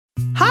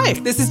Hi,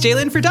 this is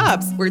Jalen for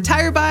Dobbs, where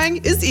tire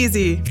buying is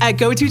easy. At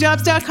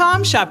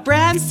GoToDobbs.com, shop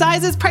brands,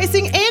 sizes,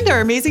 pricing, and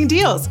our amazing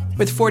deals.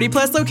 With 40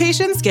 plus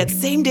locations, get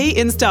same-day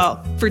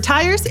install. For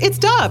tires, it's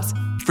Dobbs.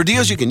 For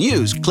deals you can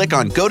use, click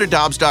on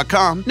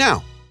GoToDobbs.com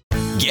now.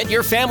 Get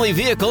your family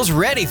vehicles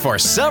ready for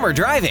summer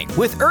driving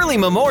with early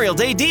Memorial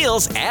Day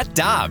deals at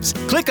Dobbs.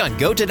 Click on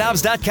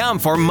GoToDobbs.com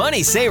for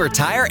money saver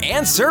tire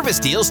and service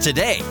deals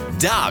today.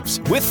 Dobbs,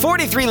 with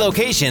 43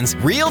 locations,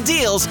 real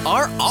deals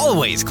are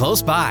always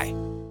close by.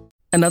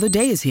 Another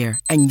day is here,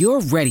 and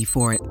you're ready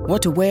for it.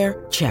 What to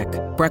wear? Check.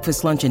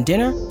 Breakfast, lunch, and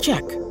dinner?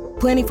 Check.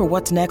 Planning for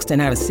what's next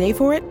and how to save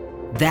for it?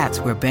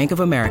 That's where Bank of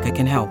America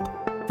can help.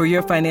 For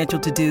your financial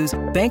to-dos,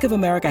 Bank of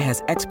America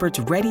has experts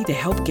ready to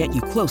help get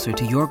you closer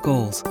to your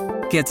goals.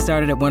 Get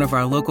started at one of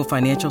our local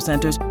financial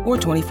centers or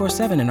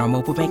 24/7 in our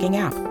mobile banking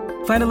app.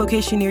 Find a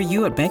location near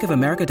you at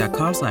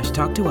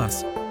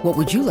bankofamerica.com/talktous. What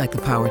would you like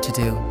the power to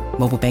do?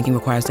 Mobile banking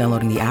requires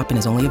downloading the app and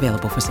is only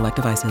available for select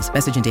devices.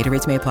 Message and data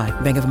rates may apply.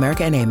 Bank of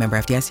America N.A., member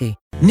FDIC.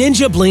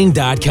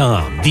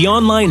 NinjaBling.com, the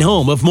online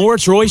home of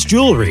Moritz Royce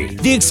Jewelry,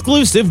 the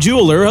exclusive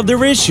jeweler of the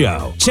Riz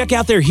Show. Check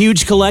out their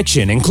huge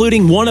collection,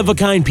 including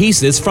one-of-a-kind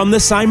pieces from the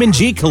Simon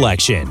G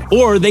collection.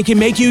 Or they can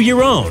make you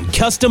your own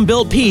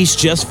custom-built piece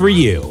just for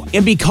you.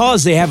 And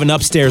because they have an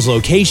upstairs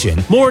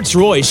location, Moritz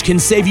Royce can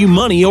save you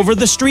money over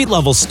the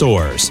street-level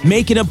stores.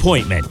 Make an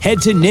appointment.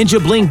 Head to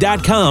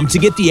NinjaBling.com to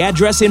get the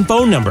address and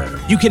phone number.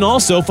 You can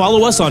also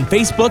follow us on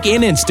Facebook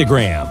and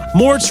Instagram.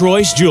 Moritz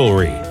Royce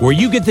Jewelry, where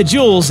you get the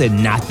jewels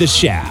and not the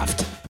shaft.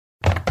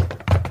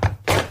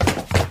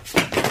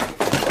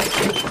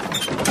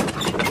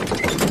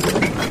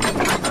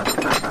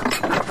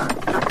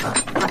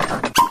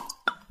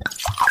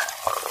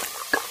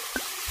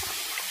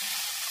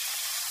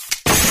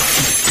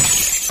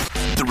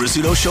 The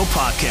Rizzuto Show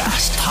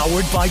podcast,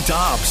 powered by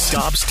Dobbs.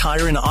 Dobbs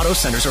Tire and Auto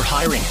Centers are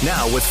hiring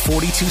now with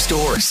 42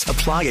 stores.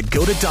 Apply at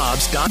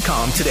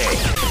GoToDobbs.com today.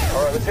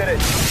 All right, let's hit it.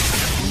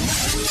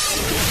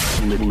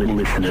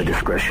 Listener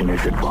discretion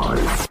is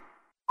advised.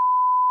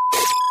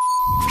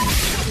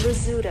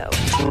 Rizzuto.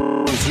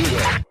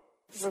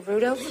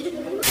 Rizzuto?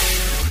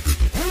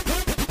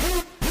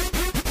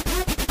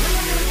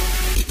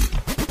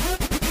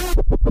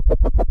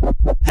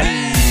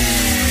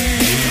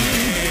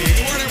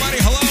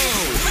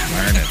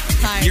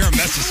 Hi. You're a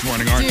mess this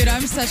morning, aren't you? Dude,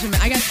 I'm such a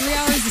mess. I got 3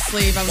 hours of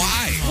sleep.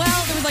 Why?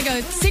 Well, there was like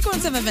a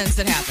sequence of events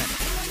that happened.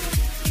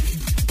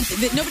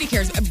 That nobody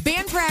cares. A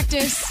band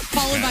practice,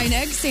 followed by an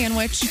egg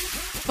sandwich,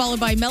 followed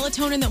by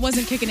melatonin that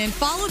wasn't kicking in,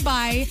 followed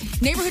by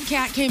neighborhood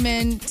cat came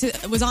in,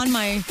 was on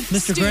my...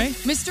 Mr. Gray?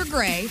 Mr.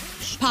 Gray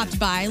popped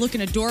by,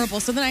 looking adorable.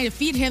 So then I had to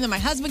feed him, and my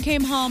husband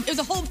came home. It was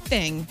a whole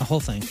thing. A whole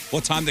thing.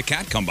 What time did the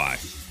cat come by?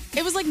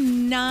 It was like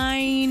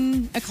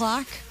 9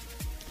 o'clock.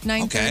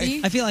 9:30.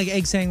 Okay. I feel like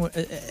egg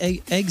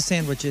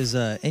sandwich is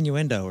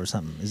innuendo or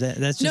something. Is that's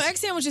just... No, egg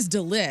sandwich is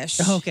delish.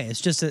 Oh, okay,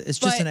 it's just an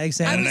egg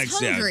sandwich. I was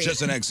hungry.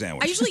 Just an egg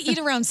sandwich. I usually eat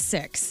around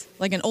 6,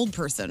 like an old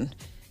person,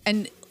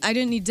 and I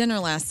didn't eat dinner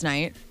last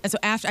night, and so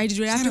after I had to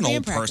do it after It's not an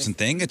old band practice. person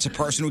thing. It's a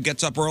person who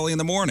gets up early in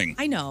the morning.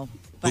 I know.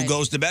 Who but-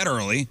 goes to bed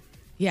early.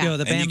 Yeah.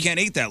 And you can't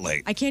eat that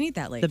late. I can't eat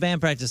that late. The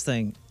band practice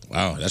thing.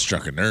 Wow, that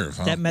struck a nerve,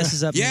 huh? That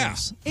messes up Yeah.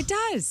 meals. It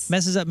does.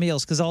 Messes up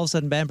meals because all of a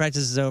sudden band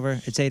practice is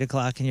over. It's 8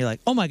 o'clock and you're like,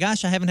 oh my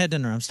gosh, I haven't had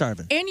dinner. I'm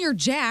starving. And you're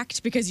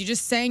jacked because you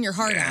just sang your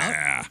heart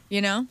out.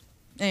 You know?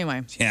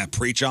 Anyway. Yeah,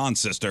 preach on,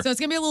 sister. So it's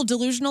going to be a little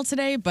delusional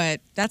today, but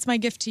that's my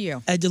gift to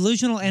you. A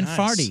delusional and Nice.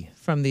 farty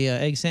from the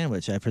egg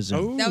sandwich, I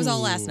presume. That was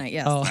all last night,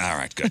 yes. Oh. All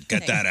right, good.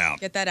 Get that out.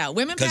 Get that out.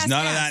 Women Because pass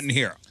none of gas. that in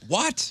here.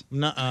 What?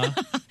 Nuh-uh.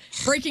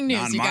 Breaking news,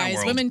 Not in you my guys.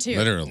 world. Women too.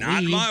 Literally.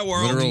 Not my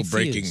world. Literal Refuse.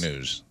 breaking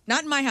news.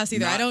 Not in my house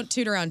either. Not- I don't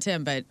toot around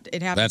Tim, but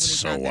it happens. That's when he's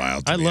so not there.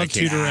 wild. I to me. love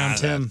can't- Toot Around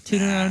Tim.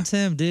 Toot around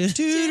Tim, dude.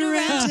 Toot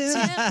around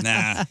Tim.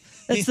 Nah.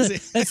 That's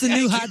the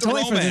new Keep hot the toy for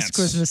this romance.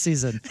 Christmas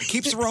season. It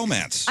keeps the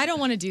romance. I don't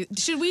want to do.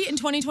 Should we in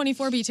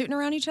 2024 be tooting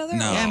around each other?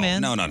 No. Yeah,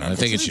 man. No. I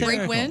think it should.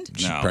 Break wind? You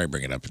should No. probably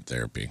bring it up in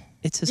therapy.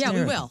 It's Yeah,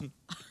 hysterical. we will.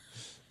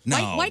 No.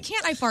 Why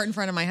can't I fart in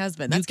front of my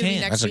husband? You That's going to be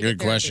can't. next That's a week. at good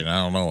therapy. question. I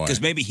don't know why. Because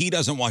maybe he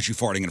doesn't want you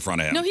farting in front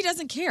of him. No, he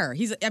doesn't care.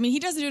 He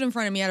doesn't do it in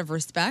front of me out of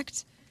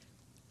respect.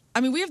 I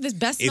mean, we have this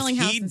best If smelling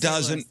house. he in St.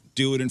 doesn't Louis.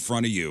 do it in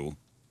front of you,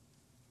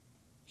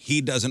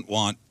 he doesn't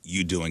want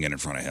you doing it in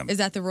front of him. Is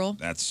that the rule?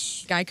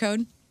 That's. Guy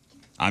code?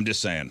 I'm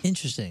just saying.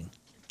 Interesting.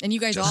 And you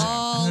guys Just saying.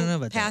 all I don't know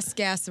about pass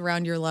gas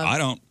around your love. I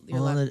don't. Your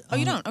On love. the- Oh,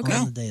 you on- don't? Okay.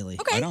 On the daily.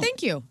 Okay, I don't.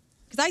 thank you.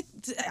 Because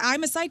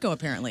I'm a psycho,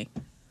 apparently.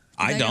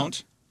 I I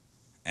don't.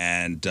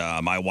 And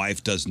my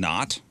wife does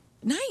not.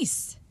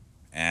 Nice.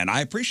 And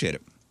I appreciate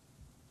it.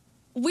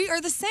 We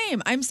are the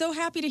same. I'm so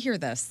happy to hear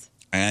this.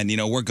 And,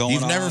 we're going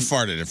You've on. never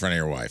farted in front of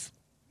your wife.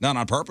 Not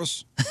on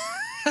purpose.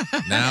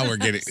 Now we're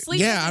getting. Sleep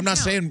Yeah, doesn't I'm not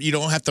count. saying you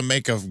don't have to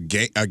make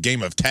a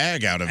game of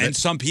tag out of And it.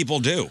 some people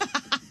do.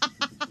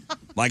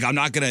 Like, I'm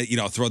not going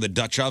to, throw the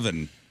Dutch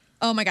oven,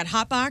 Oh, my God.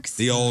 Hot box?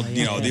 the old,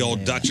 the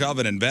old Dutch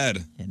oven in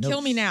bed. Yeah, nope.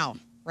 Kill me now,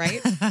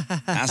 right?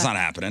 That's not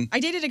happening. I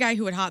dated a guy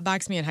who would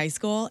hotbox me in high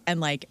school,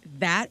 and,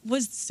 that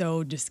was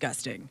so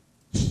disgusting.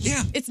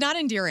 Yeah. It's not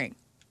endearing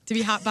to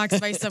be hotboxed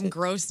by some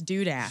gross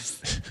dude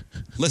ass.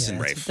 Listen,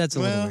 Rafe. That's a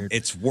little weird.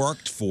 It's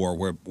worked for.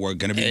 We're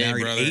going to be Hey,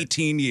 married brother.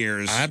 18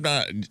 years. I'm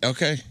not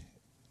okay.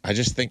 I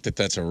just think that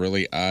that's a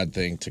really odd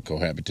thing to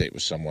cohabitate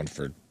with someone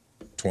for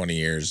 20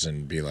 years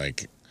and be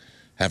like,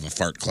 have a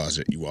fart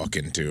closet you walk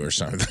into or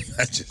something.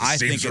 That just I seems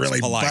think it's really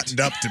polite. buttoned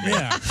up to me.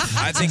 Yeah.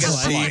 I think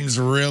it's polite. seems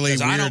really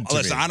 'Cause weird to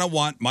listen, me. I don't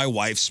want my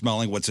wife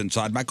smelling what's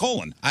inside my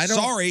colon. I don't-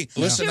 Sorry.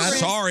 Listen, Me too, I Rick.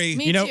 sorry.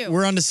 Me You know, too.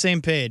 we're on the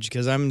same page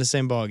because I'm in the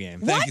same ball game.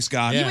 Thank you,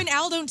 Scott. You Yeah. and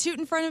Al don't toot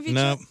in front of each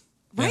Nope. other?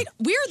 Right?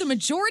 We are the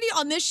majority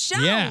on this show.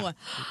 Yeah.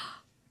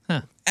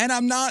 And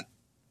I'm not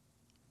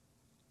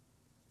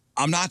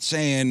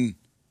saying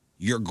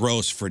you're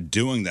gross for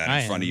doing that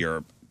I in front am. of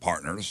your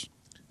partners.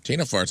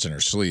 Tina farts in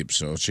her sleep,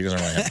 so she doesn't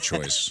really have a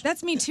choice.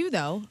 That's me too,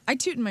 though. I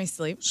toot in my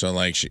sleep. So,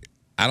 like,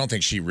 I don't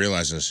think she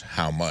realizes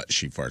how much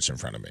she farts in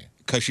front of me.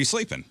 Because she's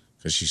sleeping.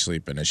 Because she's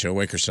sleeping, and she'll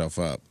wake herself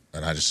up,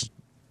 and I just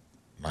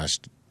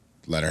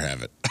let her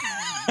have it.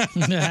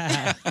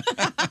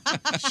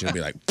 She'll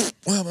be like,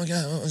 "Oh my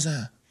god, what was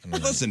that?" And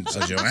I'm like, Listen. "That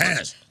was your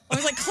ass." I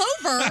was like,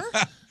 Clover.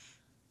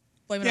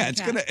 Blame it Yeah, on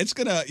the cat. it's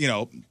gonna,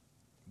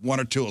 one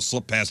or two will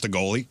slip past the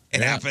goalie.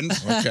 It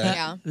happens. Okay.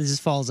 Yeah. It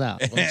just falls out.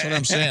 Well, that's what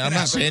I'm saying. I'm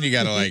not saying you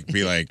gotta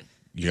be like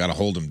you gotta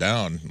hold him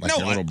down like No,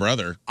 your little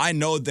brother. I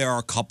know there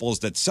are couples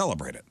that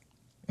celebrate it.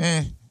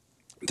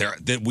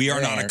 That we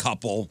are not a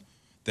couple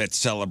that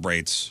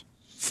celebrates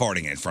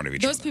farting in front of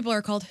each Those other. people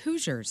are called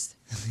Hoosiers.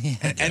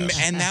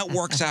 And that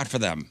works out for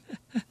them.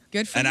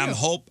 Good for And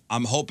you.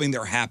 I'm hoping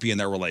they're happy in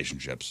their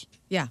relationships.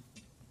 Yeah.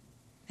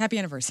 Happy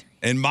anniversary.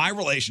 In my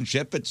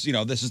relationship, it's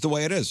this is the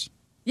way it is.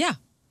 Yeah.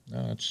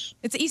 No, it's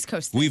It's East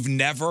Coast thing. We've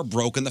never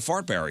broken the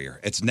fart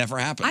barrier. It's never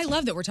happened. I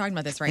love that we're talking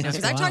about this right now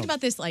because I've talked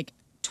about this like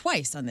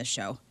twice on this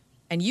show.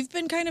 And you've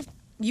been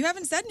you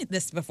haven't said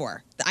this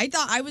before. I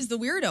thought I was the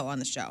weirdo on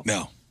the show.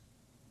 No.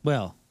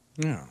 Well,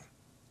 No.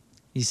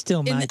 you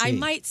still might be. I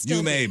might still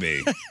You may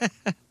be.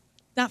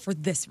 Not for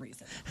this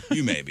reason.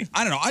 You may be.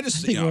 I don't know. I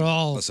just I think we're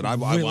all listen. I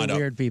really wind up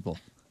weird people.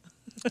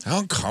 how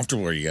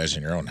uncomfortable are you guys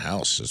in your own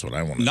house? Is what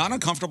I want. not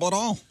uncomfortable at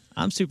all.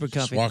 I'm super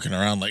comfy. Walking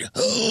around like.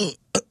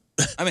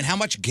 I mean, how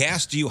much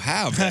gas do you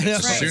have?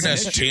 As soon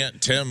as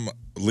Tim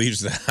leaves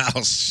the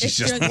house, she's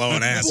just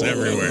blowing ass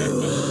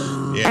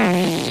everywhere.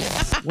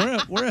 Yeah.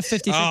 We're a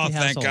 50-50 Oh, household.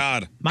 thank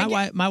God.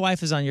 My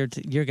wife is on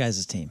your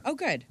guys' team, Oh,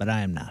 good. but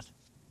I am not.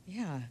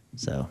 Yeah.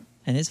 So,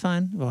 and it's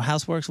fine. Well,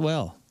 house works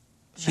well.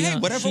 She Hey,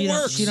 don't- whatever she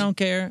don't- works. She don't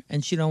care,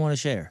 and she don't want to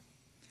share.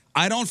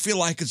 I don't feel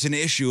like it's an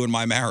issue in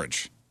my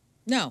marriage.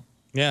 No.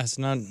 Yeah, it's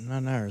not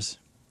ours.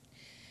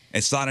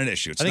 It's not an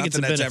issue. It's I think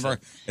nothing it's a that's ever.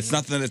 benefit. It's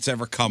nothing that's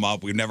ever come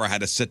up. We've never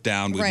had to sit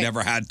down. We've Right.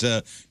 never had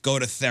to go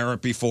to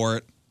therapy for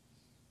it.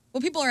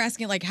 Well, people are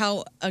asking like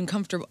how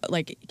uncomfortable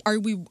like are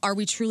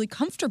we truly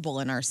comfortable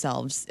in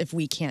ourselves if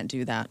we can't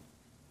do that?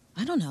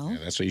 I don't know. Yeah,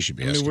 that's what you should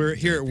be I mean, asking. we're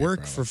here at therapy, work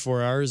probably. for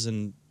 4 hours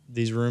in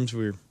these rooms.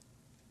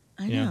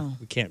 I know.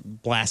 We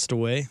can't blast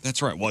away.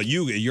 That's right. Well,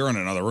 you're in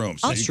another room,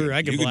 so That's you true. can,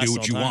 I can you can blast do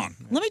what you all time.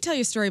 want. Let me tell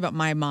you a story about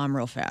my mom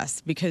real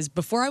fast because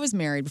before I was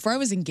married, before I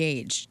was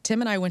engaged,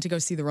 Tim and I went to go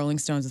see the Rolling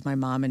Stones with my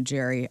mom and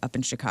Jerry up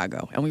in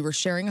Chicago. And we were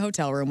sharing a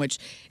hotel room, which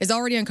is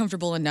already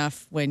uncomfortable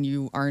enough when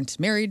you aren't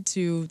married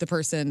to the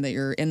person that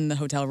you're in the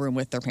hotel room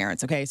with their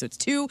parents. Okay, so it's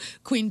 2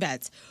 queen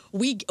beds.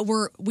 We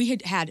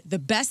had the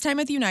best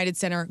time at the United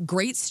Center,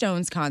 great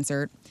Stones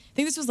concert. I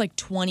think this was like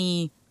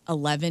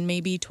 2011,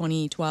 maybe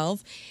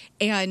 2012.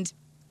 And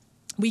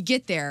we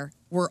get there,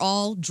 we're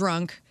all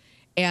drunk,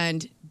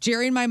 and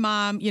Jerry and my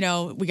mom, we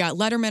got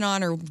Letterman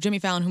on or Jimmy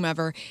Fallon,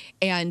 whomever,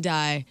 and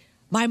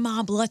my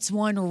mom lets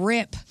one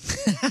rip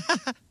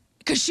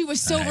because she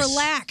was so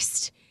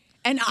relaxed.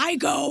 And I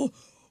go,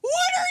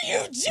 "What are you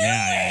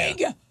doing?"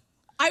 Yeah.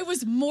 I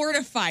was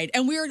mortified,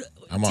 and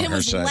I'm on Tim her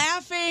was side.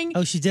 laughing.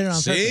 Oh, she did it on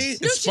See?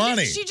 purpose. No, It's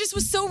funny. She just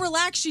was so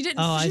relaxed. She didn't.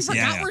 Oh, I she see.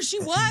 forgot Yeah. where she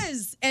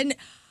was, and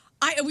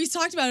we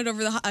talked about it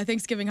over the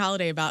Thanksgiving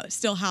holiday about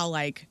still how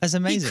like That's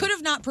amazing. He could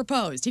have not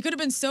proposed. He could have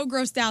been so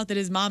grossed out that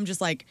his mom just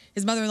like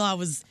his mother-in-law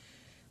was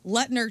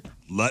letting her.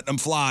 Let them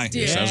fly.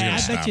 Dude. So I was gonna I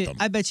stop bet you. him.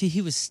 I bet you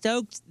he was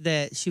stoked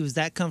that she was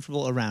that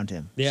comfortable around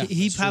him. Yeah,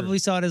 he that's probably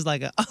saw it as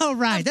like, "Oh,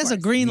 right, Of that's a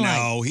course. green light."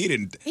 No, he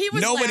didn't. He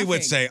was Nobody would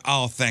laughing. say,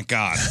 "Oh, thank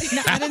God."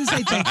 No, I didn't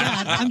say thank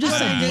God. I'm just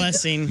saying. that-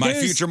 Blessing. My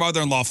There's- future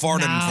mother-in-law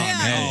farted in No. front of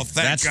me. Hey, Oh, thank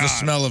that's God. the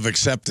smell of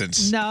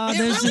acceptance. No, It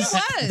there's really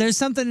was. there's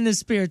something in his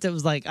spirit that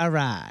was like, "All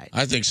right."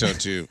 I think so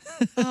too.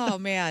 Oh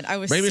man, I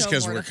was. Maybe it's so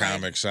because we're mortified.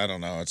 comics. I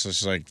don't know. It's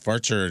just like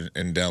farts are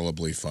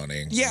indelibly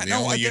funny. Yeah, the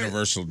no, only they're-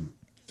 universal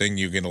thing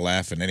you get to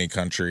laugh in any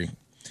country.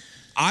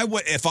 I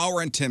would, if I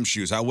were in Tim's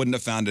shoes, I wouldn't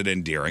have found it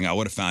endearing. I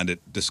would have found it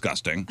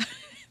disgusting.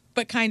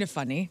 But kind of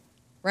funny,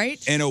 right?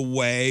 In a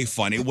way,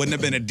 funny. It wouldn't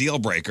have been a deal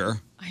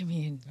breaker. I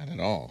mean, Not at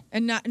all.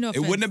 and no It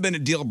offense. wouldn't have been a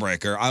deal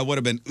breaker. I would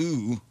have been,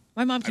 ooh.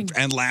 My mom can.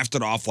 And laughed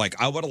it off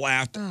like I would have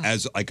laughed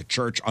as like a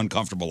church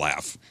uncomfortable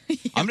laugh.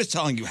 I'm just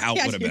telling you how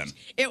it would have been.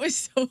 It was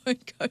so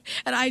good.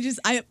 And I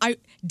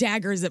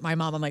daggers at my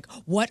mom. I'm like,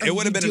 what are you doing? It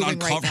would have been an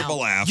uncomfortable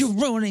right now? laugh. You're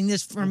ruining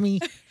this for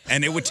me.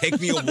 And it would take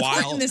me a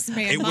while. This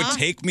man, it would Ma.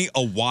 take me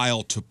a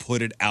while to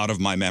put it out of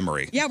my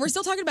memory. Yeah, we're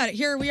still talking about it.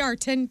 Here we are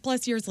 10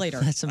 plus years later.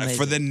 That's amazing.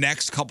 For the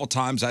next couple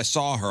times I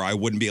saw her, I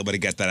wouldn't be able to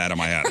get that out of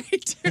my head.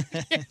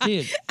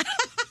 Dude,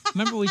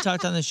 remember we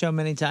talked on the show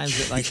many times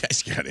that like You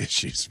guys got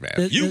issues,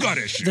 man. You got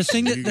issues. The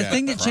thing that You the got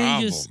thing that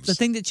changes problems. the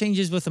thing that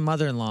changes with the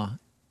mother-in-law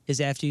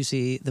is after you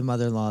see the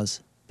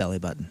mother-in-law's belly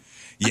button.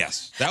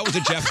 Yes, that was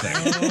a Jeff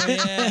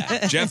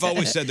thing. Jeff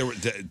always said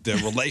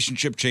the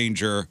relationship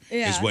changer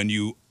is when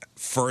you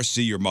first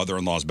see your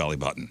mother-in-law's belly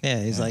button.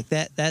 Yeah, he's like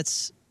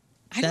that's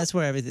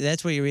where everything.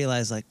 That's where you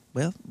realize like,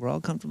 well, we're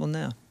all comfortable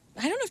now.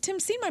 I don't know if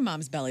Tim's seen my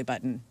mom's belly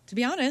button. To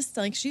be honest,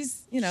 like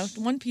she's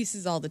one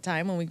pieces all the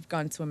time when we've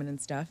gone swimming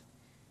and stuff.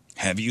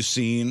 Have you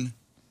seen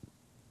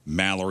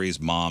Mallory's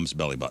mom's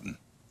belly button?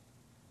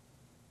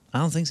 I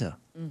don't think so.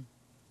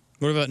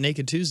 What about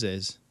Naked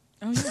Tuesdays?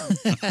 Oh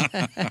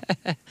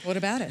yeah. What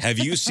about it? Have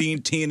you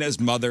seen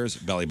Tina's mother's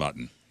belly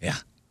button? Yeah.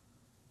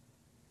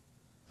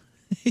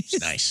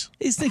 Nice.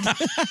 He's thinking.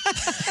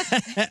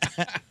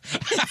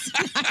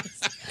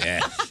 Yeah.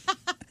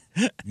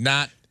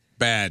 Not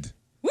bad.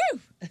 Woo!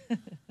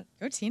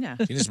 Go Tina.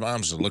 Tina's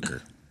mom's a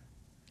looker.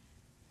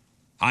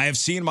 I have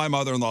seen my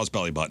mother-in-law's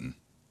belly button.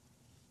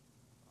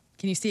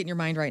 Can you see it in your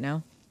mind right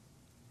now?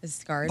 Is it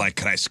scarred? Like,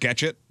 could I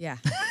sketch it? Yeah.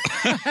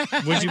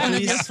 Would you One of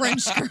please? the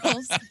French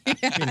girls. Be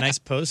a nice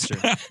poster.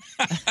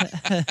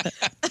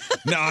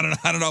 No,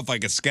 I don't know if I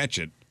could sketch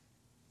it.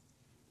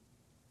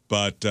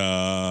 But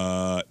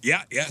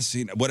yeah,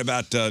 seen it. What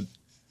about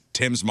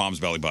Tim's mom's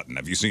belly button?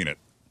 Have you seen it?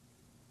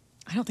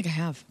 I don't think I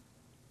have.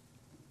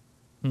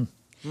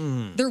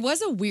 There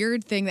was a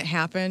weird thing that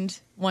happened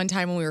one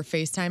time when we were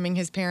FaceTiming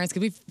his parents,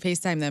 because we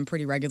FaceTime them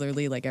pretty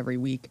regularly, like every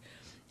week.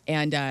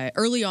 And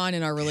early on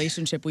in our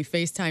relationship, we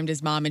FaceTimed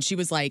his mom, and she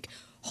was like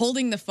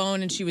holding the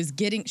phone, and she was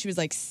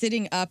like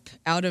sitting up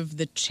out of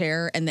the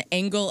chair, and the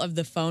angle of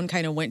the phone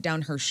kind of went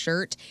down her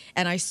shirt.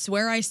 And I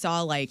swear I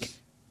saw like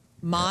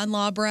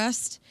ma-in-law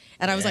breast,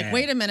 and I was like,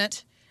 wait a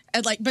minute.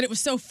 And but it was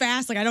so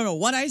fast, like I don't know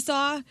what I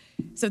saw.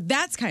 So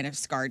that's kind of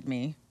scarred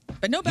me.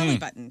 But no belly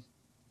button.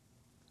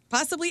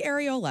 Possibly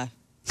areola.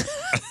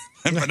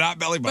 But not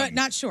belly button. But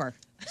not sure.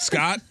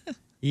 Scott?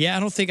 Yeah,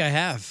 I don't think I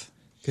have.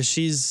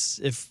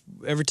 Because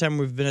every time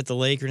we've been at the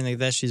lake or anything like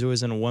that, she's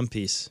always in a one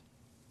piece.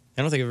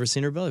 I don't think I've ever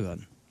seen her belly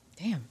button.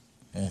 Damn.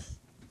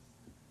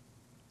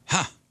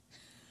 Huh.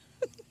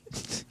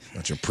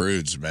 Bunch of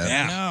prudes, man.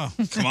 Yeah.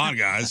 Come on,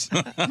 guys.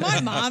 Come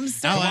on,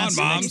 moms. I'll Come on, ask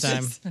her moms.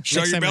 next time. Show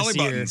Next your time I belly see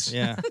her. buttons.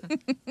 Yeah.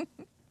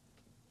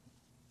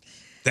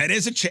 That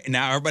is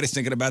now everybody's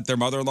thinking about their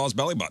mother-in-law's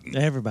belly button.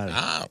 Everybody,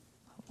 Ah,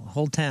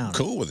 whole town.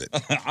 cool with it.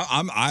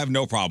 I have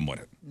no problem with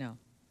it. No.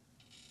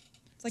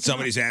 It's like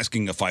Somebody's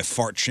asking if I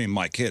fart shame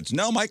my kids.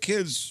 No, my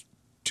kids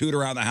toot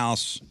around the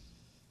house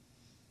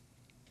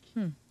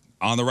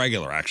on the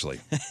regular, actually.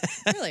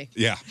 really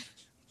Yeah.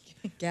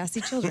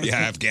 gassy children. Yeah,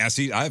 I have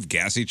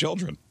gassy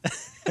children.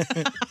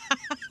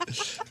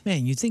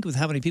 Man, you'd think with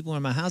how many people are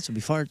in my house, there'd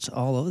be farts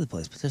all over the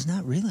place, but there's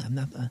not really.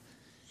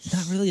 It's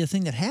not really a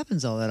thing that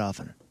happens all that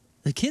often.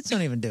 The kids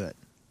don't even do it.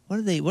 What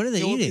are they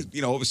eating?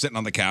 You know, I was sitting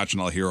on the couch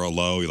and I'll hear a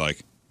low, you're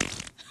like.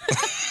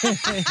 And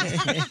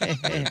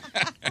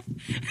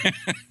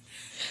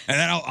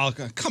then I'll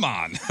go, come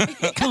on.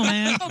 Come on,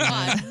 man. Come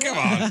on. Come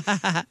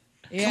on.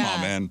 Yeah. Come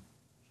on, man.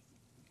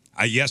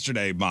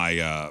 Yesterday,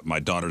 my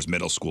daughter's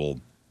middle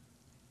school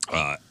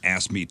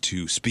asked me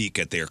to speak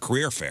at their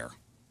career fair.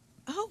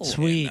 Oh.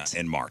 Sweet.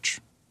 In March.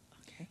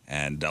 Okay.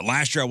 And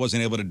last year I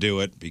wasn't able to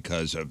do it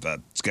because of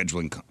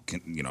scheduling,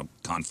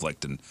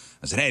 conflict. And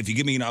I said, hey, if you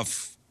give me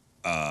enough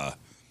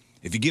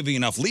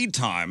lead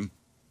time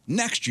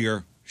next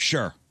year,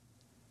 sure,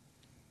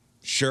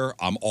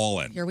 I'm all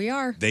in. Here we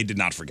are. They did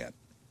not forget.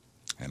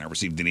 And I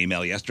received an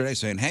email yesterday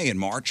saying, hey, in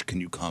March,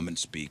 can you come and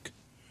speak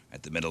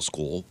at the middle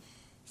school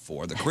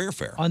for the career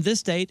fair? On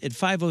this date at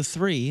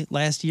 5:03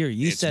 last year,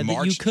 you said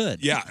that you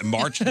could. Yeah,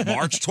 March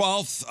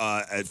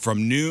 12th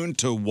from noon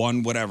to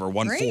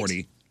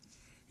 1:40.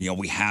 You know,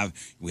 we have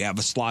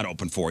a slot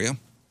open for you.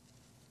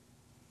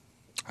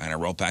 And I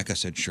wrote back, I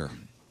said, sure,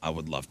 I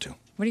would love to.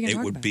 What are you going to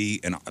talk It would about?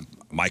 be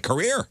my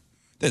career.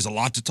 There's a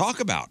lot to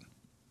talk about.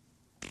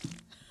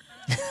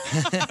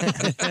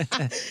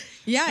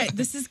 Yeah,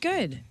 this is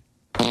good.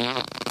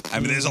 I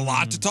mean, there's a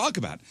lot to talk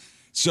about.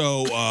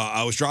 So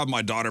I was driving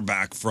my daughter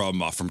back from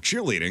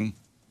cheerleading,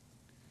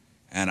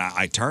 and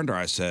I turned to her.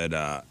 I said,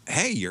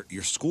 hey,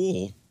 your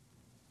school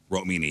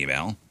wrote me an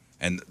email.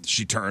 And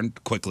she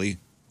turned quickly.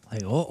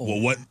 Like, well,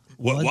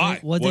 why?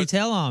 What'd they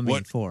tell on me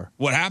for?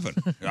 What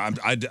happened?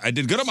 I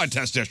did good on my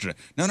test yesterday.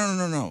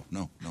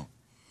 No.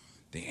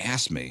 They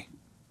asked me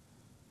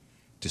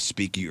to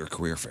speak at your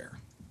career fair.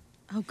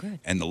 Oh, good.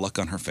 And the look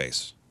on her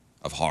face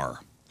of horror.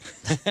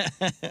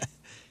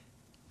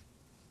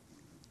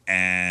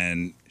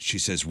 And she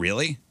says,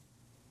 really?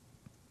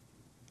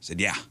 I said,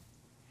 yeah.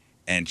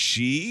 and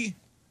she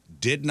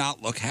did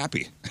not look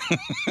happy.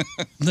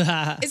 Is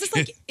this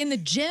like in the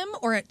gym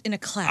or in a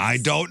class? I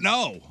don't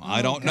know.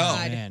 I don't know.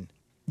 Man.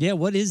 Yeah,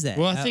 what is that?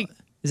 Well, I think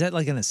is that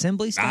like an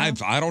assembly style?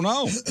 I don't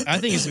know. I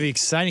think it's gonna be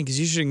exciting because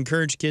you should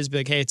encourage kids. Be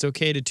like, hey, it's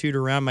okay to toot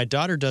around. My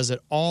daughter does it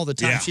all the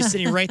time. Yeah. She's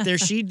sitting right there.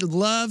 She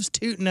loves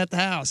tooting at the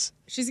house.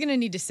 She's going to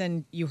need to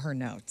send you her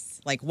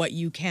notes, like what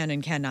you can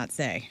and cannot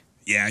say.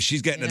 Yeah,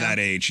 she's getting to that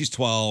age. She's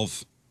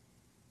 12.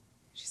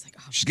 She's like,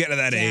 oh, she's getting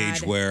to that Dad.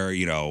 age where,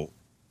 you know,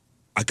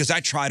 because I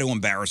try to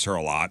embarrass her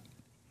a lot.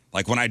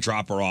 Like when I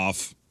drop her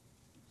off,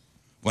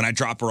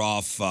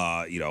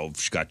 you know,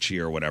 she got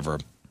cheer or whatever.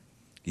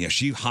 You know,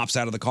 she hops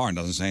out of the car and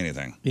doesn't say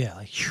anything. Yeah,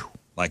 like, phew.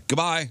 Like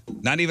goodbye.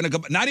 Not even a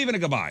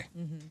goodbye.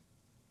 Mm-hmm.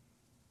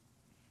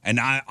 And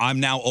I'm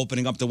now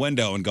opening up the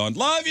window and going,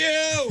 "Love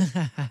you.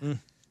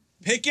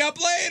 Pick you up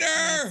later."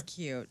 That's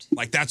cute.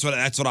 Like that's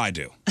what I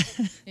do.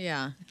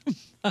 Yeah.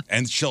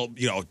 And she'll,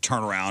 you know,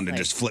 turn around and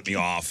just flip me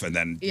off and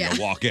then you know,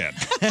 walk in.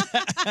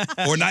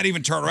 Or not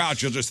even turn around.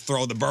 She'll just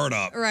throw the bird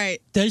up.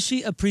 Right. Does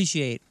she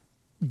appreciate?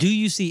 Do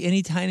you see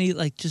any tiny,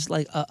 like, just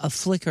like a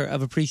flicker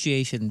of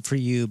appreciation for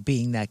you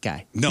being that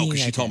guy? No, because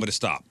she told me to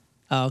stop.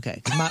 Oh,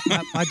 okay.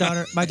 My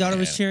daughter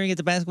was cheering at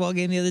the basketball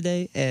game the other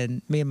day,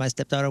 and me and my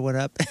stepdaughter went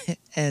up,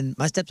 and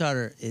my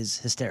stepdaughter is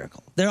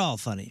hysterical. They're all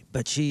funny,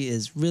 but she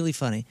is really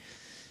funny.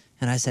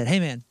 And I said, "Hey,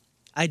 man,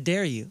 I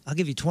dare you. I'll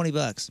give you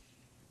 $20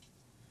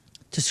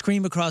 to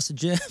scream across the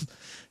gym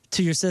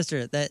to your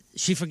sister that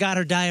she forgot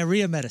her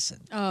diarrhea medicine."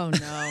 Oh,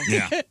 no.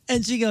 Yeah.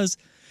 And she goes,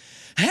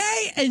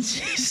 "Hey," and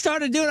she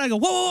started doing it. I go,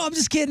 whoa, I'm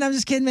just kidding,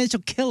 man. She'll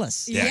kill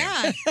us.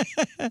 Yeah.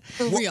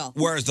 For real.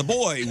 Whereas the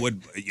boy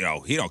would, you know,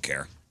 he don't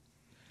care.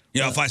 You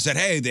know, if I said,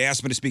 "Hey, they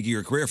asked me to speak of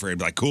your career fair," he'd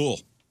be like, "Cool."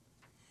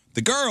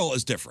 The girl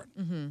is different.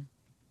 Mm-hmm.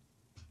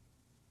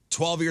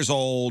 12 years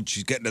old,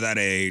 she's getting to that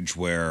age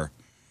where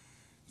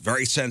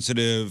very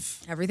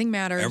sensitive. Everything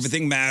matters.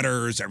 Everything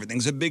matters.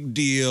 Everything's a big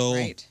deal.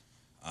 Right.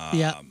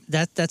 Yeah,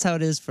 that's how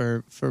it is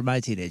for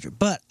my teenager.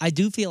 But I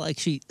do feel like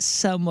she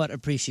somewhat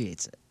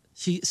appreciates it.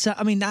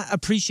 Not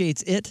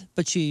appreciates it,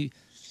 but she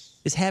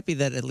is happy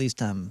that at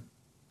least I'm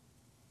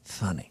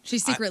funny. She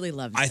secretly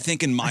loves I it.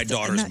 think in my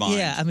daughter's mind.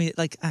 Yeah, I mean,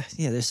 like,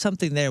 there's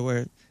something there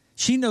where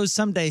she knows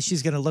someday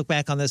she's going to look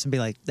back on this and be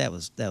like, that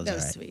was all right.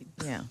 Sweet.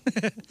 Yeah.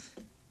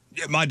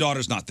 Yeah, my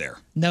daughter's not there.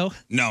 No?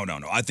 No.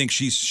 I think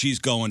she's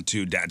going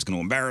to, Dad's going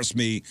to embarrass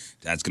me.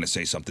 Dad's going to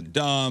say something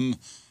dumb,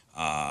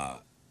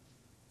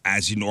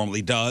 as he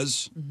normally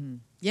does. Mm-hmm.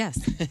 Yes.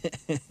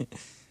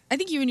 I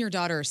think you and your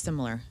daughter are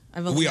similar.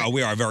 We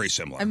are very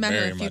similar. I've met her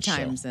Very a few much so.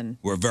 times, and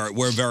We're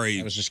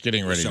very. I was just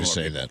getting ready to similar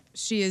say people. that.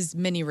 she is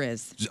mini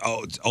Riz.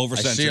 Oh, it's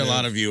oversensitive. I see a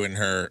lot of you in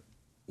her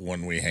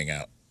when we hang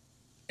out.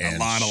 A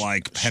lot of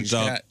like pent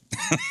up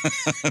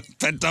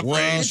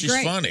Well, rage. she's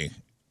great. funny.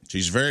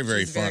 She's very,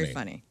 very She's funny. very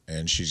funny.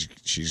 And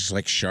she's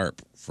like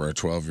sharp for a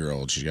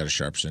 12-year-old. She's got a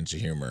sharp sense of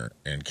humor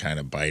and kind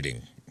of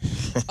biting.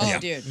 Oh,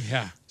 dude.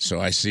 Yeah. So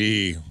I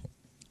see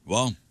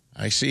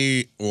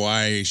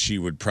why she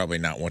would probably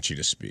not want you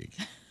to speak.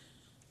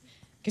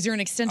 Because you're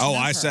an extension of her.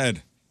 I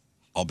said,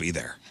 I'll be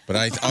there. But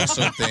I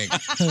also think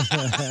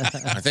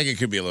it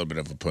could be a little bit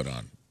of a put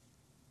on.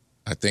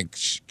 I think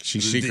she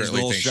These secretly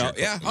little thinks show-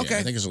 you're- yeah, okay.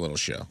 I think it's a little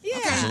show. Yeah,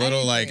 It's a I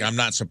little like agree. I'm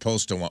not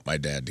supposed to want my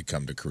dad to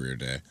come to career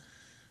day.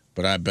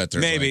 But I bet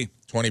there's Maybe.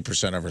 like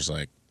 20% of her's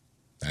like,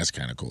 that's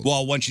kind of cool.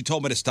 Well, when she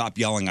told me to stop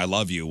yelling "I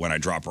love you" when I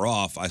drop her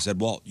off, I said,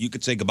 "Well, you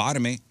could say goodbye to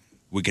me.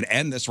 We could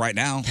end this right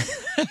now.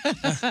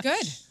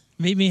 Good.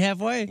 Meet me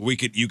halfway.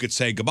 You could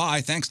say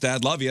goodbye. Thanks,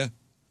 Dad. Love you."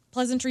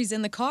 Pleasantries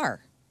in the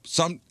car.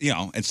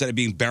 Instead of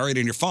being buried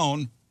in your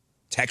phone,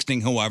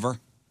 texting whoever.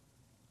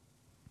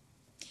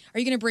 Are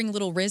you going to bring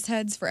little Riz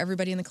heads for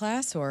everybody in the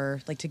class, or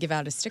like to give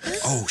out as stickers?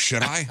 Oh,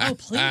 should I? Oh,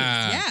 please.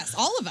 Yes,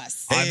 all of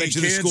us. I bet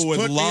you the school would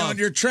put me love. on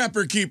your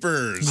trapper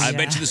keepers. I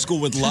bet you the school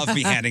would love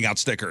me handing out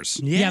stickers.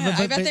 Yeah,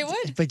 I bet they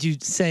would. But you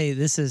say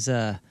this is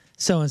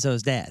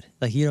so-and-so's dad.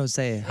 Like, you don't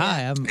say,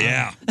 hi, I'm...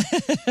 Yeah.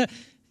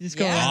 Just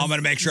go Yeah. around. I'm going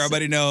to make sure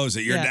everybody knows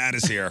that your Yeah. dad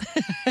is here.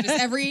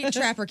 Just every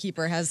trapper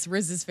keeper has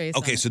Riz's face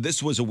on Okay, it. so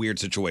this was a weird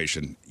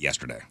situation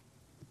yesterday.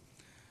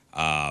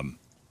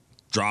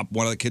 Dropped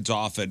one of the kids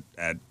off at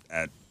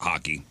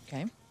hockey.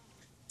 Okay.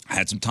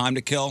 Had some time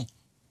to kill.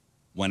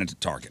 Went into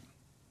Target.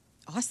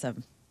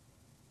 Awesome.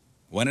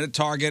 Went into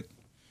Target.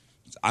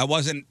 I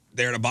wasn't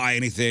there to buy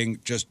anything.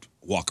 Just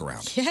walk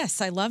around.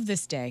 Yes, I love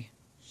this day.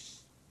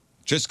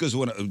 Just was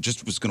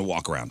going to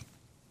walk around.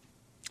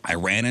 I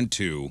ran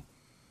into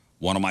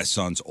one of my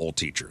son's old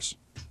teachers.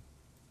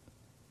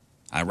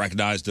 I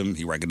recognized him.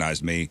 He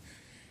recognized me.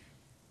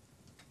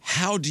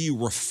 How do you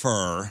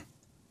refer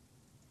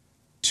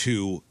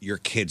to your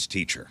kid's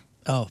teacher?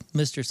 Oh,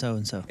 Mr.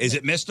 So-and-so. Is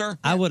it Mr.?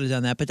 I would have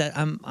done that, but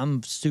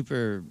I'm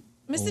super...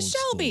 Mr. old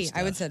Shelby. school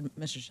I would stuff. say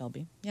Mr.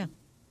 Shelby. Yeah.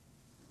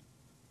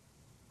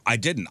 I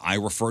didn't. I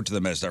referred to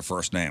them as their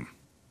first name.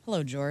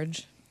 Hello,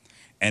 George.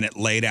 And it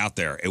laid out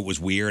there. It was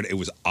weird. It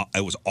was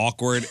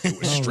awkward. It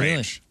was Oh,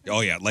 strange.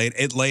 Oh, yeah.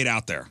 It laid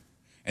out there.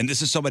 And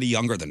this is somebody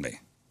younger than me.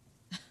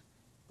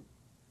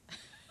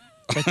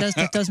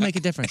 That does make a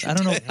difference. I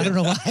don't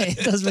know why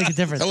it does make a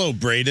difference. Hello,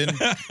 Braden.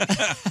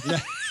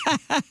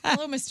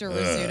 Hello, Mr.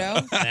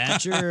 Rizzuto.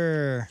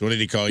 Thatcher. What did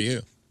he call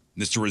you?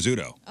 Mr.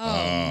 Rizzuto.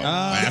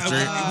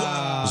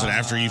 Was it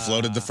after you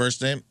floated the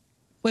first name?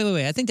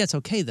 Wait. I think that's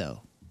okay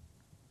though.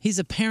 He's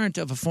a parent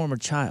of a former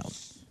child.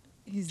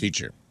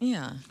 Teacher.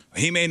 Yeah.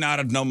 He may not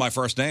have known my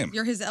first name.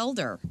 You're his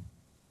elder.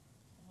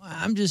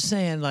 I'm just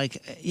saying,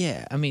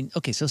 yeah. I mean,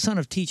 okay. So, son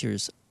of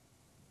teachers.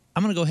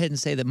 I'm going to go ahead and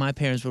say that my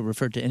parents would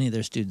refer to any of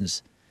their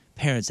students'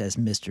 parents as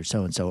Mr.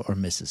 So-and-so or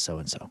Mrs.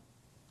 So-and-so.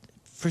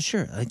 For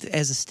sure,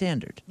 as a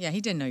standard. Yeah, he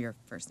didn't know your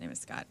first name is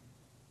Scott.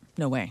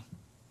 No way.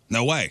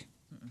 No way.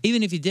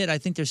 Even if you did, I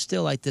think there's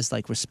still this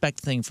respect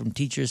thing from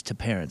teachers to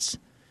parents,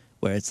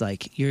 where it's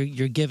like you're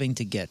giving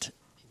to get,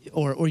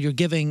 or you're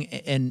giving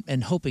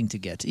and hoping to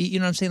get. You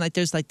know what I'm saying? Like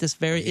there's this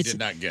very. He did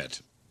not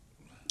get.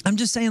 I'm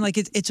just saying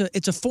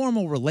it's a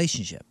formal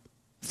relationship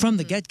from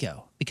the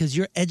get-go, because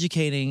you're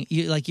educating,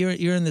 you're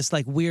in this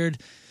weird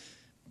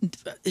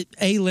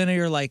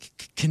alinear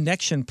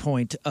connection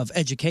point of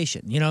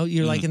education. You know,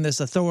 you're in this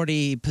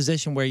authority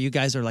position where you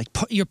guys are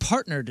you're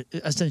partnered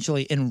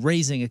essentially in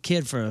raising a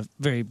kid for a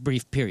very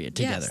brief period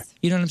together. Yes.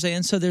 You know what I'm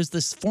saying? So there's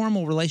this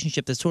formal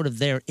relationship that's sort of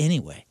there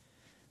anyway.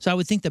 So I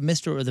would think the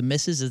Mr. or the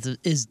Mrs.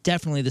 is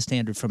definitely the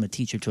standard from a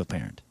teacher to a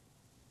parent.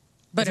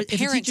 But If a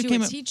parent to a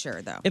came up-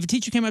 teacher, though. If a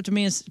teacher came up to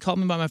me and called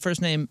me by my first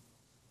name,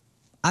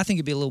 I think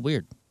it'd be a little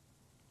weird.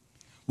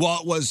 Well,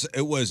 it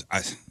was.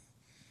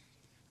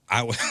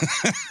 I was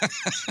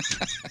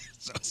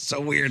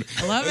so weird.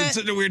 I love it. It's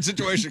such a weird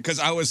situation because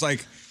I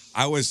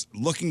was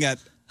looking at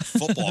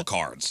football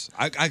cards.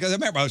 I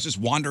remember I was just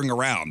wandering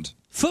around.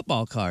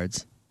 Football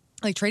cards?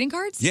 Like trading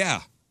cards?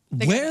 Yeah.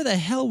 Where the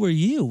hell were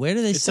you? Where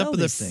do they It's sell up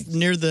these things?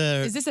 near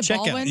the Is this a checkout.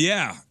 Baldwin?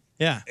 Yeah.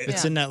 Yeah,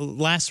 it's Yeah. in that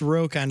last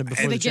row kind of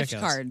before The the gift checkouts.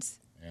 cards.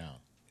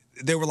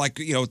 They were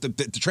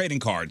the trading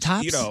cards.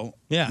 Tops? You know.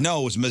 Yeah.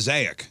 No, it was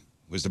Mosaic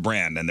was the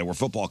brand, and there were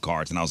football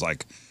cards, and I was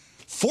like,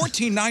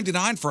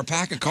 $14.99 for a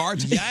pack of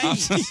cards.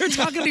 Yikes. You're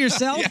talking to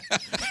yourself?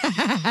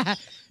 And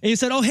you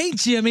said, "Oh, hey,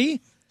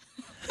 Jimmy."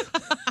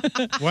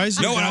 Why is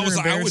your No, and I was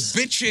daughter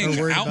bitching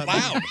worried out about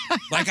loud.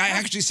 Like I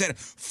actually said,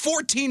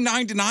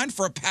 $14.99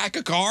 for a pack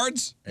of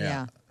cards.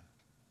 Yeah.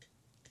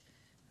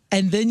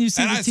 And then you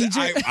see And the I said,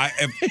 teacher.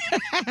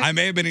 I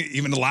may have been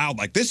even loud,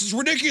 like, this is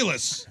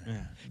ridiculous.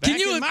 Back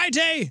in my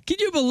day. Can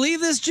you believe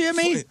this,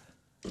 Jimmy?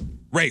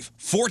 Rafe,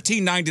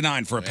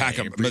 $14.99 for a pack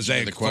You're of preaching to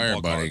Mosaic the choir,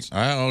 football buddy.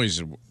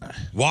 cards.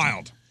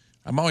 Wild.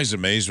 I'm always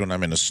amazed when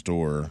I'm in a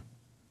store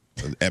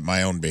at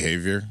my own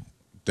behavior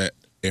that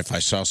if I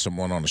saw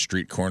someone on a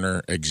street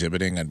corner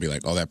exhibiting, I'd be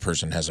like, oh, that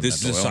person has a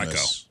This mental is a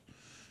illness.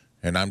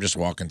 And I'm just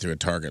walking through a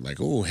Target like,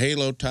 oh,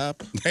 Halo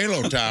Top.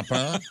 Halo Top,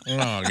 huh?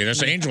 Oh,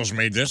 this Angels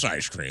made this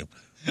ice cream.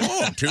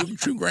 Oh,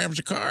 2 grams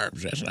of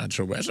carbs. That's not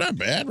so bad. That's not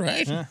bad,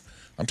 right? Yeah.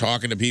 I'm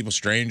talking to people,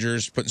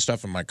 strangers, putting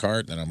stuff in my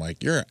cart, and I'm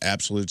like, you're an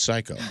absolute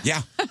psycho.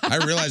 Yeah. I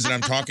realize that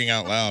I'm talking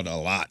out loud a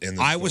lot in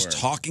the I store. was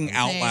talking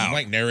out loud. I'm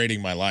like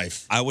narrating my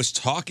life. I was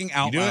talking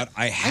out You do loud. it?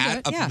 I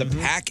had the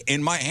pack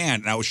in my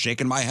hand, and I was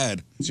shaking my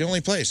head. It's the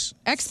only place.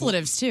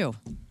 Expletives, too.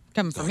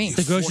 Coming from me.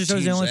 The grocery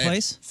store's the only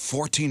place?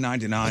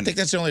 $14.99. I think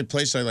that's the only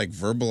place I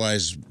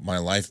verbalize my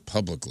life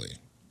publicly.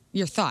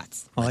 Your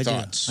thoughts. Oh, My I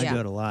thoughts. do. I do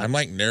it a lot. I'm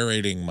like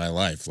narrating my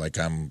life like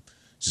I'm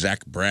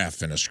Zach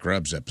Braff in a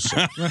Scrubs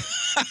episode.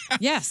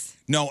 Yes.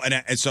 No,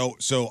 and so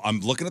I'm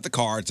looking at the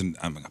cards, and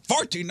I'm like,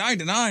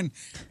 $14.99,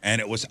 and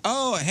it was,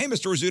 oh, hey,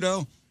 Mr.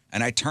 Rizzuto,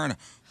 and I turn,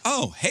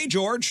 oh, hey,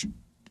 George.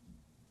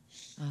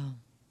 Oh,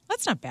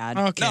 that's not bad.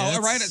 Okay, No,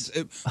 that's-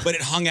 right, but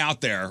it hung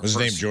out there. Was his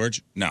name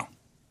George? No,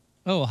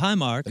 Oh, hi,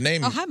 Mark. The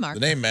name. Oh, hi, Mark.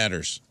 The name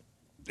matters.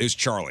 it was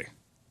Charlie.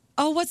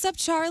 Oh, what's up,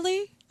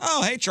 Charlie?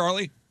 Oh, hey,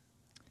 Charlie.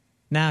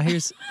 Now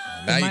here's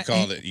Now in you my-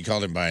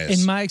 called him by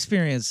his. in my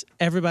experience,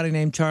 everybody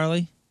named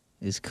Charlie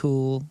is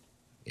cool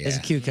as a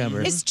Yeah.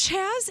 cucumber. Is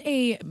Chaz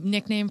a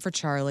nickname for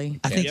Charlie?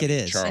 I think it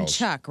is. Charles. And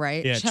Chuck,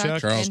 right? Yeah, Chuck.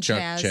 Charles, and Chuck,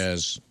 Chaz.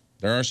 Chaz.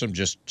 There are some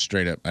just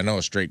straight up. I know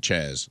a straight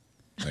Chaz.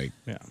 Like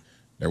Yeah.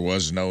 there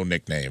was no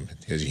nickname.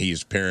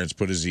 His parents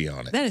put a Z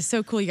on it. That is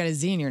so cool. You got a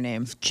Z in your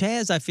name.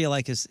 Chaz, I feel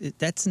like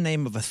that's the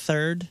name of a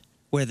third,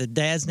 where the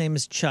dad's name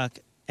is Chuck,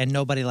 and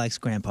nobody likes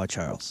Grandpa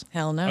Charles.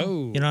 Hell no.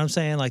 Oh. You know what I'm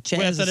saying? Like Chaz.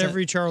 Wait, I thought is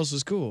every Charles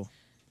was cool.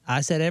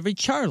 I said every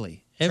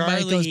Charlie.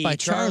 Everybody goes by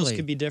Charles Charlie.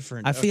 could be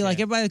different. I feel Okay. like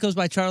everybody that goes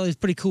by Charlie is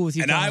pretty cool with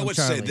you. And calling I him would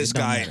Charlie. say this It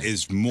don't guy matter.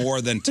 is more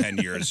than 10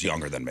 years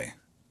younger than me.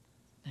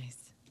 Nice.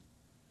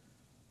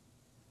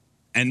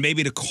 And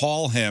maybe to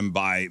call him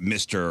by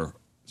Mr.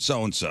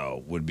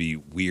 So-and-so would be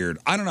weird.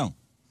 I don't know.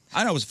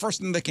 I know. It was the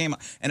first thing that came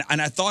up. And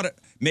I thought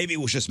maybe it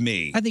was just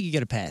me. I think you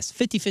get a pass.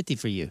 50-50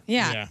 for you.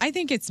 Yeah, I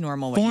think it's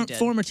normal what you did.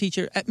 Former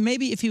teacher.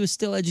 Maybe if he was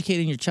still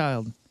educating your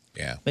child,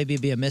 Yeah. maybe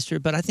it'd be a mister.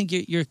 But I think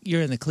you're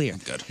in the clear.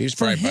 Good. He's For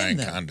probably him, buying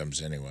though.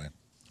 condoms anyway.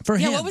 For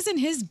Yeah, him. what was in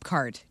his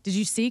card? Did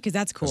you see? Because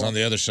that's cool. Because on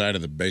the other side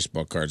of the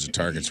baseball cards, the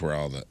Targets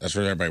where that's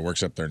where everybody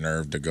works up their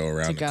nerve to go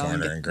around To the go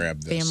corner and and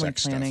grab the family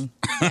sex planning.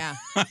 stuff.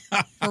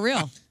 Yeah. For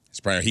real.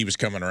 It's probably he was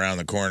coming around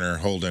the corner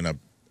holding up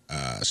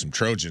some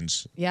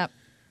Trojans. Yep.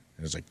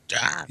 It was like,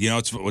 ah. You know,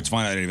 what's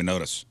funny? I didn't even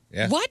notice.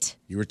 Yeah. What?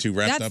 You were too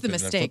wrapped That's up the in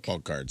mistake the football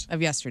cards. of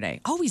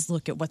yesterday. Always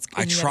look at what's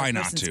in I the try other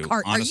not person's to,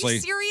 cart. honestly. Are you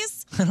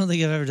serious? I don't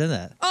think I've ever done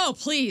that. Oh,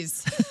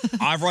 please.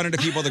 I've run into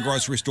people at the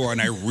grocery store, and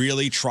I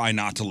really try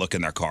not to look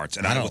in their carts.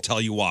 And I will tell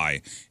you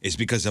why. Is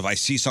because if I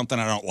see something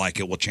I don't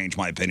like, it will change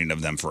my opinion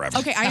of them forever.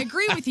 Okay, I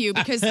agree with you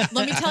because let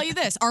me tell you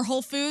this. Our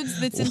Whole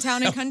Foods that's in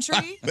Town and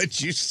Country.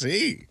 But you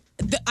see.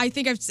 I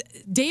think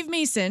Dave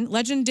Mason,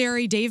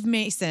 legendary Dave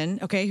Mason,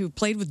 okay, who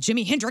played with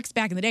Jimi Hendrix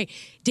back in the day.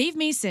 Dave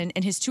Mason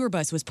and his tour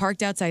bus was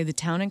parked outside the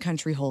Town and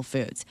Country Whole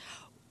Foods.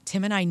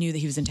 Tim and I knew that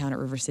he was in town at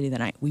River City that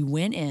night. We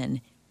went in.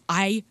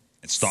 I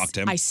stalked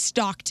him. I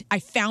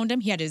found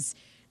him. He had his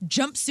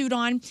jumpsuit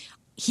on.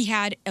 He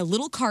had a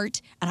little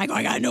cart, and I go,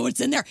 I gotta know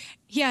what's in there.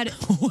 He had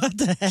what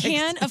the heck?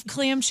 Can of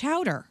clam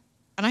chowder.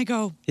 And I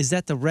go, is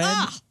that the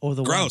red or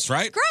the gross, white?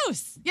 right?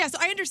 Gross. Yeah, so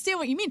I understand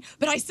what you mean,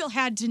 but I still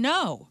had to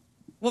know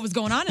what was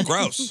going on in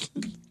Gross.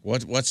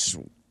 What's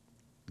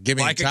give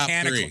me Like the top a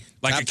can of- three.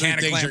 like top a three can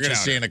of things clam you're going to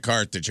see chowder. in a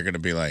cart that you're going to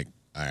be like,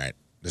 all right,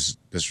 this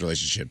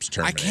relationship's I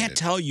terminated. can't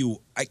tell you.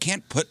 I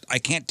can't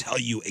tell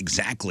you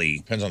exactly.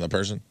 Depends on the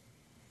person.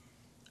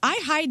 I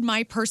hide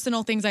my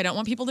personal things I don't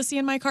want people to see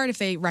in my cart if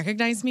they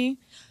recognize me.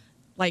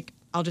 Like,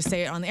 I'll just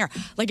say it on the air.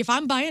 Like, if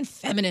I'm buying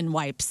feminine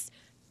wipes,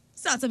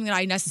 it's not something that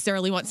I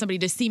necessarily want somebody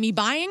to see me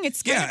buying.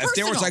 It's kind of Yeah, if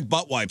there was personal. like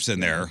butt wipes in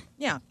there.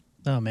 Yeah.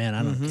 Oh man,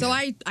 I don't. So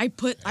I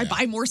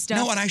buy more stuff.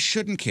 No, and I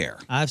shouldn't care.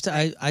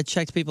 I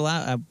checked people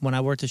out when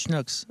I worked at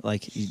Schnucks.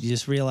 Like you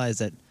just realize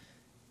that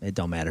it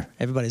don't matter.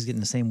 Everybody's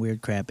getting the same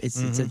weird crap. It's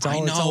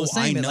all the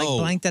same. It like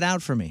blanked it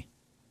out for me.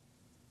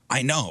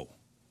 I know.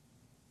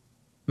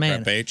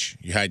 Man, Prep H.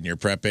 You hiding your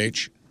Prep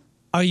H?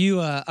 are you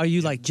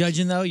like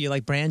judging though? You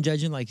like brand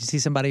judging? Like you see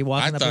somebody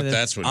walking I up thought with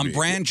that's what I'm be-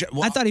 brand.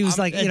 I thought he was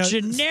like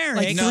generic.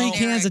 like No. 3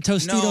 cans of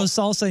Tostitos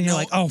salsa, and you're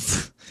like, oh,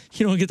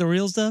 you don't get the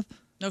real stuff.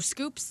 No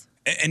scoops.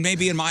 And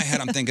maybe in my head,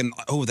 I'm thinking,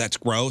 oh, that's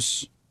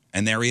gross,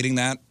 and they're eating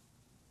that.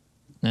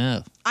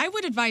 No. I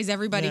would advise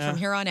everybody Yeah. from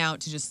here on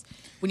out to just,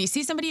 when you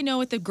see somebody you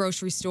know at the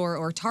grocery store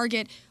or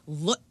Target,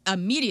 look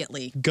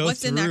immediately Go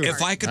what's in that through. cart.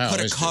 If I could put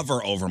a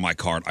cover over my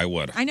cart, I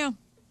would. I know.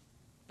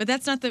 But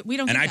that's not we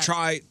don't And get I that.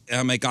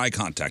 try make eye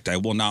contact. I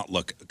will not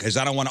look because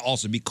I don't want to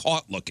also be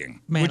caught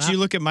looking. Man, Would you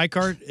look at my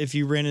cart if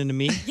you ran into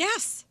me?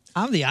 Yes.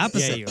 I'm the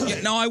opposite. Yeah, you are.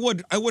 Yeah, no, I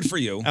would. I would for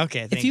you.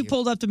 Okay, thank If you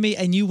pulled up to me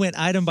and you went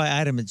item by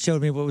item and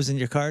showed me what was in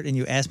your cart, and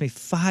you asked me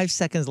 5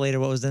 seconds later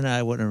what was in it,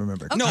 I wouldn't have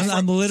remembered. No,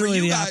 I'm literally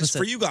for you the guys, opposite.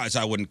 For you guys,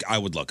 I wouldn't. I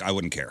would look. I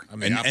wouldn't care. I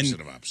mean, opposite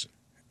of opposite.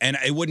 And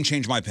it wouldn't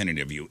change my opinion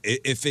of you.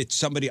 If it's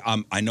somebody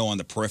I know on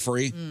the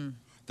periphery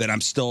that I'm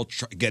still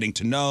getting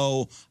to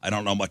know, I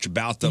don't know much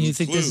about them. And you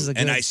think this is a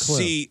and good I clue.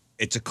 see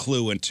it's a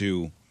clue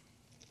into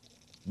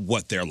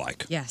what they're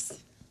like. Yes.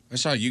 I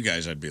saw you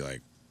guys, I'd be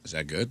like, is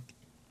that good?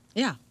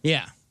 Yeah.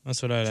 Yeah,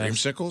 that's what I'd ask.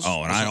 Dreamsicles?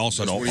 Oh, and I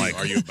also don't like.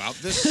 Are you about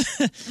this?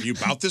 Are you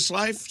about this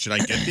life? Should I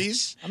get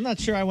these? I'm not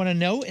sure I want to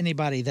know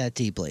anybody that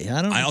deeply.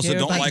 I also care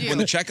don't about like when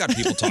the checkout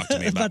people talk to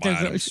me about my their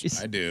items.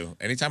 groceries. I do.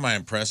 Anytime I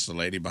impress the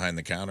lady behind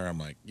the counter, I'm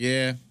like,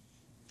 yeah,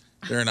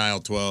 they're in aisle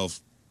 12.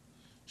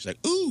 She's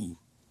like, ooh,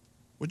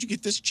 where'd you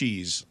get this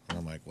cheese? And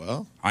I'm like,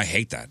 well, I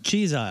hate that.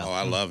 Cheese aisle. oh,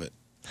 I love it.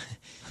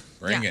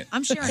 Bring Yeah. it.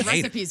 I'm sharing I hate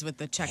it. recipes with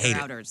the checker Hate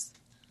it. outers.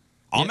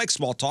 I'll make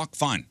small talk,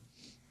 fine,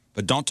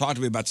 but don't talk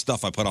to me about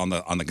stuff I put on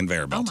the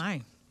conveyor Oh belt.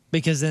 my.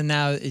 Because then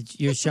now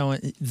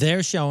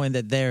they're showing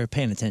that they're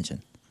paying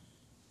attention.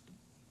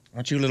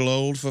 Aren't you a little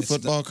old for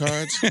football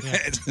cards?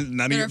 It's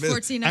none of They're your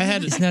business.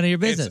 $14.99. It's none of your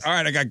business. All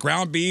right, I got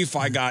ground beef.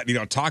 I got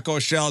taco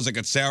shells. I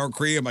got sour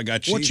cream. I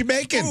got cheese. What you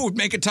making? Ooh,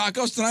 making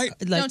tacos tonight.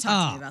 Like, Don't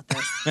talk to me about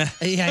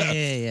this.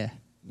 Yeah.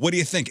 What do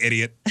you think,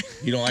 idiot?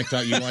 You don't like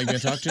being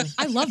talked to?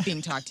 I love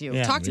being talked to.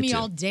 Yeah, Talk to me me too.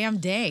 all damn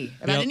day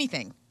about Yep.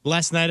 anything.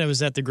 Last night I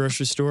was at the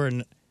grocery store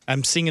and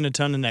I'm singing a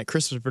ton in that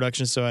Christmas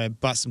production, so I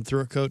bought some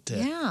throat coat to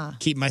Yeah.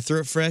 keep my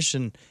throat fresh.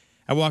 And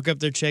I walk up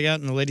there, check out,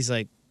 and the lady's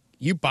like,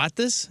 "You bought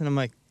this?" And I'm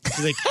like,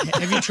 she's like,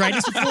 "Have you tried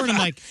this before?" And I'm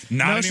like,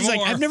 Not "No." She's like,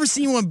 anymore. "I've never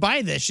seen one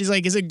buy this." She's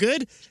like, "Is it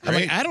good?" I'm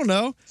like, Great. "I don't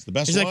know." It's the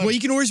best She's like, one. "Well,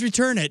 you can always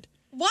return it."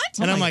 What?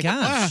 And Oh I'm my like,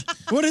 gosh.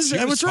 "What is She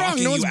it? was What's wrong?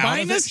 talking No you one's out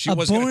buying of it? this." She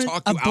was going to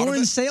talk you out of born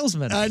it.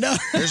 salesman. I know.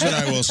 Here's what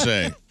I will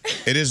say.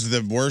 It is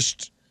the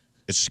worst.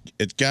 It's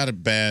got a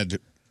bad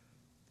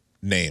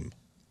name.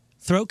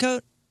 Throat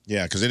coat?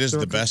 Yeah, because it is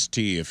the best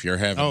tea if you're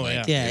having Oh,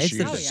 like Yeah, it's issues.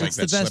 the, It's like it's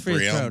that the best for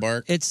slippery your elm throat.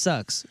 bark. It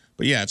sucks.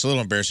 But yeah, it's a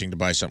little embarrassing to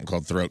buy something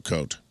called throat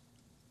coat.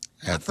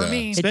 Not for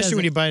me. Especially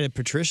when you buy it at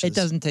Patricia's. It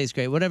doesn't taste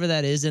great. Whatever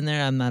that is in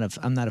there, I'm not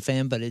a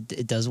fan, but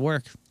it does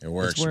work. It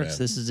works, It works. man.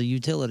 This is a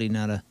utility,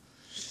 not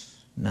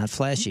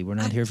flashy. We're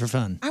not here for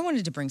fun. I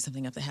wanted to bring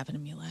something up that happened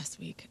to me last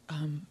week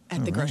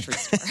at the grocery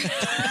store.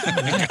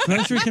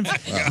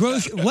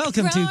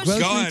 Welcome to Grocery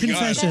Go ahead, go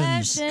ahead.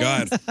 Confessions.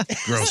 God.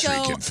 Grocery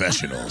So-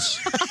 confessionals.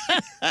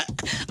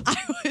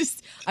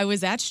 I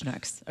was at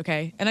Schnucks,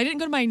 okay? And I didn't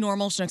go to my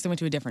normal Schnucks. I went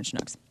to a different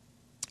Schnucks.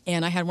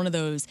 And I had one of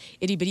those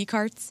itty bitty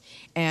carts,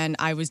 and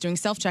I was doing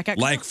self checkout.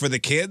 Like for the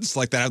kids,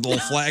 like that had the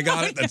little flag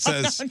on it that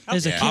says,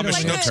 There's a kid I'm a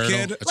like Schnucks that.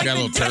 kid. It's got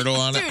a little turtle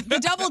on it. Dude, the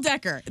double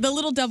decker, the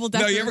little double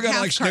decker. No, you ever go to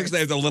like half Schnucks? They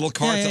have the little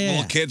carts Yeah, that yeah,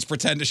 little yeah. kids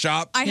pretend to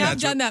shop. I have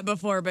That's done that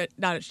before, but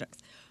not at Schnucks.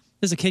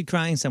 There's a kid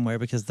crying somewhere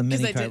because the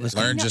mini I cart did. was.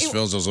 Lauren No, just it-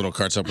 fills those little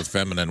carts up with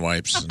feminine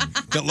wipes. And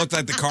That looked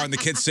like the car and the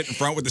kids sit in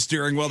front with the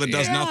steering wheel that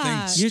does Yeah.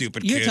 nothing. You're-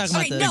 Stupid you're kids. talking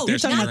about Wait, the, no, you're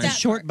talking not about the that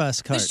short part.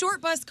 bus cart. The short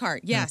bus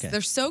cart, yes. Okay.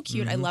 They're so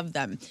cute. I love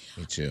them.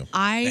 me too. The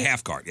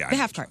half cart, yeah. The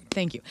half cart.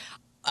 Thank you.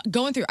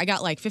 Going through, I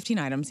got like 15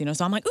 items,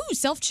 so I'm like, ooh,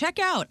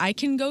 self-checkout. I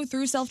can go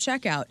through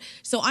self-checkout.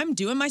 So I'm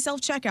doing my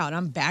self-checkout.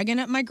 I'm bagging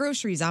up my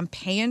groceries. I'm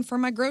paying for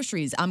my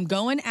groceries. I'm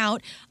going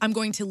out. I'm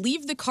going to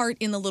leave the cart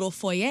in the little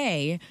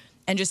foyer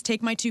and just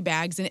take my 2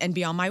 bags and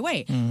be on my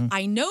way.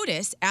 I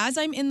notice as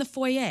I'm in the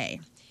foyer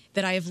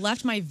that I have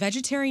left my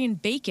vegetarian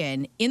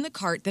bacon in the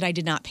cart that I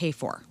did not pay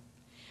for.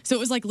 So it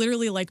was like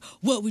literally like,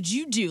 what would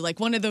you do? Like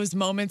one of those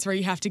moments where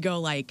you have to go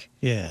like,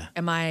 Yeah.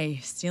 am I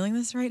stealing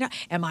this right now?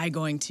 Am I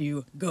going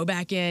to go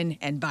back in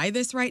and buy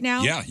this right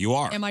now? Yeah, you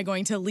are. Am I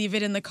going to leave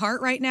it in the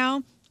cart right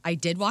now? I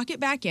did walk it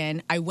back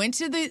in. I went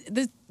to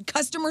the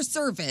customer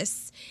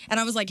service and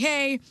I was like,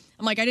 hey,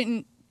 I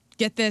didn't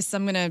get this.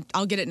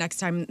 I'll get it next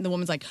time. And the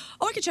woman's like,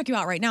 oh, I can check you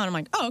out right now. And I'm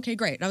like, oh, okay,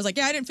 great. And I was like,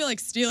 yeah, I didn't feel like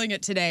stealing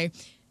it today.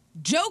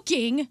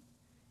 Joking.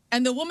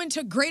 And the woman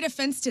took great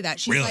offense to that.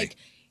 She's Really? like,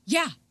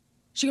 yeah.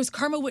 She goes,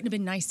 karma wouldn't have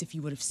been nice if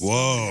you would have stolen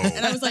Whoa. it.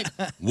 And I was like,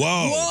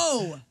 Whoa.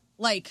 whoa.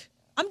 Like,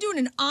 I'm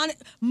doing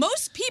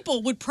most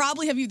people would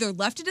probably have either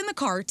left it in the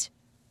cart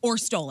or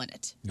stolen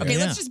it. Okay, Yeah.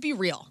 let's just be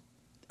real.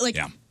 Like,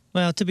 Yeah.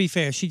 Well, to be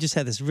fair, she just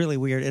had this really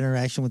weird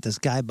interaction with this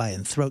guy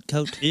buying throat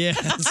coat. Yeah,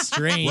 it's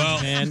strange,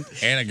 man.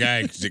 And a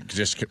guy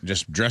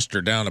just dressed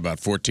her down about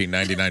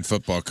 $14.99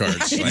 football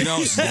cards. You know,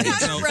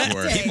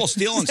 birthday. people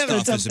stealing having a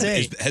stuff tough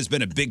day. has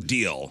been a big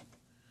deal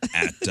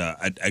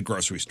at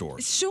grocery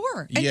stores.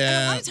 sure. And a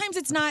Yeah. lot of times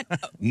it's not.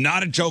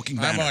 Not a joking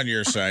I'm matter. on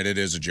your side. It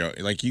is a joke.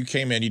 Like, you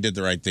came in, you did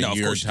the right thing. No, of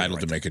You're course you did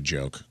entitled the to right make a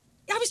joke.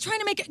 I was trying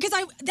to make it because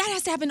that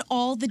has to happen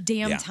all the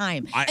damn Yeah.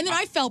 time. I- And then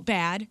I felt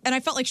bad, and I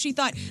felt like she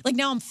thought like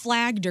now I'm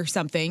flagged or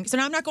something. So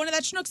now I'm not going to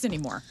that Schnucks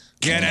anymore.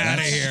 Get out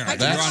of here. I You're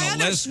can on try a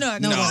other list.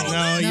 Schnucks. No.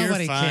 No, you're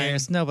Nobody fine.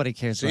 cares. Nobody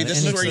cares. See, about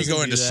this it. is where you doesn't go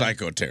do into that.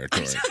 psycho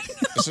territory.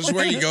 This is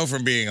where you go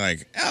from being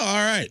like, oh, all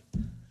right,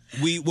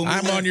 When we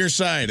I'm went- on your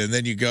side. And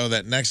then you go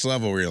that next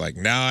level where you're like,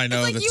 now I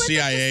know like the you at the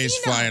CIA's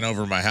casino. flying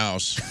over my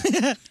house.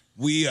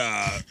 We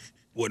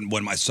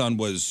when my son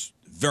was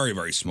very,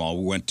 very small,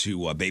 we went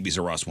to Babies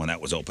R Us when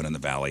that was open in the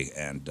Valley,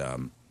 and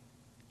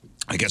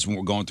I guess when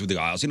we're going through the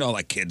aisles,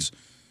 like kids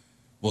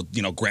will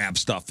grab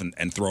stuff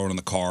and throw it in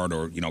the cart,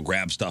 or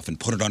grab stuff and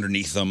put it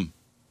underneath them,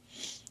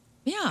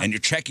 Yeah. and you're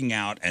checking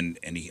out, and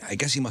I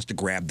guess he must have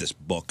grabbed this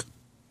book,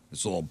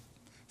 this little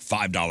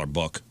 $5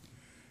 book,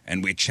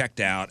 and we checked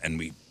out, and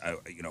we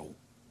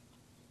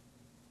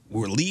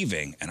were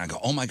leaving, and I go,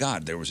 oh my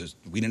God,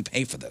 we didn't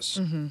pay for this.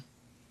 Mm-hmm.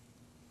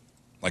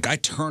 Like, I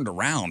turned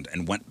around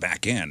and went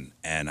back in,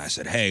 and I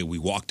said, hey, we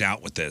walked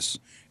out with this.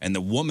 And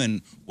the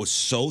woman was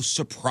so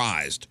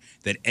surprised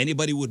that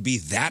anybody would be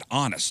that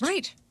honest.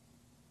 Right.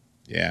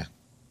 Yeah.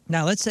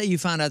 Now, let's say you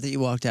found out that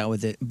you walked out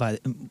with it, but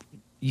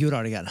you had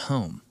already got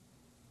home.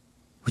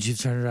 Would you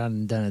have turned around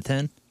and done it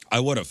then? I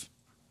would have.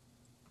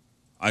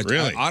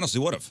 Really? I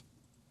honestly would have.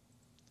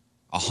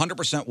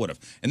 100% would have.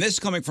 And this is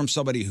coming from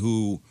somebody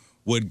who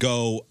would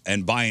go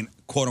and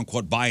quote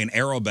unquote, buy an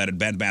Aerobed at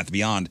Bed Bath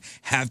Beyond,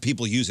 have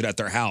people use it at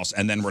their house,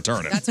 and then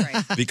return it. That's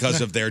right.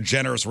 Because of their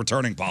generous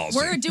returning policy.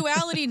 We're a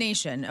duality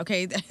nation.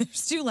 Okay,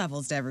 there's 2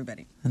 levels to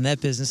everybody. And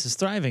that business is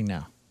thriving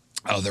now.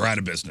 Oh, they're out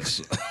of business.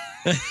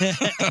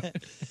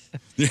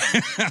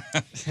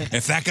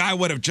 If that guy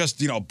would have just,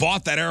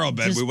 bought that Aerobed,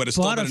 Just we would have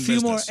still bought been a in few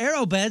business. more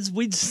arrow beds,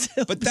 we'd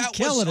still But be that was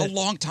killing a it.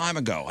 long time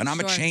ago, and I'm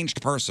a Sure.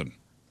 changed person.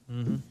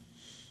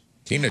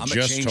 Tina I'm a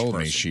just changed told me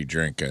person. she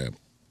drank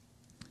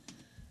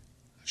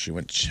she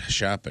went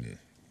shopping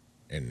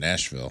in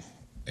Nashville,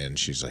 and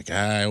she's like,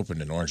 I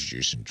opened an orange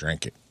juice and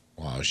drank it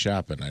while I was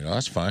shopping. I go,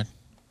 that's fine.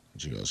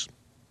 And she goes,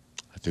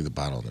 I threw the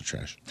bottle in the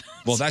trash.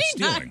 Well, that's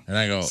stealing. And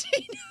I go,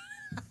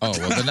 oh,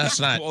 well, then that's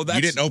not. Well, you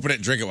that's- didn't open it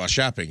and drink it while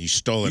shopping. You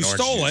stole an You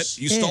orange stole juice.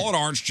 it. You stole an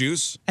orange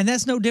juice. And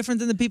that's no different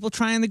than the people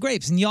trying the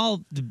grapes. And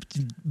y'all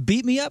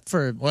beat me up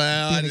for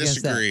Well, I being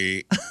against that.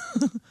 disagree.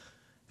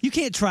 You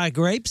can't try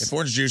grapes. If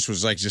orange juice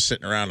was like just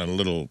sitting around in a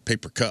little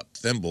paper cup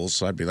thimbles,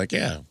 so I'd be like,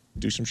 yeah,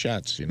 do some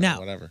shots, Now,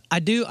 whatever.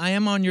 I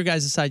am on your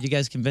guys' side. You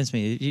guys convinced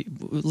me.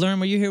 Lauren,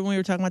 were you here when we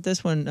were talking about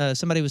this? When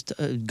somebody was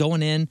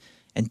going in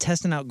and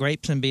testing out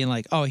grapes and being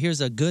like, oh,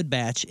 here's a good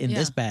batch in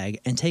this bag,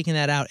 and taking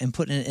that out and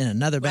putting it in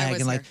another Well, I bag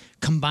was and like here.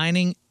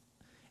 combining.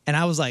 And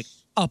I was like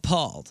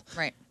appalled.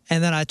 Right.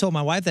 And then I told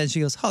my wife that, and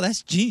she goes, oh,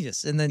 that's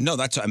genius. And then No,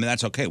 that's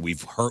okay. We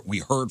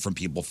heard from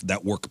people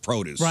that work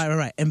produce.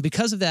 Right. And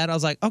because of that, I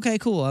was like, okay,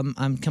 cool.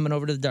 I'm coming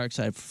over to the dark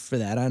side for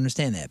that. I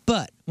understand that.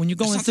 But when you're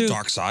going It's not through the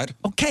dark side.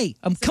 okay,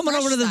 I'm coming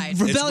fresh over to the side.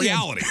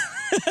 rebellion.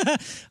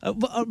 It's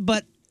reality.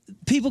 But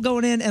people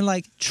going in and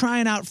like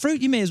trying out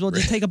fruit, you may as well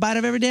just take a bite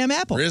of every damn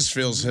apple. Riz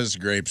fills his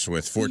grapes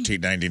with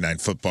 $14.99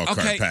 football card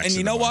Okay, packs. and you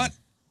in know the morning. what?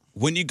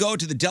 when you go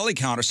to the deli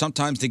counter,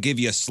 sometimes they give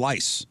you a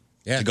slice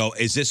to go,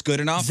 is this good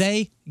enough?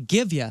 They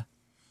give you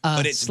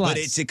a slice. But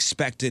it's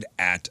expected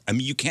at, I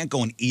mean, you can't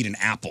go and eat an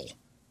apple.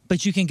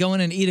 But you can go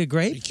in and eat a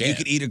grape? You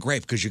can eat a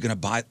grape because you're going to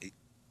buy.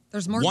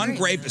 There's more One grapes.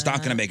 grape is not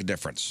going to make a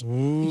difference.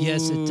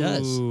 Yes, it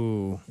does.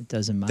 It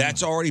doesn't matter.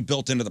 That's already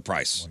built into the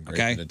price.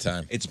 Okay, at a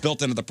time. It's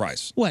built into the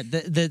price. What?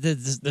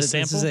 This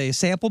sample? is a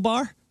sample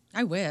bar?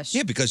 I wish.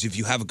 Yeah, because if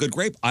you have a good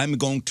grape, I'm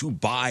going to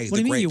buy What the do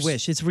you mean grapes. you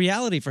wish? It's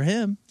reality for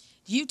him.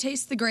 Do you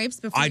taste the grapes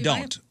before I you buy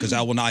don't, it? because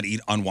I will not eat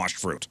unwashed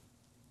fruit.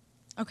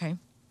 Okay.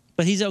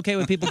 But he's okay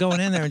with people going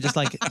in there and just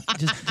like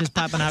just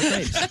popping out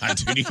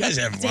grapes. Dude, you guys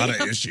have a lot of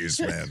issues,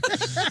 man.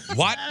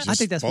 What? I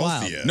think that's both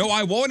wild. of you. No,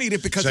 I won't eat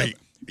it because of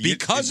you of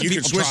can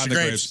people switch trying the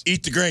the grapes.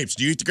 Eat the grapes.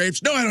 Do you eat the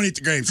grapes? No, I don't eat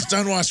the grapes. It's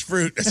unwashed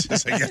fruit. It's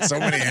just, I got so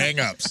many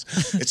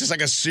hang-ups. It's just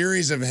like a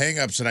series of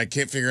hang-ups that I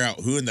can't figure out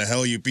who in the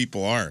hell you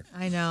people are.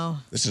 I know.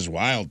 This is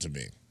wild to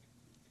me.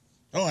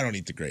 Oh, I don't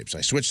eat the grapes.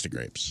 I switch the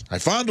grapes. I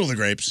fondle the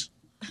grapes.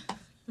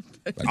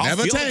 But I'll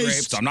never feel the taste.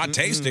 grapes. I'm not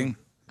tasting.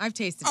 I've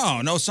tasted.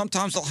 Oh no!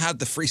 Sometimes they'll have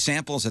the free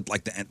samples at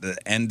like the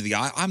end of the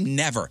aisle. I'm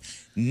never.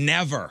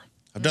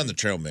 I've done the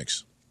trail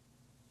mix.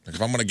 Like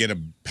if I'm gonna get a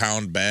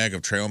pound bag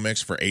of trail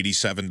mix for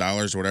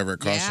 $87 or whatever it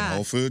costs in Yeah.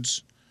 Whole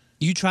Foods,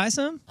 You try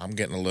some? I'm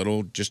getting a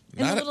little, just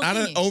In a not little not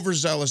an thingy.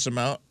 overzealous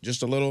amount,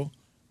 just a little.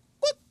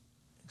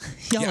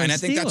 Y'all Yeah, are and I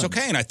think that's stealing.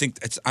 okay. And I think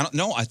it's. I don't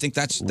know. I think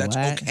that's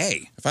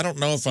okay. If I don't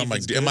know if I'm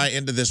like, am I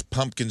into this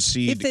pumpkin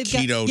seed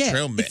keto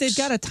trail mix? If they've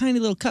got a tiny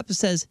little cup that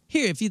says,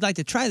 "Here, if you'd like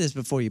to try this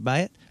before you buy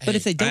it," but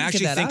if they don't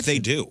give that option,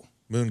 do.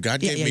 Moon,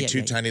 God Yeah, gave yeah, me yeah, two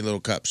yeah. tiny little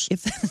cups.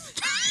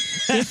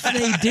 If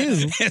they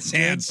do, his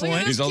hands.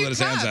 He's holding his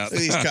hands out.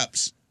 These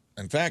cups.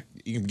 In fact,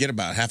 you can get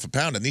about half a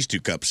pound in these two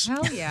cups.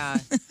 Hell yeah.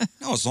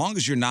 No, as long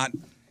as you're not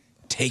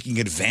taking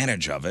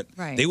advantage of it.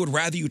 Right. They would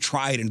rather you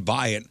try it and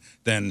buy it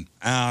than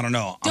I don't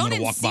know. I'm Don't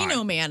gonna walk by.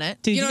 Encino man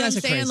it. Dude, you know what I'm guys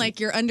are saying? crazy. Like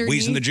you're underneath.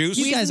 Wheezing the juice?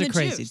 You guys are Wheezing the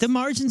crazy. juice. The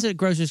margins at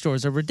grocery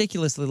stores are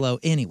ridiculously low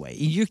anyway.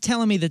 You're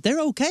telling me that they're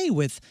okay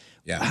with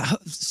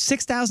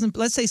 6,000,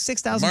 let's say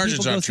 6,000 people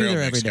Margins go on through trail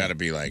there mix every day. got to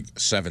be like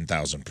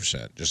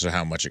 7,000%, just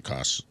how much it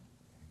costs,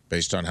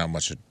 based on how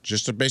much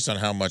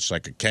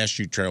like a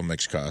cashew trail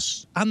mix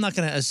costs. I'm not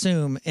going to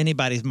assume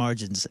anybody's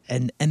margins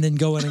and then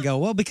go in and go,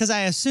 well, because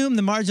I assume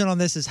the margin on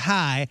this is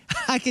high,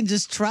 I can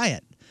just try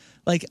it.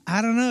 Like,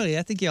 I don't know.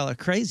 I think y'all are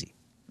crazy.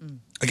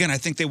 Again, I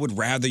think they would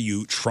rather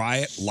you try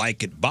it,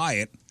 like it, buy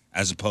it,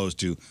 as opposed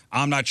to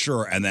I'm not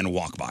sure and then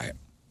walk by it.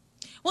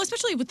 Well,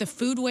 especially with the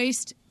food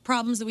waste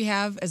problems that we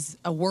have as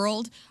a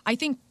world, I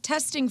think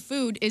testing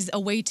food is a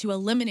way to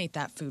eliminate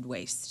that food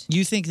waste.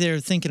 You think they're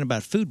thinking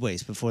about food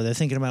waste before they're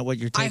thinking about what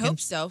you're I taking? hope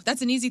so.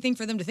 That's an easy thing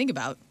for them to think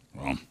about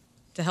Well,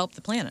 to help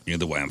the planet.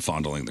 either way, I'm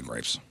fondling the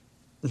grapes.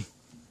 I'm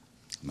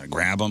gonna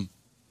grab them,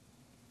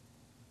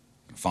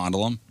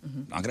 fondle them.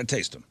 Not gonna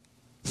taste them.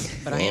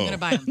 But I am going to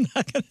buy them.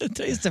 not going to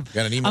taste them.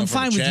 Got an email I'm from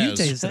fine with you Chaz.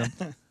 tasting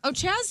them. Oh,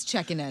 Chaz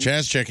checking in.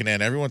 Chaz checking in.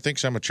 Everyone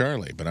thinks I'm a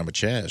Charlie, but I'm a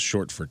Chaz,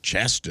 short for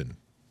Chaston.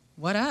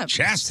 What up?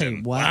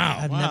 Chaston. Wow.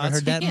 I've never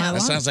heard that in my That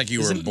life. sounds like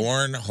you were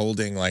born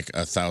holding like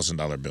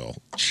 $1,000 bill.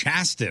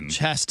 Chaston.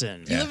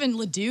 Chaston. You live in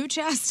Ladue,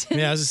 Chaston?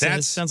 Yeah, I was just saying,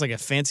 this sounds like a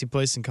fancy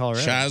place in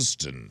Colorado.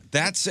 Chaston.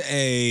 That's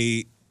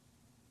a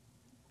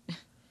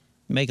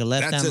Make a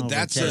left that's down a over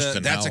that's Chaston. a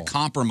that's a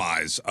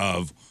compromise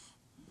of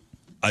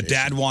a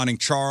dad wanting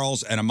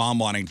Charles and a mom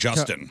wanting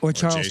Justin or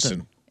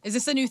Charleston. Is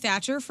this a new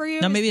Thatcher for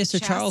you? No, maybe it's a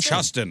Charleston.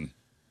 Chaston.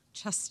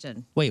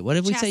 Chaston. Wait, what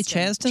did we say?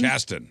 Chaston.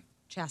 Chaston?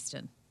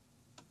 Chaston.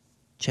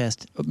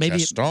 Chest. Maybe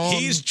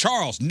He's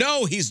Charles.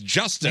 No, he's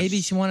Justin.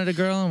 Maybe she wanted a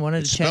girl and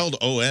wanted It's a spelled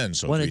O-N,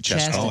 so wanted it'd be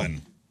Chaston.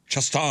 Chaston.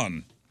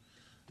 Chaston.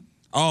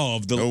 Oh,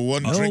 of the No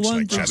one Oh, drinks one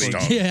like drink.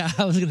 Chaston. Yeah,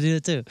 I was going to do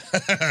it too.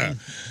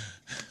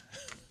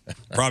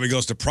 Probably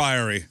goes to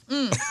Priory.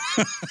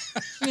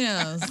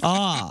 Yes.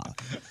 Ah,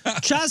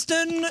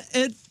 Chaston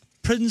et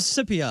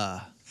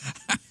Principia.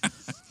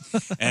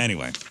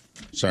 Anyway,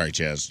 sorry,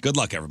 Chaz. Good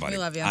luck, everybody. We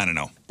love you. I don't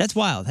know. That's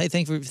wild. Hey,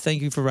 thank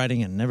you for writing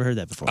in. Never heard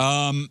that before.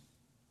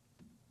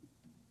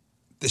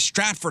 The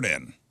Stratford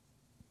Inn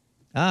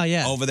Oh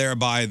yeah. over there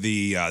by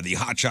the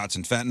Hot Shots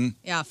in Fenton.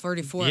 Yeah,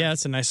 44. Yeah,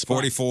 it's a nice spot.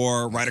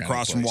 44, right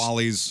across from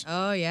Wally's.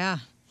 Oh, yeah.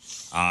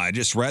 I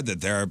just read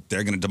that they're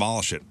going to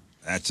demolish it.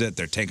 That's it.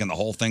 They're taking the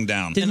whole thing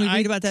down. Didn't we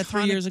read about that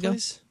 3 iconic years ago?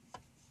 place?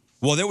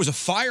 Well, there was a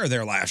fire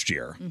there last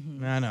year.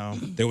 I know.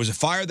 There was a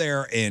fire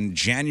there in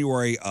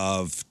January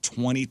of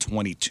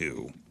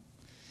 2022.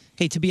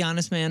 Hey, to be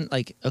honest, man,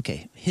 like,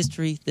 okay,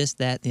 history, this,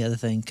 that, the other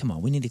thing. Come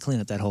on, we need to clean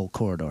up that whole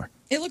corridor.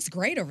 It looks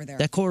great over there.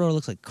 That corridor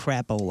looks like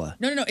crapola.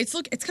 No.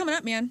 It's coming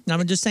up, man.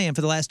 I'm just saying,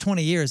 for the last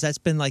 20 years, that's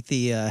been like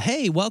the,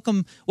 hey,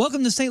 welcome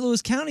to St.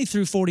 Louis County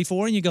through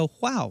 44, and you go,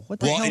 wow, what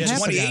the Well, hell in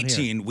happened out here?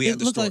 2018, we It had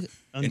the looked story.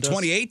 like- In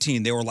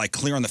 2018, they were like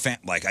clearing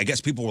like I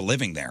guess people were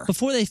living there.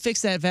 Before they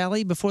fixed that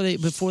valley, before the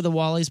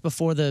Wallies,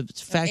 before the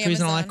factories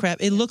and all that Amazon. crap,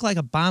 it looked like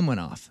a bomb went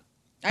off.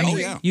 I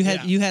agree.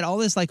 You had all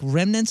this like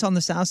remnants on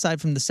the south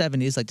side from the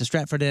 70s, like the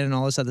Stratford Inn and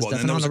all this other Well, stuff. then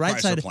And there on was the a right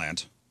Chrysler side,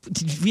 plant.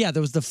 yeah,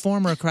 there was the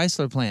former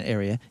Chrysler plant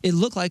area. It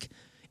looked like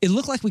It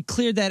looked like we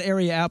cleared that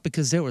area out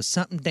because there was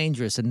something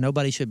dangerous and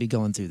nobody should be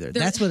going through there.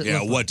 That's what it Yeah,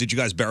 looked what? like. Did you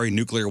guys bury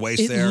nuclear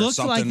waste It there? looked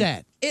something? like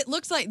that. It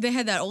looks like they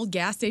had that old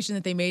gas station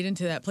that they made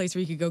into that place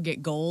where you could go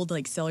get gold,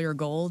 like sell your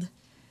gold.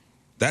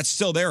 That's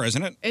still there,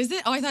 isn't it? Is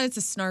it? Oh, I thought it's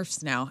a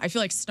Snarf's now. I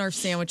feel like Snarf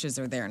sandwiches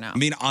are there now. I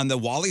mean, on the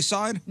Wally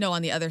side? No,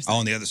 on the other side. Oh,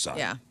 on the other side.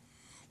 Yeah.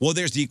 Well,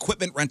 there's the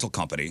equipment rental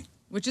company,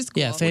 Which is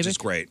cool. Yeah, which is Fabic?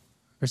 great.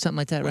 Or something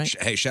like that, right? Which,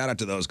 hey, shout out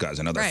to those guys.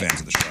 I know they're Right.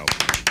 fans of the show.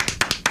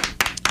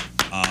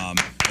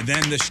 And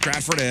then the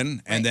Stratford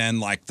Inn, and then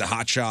like the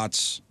Hot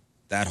Shots,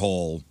 that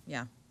whole.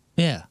 Yeah.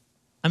 Yeah.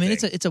 I mean,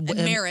 it's a. And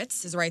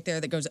Merritt's is right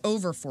there that goes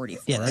over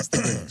 40th. Yeah, that's the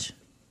bridge.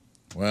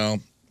 Well,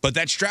 but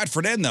that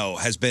Stratford Inn though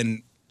has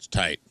been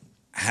tight.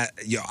 I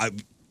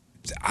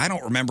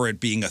don't remember it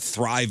being a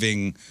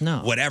thriving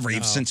whatever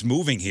even since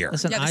moving here.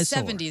 Yeah, the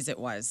 70s it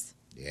was.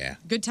 Yeah.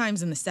 Good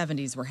times in the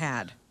 70s were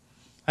had.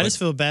 I just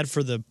feel bad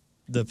for the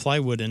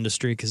plywood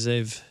industry because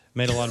they've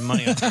made a lot of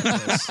money off of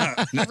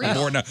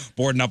this.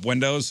 boarding up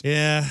windows.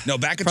 Yeah. No,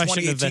 back in Probably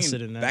shouldn't have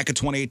invested in 2018. that. Back in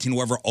 2018,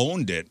 whoever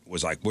owned it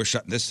was like, "We're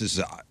shutting. This is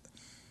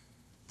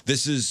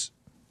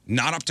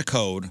not up to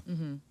code.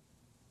 Mm-hmm.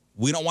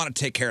 We don't want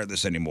to take care of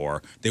this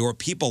anymore." There were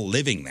people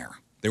living there.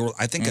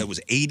 I think it was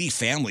 80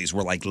 families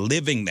were like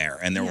living there,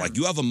 and they were like,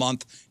 "You have a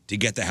month to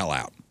get the hell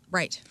out."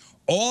 Right.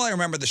 All I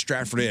remember the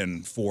Stratford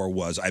Inn for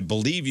was, I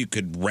believe you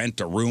could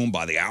rent a room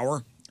by the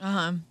hour.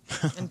 And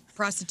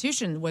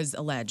prostitution was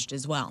alleged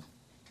as well.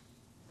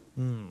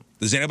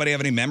 Does anybody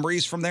have any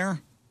memories from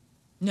there?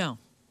 No.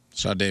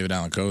 Saw David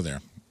Allan Coe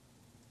there.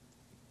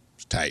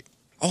 It's tight.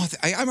 Oh,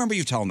 I remember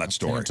you telling that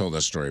story. I've told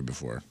that story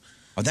before.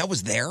 Oh, that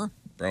was there?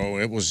 Bro,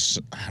 it was,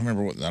 I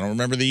don't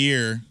remember the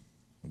year.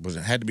 It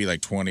had to be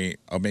like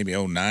maybe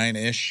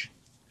 09-ish.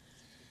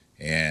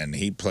 And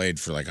he played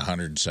for like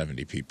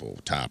 170 people,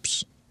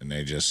 tops. And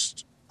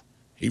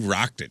he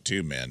rocked it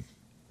too, man.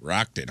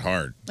 Rocked it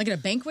hard. Like in a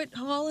banquet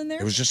hall in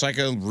there? It was just like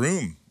a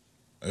room.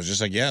 It was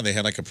just like, yeah, they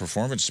had like a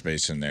performance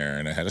space in there,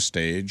 and it had a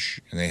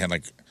stage, and they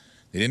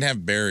didn't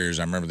have barriers.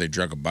 I remember they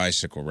drug a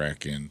bicycle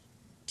rack in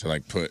to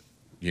like put,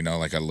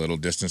 like a little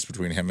distance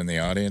between him and the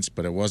audience,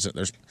 but it wasn't.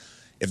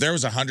 If there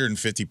was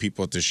 150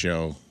 people at the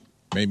show,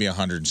 maybe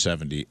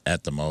 170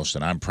 at the most,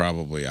 and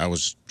I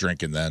was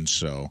drinking then,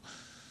 so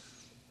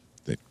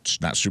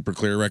it's not super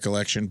clear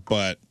recollection,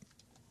 but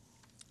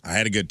I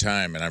had a good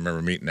time, and I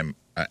remember meeting him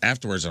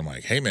afterwards. I'm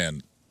like, hey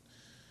man,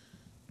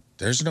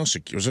 there's no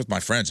it was with my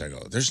friends. I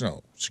go, there's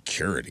no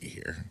security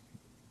here.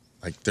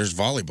 Like, there's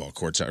volleyball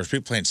courts. There's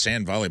people playing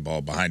sand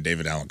volleyball behind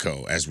David Allan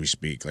Coe as we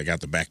speak, like out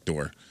the back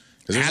door.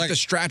 At the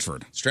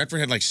Stratford.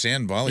 Stratford had like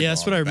sand volleyball. Yeah,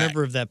 that's what I in the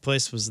remember of that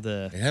place was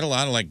It had a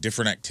lot of like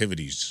different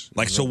activities.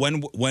 Like, so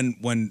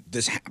when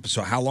this happened,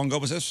 so how long ago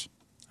was this?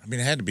 I mean,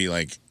 it had to be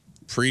like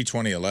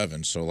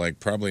pre-2011, so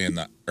like probably in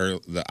the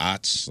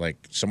aughts, like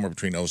somewhere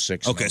between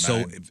 06 and 09.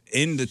 So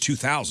in the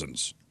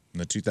 2000s. In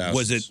the 2000s.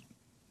 Was it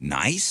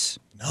nice?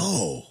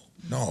 No,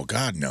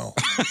 God, no.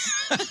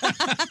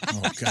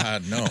 Oh,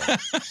 God, no.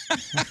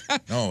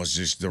 No, it's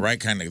just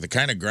the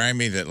kind of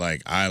grimy that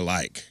like I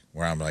like,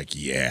 where I'm like,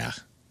 yeah,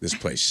 this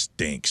place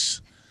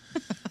stinks.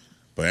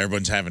 But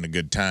everyone's having a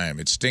good time.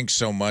 It stinks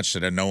so much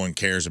that no one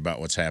cares about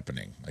what's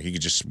happening. Like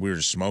we were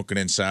just smoking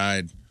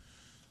inside.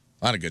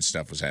 A lot of good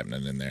stuff was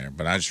happening in there.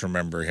 But I just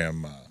remember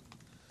him.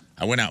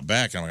 I went out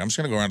back, and I'm like, I'm just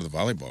going to go around to the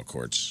volleyball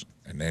courts.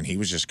 And then he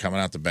was just coming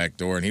out the back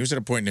door. And he was at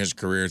a point in his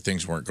career,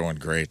 things weren't going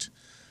great.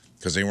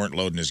 Because they weren't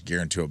loading his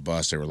gear into a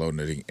bus. They were loading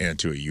it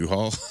into a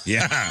U-Haul.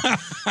 Yeah.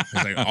 It's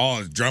like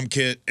all drum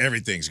kit,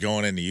 everything's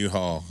going in the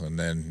U-Haul. And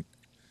then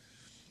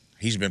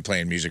he's been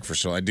playing music for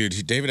so long.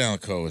 Dude, David Allan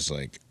Coe is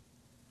like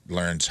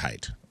Learn's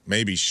height.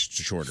 Maybe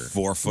shorter.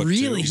 4 foot.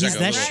 Really? He's like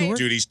that short?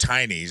 Dude, he's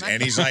tiny.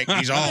 And he's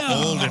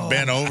all old and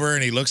bent over.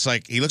 And he looks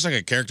like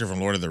a character from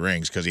Lord of the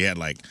Rings because he had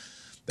like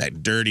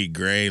that dirty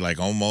gray,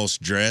 like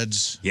almost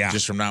dreads. Yeah.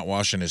 Just from not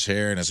washing his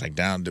hair. And it's like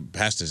down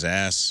past his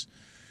ass.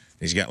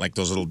 He's got like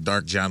those little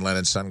dark John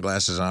Lennon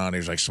sunglasses on. He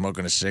was like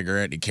smoking a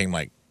cigarette. He came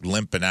like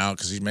limping out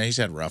because he's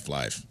had a rough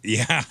life.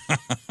 Yeah.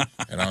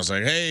 And I was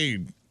like, hey,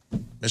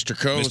 Mr.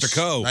 Coe. Mr.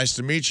 Coe. Nice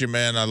to meet you,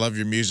 man. I love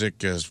your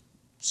music. It's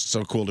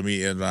so cool to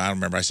meet you. And I don't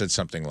remember. I said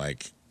something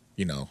like,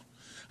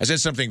 I said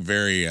something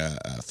very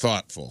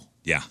thoughtful.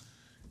 Yeah.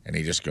 And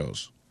he just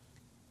goes,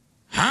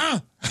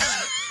 huh?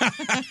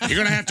 You're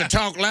going to have to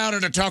talk louder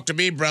to talk to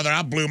me, brother.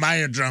 I blew my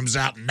eardrums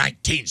out in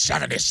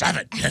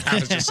 1977. And I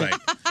was just like,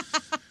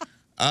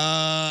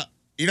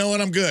 you know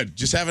what? I'm good.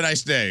 Just have a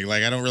nice day.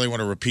 Like, I don't really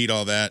want to repeat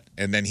all that.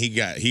 And then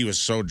he was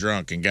so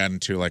drunk and got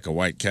into like a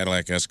white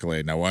Cadillac Escalade.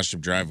 And I watched him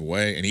drive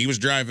away. And he was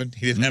driving.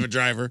 He didn't have a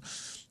driver.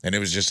 And it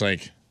was just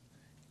like,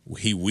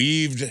 he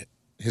weaved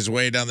his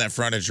way down that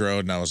frontage road.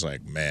 And I was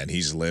like, man,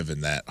 he's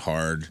living that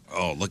hard.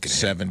 Oh, look at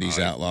him. 70s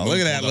outlaw. Look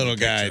at that little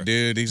guy,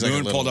 dude. He's like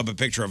Moon pulled up a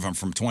picture of him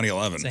from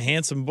 2011. It's a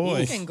handsome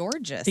boy. Looking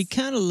gorgeous. He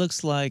kind of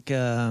looks like.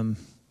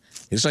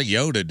 He's like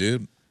Yoda,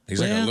 dude. He's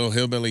like a little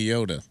hillbilly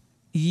Yoda.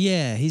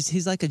 Yeah,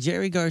 he's like a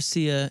Jerry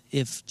Garcia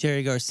if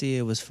Jerry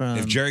Garcia was from.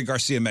 If Jerry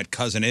Garcia met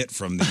Cousin It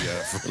from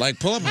the. Like,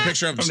 pull up a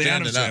picture of him from the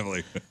standing Addams up.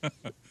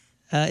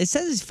 Family. It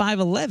says he's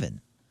 5'11".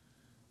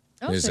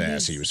 His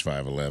ass, he was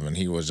 5'11".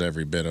 He was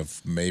every bit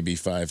of maybe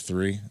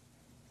 5'3".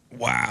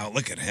 Wow,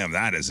 look at him.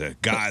 That is a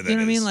guy that You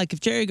know what I mean? Like if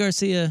Jerry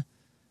Garcia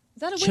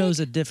chose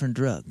a different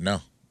drug.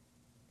 No.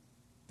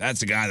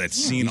 That's a guy that's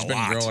seen He's a been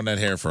lot. growing that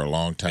hair for a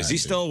long time. Is he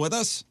dude. still with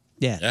us?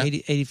 Yeah,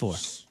 84.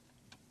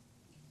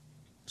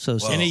 So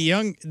And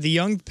the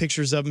young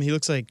pictures of him, he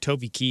looks like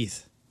Toby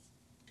Keith.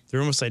 They're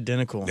almost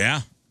identical.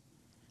 Yeah.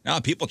 Now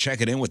people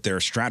checking in with their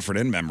Stratford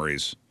Inn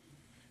memories.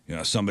 You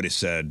know, somebody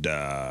said,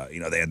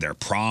 they had their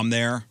prom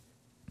there.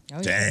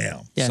 Oh,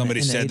 Damn. Yeah,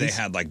 Somebody in the said they 80s.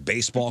 had like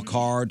baseball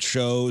card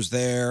shows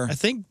there. I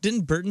think,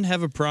 didn't Burton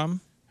have a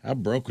prom? How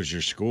broke was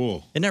your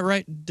school? Isn't that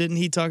right? Didn't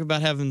he talk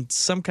about having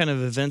some kind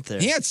of event there?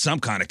 He had some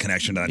kind of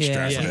connection to that yeah,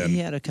 Stratford Inn. he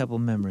had a couple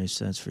memories,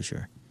 that's for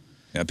sure.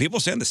 Yeah, people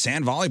saying the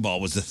sand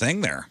volleyball was the thing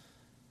there.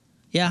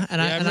 Yeah,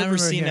 and I remember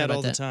seeing hearing that about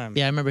all the time.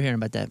 Yeah, I remember hearing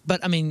about that.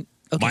 But I mean,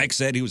 okay. Mike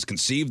said he was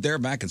conceived there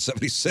back in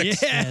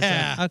 '76.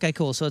 Yeah. Okay,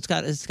 cool. So it's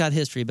got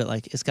history, but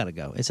like it's got to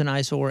go. It's an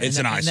eyesore. It's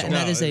an eyesore. And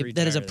that is No,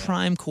 that is a retire that.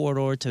 prime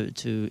corridor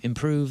to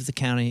improve the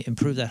county,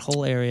 improve that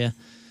whole area.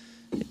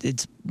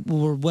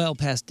 We're well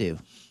past due.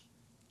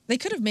 They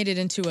could have made it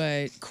into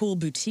a cool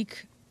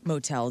boutique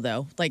motel,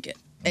 though, like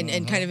and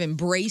kind of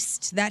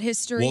embraced that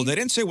history. Well, they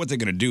didn't say what they're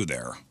going to do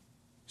there.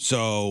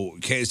 So,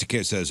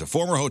 KSDK says a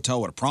former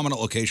hotel with a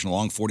prominent location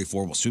along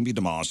 44 will soon be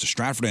demolished. The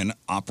Stratford Inn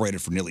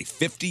operated for nearly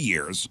 50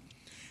 years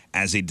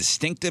as a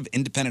distinctive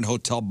independent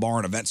hotel bar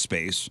and event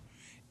space,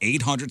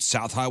 800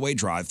 South Highway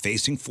Drive,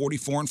 facing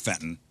 44 in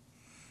Fenton.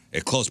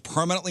 It closed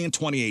permanently in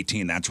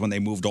 2018. That's when they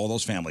moved all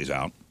those families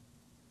out.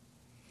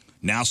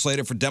 Now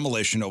slated for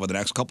demolition over the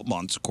next couple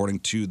months, according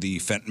to the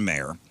Fenton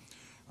mayor.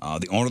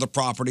 The owner of the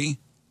property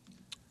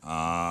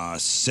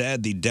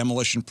said the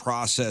demolition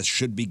process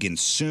should begin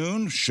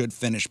soon, should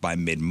finish by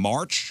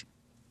mid-March,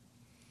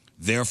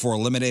 therefore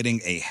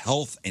eliminating a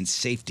health and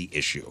safety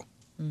issue.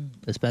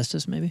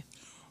 Asbestos, maybe?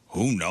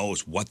 Who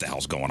knows what the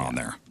hell's going on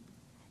there?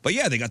 But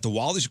yeah, they got the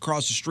Wallies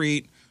across the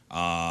street.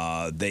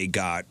 They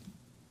got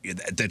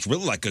that's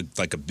really like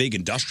a big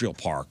industrial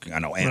park. I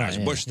know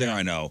Anheuser-Busch there.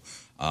 I know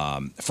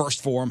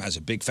First Forum has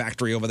a big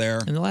factory over there.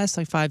 In the last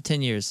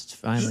 5-10 years, it's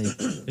finally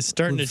It's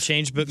starting to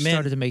change, but man,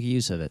 started to make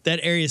use of it. that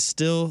area is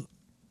still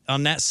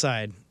on that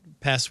side.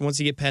 Once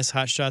you get past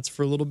Hot Shots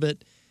for a little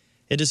bit,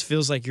 it just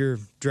feels like you're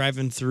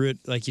driving through it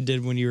like you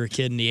did when you were a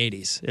kid in the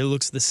 80s. It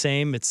looks the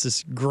same. It's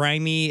just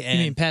grimy and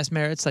You mean past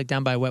Merritt's, like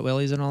down by Wet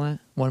Willie's and all that?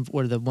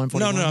 Where the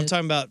 141 No, I'm is?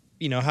 talking about,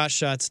 Hot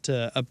Shots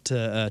to up to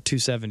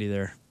 270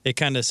 there. It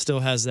kind of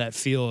still has that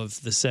feel of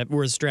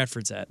where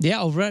Stratford's at.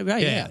 Yeah, right,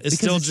 yeah. It's Because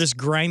still just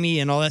grimy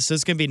and all that, so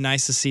it's going to be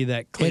nice to see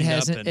that cleaned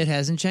up. It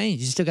hasn't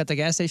changed. You still got the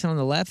gas station on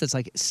the left that's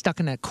like stuck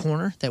in that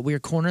corner, that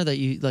weird corner that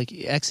you like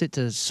exit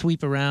to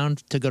sweep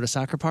around to go to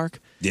Soccer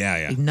Park.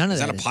 Yeah. Like, none of Is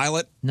that a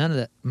pilot? None of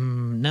that.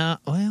 No,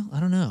 well, I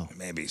don't know.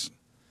 Maybe.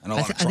 I know a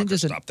lot of truckers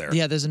there's stop there.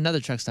 Yeah, there's another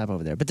truck stop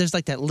over there, but there's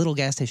like that little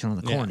gas station on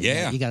the corner.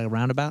 Yeah. You got a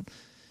roundabout,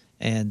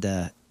 and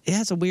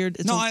it's a weird.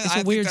 It's No, a I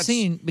think weird that's-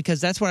 scene because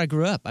that's where I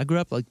grew up. I grew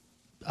up like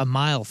a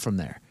mile from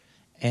there,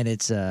 and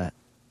it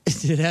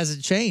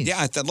hasn't changed.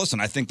 Yeah, listen,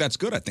 I think that's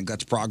good. I think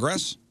that's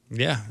progress.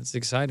 Yeah, it's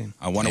exciting.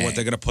 I wonder what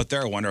they're going to put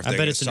there. I wonder if I they're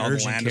bet going to it's an sell the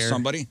urgent land to care.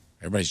 somebody.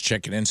 Everybody's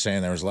checking in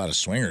saying there was a lot of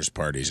swingers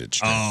parties at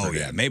Oh, Stratford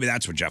yeah. Inn Maybe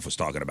that's what Jeff was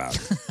talking about.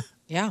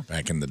 Yeah.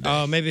 back in the day.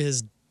 Oh, maybe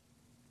his.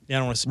 I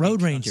don't want to speak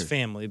Road on Ranger his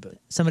family, but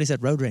Somebody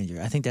said Road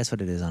Ranger. I think that's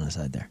what it is on the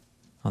side there,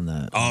 on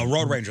the.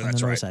 Road Ranger, on the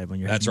that's north right. Side when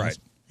you're That's heading right.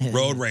 west.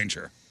 Road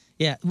Ranger.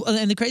 Yeah, well,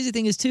 and the crazy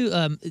thing is too,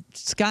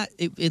 Scott.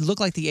 It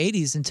looked like the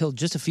 '80s until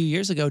just a few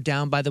years ago,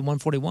 down by the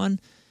 141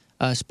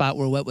 spot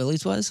where Wet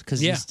Willie's was,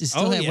 because Yeah. you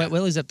still Oh, had yeah. Wet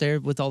Willie's up there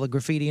with all the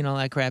graffiti and all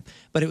that crap.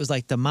 But it was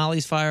like the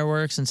Molly's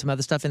fireworks and some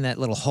other stuff in that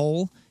little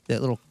hole,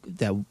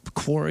 that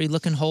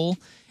quarry-looking hole.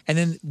 And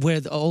then where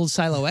the old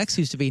Silo X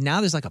used to be, now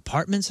there's like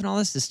apartments and all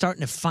this. It's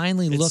starting to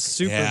finally it's look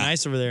super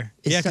nice over there.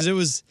 It's Yeah, because got- it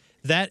was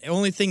that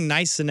only thing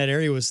nice in that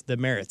area was the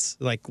Merritts.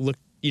 Like, look,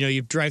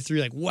 you drive through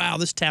like, wow,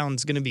 this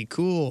town's going to be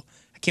cool.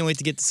 I can't wait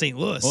to get to St.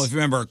 Louis. Well, if you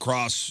remember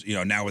across,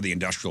 now where the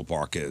industrial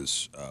park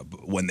is,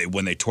 when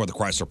they tore the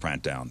Chrysler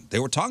plant down, they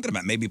were talking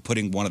about maybe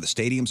putting one of the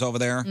stadiums over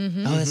there.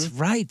 Oh, that's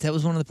right. That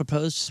was one of the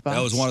proposed spots.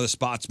 That was one of the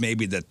spots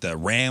maybe that the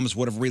Rams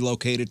would have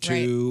relocated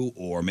to,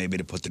 or maybe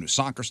to put the new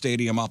soccer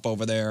stadium up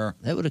over there.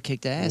 That would have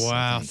kicked ass.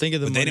 Wow, think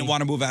of the But they money. didn't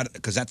want to move out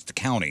because that's the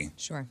county.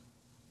 Sure.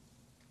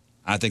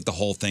 I think the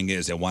whole thing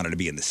is they wanted to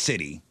be in the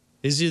city.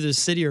 Is either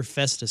city or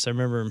Festus. I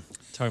remember him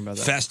talking about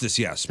that. Festus,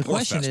 yes. The Poor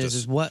question Festus.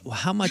 is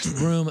how much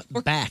room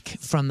back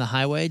from the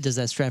highway does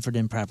that Stratford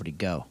Inn property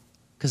go?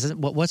 Because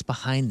what's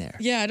behind there?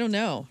 Yeah, I don't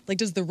know. Like,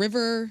 does the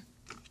river?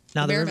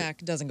 Now the the river-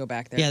 Merrimack doesn't go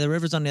back there. Yeah, the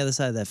river's on the other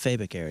side of that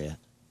Fabic area,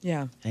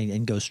 Yeah.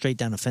 and goes straight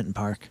down to Fenton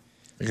Park.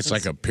 I think it's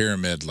like a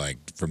pyramid, like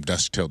from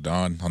dusk till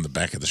dawn on the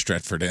back of the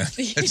Stratford Inn.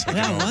 It's like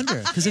Yeah, an I old-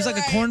 wonder because there's like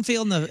a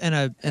cornfield and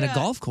a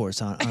golf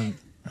course on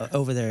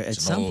over there at it's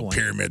an some old point.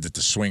 pyramid that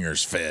the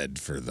swingers fed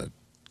for the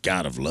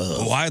god of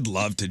love. Oh, I'd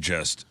love to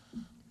just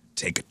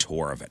take a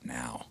tour of it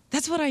now.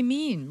 That's what I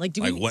mean. Like,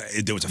 do Like we? what?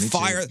 There was a Me too,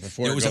 fire.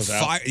 before There it was goes a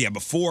out. fire. Yeah,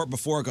 before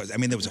it goes. I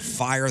mean, there was a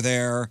fire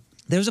there.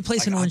 There was a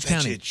place in Like, Orange I bet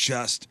County.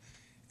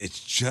 you It's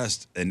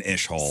just an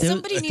ish hole.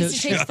 Somebody needs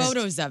to take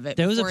photos of it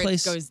There was a before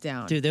place, it goes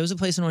down. Dude, there was a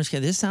place in Orange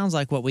County. This sounds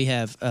like what we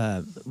have,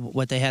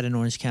 what they had in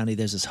Orange County.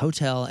 There's this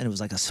hotel, and it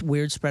was like a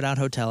weird spread out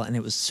hotel, and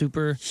it was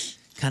super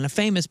kind of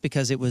famous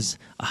because it was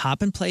a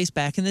hopping place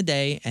back in the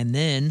day, and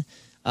then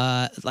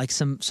like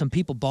some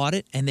people bought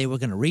it and they were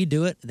going to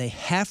redo it. They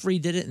half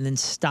redid it and then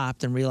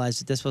stopped and realized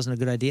that this wasn't a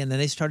good idea. And then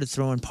they started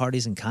throwing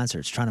parties and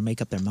concerts trying to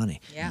make up their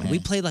money. Yeah. And we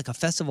played like a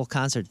festival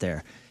concert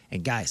there.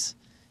 And guys,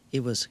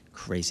 it was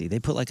crazy. They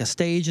put like a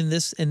stage in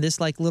this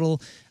like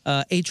little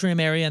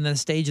atrium area and then a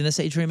stage in this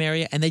atrium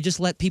area. And they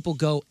just let people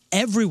go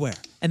everywhere.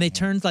 And they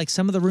turned like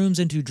some of the rooms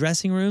into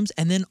dressing rooms.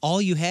 And then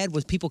all you had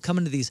was people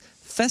coming to these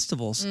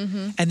festivals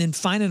and then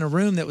finding a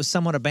room that was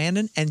somewhat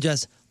abandoned and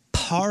just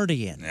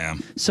partying. Yeah.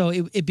 So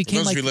it became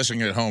For those like of you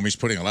listening at home, he's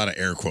putting a lot of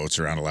air quotes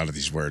around a lot of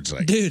these words,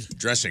 like Dude.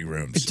 dressing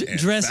rooms, and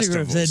dressing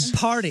rooms festivals. and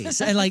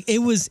parties, and like it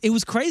was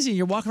crazy.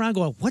 You're walking around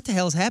going, "What the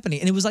hell is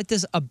happening?" And it was like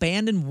this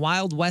abandoned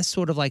Wild West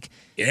sort of like,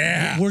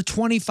 Yeah. we're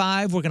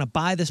 25, we're gonna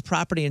buy this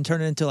property and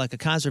turn it into like a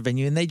concert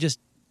venue, and they just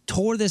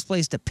tore this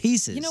place to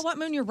pieces. You know what,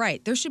 Moon? You're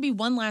right. There should be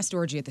one last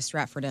orgy at the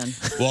Stratford Inn.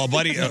 Well, a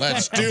buddy,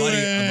 Let's do a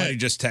it. buddy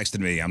just texted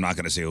me. I'm not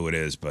going to say who it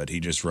is, but he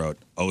just wrote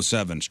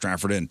 07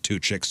 Stratford Inn, 2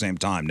 chicks same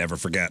time. Never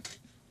forget.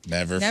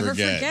 Never Never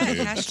forget. forget.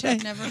 Dude.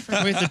 Hashtag never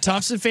forget. Wait, the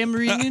Thompson family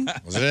reunion?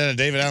 Was it at a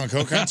David Allan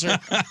Coe concert?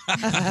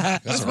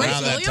 That's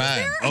around that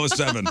time.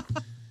 07.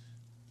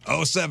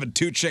 07,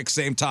 2 chicks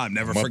same time.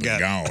 Never I'm up forget.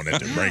 and gone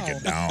at the break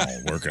of dawn,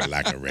 working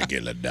like a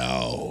regular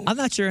dog. I'm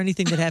not sure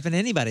anything that happened to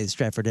anybody at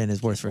Stratford Inn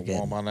is worth forgetting.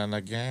 Woman and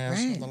the gas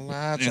and the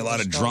lights. Yeah, a lot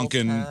of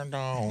drunken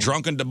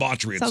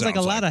debauchery. It Sounds like a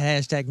sounds lot of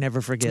hashtag never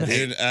forget.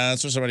 Dude,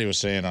 that's what somebody was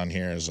saying on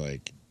here is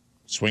like,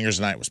 Swingers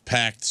Night was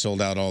packed,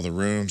 sold out all the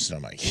rooms. And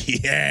I'm like,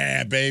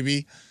 yeah,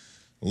 baby.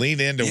 Lean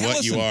into Yeah, what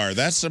listen. you are.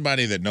 That's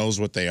somebody that knows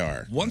what they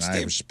are. Once and I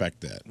they-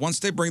 respect that. Once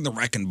they bring the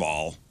wrecking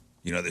ball,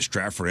 the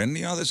Stratford Inn,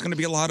 there's going to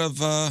be a lot of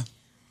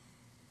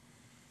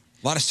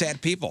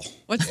sad people.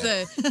 What's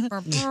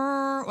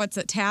the what's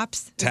it?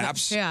 Taps?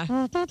 Taps? Yeah.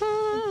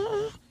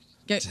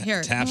 Get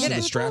here. Taps Get in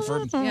it. the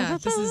Stratford. Yeah,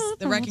 this is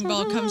the wrecking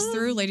ball comes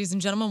through. Ladies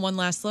and gentlemen, one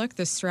last look.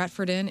 The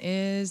Stratford Inn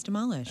is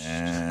demolished.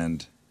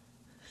 And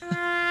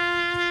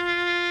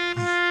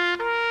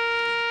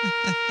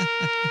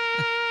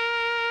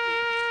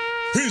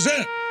Who's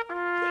that?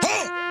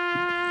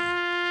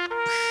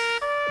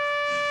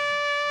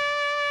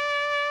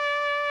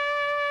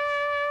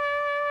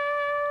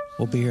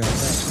 We'll be here all day.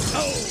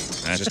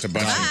 That's just a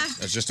bunch.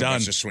 That's just a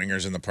bunch of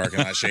swingers in the parking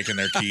lot shaking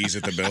their keys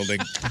at the building.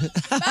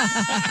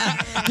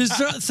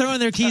 Just throwing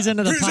their keys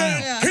into the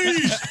pile.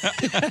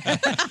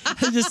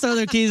 Just throw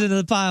their keys into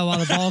the pile while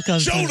the ball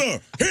comes through.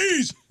 Shoulder,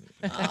 keys.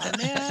 Oh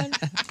man.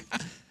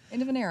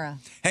 End of an era.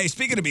 hey,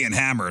 speaking of being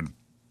hammered,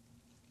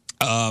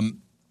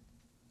 man,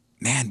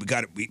 we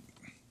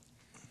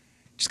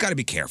just got to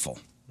be careful.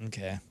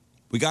 Okay.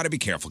 We got to be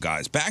careful,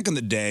 guys. Back in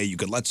the day, you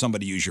could let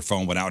somebody use your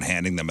phone without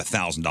handing them a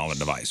 $1,000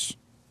 device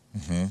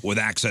with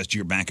access to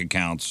your bank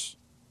accounts,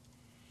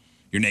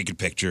 your naked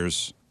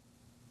pictures,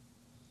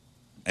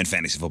 and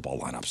fantasy football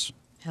lineups.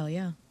 Hell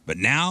yeah. But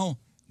now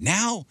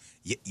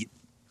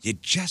you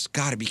just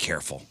got to be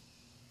careful.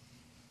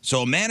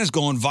 So a man is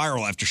going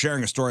viral after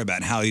sharing a story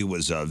about how he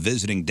was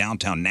visiting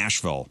downtown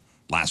Nashville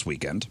last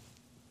weekend.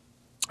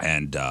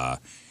 And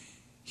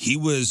he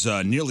was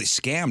nearly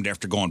scammed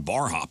after going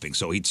bar hopping.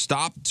 So he'd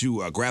stopped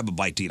to grab a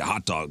bite to eat a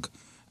hot dog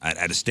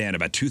at a stand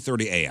about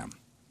 2:30 a.m.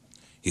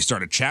 He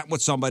started chatting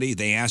with somebody.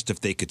 They asked if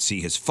they could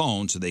see his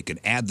phone so they could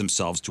add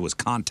themselves to his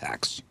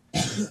contacts.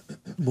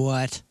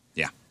 What?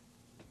 Yeah.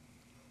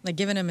 Like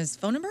giving him his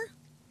phone number?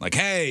 Like,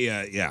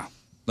 hey, yeah,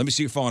 let me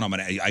see your phone.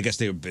 I guess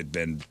they've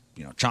been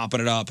chopping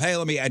it up. Hey,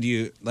 let me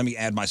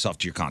add myself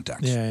to your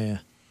contacts. Yeah.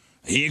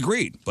 He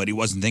agreed, but he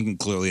wasn't thinking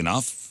clearly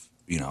enough.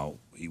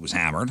 He was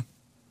hammered.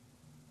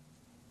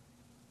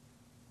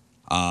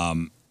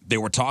 They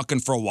were talking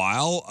for a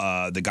while.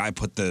 The guy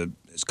put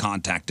his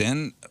contact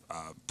in,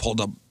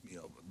 pulled up.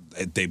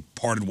 They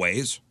parted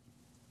ways.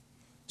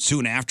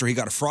 Soon after, he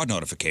got a fraud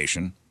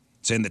notification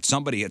saying that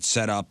somebody had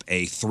set up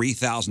a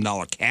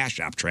 $3,000 Cash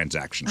App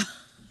transaction.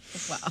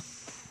 Wow.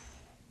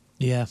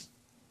 Yeah.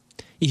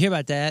 You hear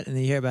about that, and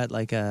you hear about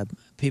like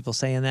people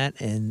saying that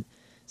and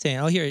saying,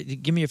 "Oh, here,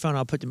 give me your phone.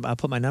 I'll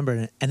put my number in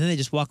it," and then they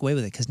just walk away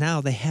with it because now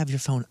they have your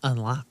phone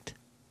unlocked.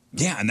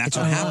 Yeah, and that's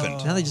what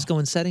happened. Now they just go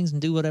in settings and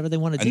do whatever they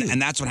want to do.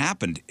 And that's what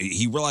happened.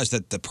 He realized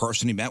that the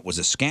person he met was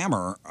a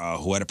scammer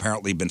who had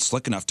apparently been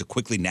slick enough to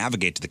quickly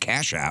navigate to the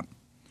Cash App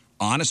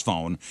on his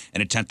phone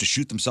and attempt to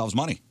shoot themselves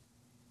money.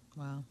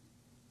 Wow.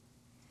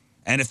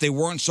 And if they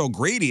weren't so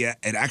greedy, it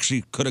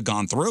actually could have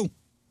gone through.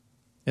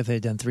 If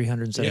they'd done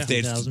 300 instead If of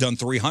they'd 3,000. done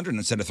 300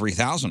 instead of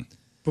 3,000.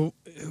 But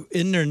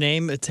isn't their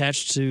name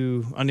attached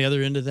to on the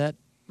other end of that?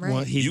 Right.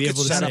 Well, he'd You be could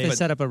able to set say, up They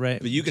set up a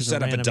But you could just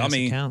set up a random-ass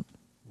dummy. account.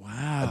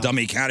 wow. A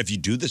dummy account if you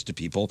do this to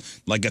people.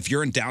 Like if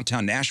you're in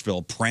downtown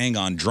Nashville preying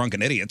on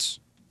drunken idiots.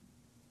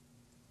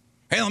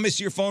 Hey, let me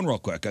see your phone real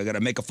quick. I got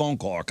to make a phone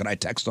call, or could I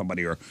text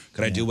somebody, or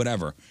could I do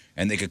whatever?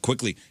 And they could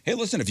quickly. Hey,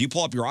 listen, if you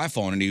pull up your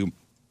iPhone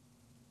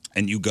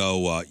and you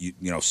go,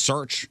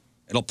 search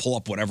It'll pull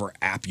up whatever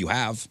app you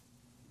have.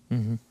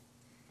 Mm-hmm.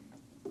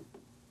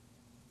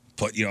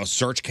 Put,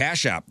 search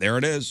Cash App. There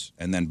it is.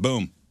 And then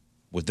boom.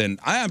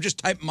 I'm just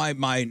typing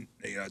my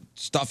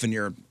stuff in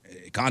your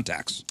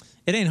contacts.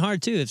 It ain't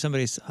hard, too, if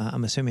somebody's,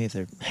 I'm assuming if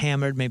they're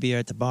hammered, maybe you're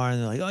at the bar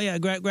and they're like, oh, yeah,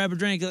 grab a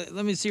drink.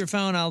 Let me see your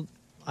phone. I'll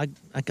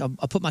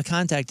put my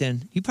contact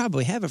in. You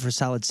probably have it for a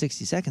solid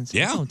 60 seconds.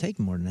 Yeah. It won't take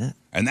more than that.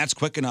 And that's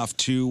quick enough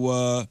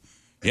to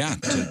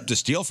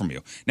steal from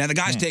you. Now, the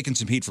guy's taking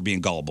some heat for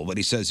being gullible, but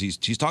he says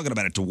he's talking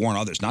about it to warn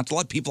others, not to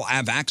let people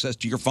have access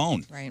to your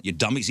phone. Right. You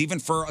dummies, even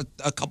for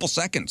a couple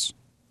seconds.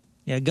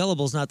 Yeah,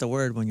 gullible's not the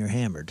word when you're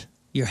hammered.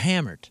 You're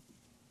hammered.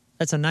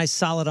 That's a nice,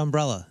 solid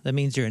umbrella. That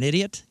means you're an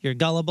idiot. You're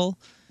gullible.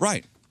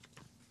 Right.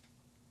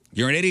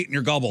 You're an idiot and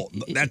you're gullible.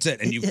 That's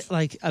it. And you're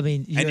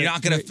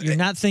not gonna. You're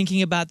not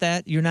thinking about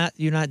that. You're not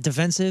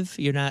defensive.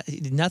 You're not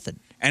nothing.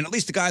 And at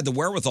least the guy had the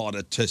wherewithal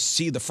to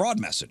see the fraud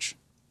message.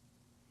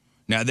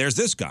 Now there's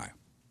this guy.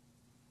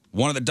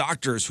 One of the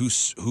doctors who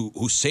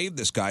saved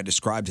this guy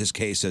described his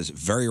case as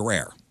very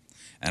rare,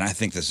 and I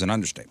think this is an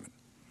understatement.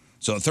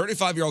 So a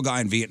 35-year-old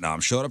guy in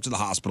Vietnam showed up to the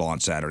hospital on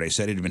Saturday,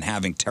 said he'd been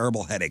having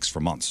terrible headaches for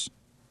months.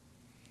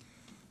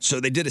 So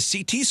they did a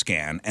CT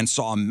scan and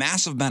saw a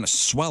massive amount of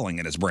swelling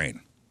in his brain.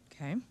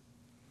 Okay.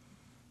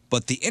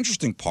 But the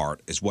interesting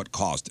part is what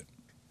caused it.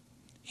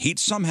 He'd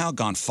somehow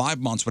gone 5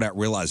 months without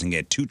realizing he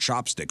had 2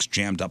 chopsticks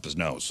jammed up his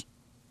nose.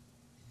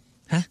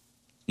 Huh?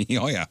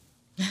 Oh, yeah.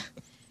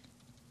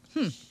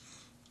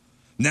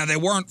 Now, they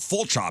weren't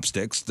full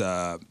chopsticks,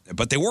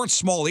 but they weren't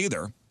small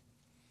either.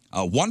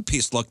 One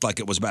piece looked like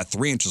it was about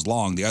 3 inches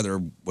long. The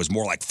other was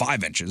more like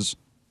 5 inches.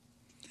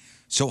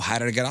 So how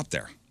did it get up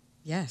there?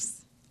 Yes.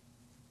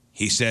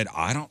 He said,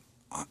 I don't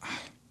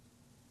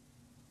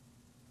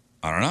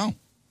know.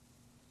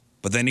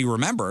 But then he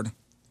remembered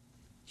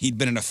he'd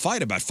been in a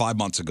fight about 5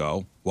 months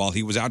ago while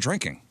he was out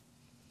drinking.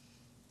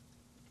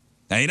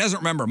 Now, he doesn't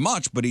remember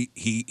much, but he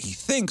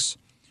thinks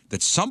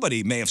that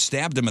somebody may have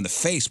stabbed him in the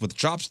face with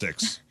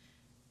chopsticks.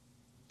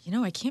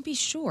 I can't be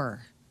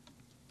sure.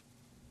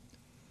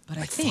 But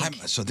I think.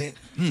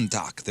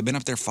 Doc, they've been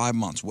up there 5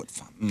 months.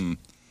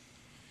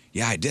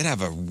 Yeah, I did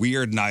have a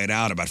weird night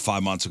out about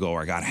 5 months ago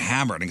where I got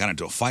hammered and got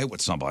into a fight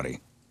with somebody.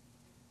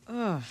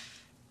 Ugh.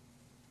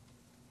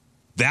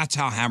 That's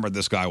how hammered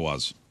this guy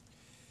was.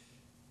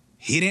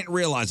 He didn't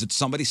realize that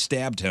somebody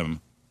stabbed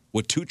him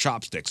with 2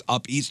 chopsticks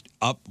up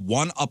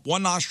one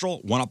nostril,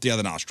 one up the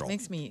other nostril.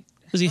 Makes me.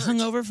 Was he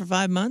hungover for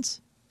 5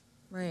 months?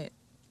 Right.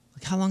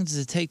 Like, how long does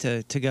it take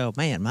to go,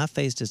 man, my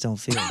face just don't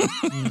feel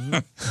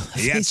it.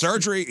 He had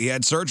surgery. He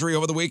had surgery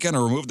over the weekend to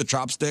remove the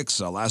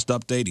chopsticks. Last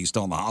update, he's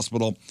still in the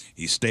hospital.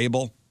 He's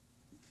stable.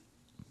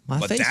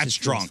 My but face that's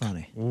just feels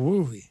drunk.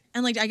 funny.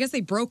 And I guess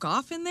they broke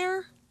off in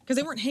there because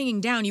they weren't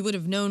hanging down. You would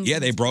have known. Yeah,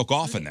 they broke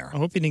off in there. I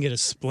hope you didn't get a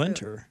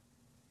splinter.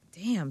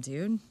 Damn,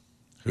 dude.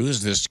 Who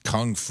is this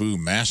kung fu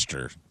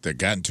master that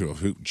got into a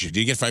hoop? Did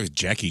he get a fight with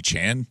Jackie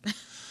Chan?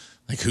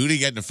 Like, who did he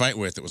get in a fight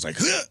with that was like,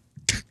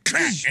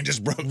 and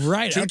just broke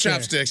 2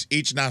 chopsticks,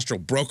 each nostril,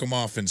 broke them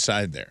off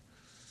inside there.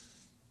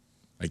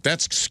 Like,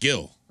 that's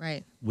skill.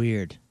 Right.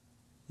 Weird.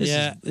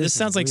 This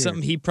sounds like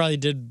something he probably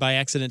did by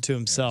accident to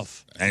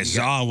himself. And his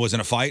jaw was in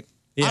a fight?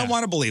 Yeah. I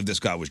want to believe this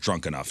guy was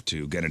drunk enough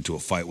to get into a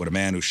fight with a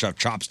man who shoved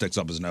chopsticks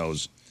up his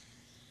nose.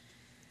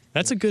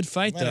 That's a good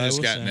fight, though. I've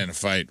just gotten in a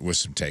fight with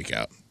some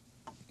takeout.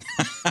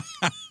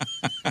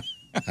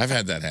 I've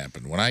had that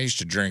happen. When I used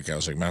to drink, I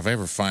was like, man, if I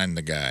ever find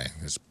the guy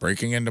that's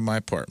breaking into my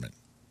apartment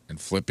and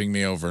flipping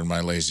me over in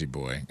my lazy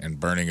boy and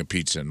burning a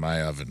pizza in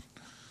my oven,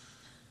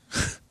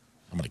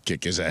 I'm going to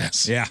kick his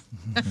ass. Yeah.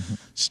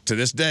 To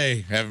this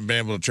day, haven't been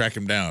able to track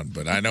him down,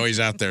 but I know he's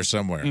out there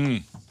somewhere.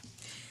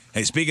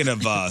 Hey, speaking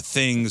of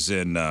things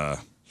in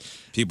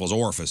people's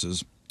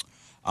orifices,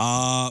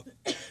 Lauren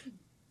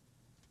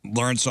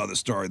saw the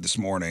story this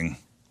morning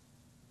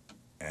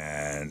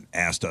and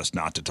asked us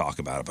not to talk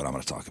about it, but I'm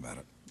going to talk about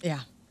it.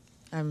 Yeah.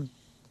 I'm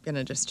going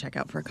to just check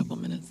out for a couple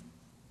minutes.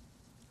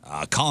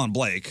 Colin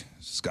Blake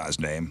is this guy's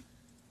name,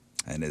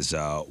 and his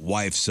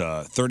wife's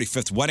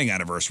 35th wedding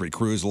anniversary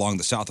cruise along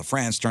the south of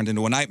France turned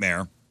into a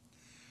nightmare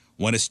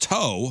when his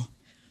toe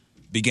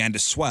began to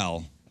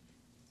swell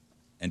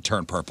and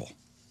turn purple.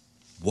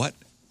 What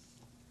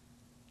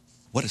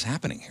is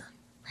happening here?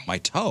 Right. My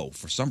toe,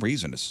 for some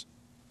reason, is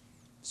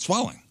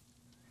swelling,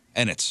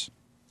 and it's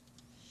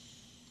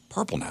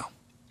purple now.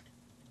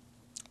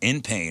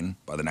 In pain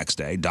by the next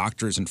day,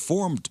 doctors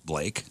informed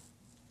Blake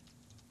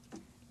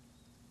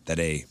that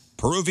a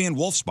Peruvian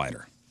wolf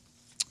spider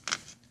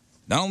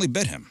not only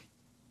bit him,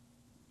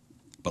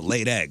 but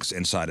laid eggs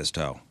inside his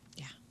toe.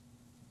 Yeah.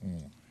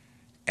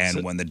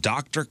 And when the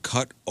doctor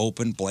cut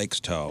open Blake's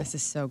toe, this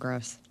is so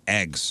gross.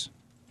 Eggs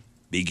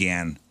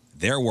began,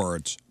 their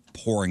words,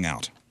 pouring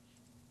out.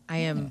 I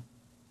am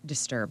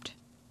disturbed.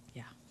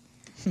 Yeah.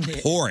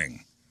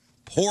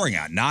 Pouring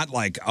out. Not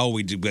like,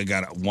 we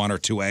got 1 or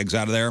 2 eggs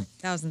out of there.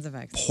 Thousands of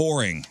eggs.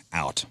 Pouring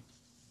out.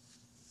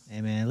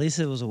 Hey, man, at least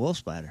it was a wolf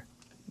spider.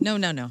 No.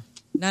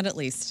 Not at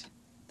least.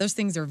 Those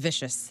things are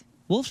vicious.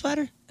 Wolf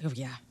spider? Oh,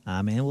 yeah.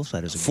 Man, wolf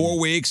spiders are 4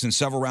 weeks and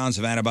several rounds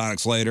of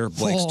antibiotics later,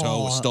 Blake's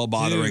toe was still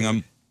bothering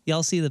him.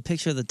 Y'all see the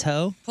picture of the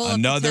toe?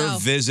 Another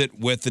visit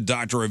with the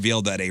doctor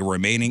revealed that a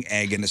remaining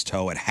egg in his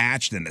toe had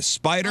hatched, and the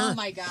spider Oh,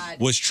 my God.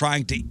 was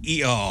trying to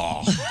eat.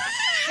 Oh,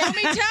 Show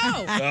me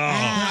toe.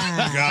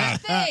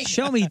 God.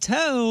 Show me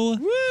toe.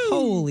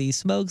 Holy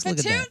smokes, look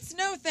at that. Patoots,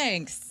 no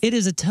thanks. It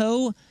is a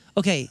toe.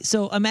 Okay,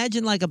 so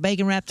imagine like a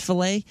bacon-wrapped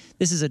filet.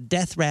 This is a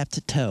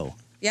death-wrapped toe.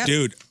 Yep.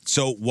 Dude,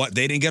 so what?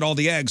 They didn't get all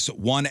the eggs.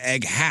 One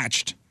egg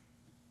hatched,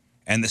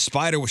 and the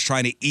spider was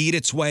trying to eat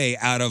its way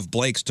out of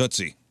Blake's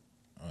Tootsie.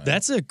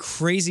 That's a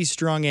crazy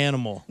strong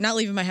animal. Not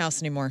leaving my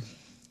house anymore.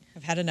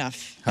 I've had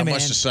enough. How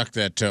much to suck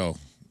that toe?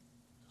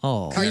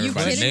 Oh, Are you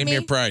kidding name me?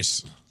 your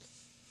price.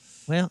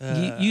 Well,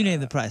 you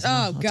name the price. Oh,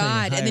 I'll tell you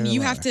God. And then higher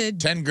you or have lower. to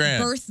 10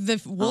 grand. birth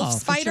the wolf Oh, for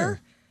spider? sure.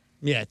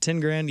 Yeah, 10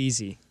 grand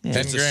easy. 10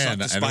 Just to grand. suck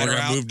And the then we're spider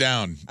going out? to move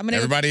down. I'm gonna-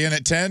 Everybody in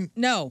at 10?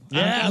 No.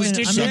 Yeah, I'm let's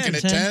in- do I'm in Sucking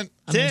at at 10?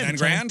 10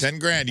 grand? 10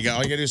 grand. You all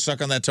you got to do is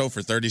suck on that toe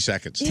for 30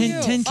 seconds.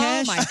 10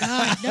 cash? Oh, my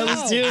God. No.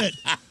 Let's do it.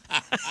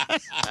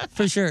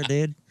 For sure,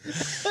 dude.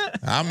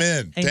 I'm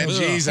in. Ain't 10 no-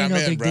 G's, ain't I'm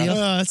no in, big bro. deal.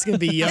 Oh, it's going to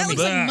be yummy. That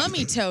looks like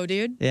mummy toe,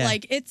 dude. Yeah.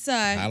 Like it's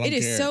don't it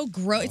is care. so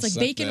gross. I'll It's like suck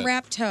bacon that.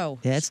 wrapped toe.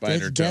 Yeah, it's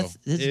Spider death. toe.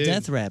 It's Dude.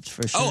 death wrapped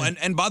for sure. Oh,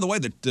 and by the way,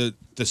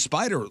 the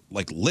spider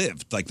like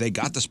lived. Like they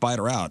got the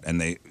spider out,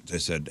 and they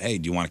said, "Hey,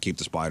 do you want to keep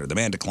the spider?" The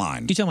man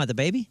declined. You talking about the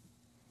baby?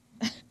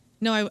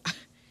 No,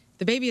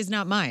 the baby is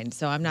not mine,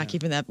 so I'm not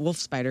keeping that wolf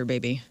spider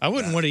baby. I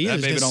wouldn't want to eat That it.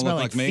 It's baby gonna don't smell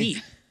look like like me.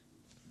 feet.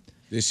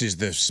 This is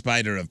the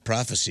spider of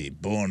prophecy,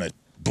 born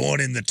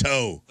in the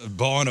toe.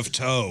 Born of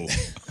toe.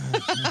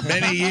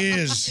 Many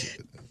years.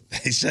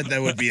 They said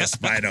there would be a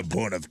spider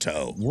born of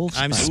toe. Wolf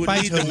I'm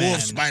spider. It would lead the Spito Man.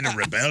 wolf spider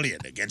rebellion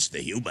against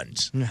the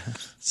humans.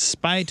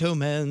 Spito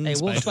man. Hey, wolf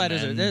Spito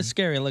spiders man. they're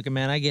scary looking,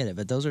 man. I get it,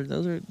 but those are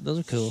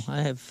cool.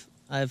 I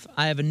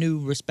have a new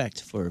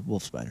respect for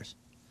wolf spiders.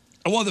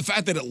 Well, the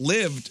fact that it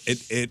lived,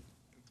 it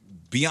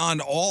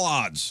beyond all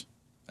odds,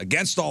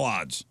 against all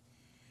odds,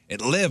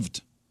 it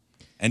lived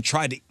and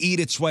tried to eat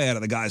its way out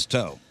of the guy's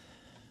toe.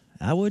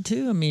 I would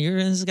too. I mean, you're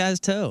in this guy's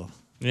toe.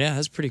 Yeah,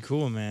 that's pretty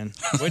cool, man.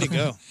 Way to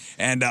go.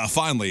 And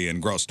finally, in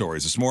gross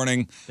stories this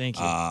morning, Thank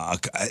you.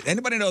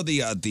 Anybody know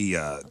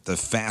the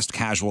fast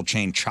casual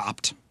chain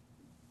Chopped?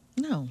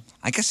 No.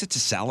 I guess it's a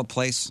salad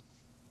place.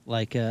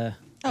 Like Oh,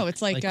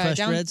 it's like, Like crushed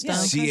down red style?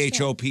 like crushed red.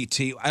 CHOPT.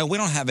 We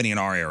don't have any in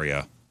our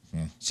area.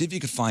 See if you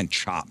could find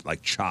Chopped,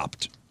 like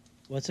Chopped.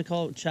 what's it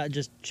called?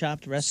 Just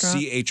chopped restaurant.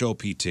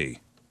 CHOPT.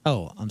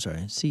 Oh, I'm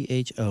sorry.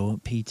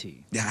 CHOPT.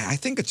 Yeah, I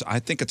think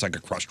it's like a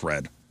crushed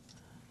red.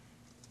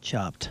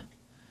 Chopped.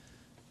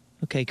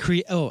 Okay.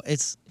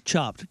 It's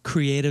Chopped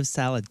Creative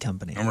Salad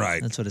Company. I'm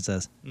right. That's what it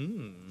says.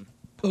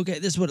 Okay,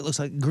 this is what it looks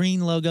like. Green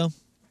logo.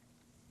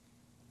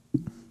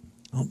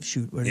 Oh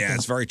shoot! Where'd it Yeah, go?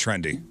 it's very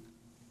trendy.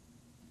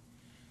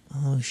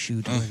 Oh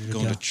shoot! Where did it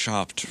Going go? to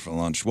Chopped for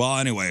lunch. Well,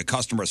 anyway, a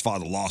customer has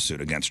filed a lawsuit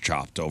against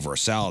Chopped over a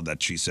salad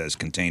that she says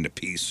contained a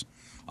piece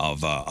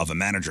of a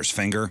manager's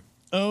finger.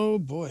 Oh,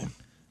 boy.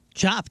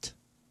 Chopped.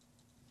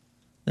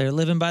 They're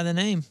living by the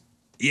name.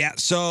 Yeah,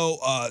 so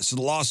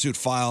the lawsuit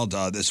filed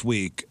this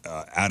week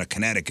out of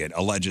Connecticut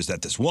alleges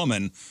that this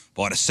woman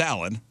bought a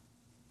salad,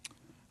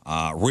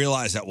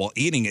 realized that while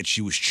eating it,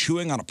 she was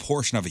chewing on a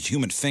portion of a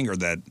human finger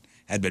that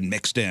had been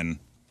mixed in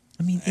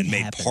I mean, and it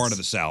made happens. part of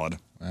the salad.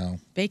 Well,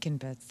 Bacon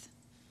bits.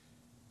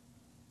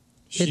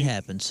 It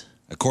happens.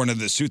 According to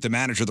the suit, the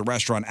manager of the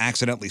restaurant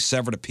accidentally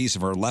severed a piece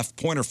of her left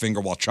pointer finger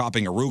while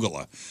chopping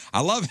arugula.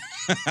 I love,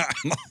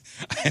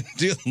 I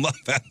do love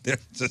that they're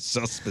just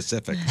so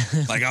specific.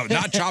 Like, I was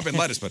not chopping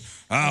lettuce, but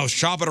I was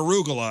chopping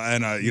arugula,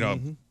 and you know.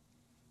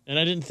 And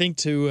I didn't think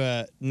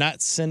to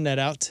not send that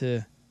out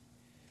to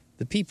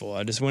the people.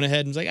 I just went ahead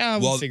and was like,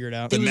 we'll figure it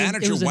out.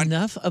 It was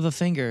enough of a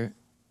finger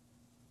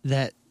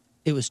that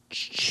it was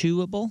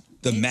chewable.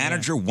 The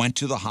manager went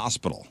to the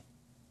hospital.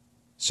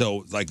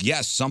 So, like,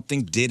 yes,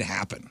 something did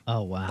happen.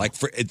 Oh wow! Like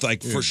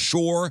for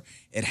sure,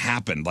 it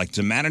happened. Like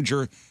the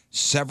manager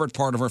severed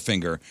part of her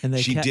finger. And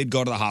She did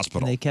go to the hospital.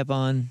 And they kept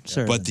on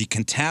serving. But the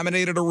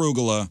contaminated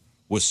arugula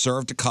was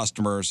served to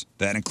customers.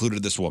 That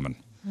included this woman.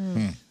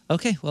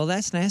 Okay, well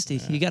that's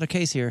nasty. You got a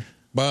case here.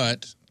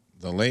 but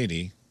the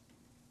lady,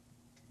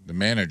 the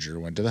manager,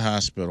 went to the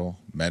hospital,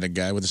 met a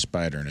guy with a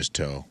spider in his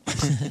toe,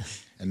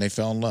 and they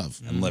fell in love.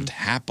 And lived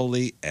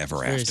happily ever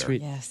Very after.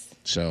 sweet. Yes.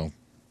 So,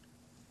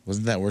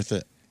 wasn't that worth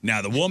it?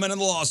 Now, the woman in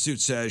the lawsuit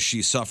says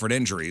she suffered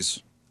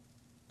injuries,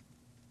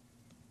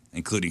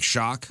 including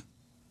shock,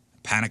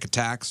 panic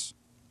attacks,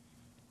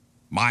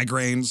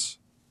 migraines,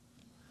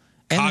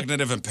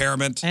 cognitive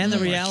impairment, And the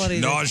reality,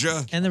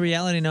 nausea, and the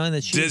reality knowing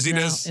that she's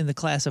dizziness. now in the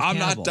class of I'm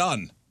cannibal. not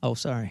done. Oh,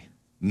 sorry.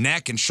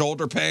 Neck and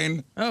shoulder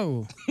pain.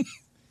 Oh.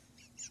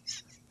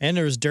 And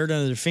there was dirt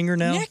under their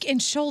fingernail. Neck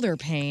and shoulder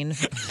pain.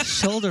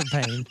 Shoulder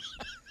pain.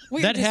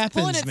 We're That just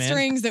pulling happens, at man.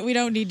 strings that we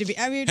don't need to be.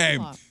 I mean, Hey,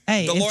 come on.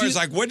 Hey, the if lawyer's you-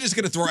 like, we're just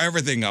going to throw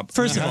everything up.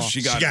 First of all,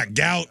 she got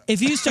gout.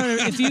 If you started,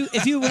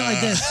 if you went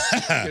like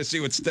this, to see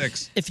what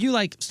sticks. if you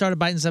like started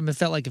biting something, it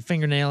felt like a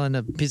fingernail and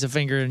a piece of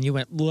finger, and you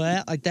went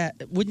 "Bleh," like that,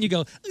 wouldn't you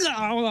go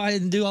 "Oh,"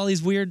 and do all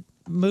these weird?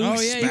 moves.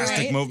 Oh, yeah, you're Spastic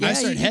right. movement. I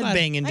started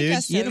headbanging, dude.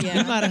 guess so, You, yeah.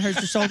 you might have hurt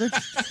your shoulder.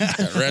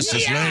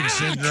 Restless leg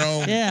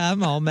syndrome. Yeah,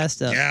 I'm all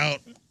messed up. Gout.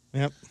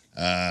 Yep.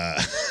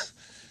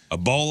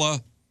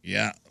 Ebola.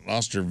 Yeah,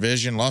 lost her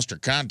vision, lost her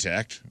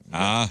contact. You're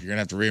gonna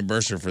have to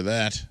reimburse her for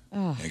that.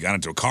 You got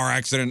into a car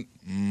accident.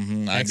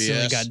 Mm-hmm.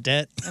 Accidentally IBS. got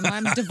debt. And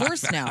I'm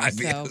divorced now, so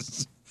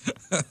IBS.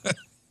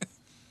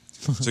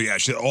 So yeah,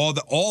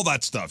 all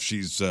that stuff.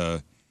 She's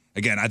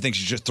again. I think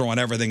she's just throwing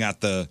everything at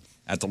the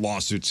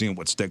lawsuit, seeing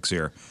what sticks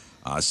here,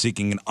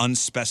 seeking an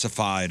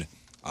unspecified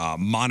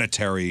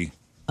monetary.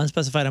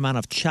 Unspecified amount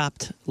of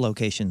chopped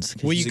locations.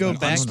 Will you go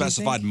back?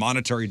 Unspecified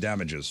monetary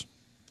damages.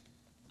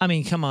 I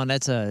mean, come on.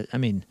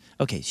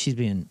 Okay, she's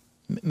being.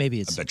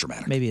 Maybe it's a bit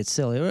dramatic. Maybe it's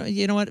silly. Or,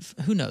 you know what?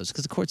 Who knows?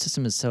 Because the court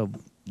system is so.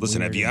 Listen,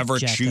 weird have you and ever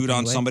jacked chewed up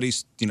on anyway.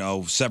 somebody's,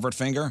 severed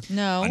finger?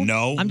 No.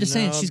 No. I'm just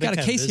saying, No, she's been got a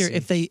kinda case here.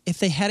 busy. If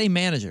they had a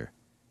manager,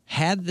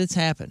 had this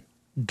happen,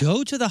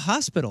 go to the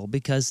hospital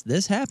because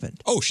this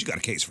happened, Oh, she got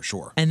a case for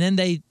sure. and then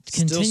they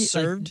Still continue. like,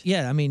 served?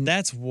 yeah, I mean,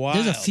 That's wild.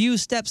 there's a few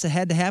steps that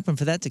had to happen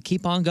for that to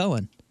keep on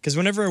going. Because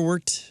whenever I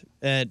worked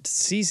at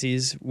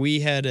Cece's, we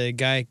had a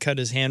guy cut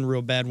his hand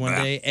real bad one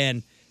day,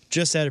 and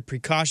just out of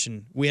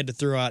precaution, we had to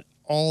throw out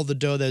all the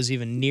dough that was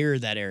even near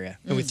that area,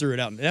 and we threw it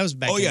out. And that was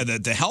back. Oh yeah,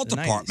 in the health the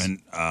 90s.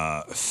 department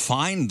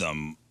fined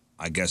them,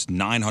 I guess,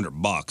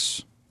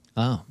 $900.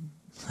 Oh,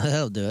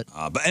 that'll do it.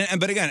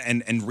 But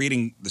again, and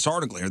reading this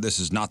article here, this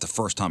is not the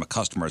first time a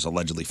customer has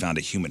allegedly found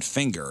a human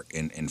finger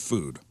in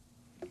food.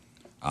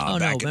 Oh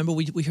no! Remember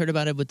we heard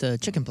about it with the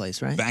chicken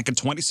place, right? Back in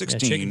Yeah,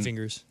 2016, chicken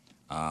fingers.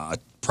 a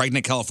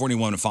pregnant California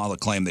woman filed a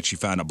claim that she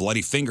found a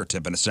bloody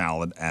fingertip in a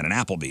salad at an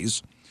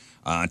Applebee's.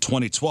 In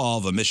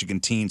 2012, a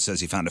Michigan teen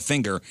says he found a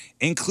finger,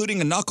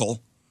 including a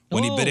knuckle,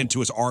 when he bit into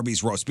his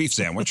Arby's roast beef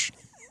sandwich.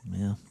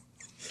 Yeah.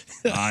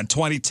 In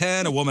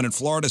 2010, a woman in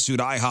Florida sued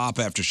IHOP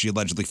after she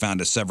allegedly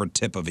found a severed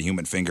tip of a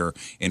human finger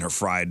in her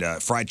fried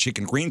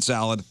chicken green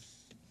salad.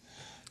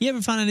 You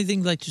ever find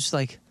anything like just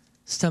like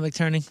stomach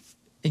turning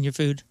in your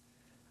food?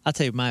 I'll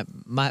tell you,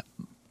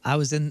 I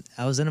was in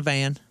a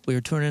van. We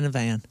were touring in a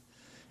van,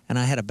 and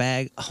I had a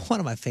bag. One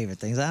of my favorite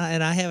things,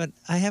 and I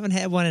haven't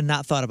had one and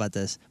not thought about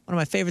this. One of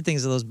my favorite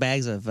things are those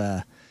bags of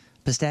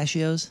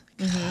pistachios.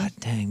 God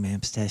dang, man,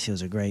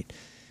 pistachios are great.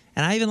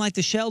 And I even like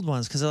the shelled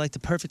ones because they're like the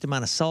perfect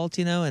amount of salt,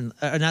 and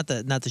not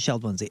the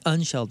shelled ones, the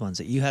unshelled ones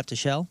that you have to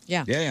shell.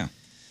 yeah. Yeah.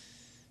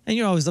 And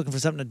you're always looking for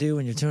something to do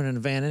when you're touring in a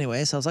van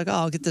anyway. So I was like, oh,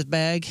 I'll get this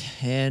bag.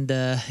 And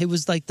it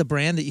was like the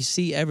brand that you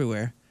see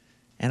everywhere.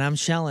 And I'm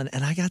shelling.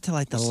 And I got to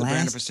like the What's last. the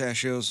brand of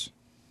pistachios?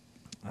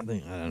 I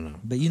don't know.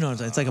 But you know what I'm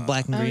saying. It's like a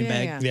black and green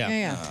bag.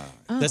 Yeah.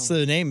 That's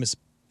the name is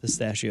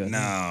pistachio. I think.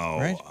 No.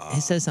 Right?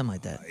 It says something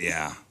like that.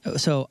 Yeah.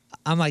 So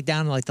I'm like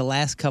down to like the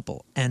last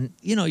couple. And,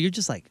 you're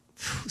just like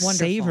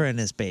savoring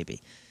this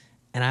baby.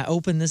 And I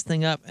opened this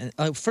thing up.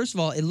 And first of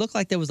all, it looked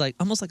like there was like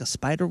almost like a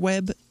spider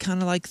web kind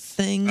of like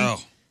thing.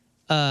 Oh.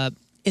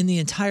 In the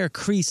entire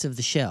crease of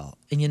the shell,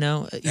 and you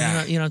know what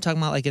I'm talking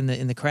about, like in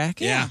the crack.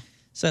 Yeah.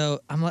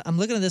 So I'm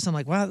looking at this. I'm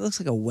like, wow, it looks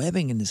like a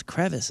webbing in this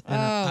crevice. And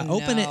I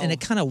open it, and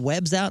it kind of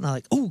webs out, and I'm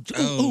like, ooh.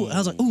 And I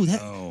was like, ooh,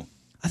 that. No.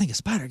 I think a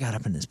spider got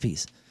up in this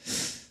piece.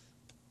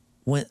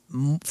 Went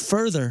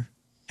further,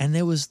 and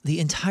there was the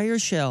entire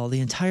shell, the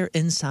entire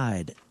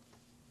inside,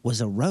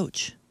 was a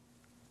roach.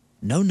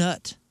 No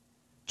nut,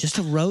 just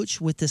a roach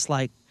with this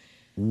like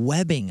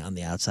webbing on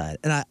the outside.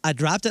 And I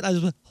dropped it. I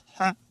just went.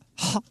 I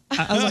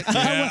was like,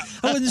 I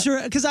wasn't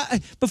sure because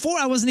before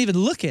I wasn't even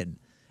looking,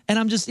 and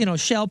I'm just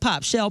shell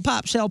pop.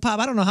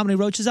 I don't know how many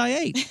roaches I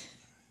ate.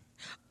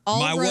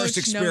 My worst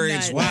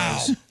experience no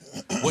was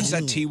what's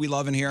that tea we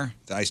love in here?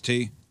 The iced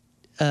tea.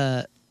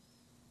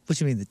 What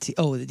you mean the tea?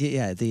 Oh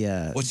yeah,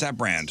 the. What's that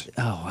brand?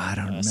 Oh, I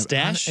don't remember.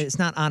 Stash? It's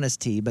not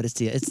Honest Tea, but it's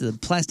the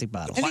plastic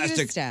bottle. I think it is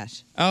Plastic-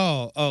 Stash.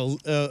 Oh,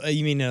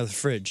 you mean the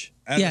fridge?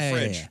 At Yeah, the yeah,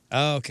 fridge. yeah.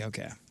 Oh,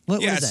 okay.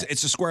 What Yeah, was that?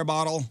 it's a square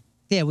bottle.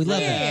 Yeah, we love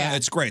that. Yeah.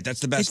 It's great.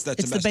 That's the best.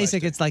 It's the best basic.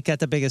 iced tea. It's like got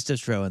the biggest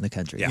distro in the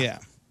country. Yeah.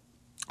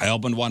 I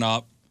opened one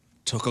up,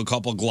 took a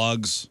couple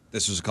glugs.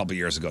 This was a couple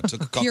years ago.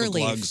 Took a couple Pure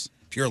Leaf. glugs.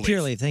 Pure Leaf.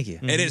 Purely, thank you.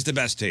 It is the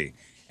best tea.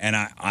 And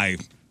I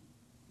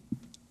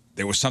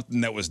there was something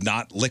that was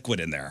not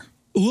liquid in there.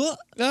 What?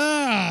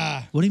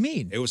 Ah. What do you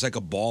mean? It was like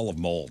a ball of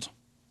mold.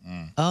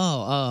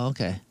 Oh,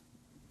 okay.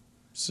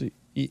 So,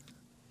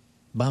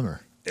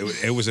 Bummer.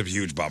 It was a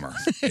huge bummer.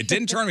 It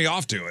didn't turn me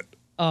off to it.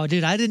 Oh,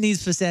 dude, I didn't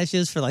eat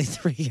pistachios for like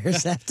 3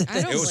 years after I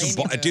that. don't It was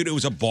blame you. dude, it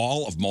was a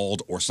ball of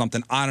mold or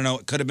something. I don't know.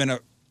 It could have been an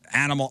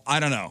animal. I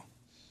don't know.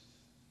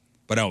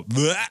 But no.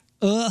 bleh.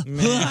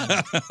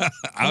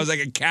 I was like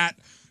a cat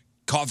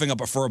coughing up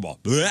a fur ball.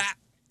 Bleh.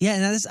 Yeah,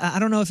 and I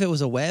don't know if it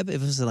was a web, if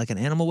it was like an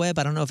animal web.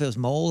 I don't know if it was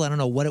mold. I don't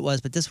know what it was,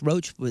 but this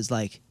roach was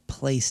like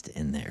placed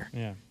in there.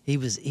 Yeah. He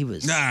was.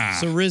 Nah.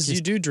 So Riz,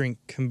 you do drink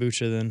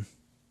kombucha then?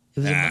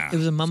 It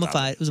was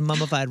a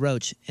mummified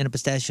roach in a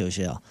pistachio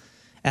shell,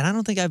 and I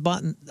don't think I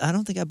bought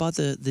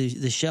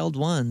the shelled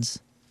ones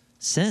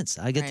since.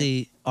 I get Right.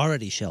 the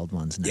already shelled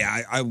ones now.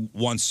 Yeah, I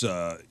once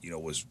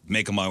was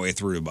making my way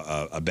through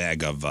a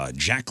bag of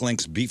Jack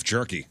Link's beef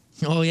jerky.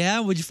 Oh, yeah?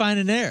 What'd you find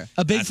in there?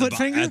 A Bigfoot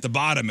finger? At the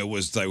bottom, it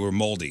was they were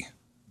moldy.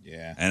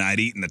 Yeah. And I'd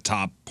eaten the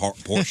top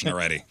portion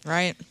already.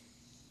 Right.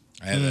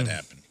 I had that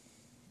happen.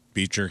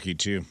 Beef jerky,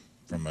 too,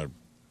 from a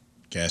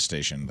gas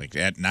station, like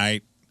at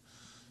night.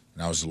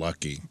 And I was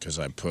lucky because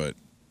I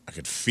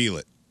could feel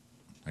it.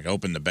 Like, I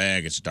opened the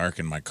bag, it's dark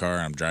in my car,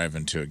 I'm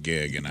driving to a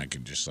gig, and I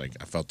could just, I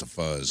felt the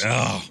fuzz.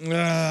 Oh.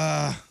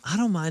 I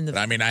don't mind the...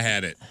 But, I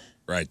had it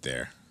right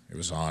there. It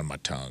was on my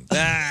tongue.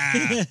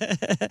 I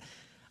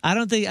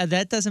don't think...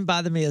 that doesn't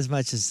bother me as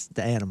much as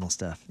the animal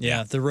stuff.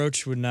 Yeah, the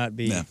roach would not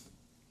be... Yeah.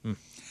 All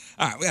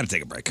right, we got to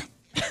take a break.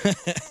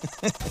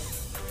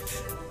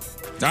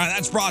 All right,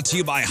 that's brought to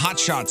you by Hot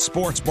Shots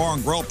Sports Bar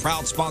and Grill,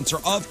 proud sponsor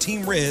of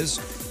Team Riz.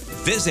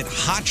 Visit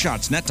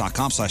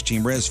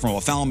hotshotsnet.com/Team Riz from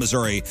O'Fallon,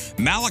 Missouri.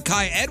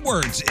 Malachi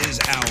Edwards is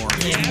our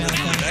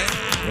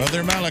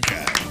Brother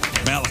Malachi.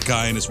 Malachi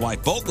and his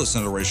wife both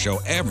listen to the Riz Show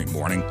every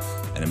morning,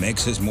 and it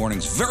makes his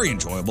mornings very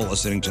enjoyable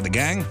listening to the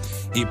gang.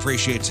 He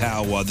appreciates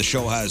how the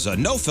show has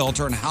no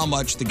filter and how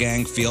much the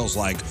gang feels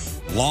like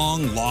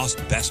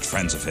long-lost best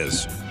friends of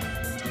his.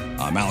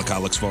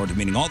 Malachi looks forward to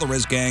meeting all the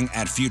Riz gang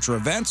at future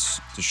events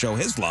to show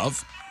his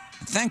love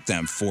and thank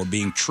them for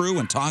being true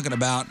and talking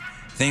about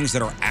things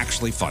that are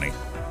actually funny.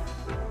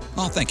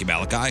 Oh, thank you,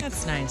 Malachi.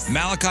 That's nice.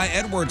 Malachi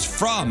Edwards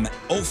from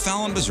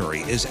O'Fallon, Missouri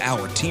is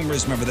our Team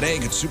Riz Member of the Day.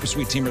 Get super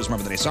sweet Team Riz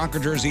Member of the Day soccer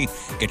jersey.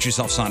 Get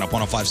yourself signed up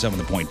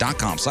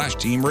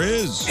 1057thepoint.com/Team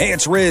Riz. Hey,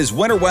 it's Riz.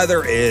 Winter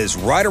weather is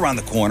right around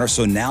the corner,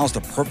 so now's the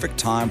perfect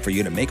time for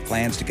you to make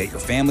plans to get your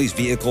family's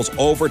vehicles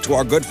over to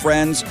our good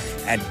friends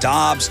at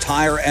Dobbs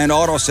Tire and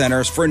Auto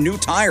Centers for new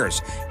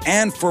tires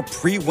and for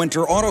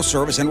pre-winter auto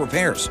service and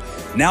repairs.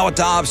 Now at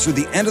Dobbs through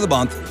the end of the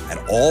month at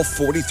all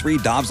 43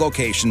 Dobbs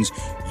locations,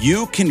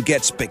 you can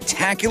get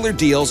spectacular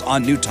deals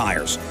on new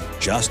tires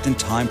just in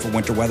time for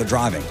winter weather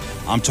driving.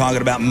 I'm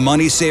talking about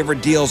money saver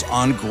deals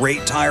on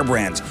great tire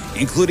brands,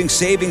 including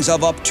savings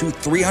of up to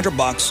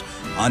 $300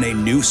 on a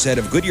new set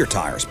of Goodyear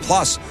tires,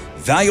 plus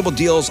valuable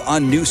deals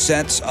on new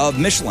sets of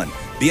Michelin,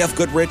 BF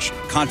Goodrich,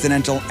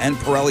 Continental, and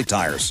Pirelli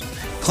tires.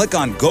 Click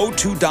on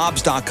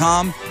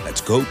GoToDobbs.com.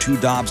 That's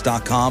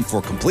GoToDobbs.com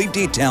for complete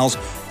details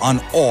on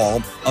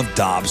all of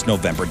Dobbs'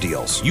 November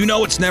deals. You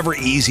know it's never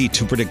easy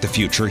to predict the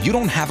future. You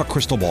don't have a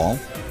crystal ball.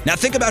 Now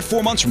think about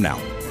 4 months from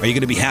now. Are you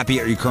going to be happy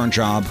at your current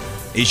job?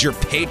 Is your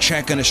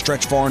paycheck going to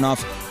stretch far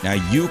enough? Now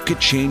you could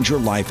change your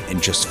life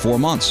in just 4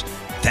 months.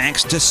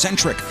 Thanks to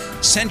Centric.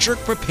 Centric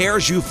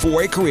prepares you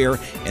for a career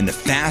in the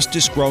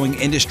fastest growing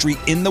industry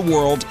in the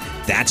world.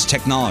 That's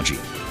technology.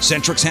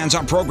 Centric's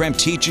hands-on program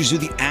teaches you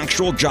the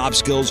actual job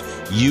skills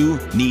you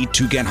need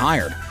to get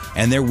hired.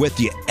 And they're with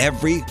you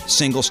every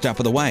single step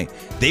of the way.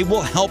 They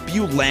will help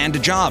you land a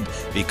job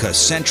because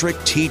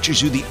Centric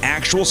teaches you the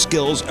actual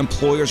skills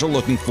employers are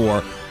looking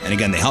for. And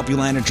again, they help you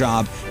land a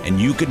job, and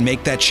you could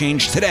make that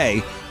change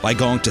today by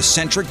going to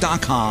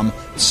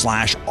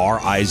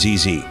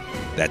Centric.com/RIZZ.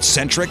 That's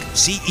Centric,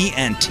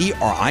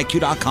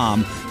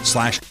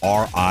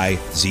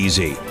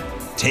 CENTRIQ.com/RIZZ.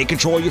 Take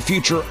control of your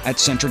future at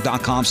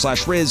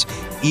Centric.com/Riz,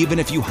 even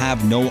if you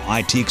have no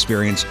IT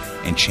experience,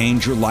 and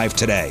change your life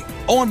today.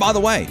 Oh, and by the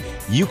way,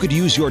 you could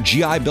use your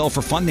GI Bill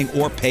for funding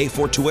or pay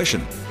for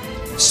tuition.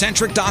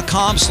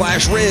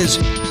 Centric.com/Riz.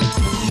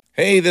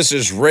 Hey, this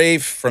is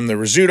Rafe from the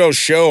Rizzuto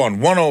Show on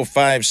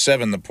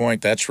 105.7 The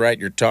Point. That's right,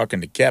 you're talking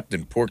to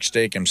Captain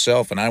Porksteak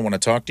himself, and I want to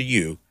talk to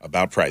you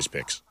about Prize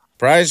Picks.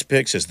 Prize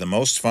Picks is the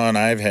most fun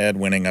I've had,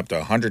 winning up to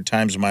 100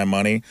 times my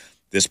money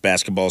this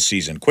basketball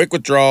season. Quick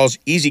withdrawals,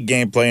 easy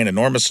gameplay, and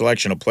enormous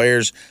selection of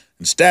players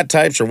and stat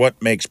types are what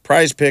makes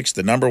Prize Picks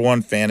the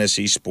 #1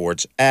 fantasy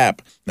sports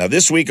app. Now,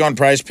 this week on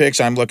Prize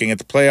Picks, I'm looking at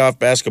the playoff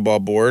basketball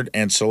board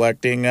and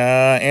selecting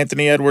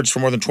Anthony Edwards for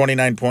more than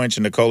 29 points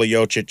and Nikola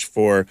Jokic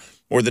for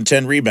more than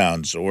 10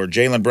 rebounds, or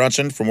Jalen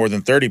Brunson for more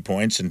than 30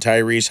 points and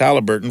Tyrese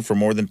Halliburton for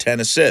more than 10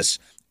 assists.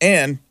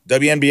 And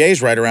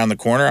WNBA's right around the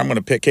corner. I'm going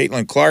to pick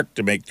Caitlin Clark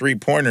to make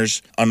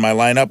 3-pointers on my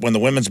lineup when the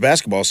women's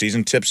basketball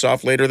season tips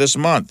off later this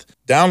month.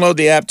 Download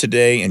the app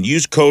today and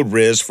use code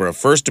RIZ for a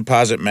first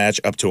deposit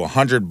match up to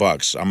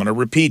 $100. I'm going to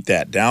repeat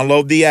that.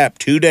 Download the app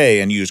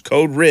today and use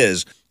code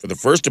RIZ for the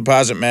first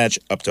deposit match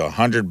up to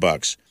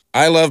 $100.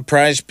 I love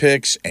Prize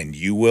Picks, and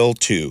you will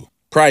too.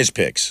 Prize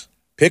Picks.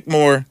 Pick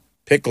more,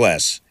 pick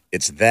less.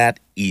 It's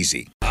that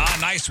easy.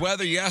 Nice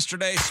weather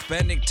yesterday,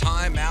 spending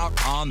time out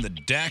on the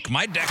deck.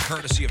 My deck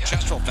courtesy of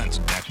Chesterfield Fence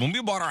and Deck. When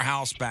we bought our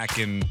house back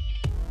in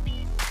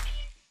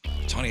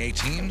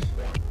 2018,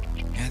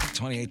 yeah, I think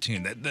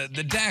 2018,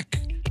 the deck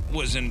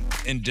was in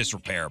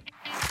disrepair.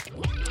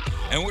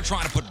 And we're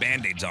trying to put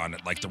Band-Aids on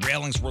it. Like, the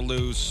railings were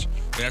loose.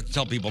 We have to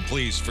tell people,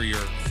 please, for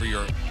your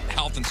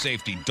health and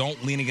safety,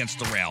 don't lean against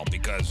the rail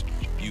because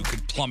you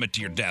could plummet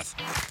to your death.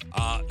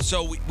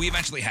 So we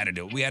eventually had to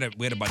do it. We had to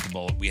bite the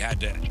bullet. We had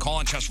to call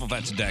on Chesterfield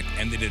Fence and Deck,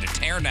 and they did a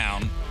tear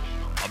down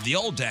of the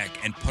old deck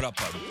and put up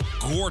a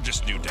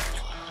gorgeous new deck.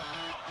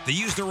 They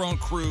used their own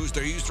crews.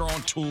 They used their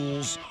own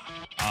tools.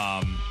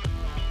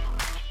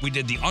 We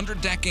did the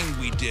underdecking.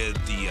 We did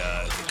the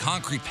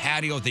concrete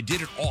patio. They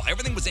did it all.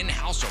 Everything was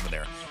in-house over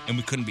there, and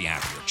we couldn't be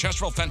happier.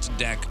 Chesterfield Fence and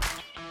Deck,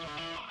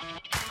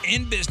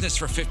 in business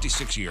for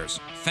 56 years.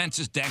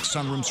 Fences, decks,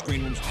 sunrooms,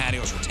 screen rooms,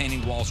 patios,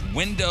 retaining walls,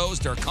 windows.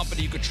 They're a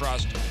company you could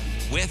trust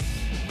with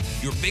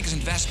your biggest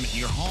investment in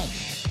your home.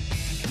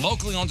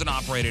 Locally owned and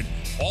operated.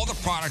 All the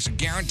products are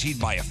guaranteed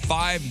by a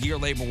 5-year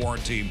labor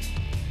warranty.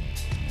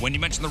 When you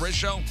mention the Riz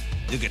Show,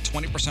 you'll get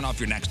 20% off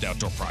your next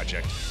outdoor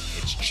project.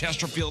 It's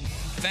Chesterfield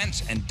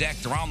Fence and Deck.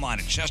 They're online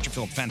at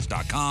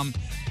chesterfieldfence.com.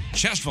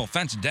 Chesterfield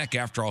Fence and Deck,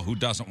 after all, who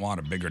doesn't want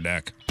a bigger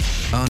deck?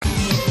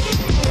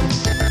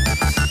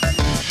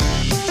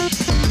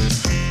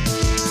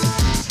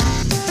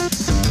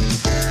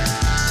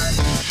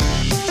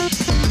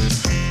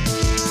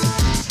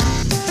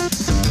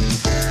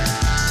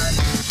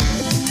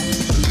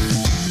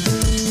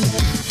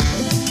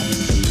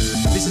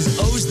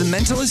 The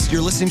Mentalist.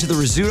 You're listening to The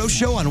Rizzuto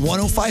Show on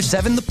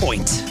 105.7 The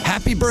Point.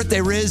 Happy birthday,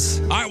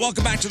 Riz. All right,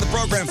 welcome back to the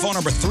program. Phone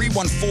number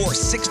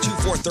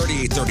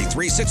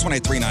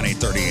 314-624-3833,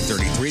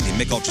 618-398-3833. The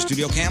Mick Ultra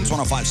Studio Cams,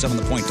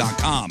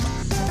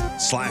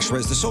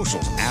 1057thepoint.com/Riz. The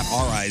socials at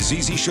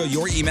RIZZ Show.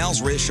 Your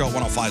emails,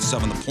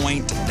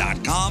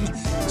 RizShow1057thepoint.com.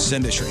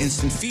 Send us your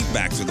instant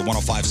feedback through the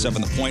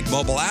 1057 The Point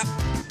mobile app.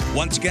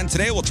 Once again,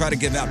 today we'll try to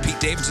give out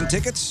Pete Davidson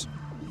tickets.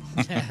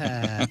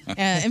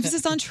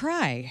 Emphasis on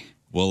try.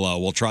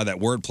 We'll try that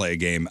wordplay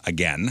game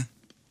again.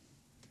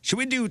 Should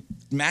we do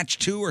match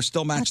 2 or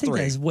still match 3? I think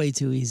that's way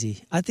too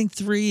easy. I think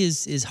 3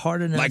 is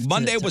hard enough. Like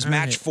Monday to was earn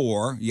match it.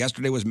 4.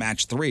 Yesterday was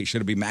match 3. Should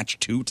it be match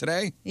 2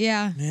 today?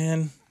 Yeah.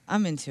 Man.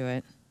 I'm into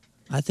it.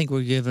 I think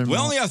we're giving. We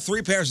them only all, have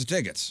 3 pairs of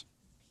tickets.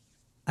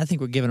 I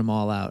think we're giving them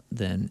all out.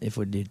 Then if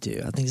we do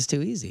 2, I think it's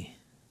too easy.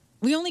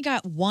 We only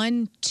got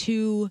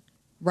 1-2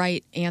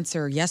 right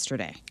answer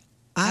yesterday.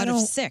 Out of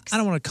 6. I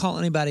don't want to call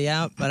anybody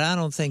out, but I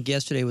don't think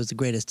yesterday was the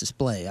greatest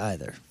display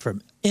either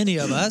from any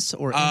of us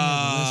or any of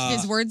the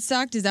listeners. His words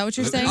sucked. Is that what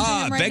you're saying to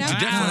him right beg now? to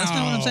differ. No, that's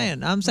not what I'm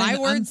saying. I'm saying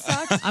My words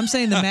sucked. I'm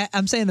saying the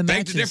I'm saying the Beg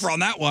matches. to differ on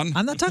that one.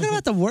 I'm not talking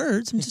about the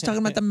words. I'm just talking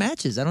about the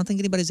matches. I don't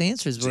think anybody's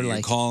answers So were you're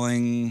like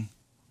calling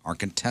our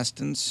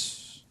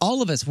contestants.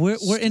 all of us.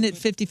 We're in it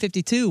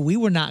 50-52. We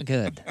were not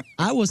good.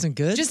 I wasn't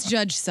good. Just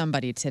judge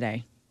somebody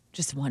today.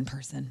 Just one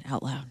person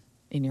out loud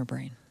in your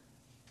brain.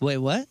 Wait,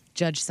 what?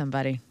 Judge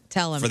somebody.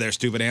 Tell them. For their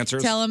stupid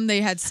answers? Tell them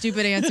they had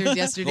stupid answers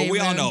yesterday. Well, we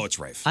all Moon. know it's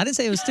Rafe. I didn't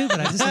say it was stupid.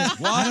 I just said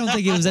I don't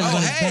think it was Oh,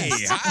 anybody's hey,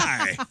 best.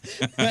 hi.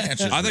 I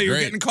thought you were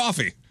getting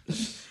coffee.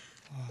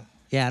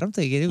 Yeah, I don't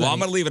think anybody. Well, I'm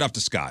going to leave it up to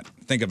Scott.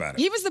 Think about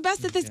it. He was the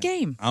best at this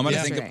game. I'm going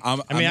to yesterday. think. I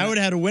wuld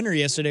have had a winner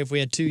yesterday if we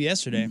had 2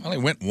 yesterday. I only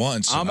went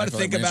once. I'm and going I to thought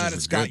think my about answers it.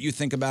 were Scott, good. you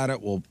think about it.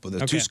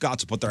 The 2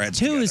 Scots will put their heads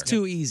 2 together. is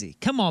too easy.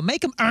 Come on,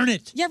 make them earn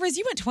it. Yeah, Riz,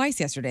 you went twice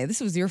yesterday.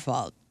 This was your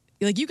fault.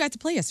 Like, you got to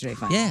play yesterday,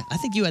 fine. Yeah, I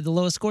think you had the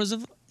lowest scores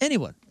of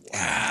anyone.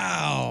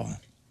 Wow.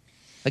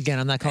 Again,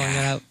 I'm not calling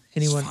that out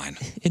anyone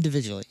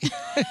individually.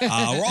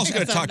 We're also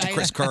going to talk to Not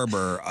Chris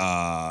Kerber.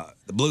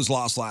 The Blues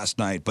lost last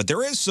night, but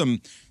there are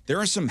some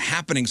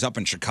happenings up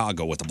in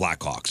Chicago with the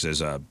Blackhawks.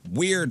 There's a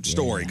weird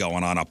story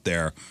going on up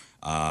there.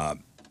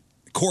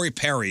 Corey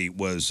Perry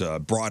was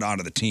brought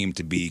onto the team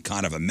to be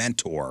kind of a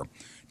mentor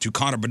to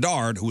Connor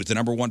Bedard, who was the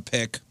number 1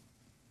 pick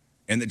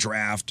in the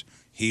draft.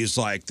 He's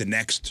like the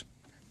next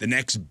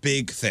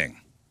big thing.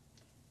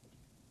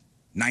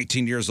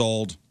 19 years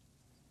old.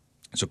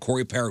 So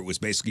Corey Perry was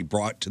basically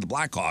brought to the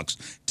Blackhawks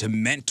to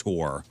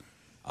mentor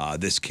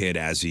this kid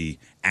as he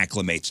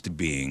acclimates to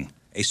being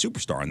a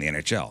superstar in the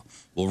NHL.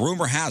 Well,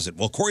 rumor has it,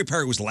 Corey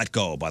Perry was let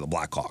go by the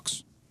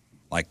Blackhawks.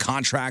 Like,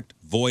 contract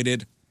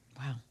voided.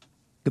 Wow.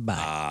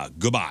 Goodbye.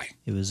 Goodbye.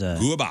 It was a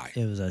goodbye.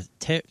 It was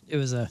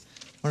a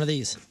one of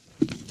these.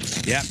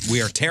 Yeah,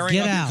 we are tearing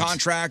Get up out. your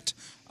contract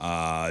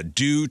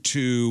due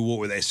to, what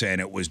were they saying?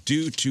 It was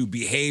due to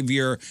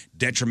behavior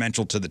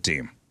detrimental to the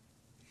team.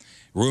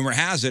 Rumor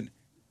has it,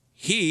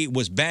 he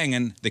was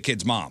banging the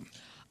kid's mom.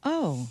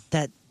 Oh.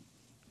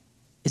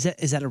 Is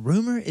that a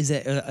rumor? Is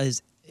it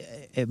is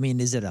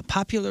it a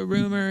popular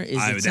rumor? Is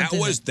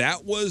it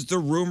That was the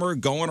rumor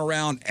going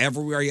around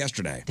everywhere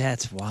yesterday.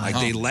 That's wild.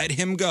 Like, they let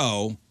him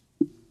go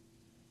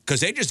because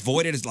they just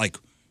voided it,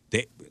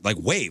 they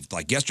waived.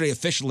 Like, yesterday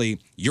officially,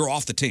 you're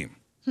off the team.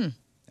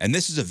 And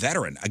this is a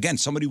veteran. Again,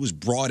 somebody who was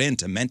brought in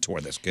to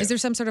mentor this kid. Is there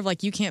some sort of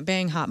like you can't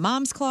bang hot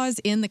moms clause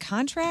in the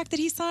contract that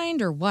he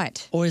signed or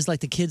what? Or is like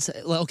the kids?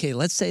 Okay,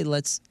 let's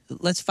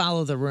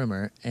follow the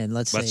rumor and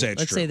let's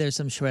say there's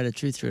some shred of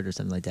truth to it or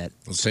something like that.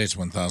 Let's say it's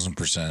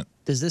 1,000%.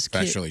 Does this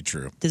kid, factually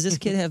true? Does this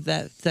kid have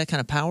that kind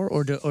of power,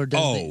 or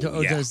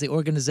does the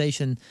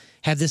organization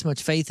have this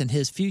much faith in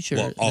his future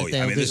that they'll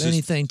do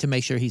anything to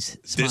make sure he's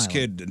smiling? This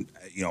kid,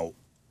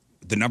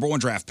 the number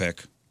 1 draft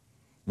pick,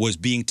 was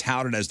being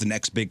touted as the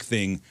next big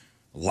thing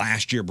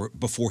last year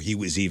before he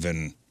was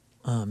even.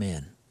 Oh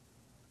man,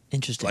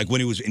 interesting. Like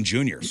when he was in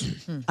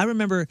juniors. I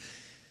remember.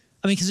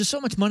 I mean, because there's so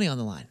much money on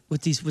the line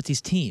with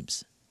these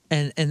teams,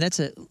 and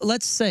that's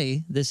let's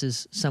say this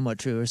is somewhat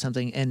true or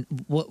something. And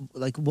what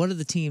are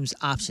the teams'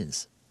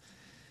 options?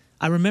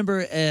 I remember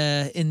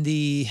in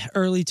the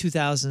early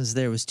 2000s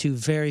there was 2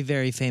 very,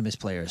 very famous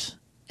players,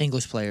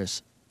 English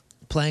players,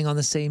 playing on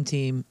the same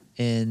team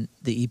in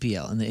the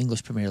EPL, in the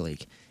English Premier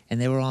League.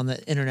 and they were on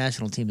the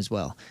international team as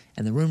well.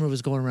 And the rumor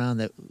was going around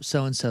that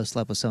so-and-so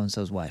slept with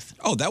so-and-so's wife.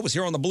 Oh, that was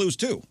here on the Blues,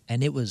 too.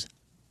 And it was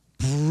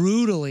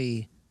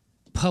brutally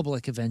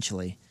public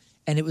eventually.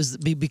 And it was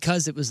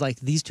because it was like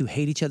these two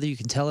hate each other. You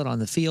can tell it on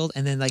the field.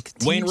 And then like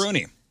Wayne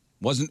Rooney.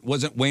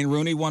 Wasn't Wayne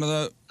Rooney one of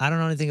the... I don't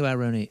know anything about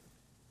Rooney.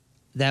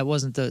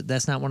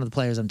 That's not one of the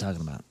players I'm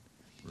talking about.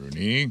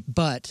 Rooney.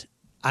 But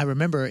I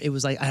remember it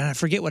was like, I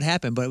forget what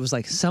happened, but it was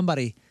like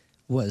somebody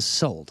was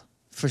sold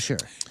for sure.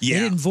 Yeah.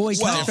 They didn't void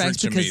Well, contracts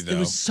different to me, because there though.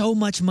 was so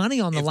much money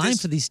on the If line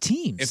this- for these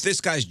teams. If this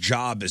guy's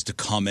job is to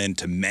come in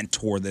to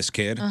mentor this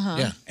kid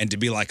Yeah. and to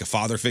be like a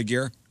father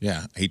figure.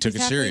 Yeah, he took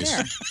He's it halfway serious.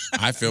 there.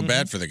 I feel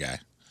bad for the guy.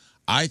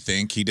 I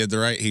think he did the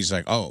right. He's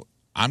like, oh,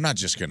 I'm not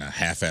just going to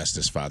half-ass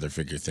this father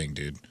figure thing,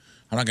 dude.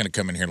 I'm not going to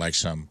come in here like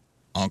some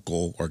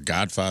uncle or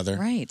godfather.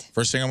 Right.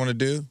 First thing I'm going to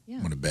do, I'm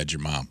going to bed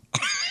your mom.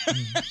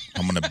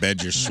 I'm going to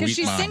bed your sweet Because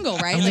she's mom. single,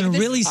 right? I'm Like going to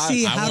this- really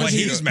see how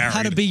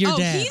to be your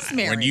dad. he's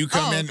married. When you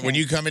come Oh, in, okay. when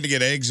you come in to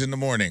get eggs in the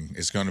morning,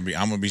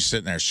 I'm going to be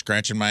sitting there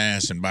scratching my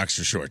ass in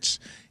boxer shorts,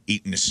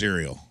 eating the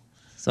cereal.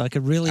 So I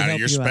could really out help of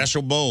your you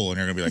special bowl, and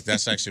you're gonna be like,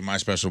 "That's actually my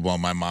special bowl."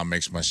 My mom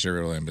makes my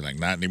cereal, and be like,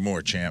 "Not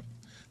anymore, champ."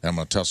 Then I'm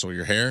gonna tussle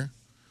your hair,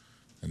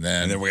 and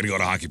then we're gonna go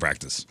to hockey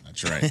practice.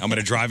 That's right. I'm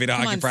gonna drive you to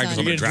Come hockey on, practice. son.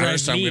 I'm gonna You're drive. gonna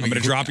drive I'm me.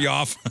 gonna drop you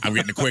off. I'm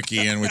getting a quickie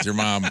in with your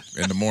mom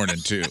in the morning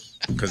too,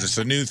 because it's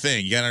a new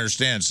thing. You gotta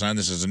understand, son.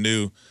 This is a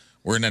new.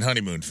 We're in that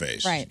honeymoon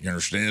phase. Right. You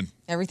understand?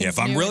 Everything's Yeah, if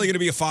I'm new really and- gonna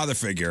be a father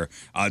figure,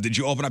 did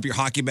you open up your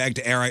hockey bag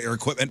to air out your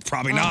equipment?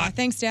 Probably Oh, not.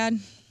 Thanks, Dad.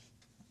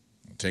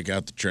 Take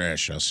out the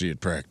trash. I'll see you at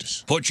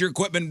practice. Put your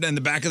equipment in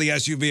the back of the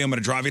SUV. I'm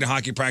gonna drive you to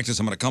hockey practice.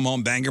 I'm gonna come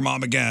home, bang your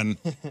mom again,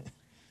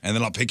 and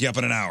then I'll pick you up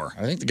in an hour.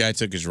 I think the guy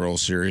took his role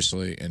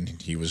seriously, and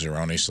he was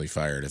erroneously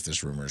fired. If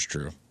this rumor is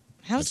true.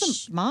 How's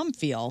the mom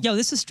feel? Yo,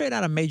 this is straight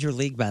out of Major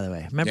League, by the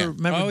way. Remember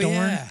Oh, Dorn?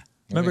 yeah.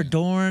 Remember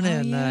Dorn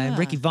and yeah.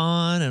 Ricky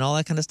Vaughn and all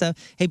that kind of stuff?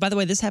 Hey, by the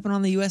way, this happened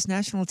on the U.S.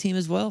 national team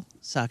as well,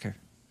 soccer.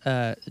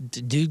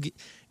 Dude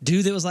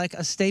that was like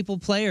a staple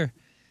player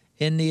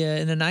in the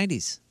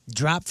 90s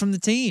dropped from the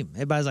team.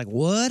 Everybody's like,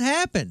 what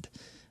happened?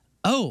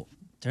 Oh,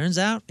 turns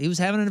out he was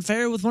having an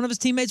affair with one of his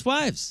teammates'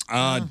 wives.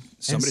 Somebody and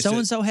said-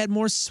 so-and-so had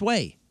more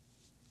sway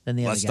than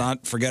the Let's other guy.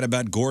 not forget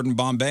about Gordon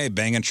Bombay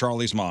banging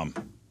Charlie's mom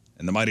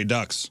and the Mighty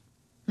Ducks.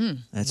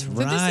 That's So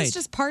right. this is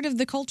just part of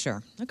the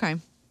culture. Okay.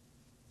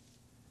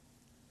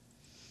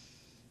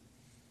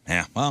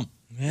 Yeah, well,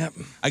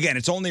 again,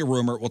 it's only a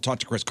rumor. We'll talk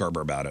to Chris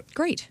Kerber about it.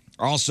 Great.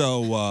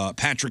 Also,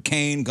 Patrick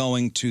Kane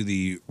going to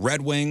the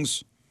Red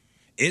Wings.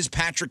 Is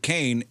Patrick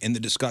Kane in the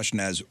discussion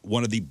as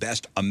one of the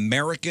best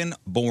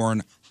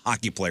American-born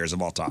hockey players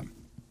of all time?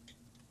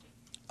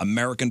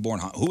 American-born.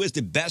 Who is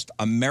the best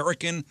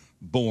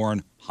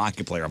American-born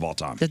hockey player of all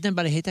time? Doesn't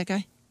anybody hate that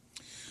guy?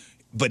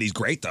 But he's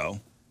great,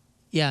 though.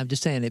 Yeah, I'm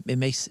just saying it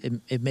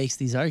makes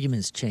these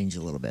arguments change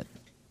a little bit.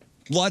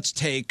 Let's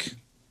take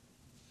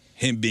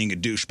him being a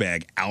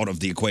douchebag out of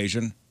the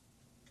equation.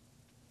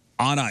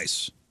 On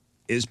ice,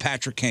 is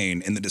Patrick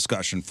Kane in the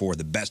discussion for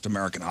the best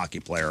American hockey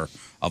player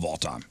of all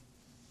time?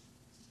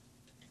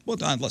 Well,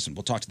 listen,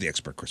 we'll talk to the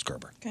expert, Chris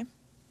Kerber. Okay.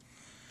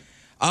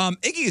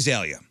 Iggy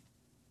Azalea.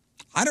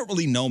 I don't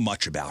really know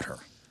much about her.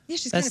 Yeah,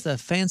 she's That's the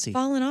fancy.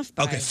 falling off.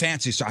 By. Okay,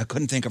 fancy. So I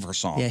couldn't think of her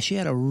song. Yeah, she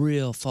had a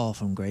real fall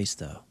from grace,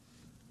 though.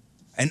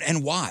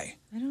 And why?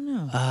 I don't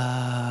know.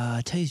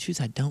 I tell you the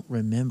truth, I don't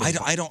remember.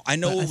 I don't. I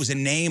know it was a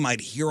name I'd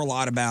hear a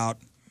lot about.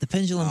 The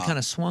pendulum kind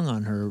of swung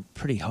on her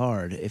pretty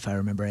hard, if I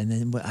remember. And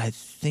then I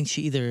think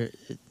she either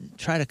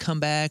tried to come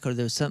back, or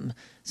there was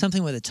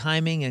something with the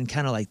timing, and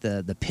kind of like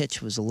the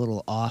pitch was a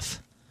little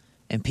off,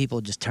 and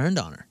people just turned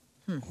on her.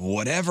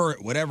 Whatever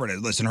it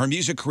is. Listen, her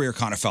music career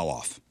kind of fell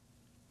off.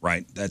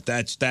 Right?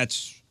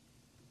 That's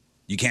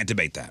you can't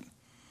debate that.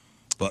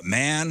 But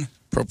man,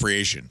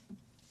 appropriation.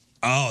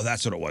 Oh,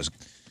 that's what it was.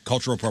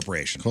 Cultural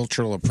appropriation.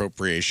 Cultural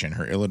appropriation.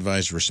 Her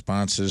ill-advised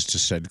responses to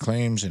said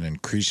claims and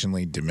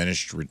increasingly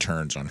diminished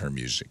returns on her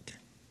music.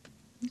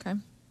 Okay.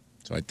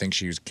 So I think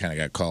she kind of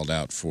got called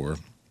out for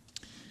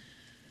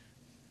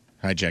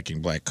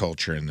hijacking black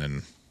culture and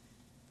then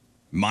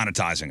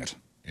monetizing it,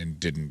 and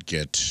didn't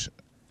get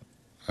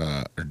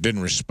or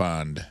didn't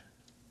respond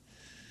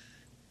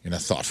in a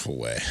thoughtful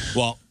way.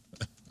 Well,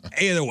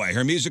 either way,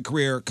 her music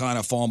career kind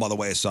of fallen by the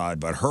wayside,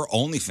 but her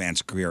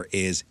OnlyFans career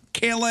is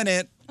killing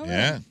it.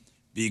 Yeah.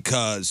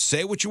 Because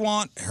say what you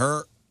want,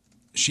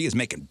 she is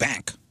making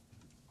bank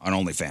on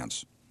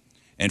OnlyFans.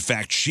 In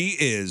fact, she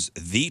is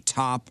the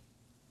top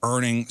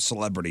earning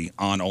celebrity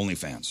on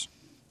OnlyFans.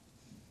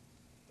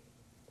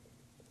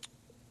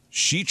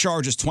 She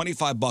charges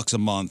 $25 a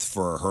month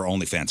for her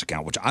OnlyFans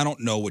account, which I don't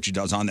know what she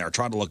does on there. I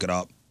tried to look it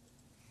up.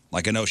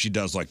 Like I know she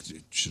does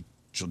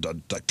she'll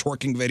do like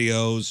twerking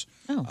videos.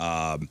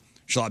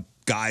 She'll have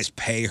guys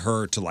pay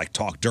her to like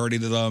talk dirty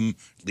to them,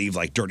 leave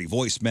like dirty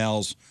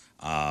voicemails.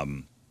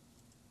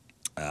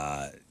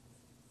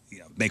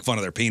 Make fun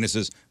of their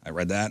penises. I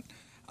read that.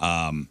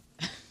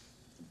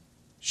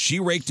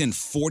 She raked in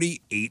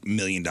 $48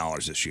 million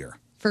this year.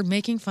 For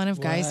making fun of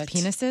guys'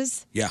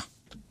 penises? Yeah.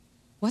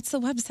 What's the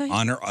website?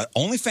 on her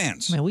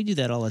OnlyFans. Man, we do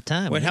that all the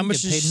time. Wait, We how don't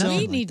much get is paid she- nothing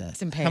We like need that.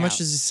 some payouts. How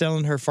much is he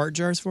selling her fart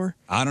jars for?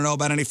 I don't know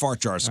about any fart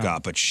jars,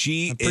 Scott, but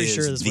she I'm pretty is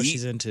sure that's what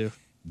she's into.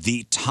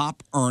 the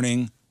top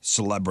earning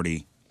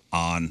celebrity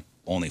on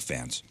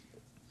OnlyFans.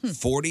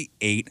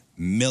 $48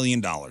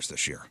 million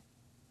this year.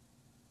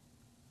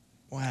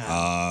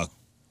 Wow.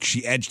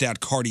 She edged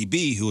out Cardi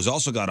B, who has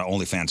also got an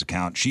OnlyFans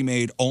account. She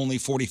made only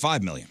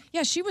 $45 million.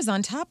 Yeah, she was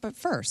on top at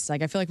first.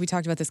 Like I feel like we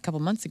talked about this a couple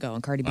months ago,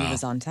 and Cardi B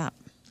was on top.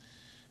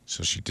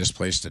 So she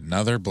displaced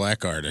another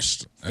black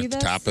artist See at the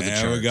this? top of the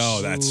charts. There we go.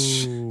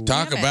 That's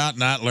Talk Damn it. about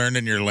not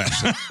learning your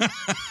lesson.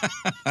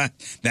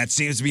 that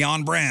seems to be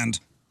on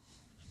brand.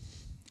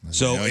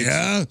 So Hell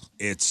yeah.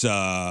 it's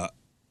Iggy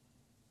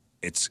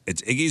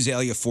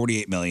Azalea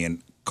 $48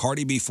 million,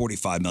 Cardi B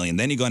 $45 million.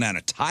 Then you go down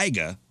to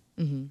Tyga.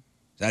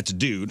 That's a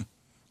dude.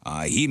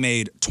 He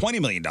made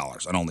 $20 million on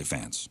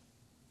OnlyFans.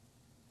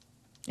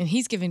 And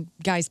he's giving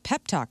guys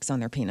pep talks on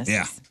their penises.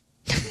 Yeah.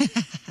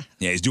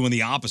 Yeah, he's doing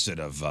the opposite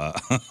of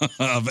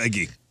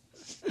Iggy.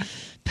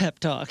 Pep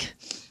talk.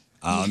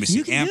 Let me see.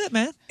 You can do it,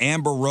 man.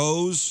 Amber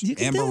Rose. You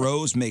can Amber do it.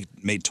 Rose made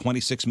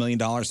 $26 million.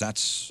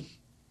 That's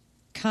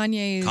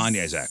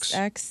Kanye's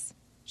ex.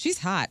 She's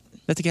hot.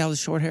 That's the gal with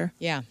short hair?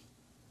 Yeah.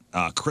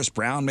 Chris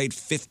Brown made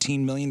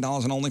 $15 million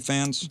on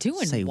OnlyFans.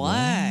 Doing Say what?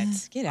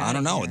 what? Get out I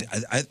don't know.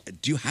 Here.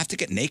 Do you have to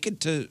get naked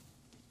to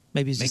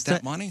Maybe he's make just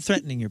that money?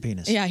 threatening your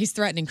penis. Yeah, he's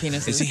threatening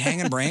penises. Is he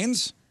hanging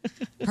brains?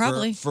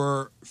 Probably.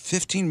 For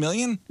 $15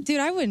 million? Dude,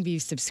 I wouldn't be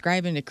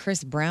subscribing to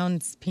Chris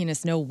Brown's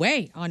penis. No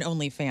way on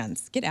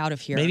OnlyFans. Get out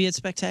of here. Maybe it's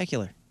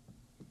spectacular.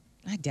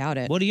 I doubt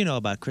it. What do you know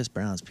about Chris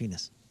Brown's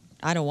penis?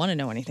 I don't want to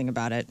know anything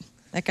about it.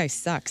 That guy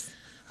sucks.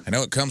 I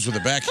know it comes with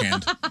a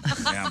backhand.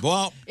 Yeah.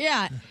 Well,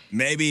 Yeah.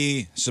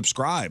 maybe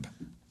subscribe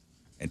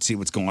and see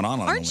what's going on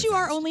Aren't you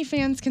our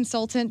OnlyFans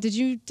consultant? Did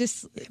you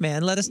just.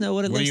 Man, let us know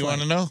what it What do looks you like.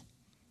 want to know?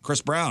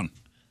 Chris Brown.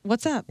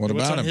 What's up? What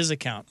What's about on him? his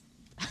account?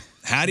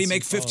 How do you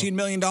make $15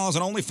 million on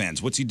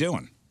OnlyFans? What's he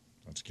doing?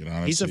 Let's get on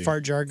and He's a see.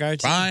 fart jar guy,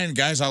 too. Fine,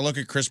 guys, I'll look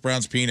at Chris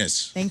Brown's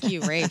penis. Thank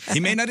you, Rafe.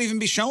 He may not even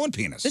be showing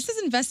penis. This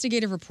is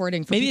investigative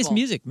reporting for Maybe people. it's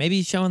music. Maybe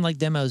he's showing like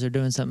demos or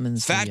doing something in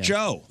the Fat studio.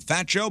 Joe.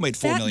 Fat Joe made $4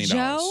 Fat million.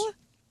 Joe?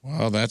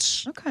 Well,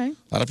 that's Okay.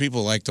 a lot of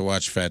people like to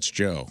watch Fats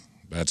Joe.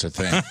 That's a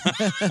thing.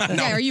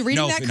 Okay, are you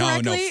reading that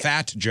correctly? No,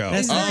 Fat Joe.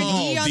 Is there an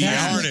E on the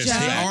that? artist. Joe?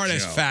 The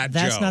artist, Fat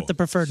That's Joe. not the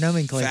preferred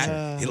nomenclature.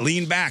 Fat,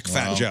 lean back,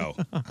 Fat Joe.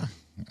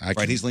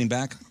 Right, he's lean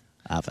back?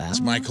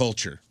 That's my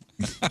culture.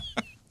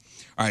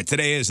 All right,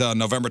 today is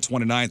November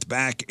 29th.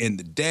 Back in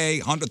the day,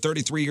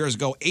 133 years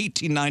ago,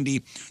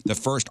 1890, the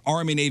first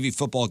Army-Navy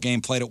football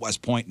game played at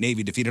West Point.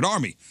 Navy defeated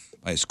Army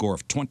by a score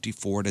of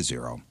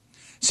 24-0.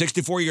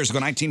 64 years ago,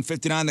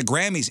 1959, the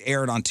Grammys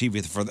aired on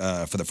TV for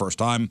the first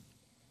time.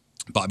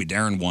 Bobby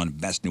Darin won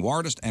Best New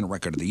Artist and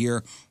Record of the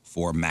Year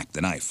for Mac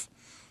the Knife.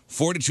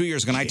 42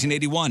 years ago,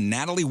 1981,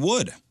 Natalie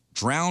Wood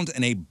drowned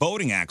in a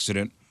boating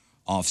accident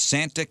off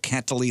Santa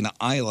Catalina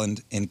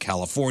Island in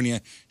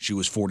California. She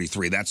was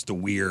 43. That's the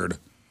weird.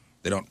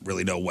 They don't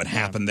really know what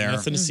happened there.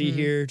 Nothing to Mm-hmm. see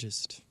here.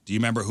 Just Do you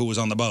remember who was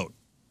on the boat?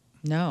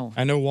 No.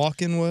 I know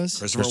Walken was.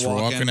 Christopher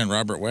Walken and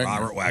Robert Wagner.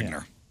 Robert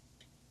Wagner.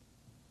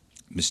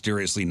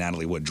 Mysteriously,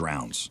 Natalie Wood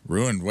drowns.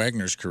 Ruined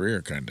Wagner's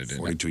career, kind of, didn't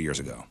 42 years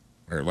ago.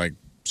 it? Or like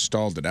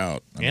stalled it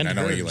out. I mean, And I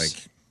know he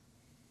hers.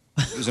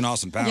 like. He was in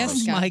Austin Powers. Yes, Oh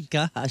Scott. my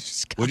gosh,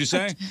 Scott. What'd you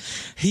say?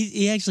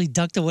 He actually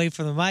ducked away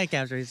from the mic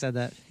after he said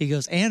that. He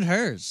goes, and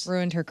hers.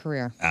 Ruined her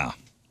career. Oh.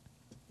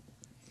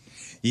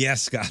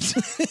 Yes, Scott.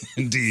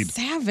 Indeed.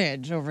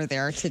 Savage over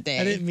there today.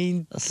 I didn't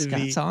mean to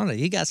Scott's be. on it.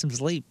 He got some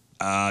sleep.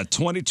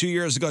 22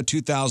 years ago,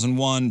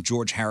 2001,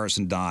 George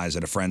Harrison dies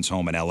at a friend's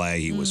home in L.A.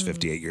 He was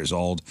 58 years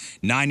old.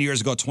 9 years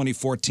ago,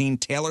 2014,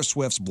 Taylor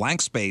Swift's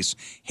Blank Space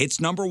hits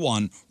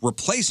 #1,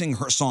 replacing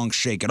her song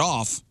Shake It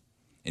Off.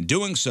 In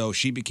doing so,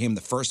 she became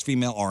the first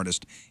female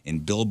artist in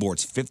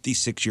Billboard's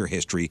 56-year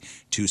history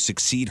to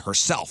succeed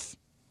herself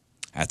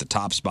at the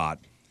top spot.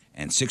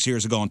 And 6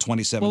 years ago in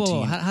 2017,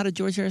 Whoa. How did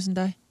George Harrison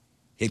die?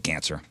 hit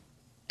cancer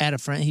At a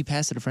friend. He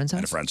passed at a friend's house?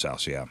 at a friend's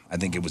house, yeah. I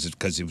think it was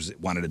because he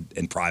wanted it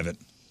in private.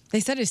 They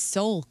said his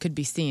soul could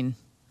be seen.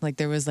 Like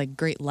there was like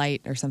great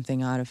light or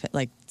something out of it.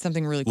 Like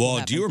something really cool.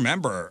 Well, do you happened.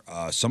 remember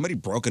somebody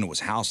broke into his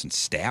house and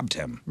stabbed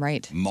him?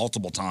 Right.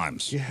 Multiple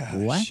times. Yeah.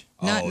 What?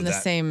 Not Oh, in the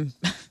that- same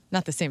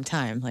not the same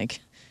time. Like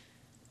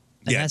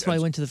And Yeah, that's why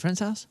he went to the friend's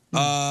house?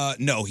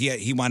 No,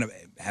 he wound up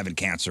having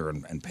cancer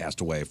and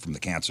passed away from the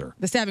cancer.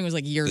 the stabbing was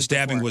like years The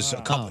stabbing before. was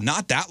a couple,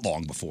 not that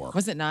long before.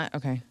 Was it not?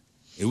 Okay.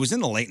 It was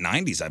in the late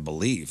 90s, I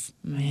believe.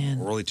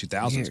 Man. Early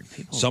 2000s. weird.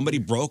 People are Somebody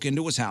broke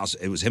into his house.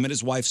 It was him and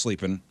his wife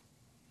sleeping.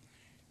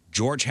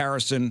 George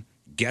Harrison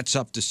gets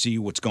up to see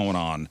what's going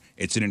on.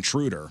 It's an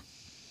intruder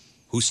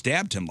who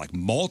stabbed him like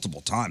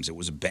multiple times. It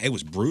was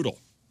brutal.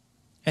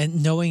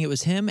 And knowing it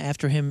was him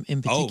after him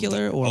in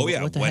particular? or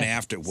yeah, what the went heck?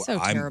 after. So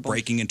I'm terrible.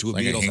 breaking into a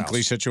Like a Beatles Hinckley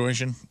house.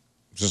 situation?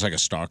 Just like a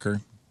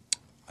stalker?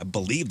 I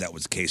believe that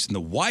was the case. And the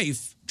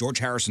wife, George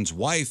Harrison's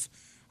wife,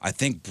 I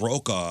think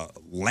broke a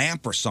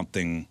lamp or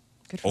something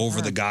Good for over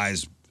her. the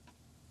guy's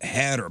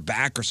head or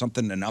back or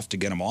something enough to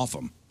get him off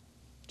him.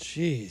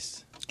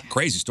 Jeez.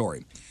 Crazy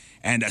story.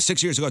 And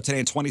 6 years ago today,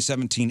 in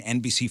 2017,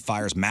 NBC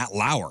fires Matt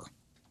Lauer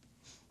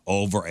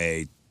over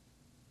a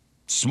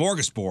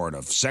smorgasbord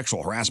of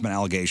sexual harassment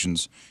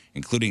allegations,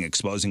 including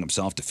exposing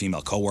himself to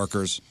female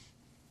coworkers.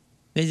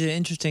 They did an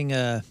interesting,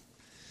 I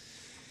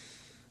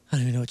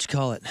don't even know what you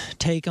call it,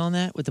 take on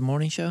that with the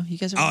morning show. You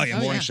guys are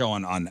Morning show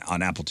on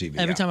Apple TV.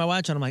 Every time I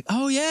watch it, I'm like,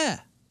 oh, yeah,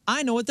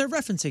 I know what they're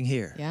referencing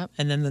here. Yep.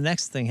 And then the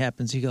next thing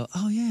happens, you go,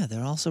 oh, yeah,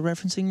 they're also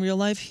referencing real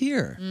life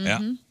here. Yeah.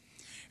 And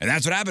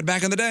that's what happened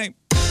back in the day.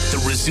 The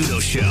Rizzuto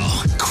Show.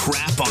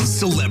 Crap on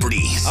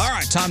celebrities. All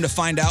right, time to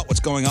find out what's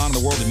going on in the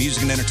world of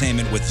music and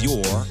entertainment with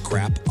your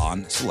crap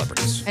on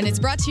celebrities. And it's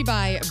brought to you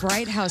by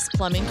Bright House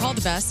Plumbing. Call the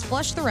best,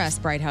 flush the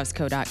rest.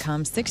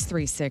 BrightHouseCo.com,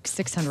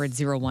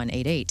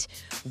 636-600-0188.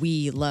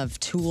 We love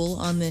Tool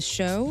on this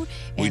show.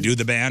 We do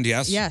the band,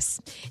 yes? Yes.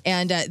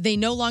 And they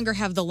no longer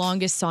have the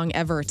longest song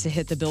ever to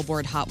hit the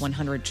Billboard Hot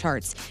 100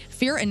 charts.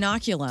 Fear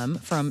Inoculum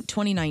from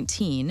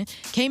 2019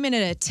 came in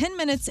at 10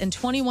 minutes and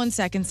 21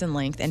 seconds in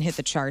length and hit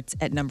the charts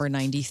at number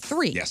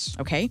 93. Yes.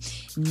 Okay.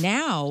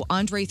 Now,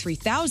 Andre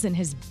 3000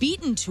 has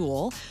beaten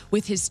Tool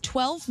with his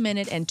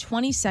 12-minute and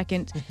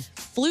 20-second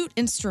flute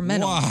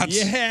instrumental. What?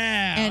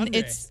 Yeah. And Andre.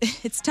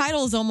 its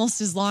title is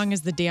almost as long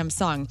as the damn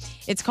song.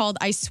 It's called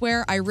I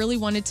Swear I Really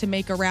Wanted to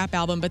Make a Rap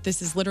Album, but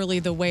this is literally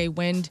the way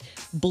wind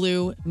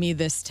blew me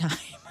this time.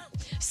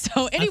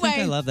 So anyway, I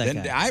think I love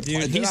that guy.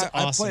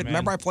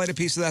 Remember I played a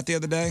piece of that the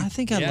other day? I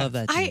think I love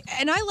that too.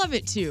 I love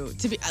it too.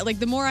 To be like,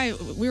 the more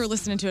we were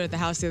listening to it at the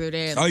house the other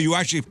day. Oh, you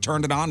actually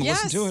turned it on and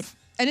listened to it?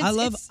 And I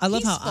love how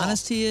peaceful.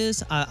 honest he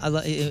is.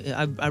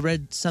 I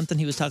read something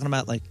he was talking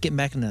about, like getting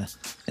back in the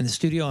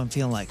studio and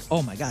feeling like,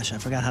 oh my gosh, I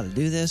forgot how to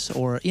do this,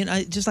 or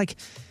just like,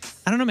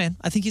 I don't know, man.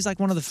 I think he's like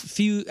one of the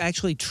few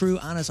actually true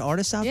honest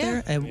artists out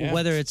there, and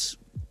whether it's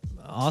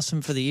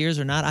awesome for the ears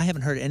or not, I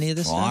haven't heard any of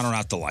this Well, stuff. I don't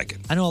have to like it.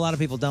 I know a lot of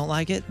people don't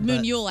like it. Moon,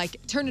 but you'll like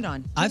it. Turn it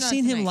on. I've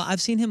seen him.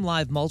 I've seen him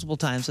live multiple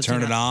times. So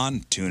Turn it on,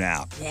 tune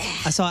out.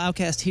 I saw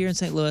Outkast here in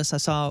St. Louis. I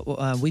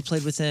saw we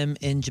played with them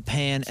in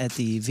Japan at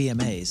the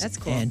VMAs. That's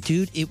cool. And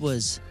dude, it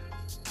was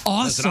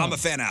awesome. Listen, I'm a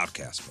fan of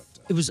Outkast, but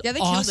it was they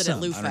awesome. killed it at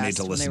Lou I don't need to Fest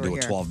when listen they to were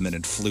a here.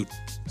 12-minute flute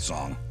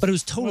song. But it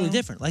was totally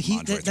different. Like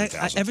Andre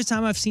 3000. every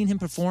time I've seen him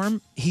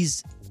perform,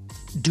 he's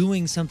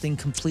doing something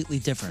completely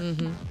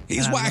different.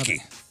 He's And I love wacky.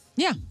 it.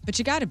 Yeah, but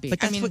you got to be.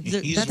 But that's what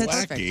He's that's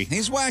wacky.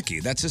 He's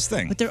wacky. That's his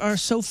thing. But there are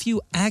so few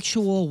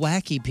actual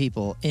wacky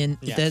people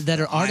that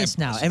are artists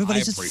now.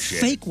 Everybody's just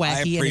fake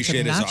wacky and it's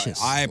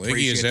obnoxious. I Iggy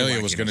appreciate Azalea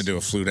the was going to wackiness. do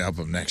a flute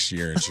album next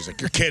year, and she's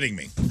like, "You're kidding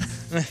me.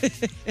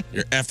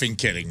 You're effing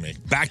kidding me."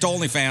 Back to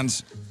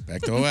OnlyFans.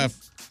 Back to OF.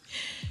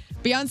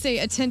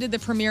 Beyonce attended the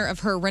premiere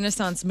of her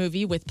Renaissance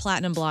movie with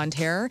platinum blonde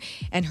hair,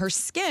 and her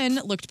skin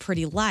looked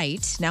pretty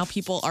light. Now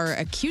people are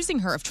accusing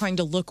her of trying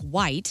to look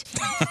white.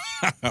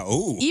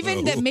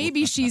 Even that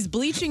maybe she's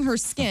bleaching her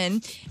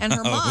skin. And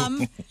her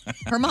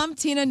mom,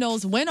 Tina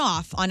Knowles, went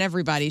off on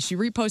everybody. She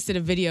reposted a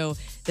video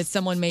that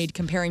someone made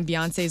comparing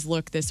Beyonce's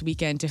look this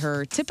weekend to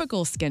her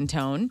typical skin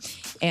tone.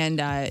 And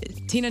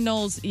Tina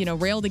Knowles,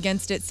 railed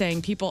against it,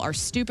 saying people are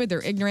stupid,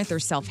 they're ignorant, they're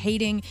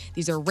self-hating.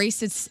 These are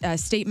racist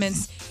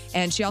statements.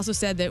 And she also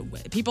said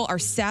that people are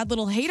sad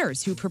little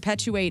haters who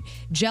perpetuate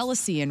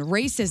jealousy and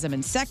racism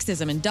and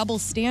sexism and double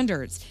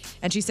standards.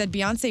 And she said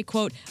Beyonce,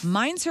 quote,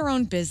 minds her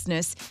own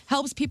business,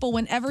 helps people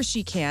whenever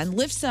she can,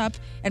 lifts up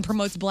and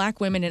promotes black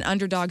women and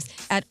underdogs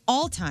at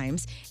all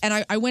times.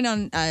 And I went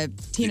on Tina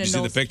Did you see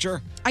Knowles. the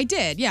picture? I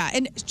did, yeah.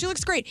 And she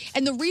looks great.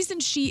 And the reason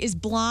she is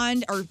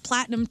blonde or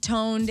platinum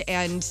toned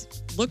and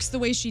looks the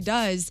way she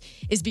does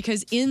is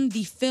because in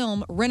the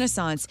film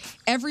Renaissance,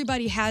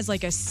 everybody has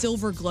like a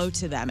silver glow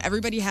to them.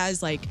 Everybody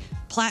has like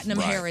platinum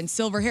hair and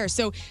silver hair.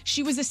 So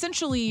she was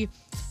essentially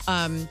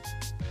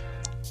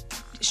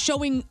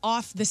showing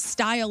off the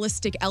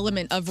stylistic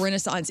element of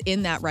Renaissance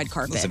in that red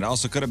carpet. Listen, it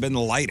also could have been the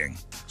lighting.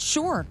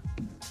 Sure.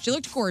 She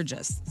looked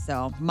gorgeous.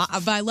 So,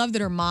 but I love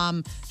that her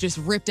mom just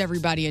ripped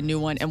everybody a new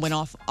one and went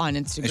off on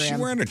Instagram. Is she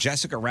wearing a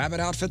Jessica Rabbit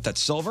outfit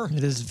that's silver?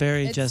 It is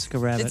very Jessica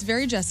Rabbit. It's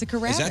very Jessica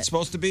Rabbit. Is that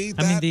supposed to be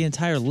that? I mean, the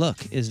entire look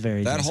is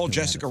very that Jessica whole Rabbit.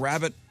 Jessica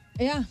Rabbit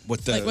Yeah.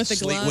 with the, Like with the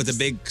gloves. with the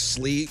big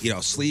sleeve,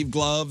 sleeve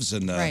gloves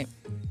and Right.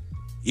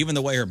 even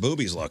the way her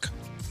boobies look.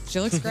 She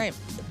looks great.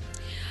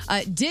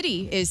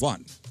 Diddy is... What?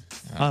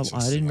 I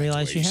didn't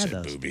realize she had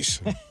said those.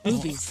 boobies.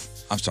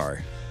 Boobies. I'm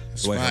sorry.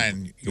 It's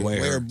fine. The way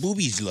her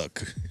boobies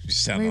look. You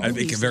sound Way like I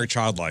make it very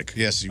childlike.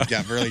 Yes, you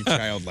got really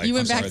childlike. You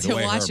went back the to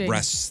way watching. her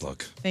breasts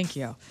look. Thank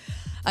you.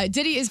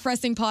 Diddy is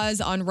pressing pause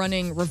on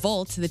running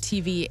Revolt, the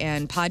TV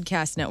and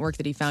podcast network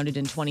that he founded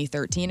in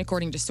 2013.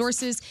 According to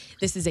sources,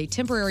 this is a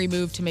temporary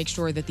move to make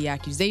sure that the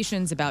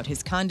accusations about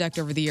his conduct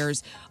over the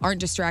years aren't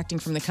distracting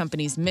from the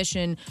company's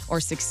mission or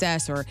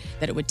success, or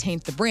that it would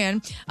taint the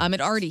brand.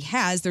 It already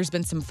has. There's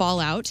been some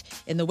fallout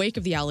in the wake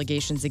of the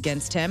allegations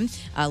against him.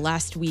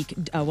 Last week,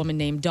 a woman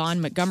named Dawn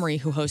Montgomery,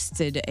 who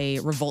hosted a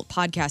Revolt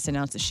podcast,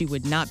 announced that she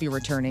would not be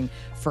returning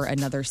for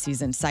another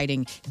season,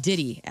 citing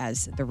Diddy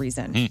as the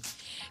reason.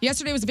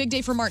 Yesterday was a big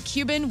day for Mark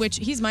Cuban, which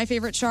he's my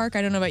favorite shark.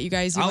 I don't know about you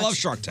guys. I love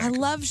Shark Tank. I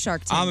love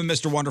Shark Tank. I'm a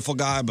Mr. Wonderful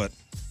guy, but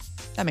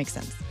That makes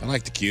sense. I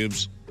like the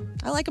cubes.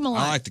 I like him a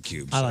lot. I like the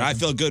cubes. I like I them.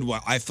 feel good.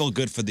 I feel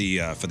good for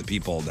the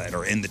people that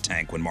are in the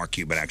tank when Mark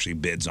Cuban actually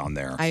bids on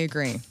there. I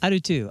agree. I do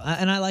too,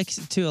 and I like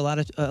too. A lot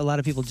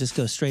of people just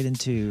go straight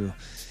into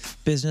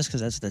business because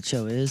that's what that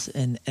show is,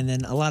 and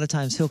then a lot of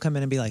times he'll come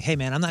in and be like, "Hey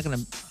man, I'm not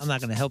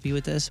gonna help you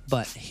with this,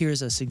 but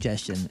here's a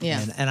suggestion."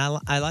 Yeah. and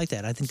I like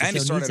that. I think the And he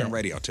show started needs on that.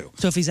 radio too.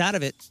 So if he's out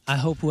of it, I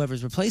hope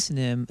whoever's replacing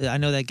him. I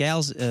know that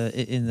gal's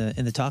in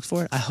the talks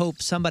for it. I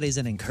hope somebody's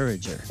an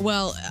encourager.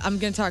 Well, I'm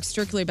going to talk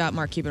strictly about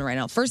Mark Cuban right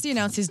now. First, he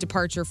announced his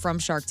departure from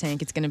Shark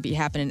Tank. It's going to be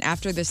happening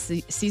after this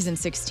season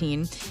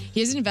 16. He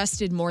has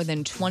invested more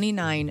than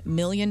 $29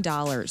 million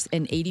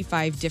in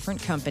 85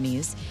 different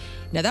companies.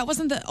 Now, that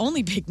wasn't the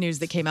only big news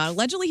that came out.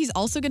 Allegedly, he's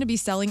also going to be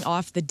selling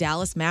off the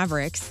Dallas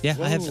Mavericks. Yeah,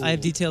 I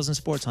have details in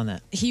sports on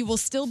that. He will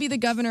still be the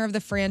governor of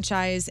the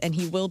franchise, and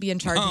he will be in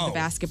charge of the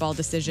basketball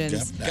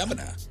decisions.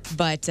 Governor.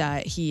 But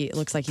he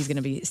looks like he's going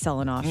to be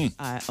selling off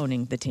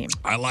owning the team.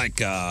 I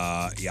like,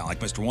 I like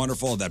Mr.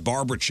 Wonderful. That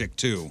Barbara chick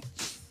too.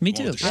 Me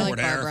too. With the short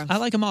hair. I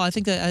like them all. I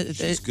think that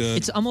She's good.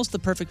 it's almost the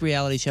perfect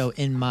reality show,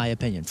 in my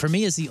opinion. For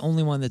me, it's the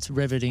only one that's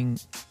riveting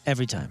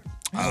every time.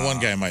 One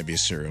guy might be a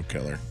serial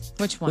killer.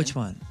 Which one? Which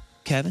one?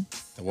 Kevin?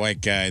 The white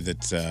guy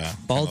that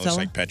Bald looks fella?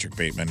 like Patrick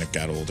Bateman that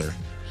got older.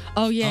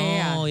 Oh,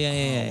 yeah. Oh,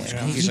 yeah.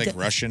 He's like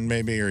Russian,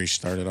 maybe, or he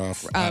started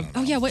off. I don't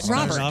know. Oh, yeah, what,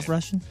 Robert? Off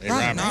Russian? Hey,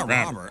 Robert. Not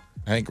Robert.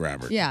 I think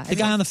Robert. Yeah. The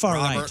guy on the far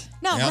right.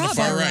 No, Guy on the Robert.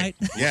 far right.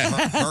 Yeah.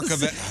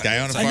 Herkovich. Guy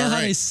on the I know far how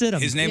they right. sit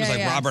him. His name is Yeah, like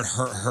yeah. Robert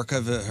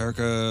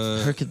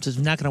Herkovich. Herc's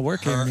not going to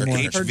work here anymore.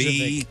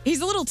 HV.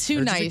 He's a little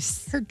too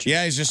nice.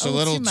 Yeah, he's just a Oh,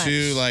 little too much.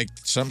 too like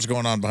something's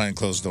going on behind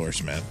closed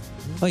doors, man.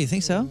 Oh, you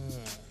think so?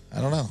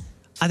 I don't know.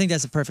 I think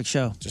that's a perfect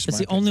show. Just it's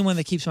my the only one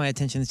that keeps my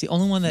attention. It's the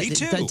only one that Me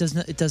too.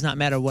 it does not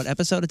matter what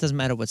episode, it doesn't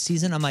matter what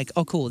season. I'm like,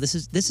 oh, cool. This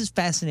is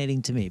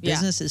fascinating to me. Yeah.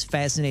 Business is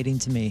fascinating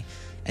to me,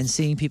 and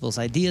seeing people's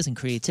ideas and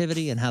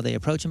creativity and how they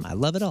approach them. I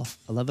love it all.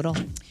 I love it all.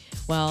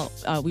 Well,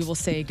 we will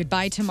say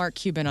goodbye to Mark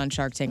Cuban on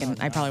Shark Tank,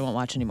 and I probably won't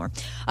watch anymore.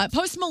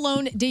 Post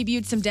Malone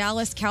debuted some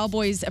Dallas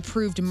Cowboys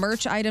approved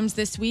merch items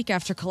this week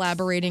after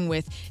collaborating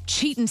with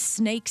Cheatin'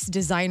 Snakes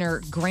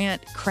designer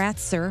Grant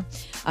Kratzer.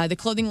 The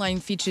clothing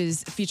line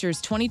features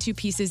 22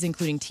 pieces,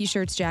 including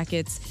t-shirts,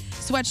 jackets,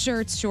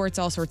 sweatshirts, shorts,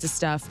 all sorts of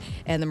stuff.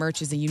 And the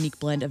merch is a unique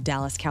blend of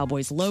Dallas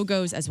Cowboys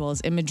logos as well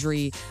as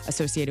imagery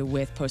associated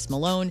with Post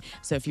Malone.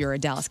 So if you're a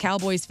Dallas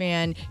Cowboys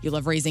fan, you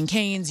love Raising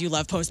Cane's, you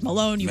love Post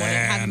Malone, you want to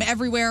have him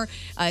everywhere,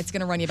 it's going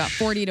to run you about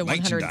 $40 to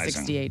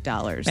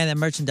 $168. And that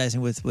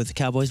merchandising with the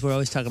Cowboys, we're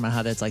always talking about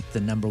how that's like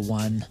the number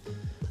one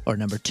or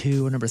number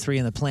two or number three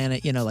on the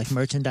planet, like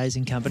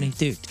merchandising company.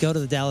 Dude, go to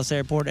the Dallas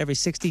airport, every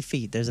 60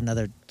 feet, there's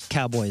another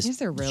Cowboys Is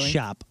there really?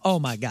 shop. Oh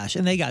my gosh.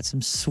 And they got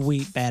some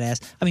sweet, badass.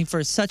 I mean,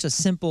 for such a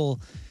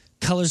simple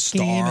color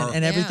scheme Star.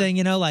 and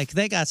everything, like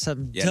they got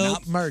some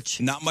dope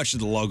merch. Not much of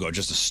the logo,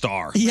 just a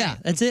star. Yeah,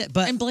 that's it.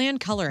 But and bland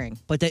coloring.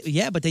 But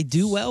they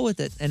do well with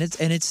it, and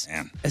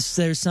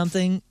there's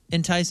something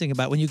enticing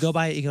about when you go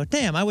by it. You go,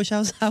 damn, I wish I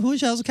was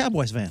a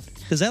Cowboys fan,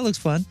 because that looks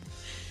fun.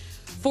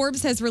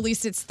 Forbes has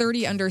released its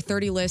 30 under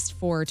 30 list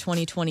for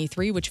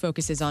 2023, which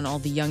focuses on all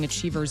the young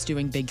achievers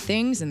doing big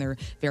things in their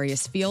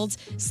various fields.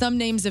 Some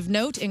names of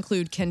note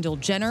include Kendall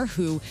Jenner,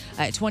 who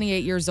at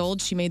 28 years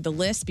old, she made the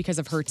list because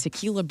of her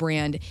tequila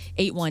brand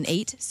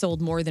 818,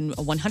 sold more than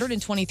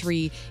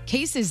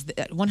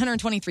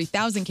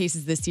 123,000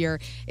 cases this year.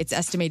 It's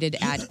estimated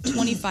at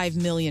 $25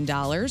 million.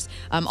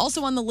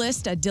 Also on the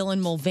list,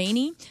 Dylan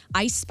Mulvaney,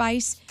 Ice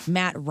Spice,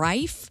 Matt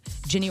Rife,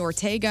 Jenny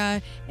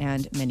Ortega,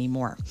 and many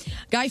more.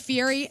 Guy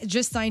Fieri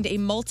just signed a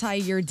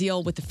multi-year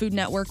deal with the Food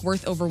Network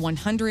worth over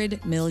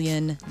 $100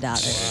 million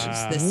this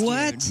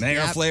year.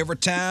 Mayor of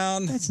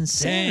Flavortown. That's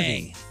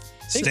insanity.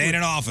 Staying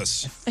in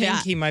office. I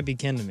think he might be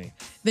kin to me.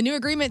 The new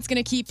agreement's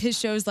going to keep his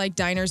shows like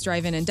Diners,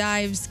 Drive-In, and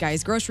Dives,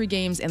 Guy's Grocery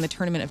Games, and the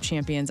Tournament of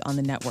Champions on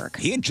the network.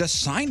 He had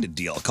just signed a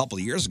deal a couple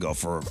of years ago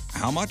for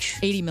how much?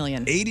 $80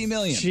 million. $80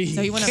 million. Jeez.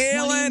 So he went up 20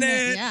 Killing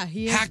million. it. Yeah,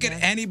 he is, How can man.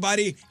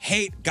 anybody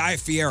hate Guy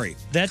Fieri?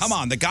 Come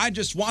on, the guy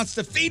just wants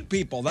to feed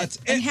people. That's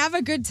it. And have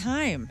a good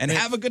time. And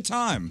have a good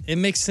time. It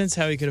makes sense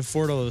how he could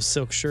afford all those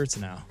silk shirts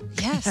now.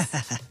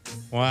 Yes.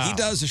 Wow. He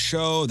does a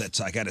show that's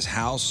like at his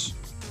house,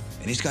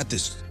 and he's got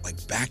this like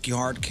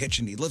backyard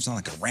kitchen. He lives on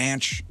like a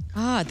ranch.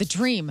 The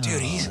dream.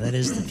 Dude, that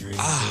is the dream.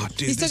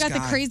 Dude, He's still this got the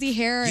guy- crazy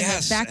hair and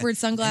Yes, the backward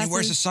sunglasses. And he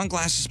wears his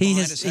sunglasses He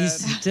behind his head.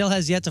 still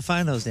has yet to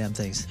find those damn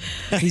things.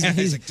 He's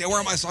like, where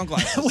are my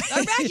sunglasses?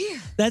 They're back here.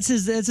 That's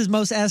his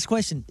most asked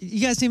question. You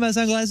guys see my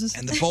sunglasses?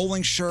 And the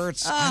bowling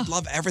shirts. I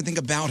love everything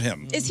about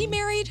him. Is he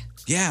married?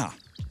 Yeah.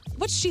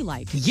 What's she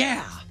like?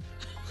 Yeah.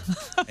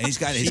 And he's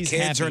got his She's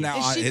kids happy. are now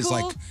Is she his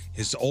cool? like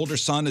his older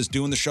son is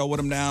doing the show with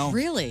him now.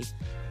 Really?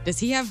 Does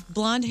he have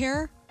blonde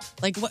hair?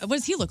 Like, what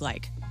does he look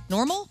like?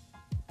 Normal?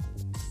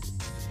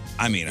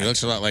 I mean, He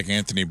looks a lot like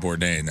Anthony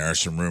Bourdain. There are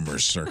some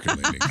rumors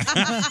circulating.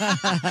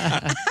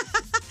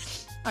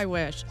 I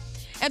wish.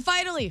 And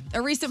finally,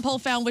 a recent poll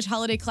found which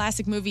holiday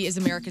classic movie is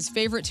America's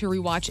favorite to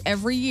rewatch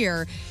every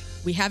year.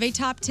 We have a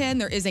top 10.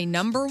 There is a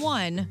number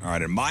one. All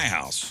right, in my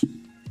house,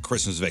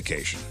 Christmas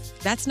Vacation.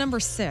 That's number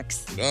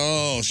 6.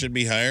 Oh, should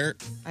be higher.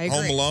 I agree.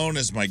 Home Alone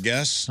is my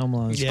guess. Home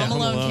Alone. Home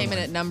Alone came in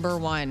at number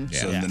 1.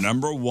 So the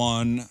number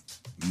 1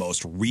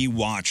 most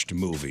rewatched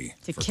movie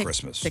for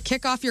Christmas. To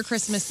kick off your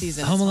Christmas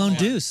season. Home Alone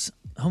Deuce.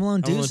 Home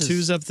Alone Home Alone Deuce.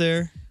 2's up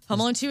there. Home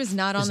Alone 2 is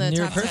not on the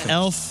near top perfect. 10.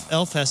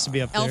 Elf has to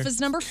be up there. Elf is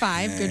number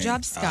 5. Good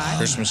job, Scott.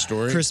 Christmas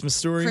Story. Christmas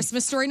Story.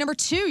 Christmas Story number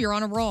 2. You're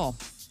on a roll.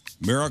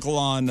 Miracle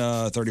on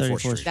 34th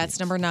Street. That's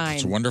number 9.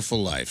 It's a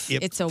Wonderful Life.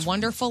 It's a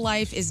Wonderful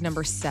Life is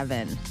number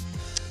 7.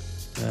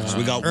 So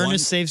we got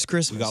Ernest Saves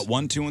Christmas. We got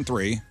 1, 2, and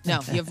 3. No,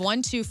 you have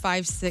 1, 2,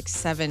 5, 6,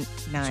 7,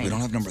 9. So we don't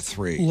have number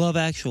 3. Love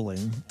Actually.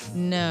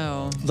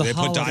 No. Did they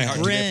put Die Hard?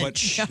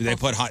 Grinch. Did they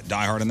put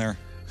Die Hard in there?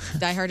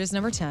 Die Hard is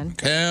number 10.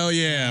 Hell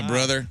yeah,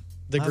 brother.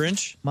 The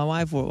Grinch? My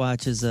wife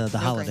watches The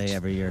Holiday Grinch.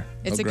 every year.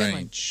 It's a good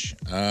one. Grinch.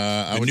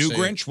 I would new say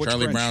Grinch? Which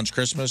Charlie Grinch? Brown's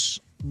Christmas.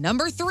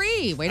 Number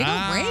 3. Way to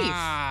go,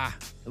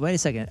 Rafe. Wait a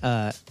second.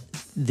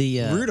 The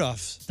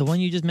Rudolph. The one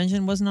you just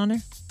mentioned wasn't on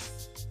there?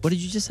 What did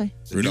you just say?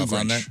 Rudolph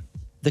on there?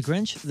 The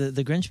Grinch? The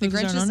Grinch The movies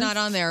Grinch aren't is on not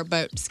on there,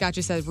 but Scott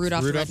just said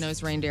Rudolph the Rudolph?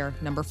 Red-Nosed Reindeer,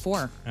 number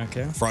 4.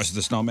 Okay. Frosty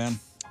the Snowman.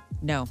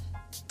 No.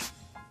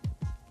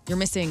 You're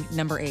missing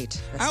number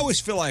 8. I always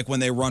feel like when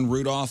they run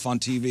Rudolph on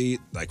TV,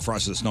 like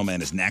Frosty the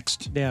Snowman is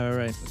next. Yeah,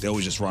 right. They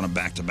always just run them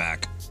back to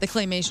back. The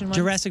claymation one?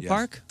 Jurassic Yeah.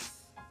 Park?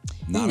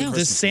 Not a The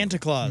Christmas Santa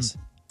Claus.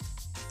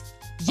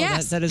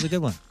 Yes. That is a good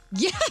one.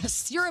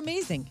 Yes, you're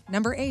amazing.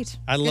 Number 8.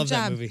 I love Good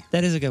that job. movie.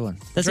 That is a good one.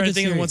 That's I'm trying a to good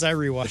think of the series. ones I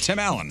rewatched. Tim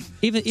Allen.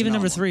 Even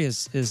number 3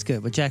 is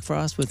good. With Jack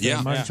Frost, with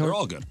Martin Yeah, Short. they're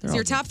all good. They're So all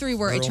your good. top 3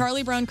 were A Earl.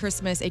 Charlie Brown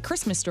Christmas, A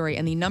Christmas Story,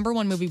 and the number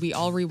 1 movie we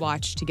all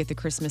rewatched to get the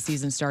Christmas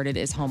season started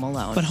is Home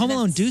Alone. But Home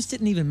Alone Deuce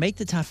didn't even make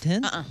the top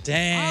 10?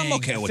 Dang. I'm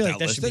okay I with feel that like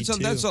that list. should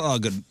be That's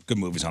two. good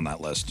movies on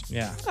that list.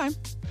 Yeah. Okay.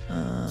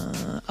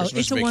 Christmas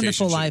It's a Vacation Wonderful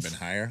should have Life been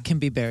higher. can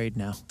be buried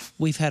now.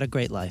 We've had a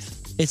great life.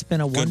 It's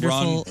been a Good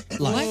wonderful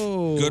life.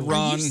 Oh. Good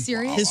run. Are you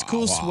serious? His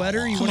cool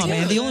sweater. You Come wanna on, get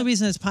man. rid The of only that?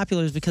 reason it's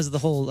popular is because of the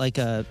whole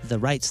the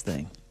rights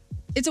thing.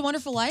 It's a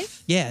Wonderful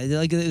Life? Yeah,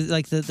 like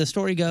the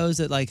story goes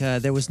that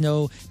there was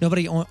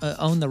nobody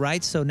owned the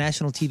rights, so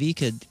national TV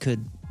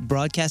could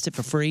broadcast it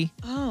for free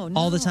Oh,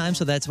 all the no. time.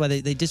 So that's why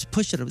they just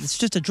push it. It's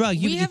just a drug.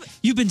 We have-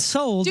 You've been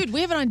sold. Dude, we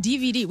have it on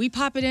DVD. We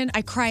pop it in.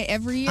 I cry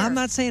every year. I'm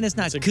not saying it's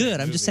not It's a great good.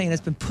 I'm just movie, saying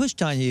it's been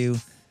pushed on you.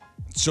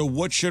 So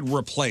what should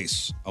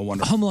replace a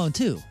Wonderful? Home Alone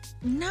 2.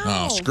 No.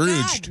 Oh,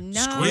 Scrooged. God,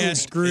 no. Yeah,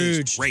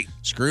 Scrooge. Great.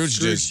 Scrooge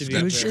should be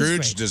up there.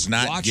 Scrooge does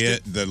not Watched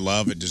get the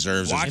love it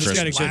deserves at Watched It's got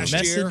Christmas. a good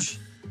last year. message.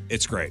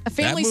 It's great. A That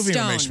Family movie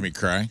Stone makes me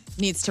cry.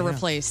 needs to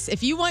replace.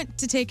 If you want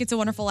to take It's a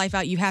Wonderful Life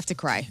out, you have to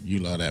cry. You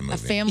love that movie. A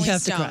Family You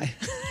have to Stone. cry.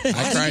 I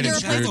cried in Either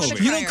replace it with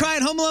Scrooge. a You don't crier. cry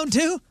at Home Alone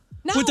 2?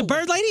 No. With the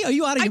bird lady? Are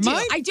you out of I your do.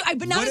 mind? I do.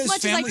 But not What as is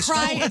much as I Family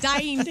cry Stone?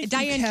 at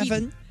Diane Kevin.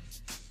 Keaton.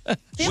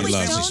 Family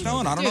loves Stone. this movie.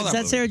 I don't know Dude, that Is that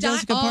movie. Sarah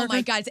Jessica Parker? Oh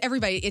my God! It's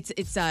everybody.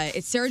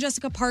 It's Sarah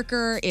Jessica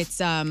Parker. It's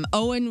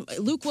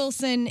Luke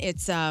Wilson.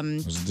 It's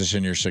Was this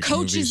in your 6 Coach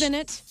movies? is in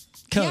it.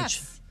 Coach.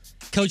 Yes.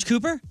 Coach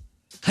Cooper?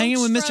 Hanging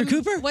Coach with Mr. from-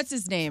 Cooper? What's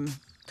his name?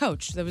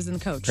 Coach. That was in the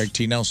Coach. Craig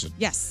T. Nelson.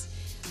 Yes.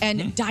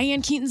 And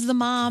Diane Keaton's the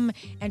mom,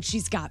 and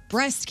she's got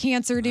breast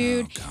cancer,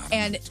 dude.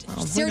 And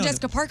Sarah know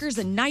Jessica Parker's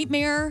a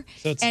nightmare.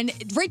 So it's- And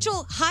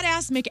Rachel Hot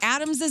Ass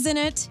McAdams is in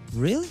it.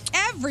 Really?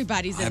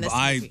 Everybody's in this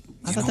movie.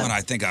 You know what?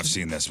 I think I've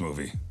seen this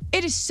movie.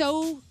 It is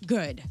so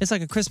good. It's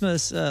like a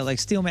Christmas, like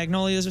Steel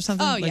Magnolias or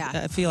something. Oh, Like,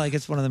 yeah. I feel like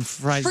it's one of them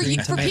fried For green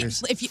you, for tomatoes.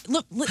 people, if you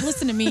look,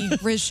 listen to me,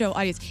 Riz Show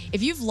audience.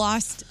 If you've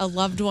lost a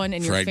loved one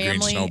in your Fried green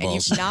family and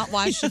snowballs. you've not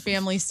watched A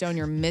Family Stone,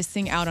 you're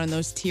missing out on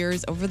those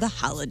tears over the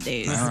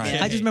holidays. All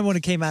right. I just remember when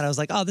it came out, I was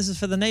like, "Oh, this is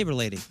for the neighbor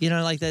lady." You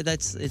know, like that.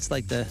 It's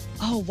like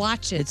Oh,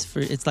 watch it.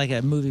 it's like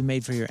a movie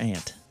made for your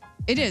aunt.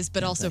 It is,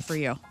 but also for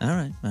you. All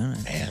right.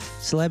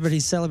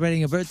 Celebrities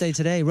celebrating a birthday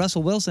today.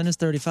 Russell Wilson is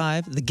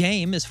 35. The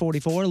Game is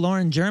 44.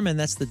 Lauren German,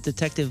 that's the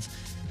detective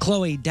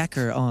Chloe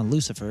Decker on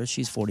Lucifer.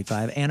 She's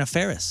 45. Anna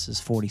Faris is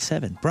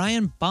 47.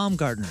 Brian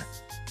Baumgartner.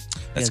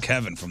 That's Yes.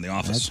 Kevin from The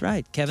Office. That's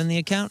right. Kevin the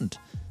accountant.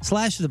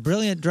 Slash, the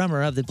brilliant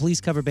drummer of the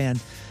police cover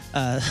band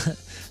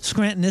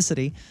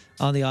Scrantonicity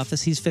on The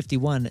Office. He's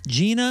 51.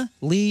 Gina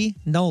Lee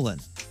Nolan.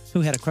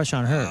 Who had a crush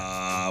on her?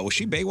 Was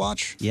she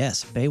Baywatch?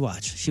 Yes,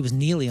 Baywatch. She was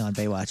Neely on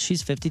Baywatch.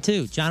 She's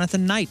 52.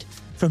 Jonathan Knight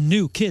from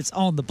New Kids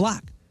on the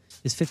Block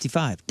is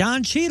 55.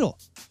 Don Cheadle.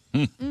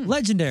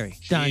 Legendary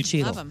Don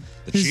Cheadle. Love him.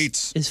 The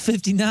Cheats. Is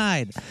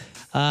 59.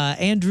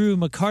 Andrew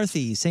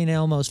McCarthy, St.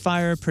 Elmo's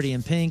Fire, Pretty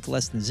in Pink,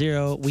 Less Than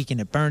Zero, Weekend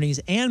at Bernie's,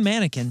 and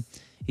Mannequin.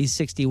 He's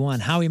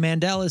 61. Howie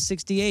Mandel is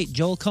 68.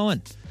 Joel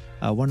Cohen,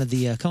 one of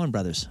the Coen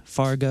brothers.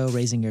 Fargo,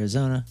 Raising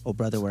Arizona, Oh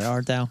Brother, Where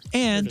Art Thou?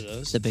 And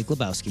The Big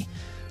Lebowski.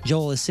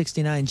 Joel is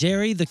 69.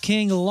 Jerry the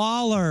King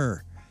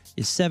Lawler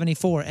is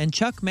 74. And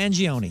Chuck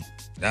Mangione.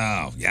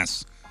 Oh,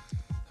 yes.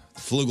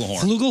 Flugelhorn.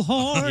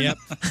 Flugelhorn.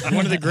 Yep.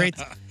 One of the great.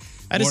 I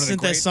One just of the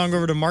sent that great- song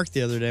over to Mark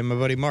the other day, my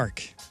buddy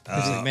Mark.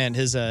 Man,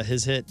 his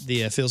hit,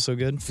 the Feels So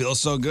Good. Feels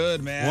So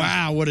Good, man.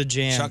 Wow, what a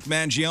jam. Chuck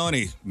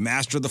Mangione,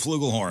 master of the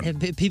flugelhorn. And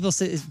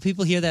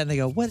people hear that and they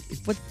go, what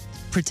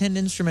pretend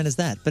instrument is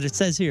that? But it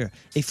says here,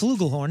 a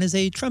flugelhorn is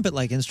a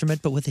trumpet-like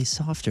instrument, but with a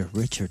softer,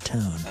 richer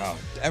tone. Oh,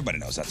 everybody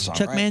knows that song,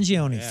 Chuck right?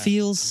 Mangione,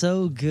 Feels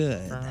So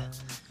Good.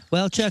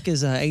 Well, Chuck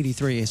is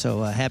 83,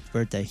 so happy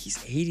birthday. He's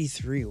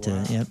 83, wow.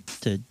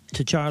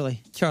 To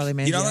Charlie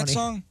Mangione. You know that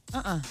song?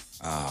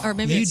 Or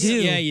maybe You it's, do.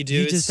 Yeah, you do.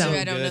 You It's just so sound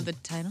I don't know good. the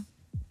title.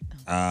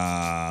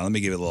 Let me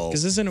give you a little.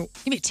 Because isn't it?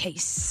 Give me a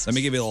taste. Let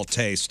me give you a little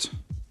taste.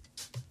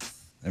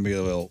 Let me give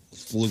you a little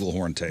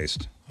flugelhorn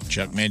taste.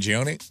 Chuck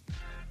Mangione?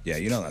 Yeah,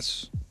 you know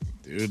that's.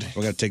 Dude.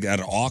 We got to take that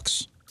at aux.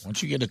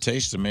 Once you get a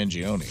taste of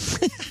Mangione.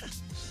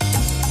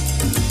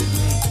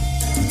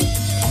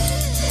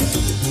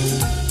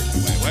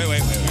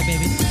 Wait. Hey,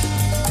 baby.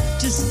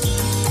 Just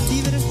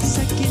give it a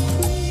second.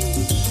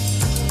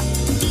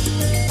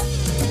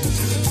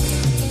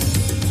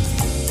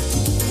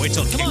 Wait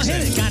till it Come on, kicks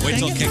hit in. it, God Wait dang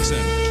till it. it kicks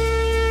in.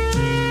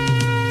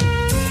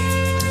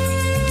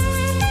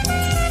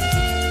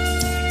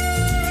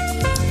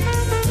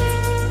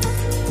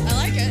 I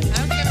like it. I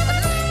don't think I've ever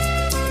heard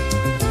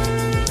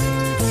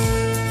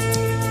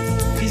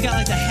He's got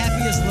like the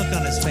happiest look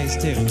on his face,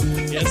 too.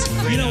 Yes,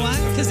 You know why?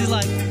 Because he's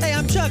like, hey,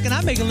 I'm Chuck, and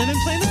I make a living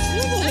playing the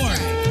flugelhorn.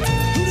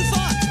 Who'd have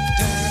thought? it.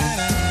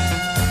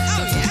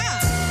 Oh,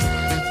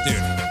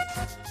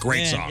 yeah. Dude,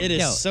 great Man, song. It is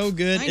Yo, so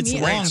good. I It's need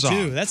it. long, Great song.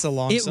 too. That's a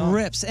long It song.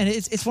 rips, and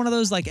it's one of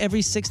those like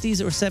every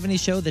 60s or 70s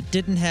show that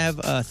didn't have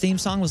a theme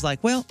song was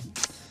like, well,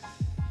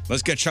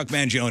 Let's get Chuck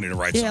Mangione to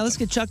write yeah, something. let's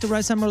get Chuck to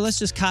write something, or let's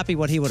just copy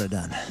what he would have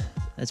done.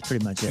 That's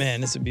pretty much it.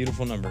 Man, it's a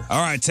beautiful number. All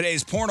right,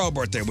 today's porno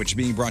birthday, which is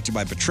being brought to you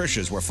by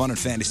Patricia's, where fun and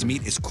fantasy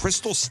meet, is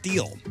Crystal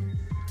Steele.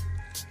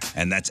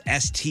 And that's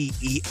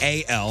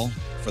Steal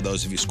for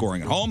those of you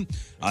scoring at home.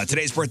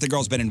 Today's birthday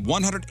girl's been in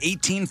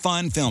 118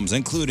 fine films,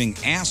 including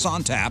Ass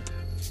on Tap,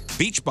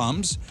 Beach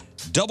Bums,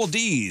 Double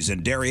D's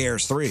and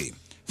Derriere's 3,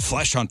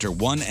 Flesh Hunter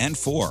 1 and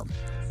 4,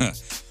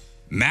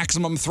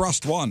 Maximum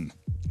Thrust 1,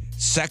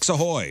 Sex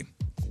Ahoy,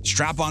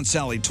 Strap on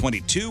Sally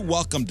 22,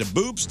 Welcome to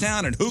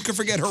Boobstown, and who can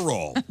forget her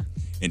role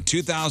in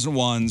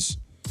 2001's,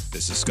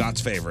 this is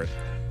Scott's favorite,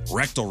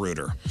 Rectal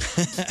Rooter.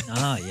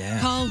 Oh, yeah.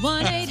 Call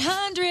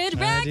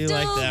 1-800-RECTAL I do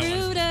like that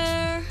one.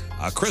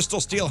 Rooter. Crystal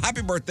Steele,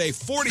 happy birthday,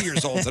 40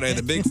 years old today,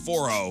 the big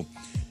 4-0.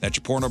 That's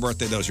your porno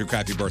birthday, those are your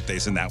crappy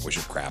birthdays, and that was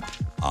your crap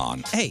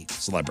on Hey,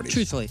 celebrities.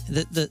 truthfully,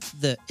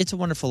 the It's a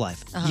Wonderful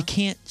Life. You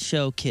can't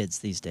show kids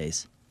these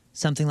days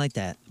something like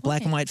that,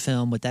 black and white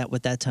film with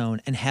that tone,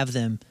 and have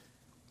them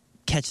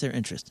catch their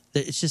interest.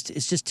 It's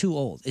just too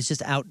old. It's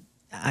just out.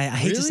 I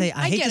hate to say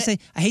I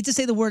hate to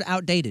say the word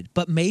outdated,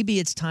 but maybe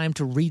it's time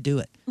to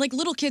redo it. Like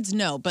little kids,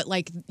 no, but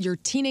like your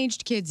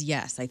teenaged kids,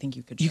 yes, I think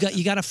you could. You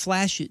got to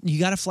flash it. You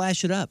got to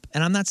flash it up.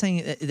 And I'm not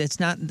saying there's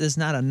not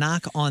a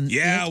knock on.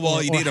 Yeah, it well,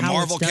 or- you or need a how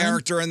Marvel it's done.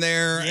 character in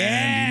there,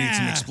 and you need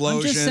some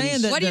explosions. I'm just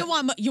saying that. What do you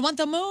want? You want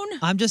the moon?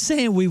 I'm just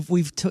saying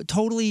we've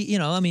totally,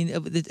 I mean,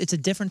 it's a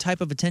different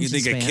type of attention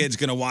You think span. a kid's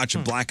going to watch a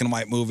black and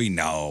white movie?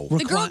 No.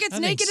 The girl gets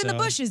naked in the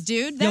bushes,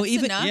 dude. That's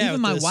even enough. even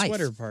my wife,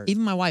 sweater part.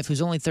 even my wife,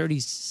 who's only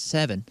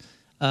 37,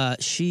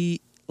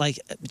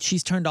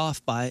 she's turned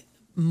off by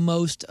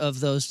most of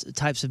those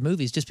types of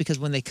movies just because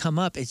when they come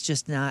up, it's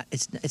just not.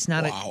 It's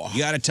not. You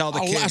got to tell the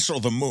I'll kids. lasso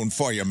the moon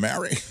for you,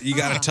 Mary. You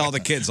got to tell the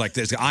kids like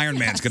this. Iron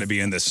Man's going to be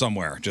in this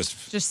somewhere. Just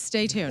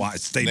stay tuned.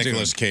 stay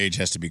Nicolas tuned. Cage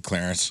has to be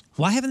Clarence.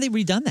 Why haven't they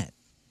redone that?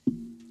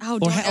 Oh, Or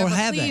don't ha- or ever,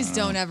 have they? please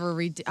don't ever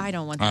read. I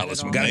don't want All that right,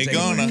 listen, we at got all. to They take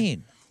What do gonna. you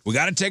mean? We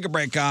got to take a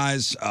break,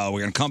 guys. We're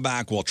going to come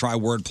back. We'll try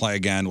wordplay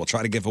again. We'll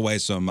try to give away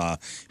some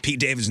Pete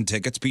Davidson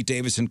tickets. Pete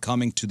Davidson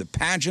coming to the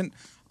pageant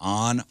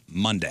on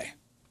Monday.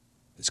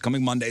 This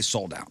coming Monday,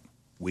 sold out.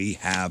 We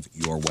have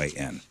your way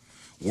in.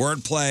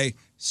 Wordplay,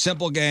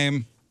 simple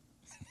game.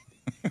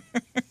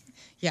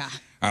 Yeah.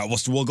 All right,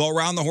 we'll go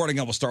around the horn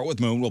again. We'll start with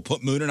Moon. We'll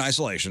put Moon in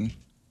isolation.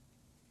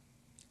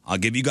 I'll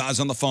give you guys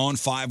on the phone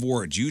 5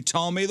 words. You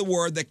tell me the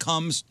word that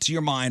comes to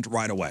your mind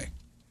right away.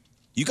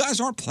 You guys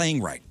aren't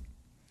playing right.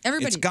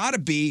 Everybody. It's got to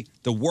be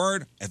the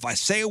word. If I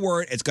say a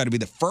word, it's got to be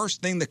the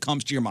first thing that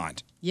comes to your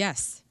mind.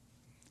 Yes.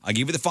 I'll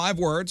give you the 5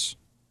 words.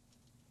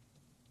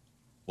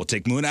 We'll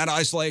take Moon out of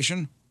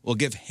isolation. We'll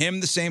give him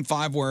the same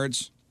 5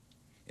 words.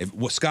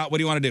 Scott, what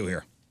do you want to do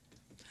here?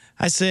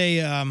 I say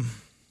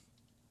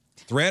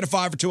 3 out of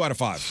 5 or 2 out of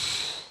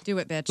 5? Do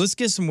it, bitch. let's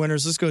get some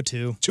winners. Let's go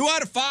 2. 2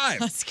 out of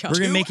 5. Let's go. We're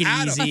going to 2 make it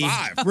out of easy.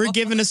 5. We're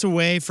giving us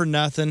away for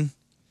nothing.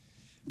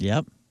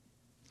 Yep.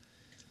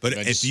 But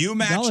if you Y'all are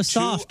match 2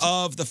 soft.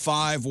 of the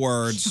 5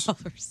 words,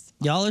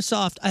 Y'all are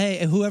soft.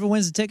 Hey, whoever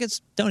wins the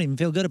tickets, don't even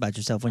feel good about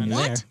yourself when you're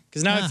there.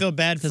 Because now I Ah, feel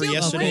bad for 'cause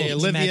yesterday. you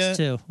Olivia, matched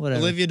 2, whatever.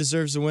 Olivia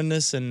deserves to win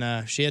this,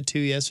 and she had 2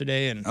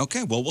 yesterday. And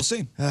okay, well, we'll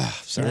see.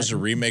 There was a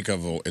remake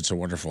of It's a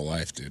Wonderful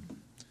Life, dude,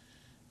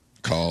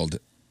 called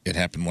It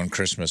Happened One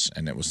Christmas,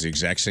 and it was the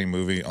exact same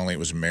movie, only it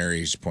was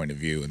Mary's point of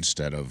view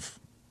instead of.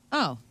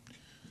 Oh,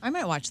 I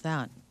might watch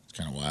that. It's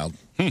kind of wild.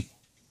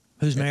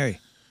 Who's Mary?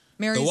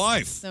 Mary's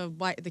wife.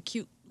 the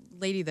cute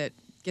lady that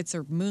gets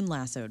her moon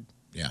lassoed.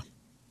 Yeah.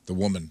 The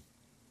woman,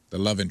 the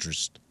love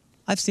interest.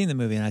 I've seen the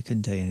movie and I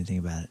couldn't tell you anything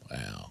about it.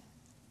 Wow.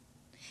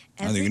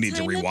 I think you need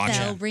to rewatch Every time a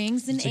bell it.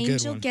 rings, an It's a good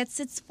angel one. gets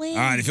its wings.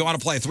 All right, if you want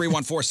to play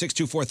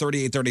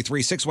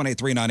 314-624-3833,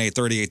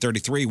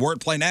 618-398-3833.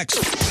 Wordplay next.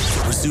 The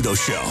Rizzuto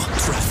Show.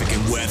 Traffic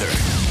and weather.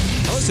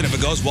 Well, listen, if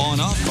it goes well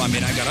enough, I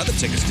mean, I got other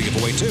tickets to give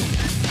away, too.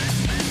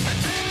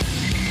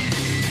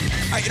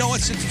 All right, you know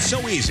what? Since it's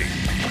so easy.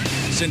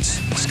 Since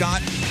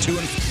Scott, 2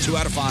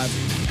 out of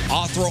 5,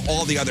 I'll throw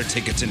all the other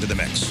tickets into the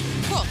mix.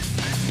 Cool.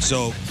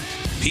 So,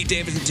 Pete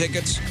Davidson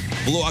tickets,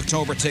 Blue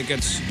October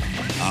tickets,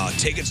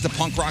 tickets to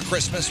Punk Rock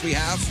Christmas we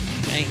have.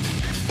 Dang.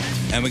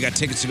 And we got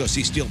tickets to go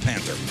see Steel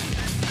Panther.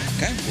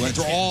 Okay? We're going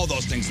to throw all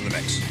those things in the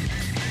mix.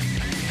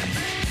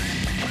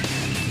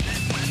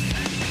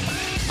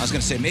 I was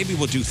going to say, maybe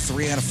we'll do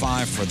 3 out of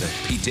 5 for the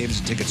Pete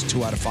Davidson tickets,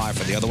 2 out of 5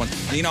 for the other one.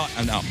 You know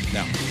what? No.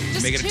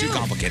 Just Making it too 2.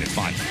 complicated.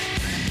 Fine.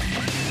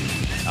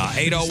 We're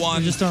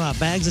 801. just throwing out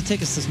bags of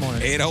tickets this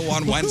morning.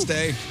 801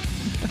 Wednesday.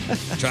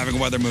 Traffic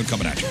and weather, Moon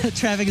coming at you.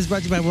 Traffic is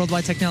brought to you by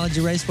Worldwide Technology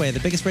Raceway. The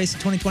biggest race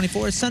of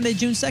 2024 is Sunday,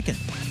 June 2nd.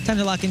 Time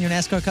to lock in your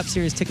NASCAR Cup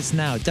Series tickets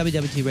now at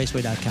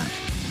www.raceway.com.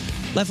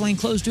 Left lane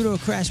closed due to a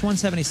crash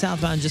 170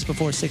 southbound just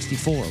before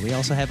 64. We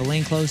also have a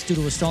lane closed due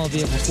to a stall of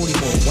vehicle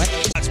 44 wet.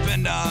 It's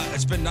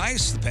been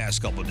nice the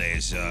past couple of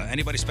days.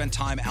 Anybody spend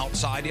time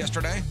outside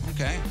yesterday?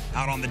 Okay.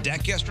 Out on the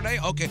deck yesterday?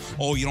 Okay.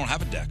 Oh, you don't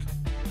have a deck.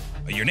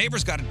 Your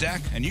neighbor's got a deck,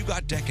 and you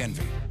got deck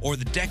envy. Or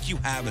the deck you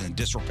have is in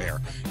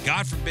disrepair.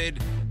 God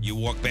forbid you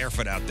walk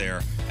barefoot out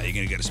there, you're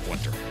going to get a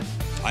splinter.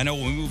 I know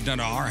when we moved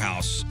into our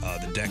house,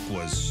 the deck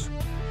was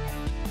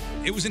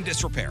in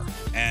disrepair.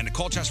 And at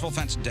Colchesterville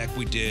Fence and Deck,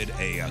 we did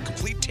a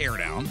complete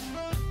teardown,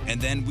 and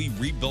then we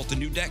rebuilt a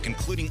new deck,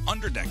 including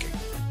underdecking.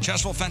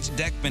 Chesterfield Fence and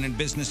Deck, been in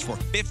business for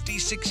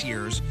 56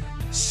 years.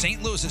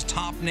 St. Louis's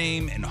top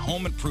name in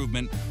home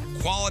improvement.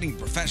 Quality and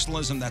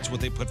professionalism, that's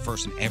what they put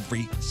first in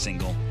every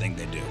single thing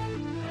they do.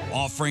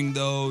 Offering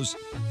those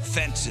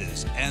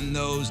fences and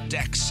those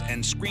decks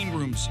and screen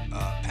rooms,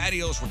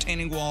 patios,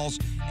 retaining walls,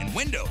 and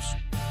windows.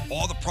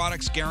 All the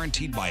products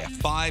guaranteed by a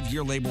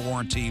 5-year labor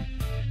warranty.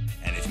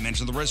 And if you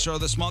mention the Riz Show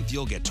this month,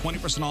 you'll get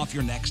 20% off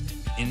your next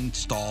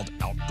installed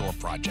outdoor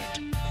project.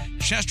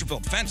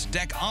 Chesterfield Fence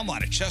Deck,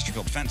 online at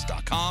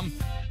chesterfieldfence.com.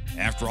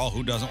 After all,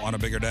 who doesn't want a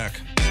bigger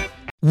deck?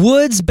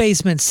 Woods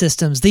Basement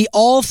Systems, the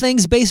all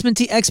things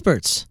basementy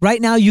experts. Right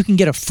now, you can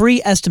get a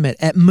free estimate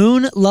at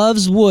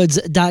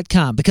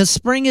moonloveswoods.com because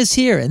spring is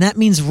here, and that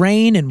means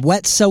rain and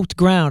wet-soaked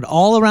ground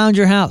all around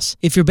your house.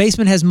 If your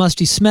basement has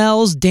musty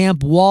smells,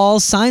 damp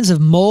walls, signs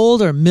of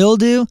mold or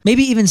mildew,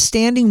 maybe even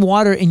standing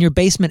water in your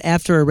basement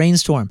after a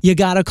rainstorm, you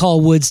gotta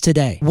call Woods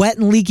today. Wet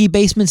and leaky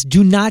basements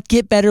do not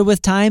get better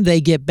with time, they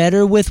get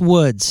better with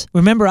Woods.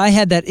 Remember, I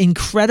had that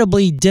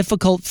incredibly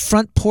difficult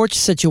front porch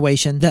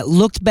situation that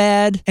looked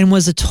bad and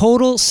was a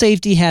total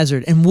safety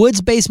hazard, and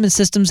Woods Basement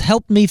Systems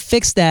helped me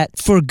fix that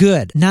for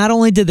good. Not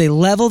only did they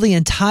level the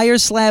entire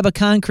slab of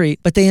concrete,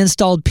 but they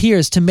installed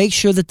piers to make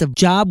sure that the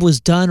job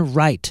was done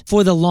right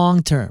for the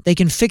long term. They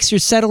can fix your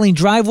settling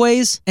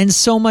driveways and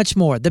so much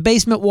more. The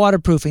basement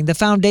waterproofing, the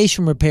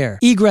foundation repair,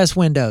 egress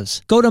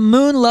windows. Go to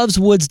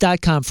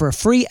moonloveswoods.com for a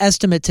free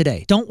estimate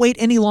today. Don't wait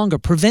any longer.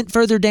 Prevent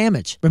further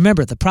damage.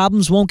 Remember, the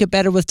problems won't get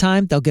better with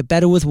time. They'll get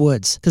better with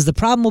Woods because the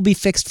problem will be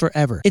fixed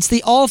forever. It's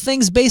the all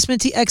things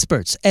basementy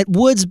experts at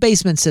Woods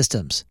Basement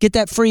Systems. Get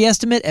that free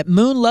estimate at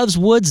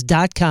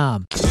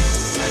moonloveswoods.com.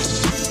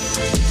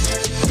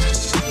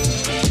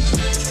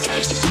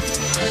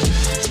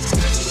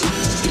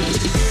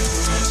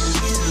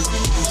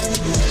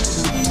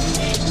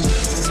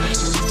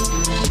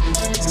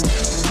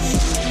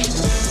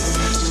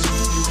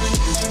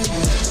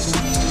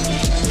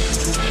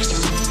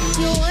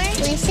 You're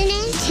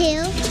listening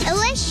to a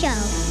Wish Show.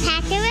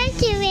 Happy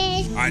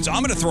birthday, All right, so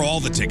I'm going to throw all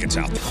the tickets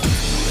out there.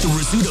 The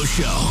Rizzuto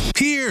Show.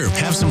 Here,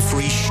 have some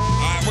free All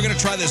right, we're going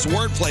to try this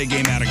wordplay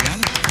game out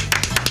again.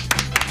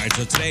 All right,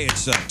 so today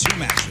it's 2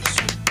 matches.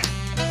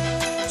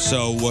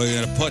 So we're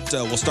going to put,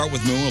 we'll start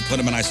with Moon. We'll put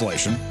him in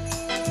isolation.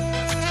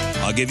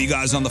 I'll give you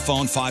guys on the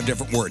phone 5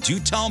 different words. You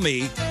tell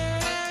me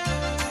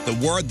the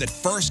word that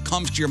first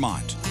comes to your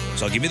mind.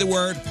 So I'll give you the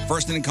word.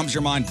 First thing that comes to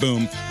your mind,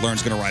 boom,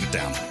 Learn's going to write it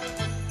down.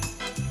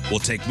 We'll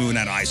take Moon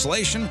out of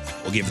isolation.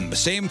 We'll give him the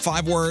same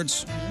 5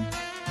 words.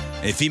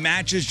 If he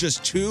matches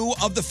just 2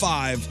 of the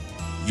 5,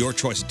 your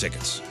choice of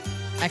tickets.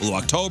 Excellent. Blue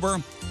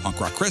October,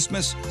 Punk Rock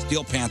Christmas,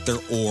 Steel Panther,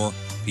 or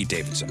Pete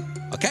Davidson.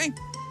 Okay?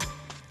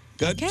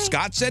 Good. Okay.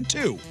 Scott said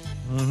 2.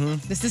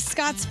 This is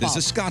Scott's fault. This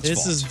is Scott's This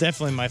fault. is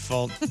definitely my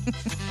fault. I'm going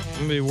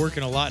to be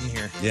working a lot in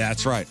here. Yeah,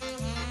 that's right.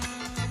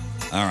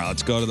 All right,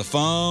 let's go to the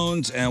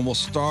phones, and we'll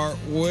start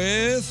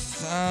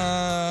with,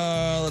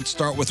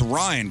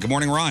 Ryan. Good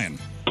morning, Ryan.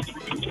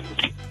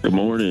 Good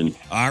morning.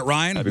 All right,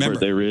 Ryan. Happy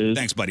birthday, Riz.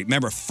 Thanks, buddy.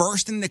 Remember,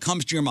 first thing that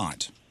comes to your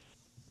mind.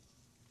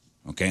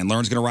 Okay, and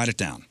Lauren's going to write it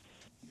down.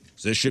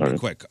 So this should be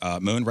quick.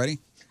 Moon, ready?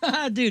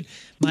 Dude,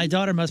 my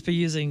daughter must be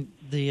using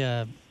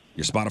the...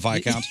 Your Spotify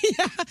account?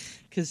 Yeah,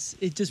 because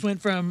it just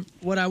went from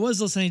what I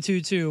was listening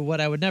to what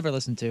I would never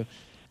listen to.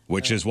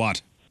 Which is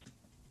what?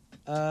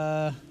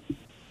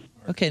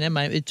 Okay, never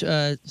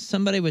mind.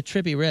 Somebody with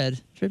Trippie Redd.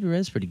 Trippie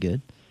Redd's pretty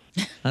good.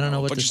 I don't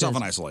know what Put this yourself is.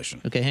 in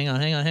isolation. Okay, hang on.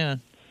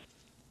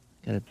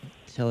 Gotta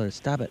tell her to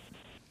stop it.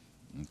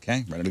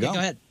 Okay, ready to go? Go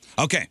ahead.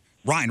 Okay,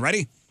 Ryan,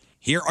 ready?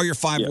 Here are your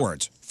 5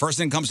 words. First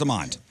thing comes to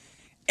mind.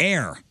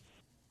 Air.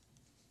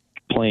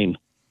 Plane.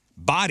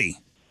 Body.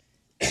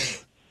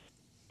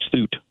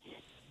 Suit.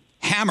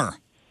 Hammer.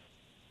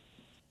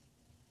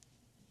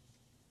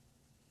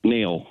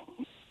 Nail.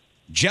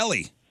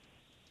 Jelly.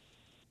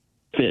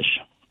 Fish.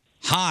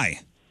 High.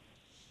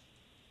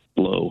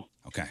 Low.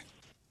 Okay.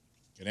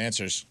 Good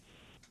answers.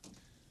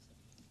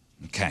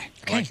 Okay.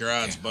 I like your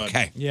odds, bud.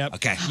 Okay. Yep.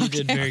 Okay. You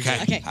did very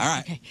good. Okay. All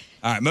right.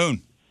 All right,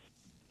 Moon.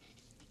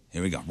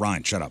 Here we go.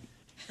 Ryan, shut up.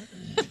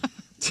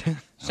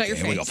 Shut your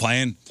Here we go.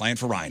 face. Playing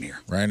for Ryan here.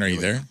 Ryan, are you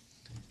there?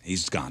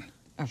 He's gone.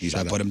 Oh.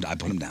 I put him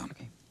down.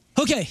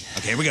 Okay.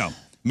 Okay, here we go.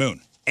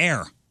 Moon.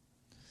 Air.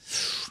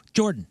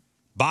 Jordan.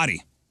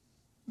 Body.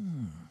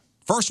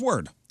 First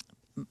word.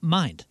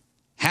 Mind.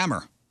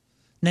 Hammer.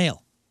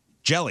 Nail.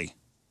 Jelly.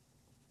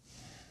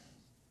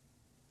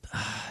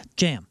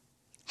 Jam.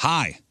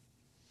 High.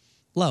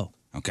 Low.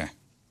 Okay.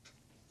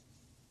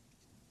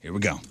 Here we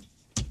go.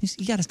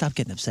 You got to stop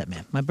getting upset,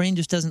 man. My brain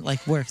just doesn't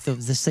like work the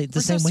same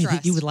so way that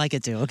stressed. you would like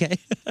it to. Okay.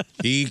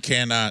 He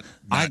cannot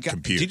not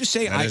compute. Did you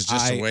say that is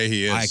just the way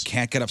he is? I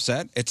can't get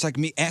upset. It's like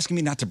me asking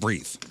me not to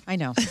breathe. I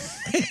know.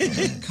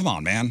 Come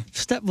on, man.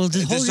 Step. Well,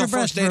 just This hold is your our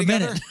breath first for day a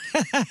together?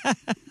 minute.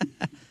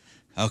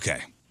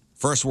 Okay.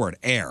 First word.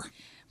 Air.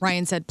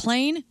 Ryan said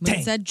plane.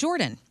 Moon said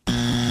Jordan.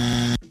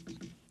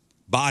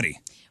 Body.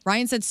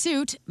 Ryan said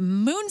suit.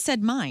 Moon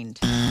said mind.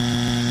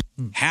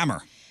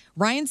 Hammer.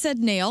 Ryan said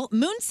nail.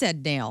 Moon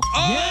said nail.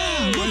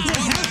 Yeah, look, we're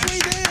halfway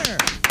there.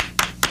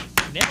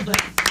 Nailed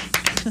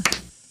it.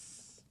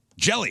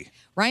 Jelly.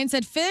 Ryan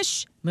said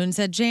fish. Moon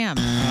said jam.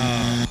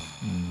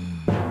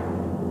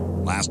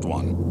 Last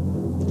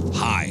one.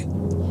 High.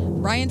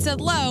 Ryan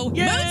said low. Moon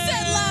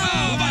said low.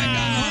 Oh my God.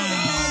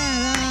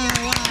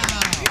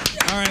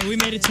 All right, we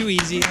made it too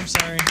easy. I'm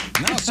sorry.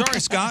 No, sorry,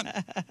 Scott.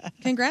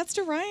 Congrats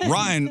to Ryan.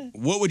 Ryan,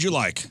 what would you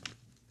like?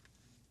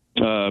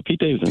 Pete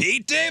Davidson.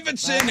 Pete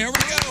Davidson. Here we go.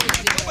 We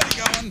got somebody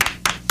going.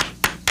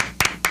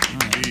 All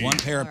right, one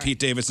pair of Pete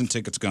Davidson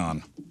tickets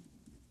gone.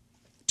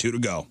 2 to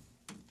go.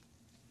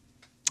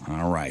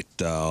 All right.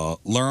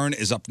 Learn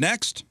is up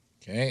next.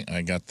 Okay,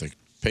 I got the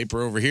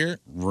paper over here.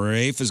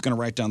 Rafe is going to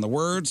write down the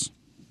words.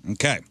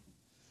 Okay.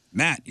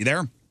 Matt, you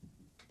there?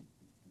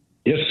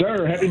 Yes,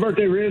 sir. Happy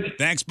birthday, Riz.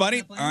 Thanks,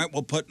 buddy. All right,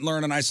 we'll put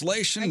Learn in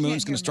isolation.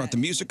 Moon's going to start the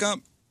music up.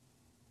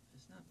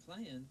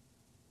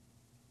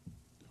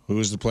 Who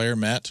is the player,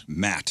 Matt?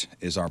 Matt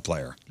is our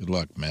player. Good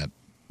luck, Matt.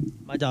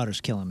 My daughter's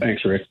killing me.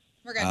 Thanks, Rick.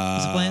 We're good.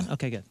 Is it playing?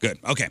 Okay, good. Good.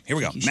 Okay, here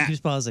we go. She Matt. keeps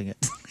pausing it.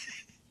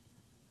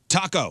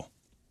 Taco.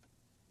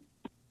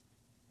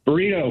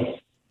 Burrito.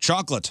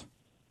 Chocolate.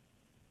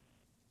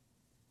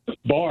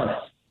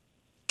 Bar.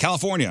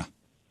 California.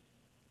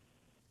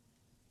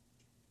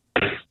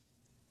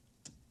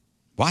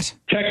 What?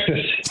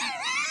 Texas.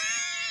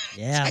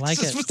 Yeah, I like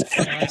it.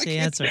 I like the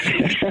answer.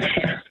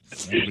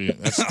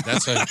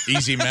 That's an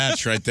easy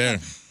match right there.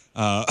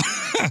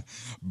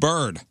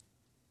 Bird.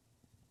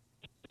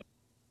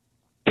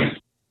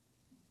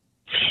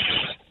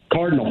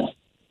 Cardinal.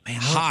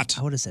 Man, Hot.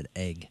 I would have said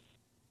egg.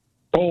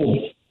 Cold.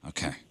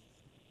 Okay.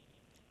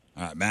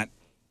 All right, Matt.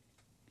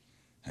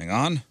 Hang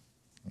on.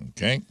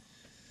 Okay.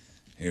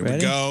 Here Ready?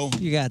 we go.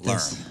 You got Learn.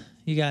 this.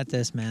 You got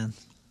this, man.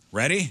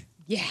 Ready?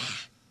 Yeah.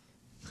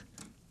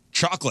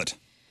 Chocolate.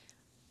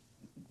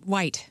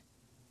 White.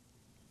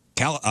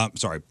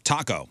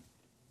 Taco.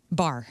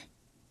 Bar.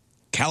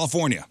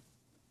 California.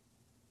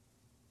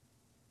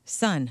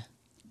 Sun.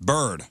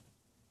 Bird.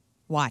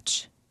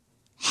 Watch.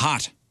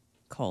 Hot.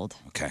 Cold.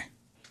 Okay.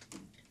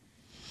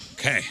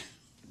 Okay.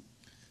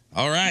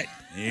 All right.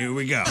 Here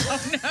we go.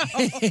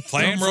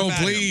 Drum roll,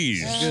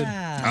 please. All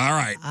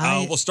right.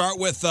 We'll start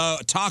with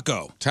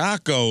Taco.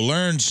 Taco.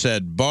 Learn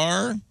said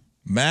bar.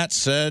 Matt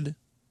said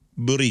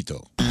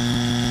burrito.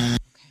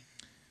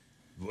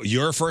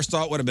 Your first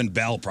thought would have been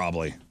Bell,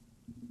 probably.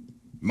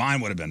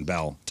 Mine would have been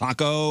Bell.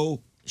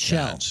 Taco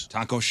Shell.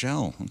 Taco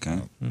shell. Okay.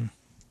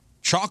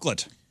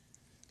 Chocolate.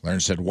 Learn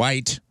said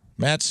white.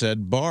 Matt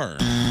said bar.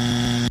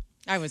 I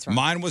was wrong.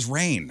 Mine was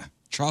rain.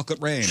 Chocolate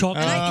rain.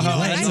 Chocolate.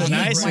 I a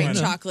nice white one.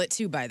 chocolate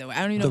too, by the way.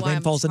 I don't even know The why rain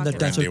I'm falls in the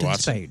talking about desert in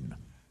Watson. Spain.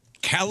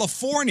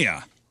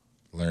 California.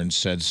 Learn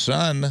said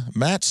sun.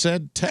 Matt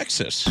said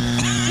Texas.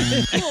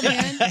 Cool,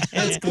 man.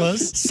 That's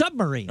close.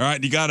 Submarine. All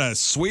right, you got to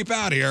sweep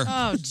out here.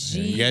 Oh, You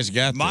gee. guys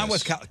got Mine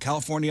this. was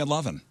California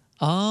 11.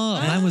 Oh,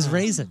 mine was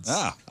raisins.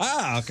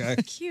 Okay.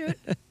 Cute.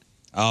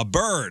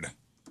 Bird.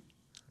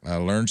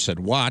 Learn said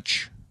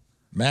watch.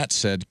 Matt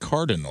said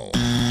cardinal.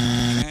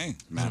 Okay,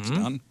 Matt's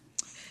done.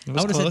 I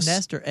would have close. said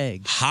nest or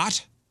egg.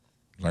 Hot.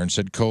 Learn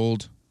said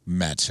cold.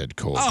 Matt said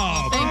cold.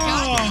 Oh, Thank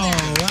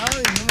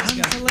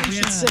God. We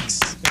had 6.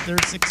 The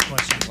third 6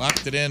 question.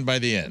 Locked it in by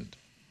the end.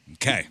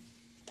 okay.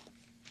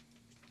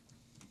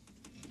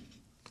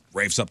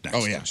 Rafe's up next.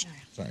 Oh, yeah.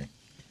 Sorry.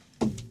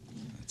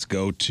 Let's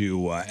go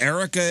to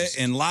Erica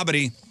in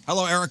Labadee.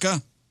 Hello,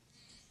 Erica.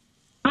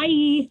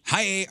 Hi.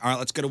 Hi. All right,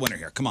 let's get a winner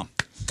here. Come on.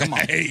 Come on.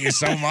 I hate you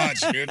so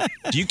much, dude.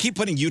 Do you keep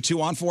putting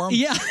U2 on for him?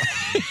 Yeah.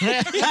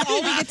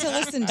 All we get to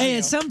listen to. Hey,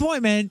 at some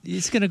point, man,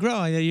 it's going to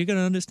grow. You're going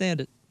to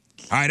understand it.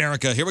 All right,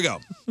 Erica, here we go.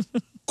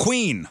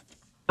 Queen.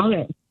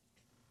 Okay.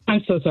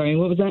 I'm so sorry.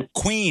 What was that?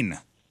 Queen.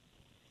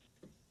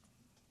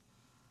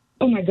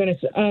 Oh, my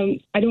goodness.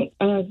 I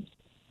don't...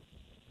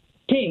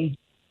 King.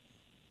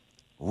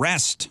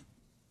 Rest.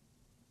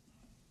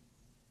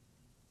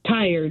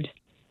 Tired.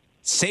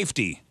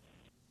 Safety.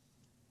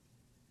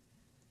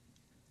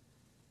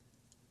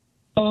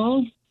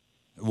 All.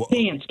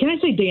 Dance. Can I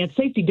say dance?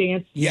 Safety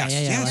dance.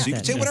 Yes. You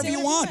can say whatever you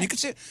want. You can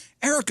say,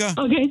 Erica.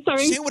 Okay,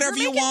 sorry. Say whatever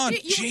you want.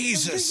 You're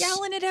Jesus.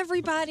 yelling at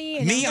everybody.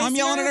 and Me? I'm everybody's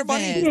yelling at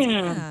everybody?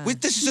 nervous. Yeah.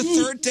 This is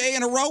the third day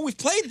in a row we've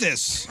played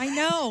this. I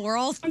know. We're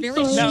all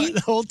very No, sweet.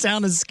 the whole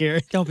town is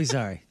scared. Don't be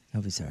sorry.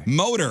 Don't be sorry.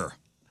 Motor.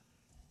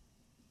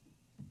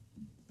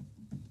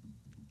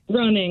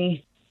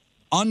 Running.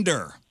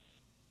 Under.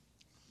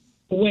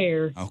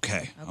 Where?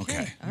 Okay. All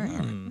right.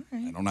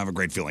 I don't have a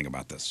great feeling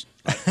about this.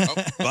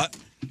 But,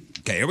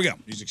 okay, here we go.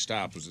 Music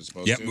stopped. Was it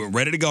supposed Yep, to? we're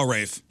ready to go,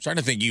 Rafe. I'm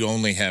starting to think you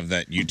only have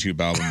that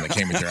YouTube album that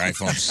came with your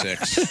iPhone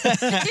 6.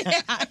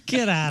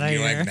 Get out of You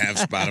here. don't even have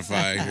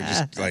Spotify. You're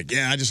just like,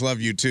 I just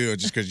love you too.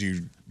 Just because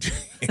you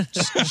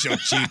just so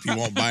cheap, you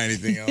won't buy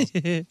anything else.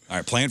 All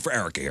right, playing for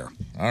Erica here.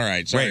 All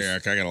right. Sorry, Rafe.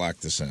 Eric. I got to lock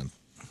this in.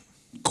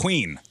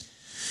 Queen.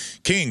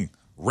 King.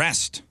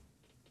 Rest.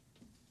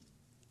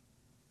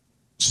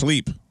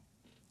 Sleep.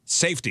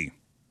 Safety.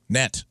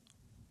 Net.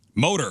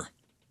 Motor.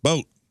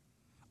 Boat.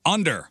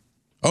 Under.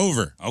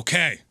 Over.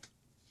 Okay.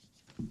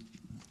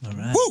 All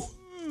right. Woo!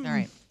 All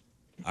right.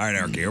 All right,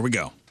 Erica, here we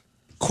go.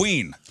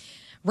 Queen.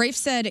 Rafe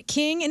said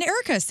king, and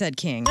Erica said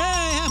king. Hey,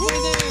 halfway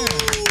there.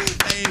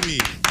 Baby.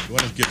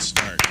 What a good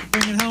start.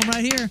 Bring it home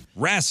right here.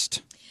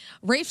 Rest.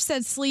 Rafe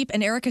said sleep,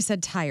 and Erica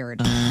said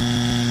tired.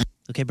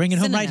 Okay, bring it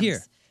home right here.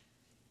 Synonyms.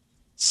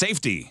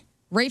 Safety.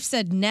 Rafe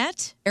said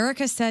net.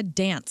 Erica said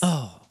dance.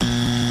 Oh.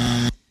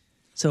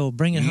 So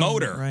bring it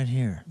Motor. home right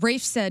here.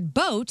 Rafe said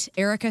boat.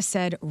 Erica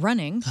said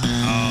running.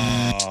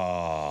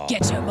 Oh.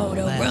 Get your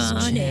motor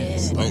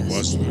running. Boat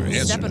was the right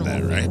answer to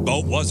that, right?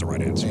 Boat was the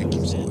right answer.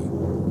 Absolutely.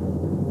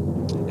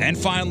 And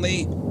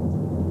finally,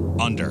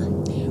 under.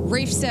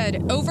 Rafe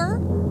said over.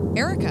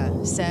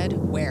 Erica said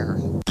where.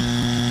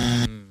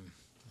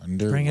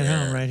 Under. Bring it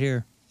home right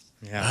here.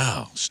 Yeah.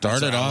 Wow.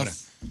 Started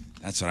off.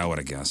 That's what I would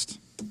have guessed.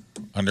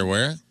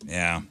 Underwear?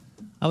 Yeah.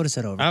 I would have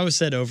said over. I was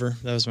said over.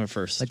 That was my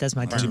first. But that's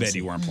my Too bad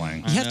you weren't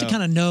playing. You have to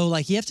kind of know,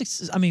 like, you have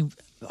to, I mean,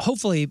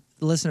 hopefully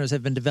listeners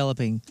have been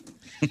developing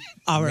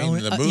our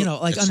own, like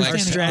it's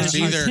understanding it's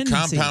our either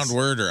tendencies. compound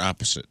word or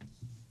opposite.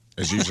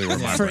 Is usually where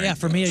my brain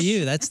for me or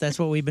you, that's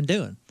what we've been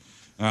doing.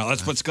 All right,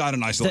 let's put Scott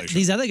in isolation.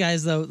 These other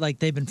guys, though, like,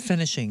 they've been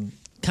finishing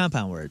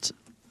compound words.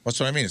 That's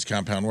what I mean. It's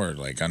compound word.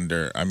 Like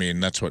under, I mean,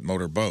 that's what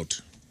motor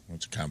boat.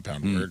 It's a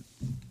compound word.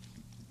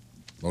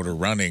 Motor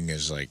running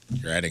is like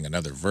you're adding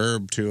another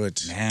verb to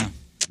it. Yeah.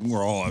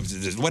 We're all,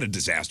 what a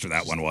disaster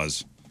that one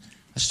was.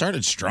 I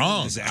started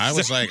strong. I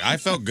was like, I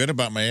felt good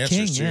about my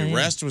answers too.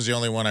 Rest was the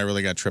only one I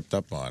really got tripped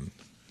up on.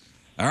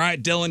 All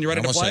right, Dylan, you ready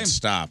to almost play? said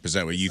stop. Is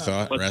that what you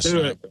thought? Let's Rest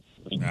do stop?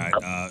 All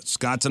right,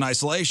 Scott's in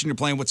isolation. You're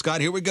playing with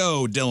Scott. Here we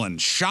go, Dylan.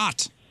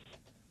 Shot.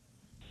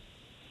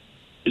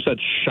 You said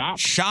shot?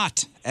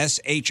 Shot.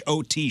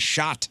 S-H-O-T.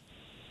 Shot.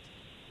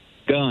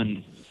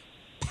 Gun.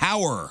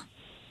 Power.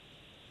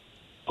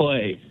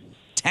 Play.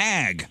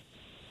 Tag.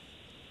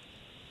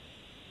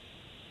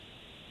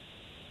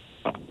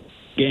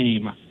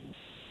 Game.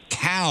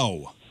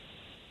 Cow.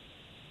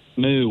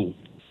 Moo.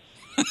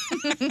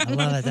 I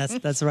love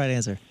it. That's the right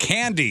answer.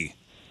 Candy.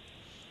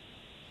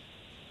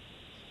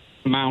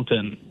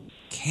 Mountain.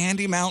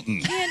 Candy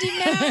Mountain. Candy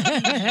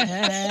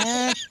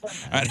Mountain.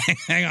 All right,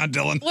 hang on,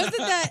 Dylan. Wasn't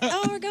that?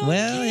 Oh, we're going.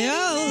 Well,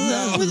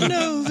 yeah, was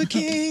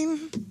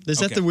Novocaine. Is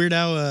that the Weird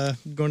Al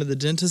going to the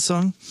dentist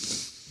song?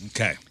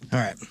 Okay. All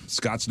right.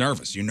 Scott's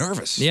nervous. You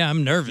nervous? Yeah,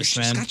 I'm nervous,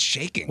 man. Scott's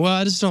shaking. Well,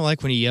 I just don't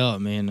like when you yell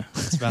at me. And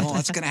it's about Well,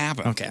 that's going to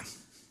happen. Okay.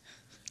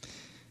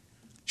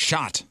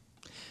 Shot.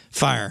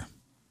 Fire.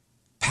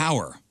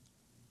 Power.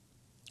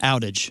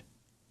 Outage.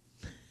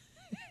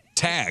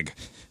 Tag.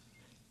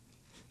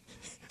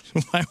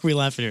 Why are we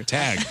laughing here?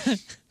 Tag.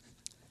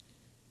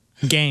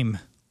 Game.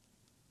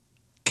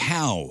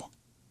 Cow.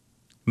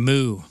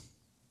 Moo.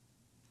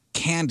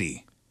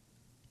 Candy.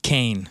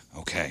 Cane.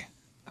 Okay.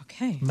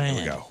 Okay. Here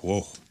we go.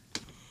 Whoa.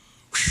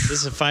 This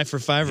is a 5 for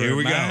 5. Here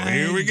we go.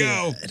 Here we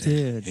go.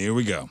 Dude. Here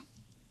we go.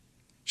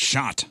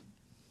 Shot.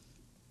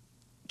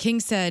 King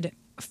said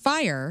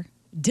fire.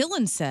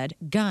 Dylan said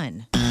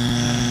gun.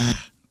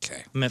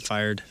 Okay. I meant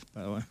fired,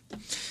 by the way.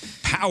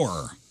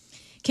 Power.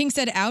 King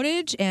said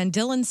outage, and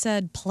Dylan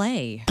said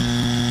play.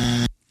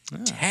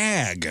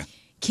 Tag.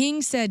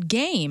 King said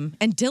game,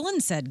 and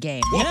Dylan said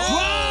game. Whoa.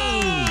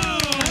 How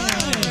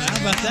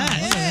about that?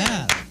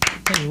 Yeah.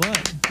 Tell you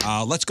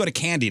what. Let's go to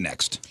Candy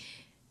next.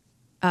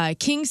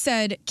 King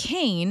said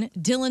cane.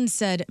 Dylan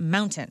said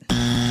mountain.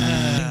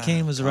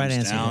 Cane was the right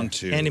Comes answer. down there.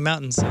 to Candy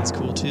Mountain sounds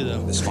cool, too,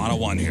 though. this final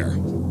one here.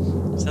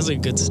 Sounds like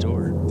a good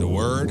store. The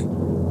word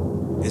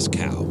is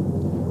cow.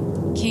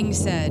 King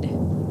said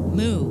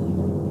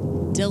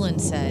Moo. Dylan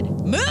said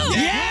moo.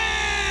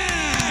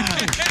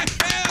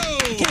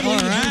 All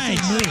right.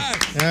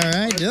 All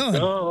right,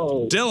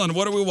 Dylan. Dylan,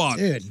 what do we want?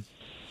 Dude.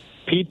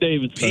 Pete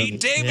Davidson. Pete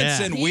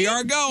Davidson, we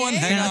are going.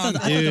 Hang I on.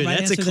 thought the Dude, right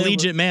that's a answer there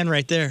collegiate man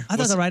right there. I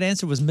thought the right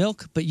answer was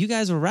milk, but you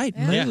guys were right.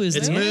 Moo is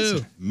it's the moo.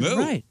 answer. Moo.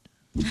 Right.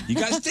 You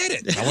guys did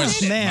it. I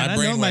went, Man, my I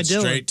brain know my went Dylan.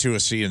 straight to a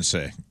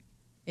CNC.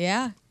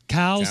 Yeah.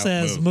 Cow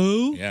says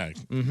moo. Yeah.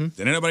 Did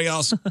anybody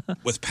else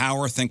with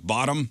power think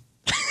bottom?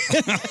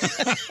 Nope,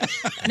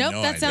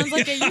 No that sounds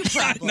like a you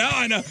problem. No,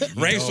 I know.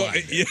 Ray,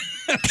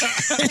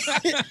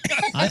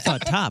 I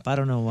thought top. I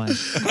don't know why.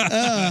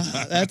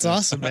 That's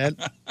awesome, man.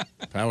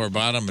 Power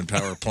bottom and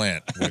power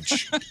plant,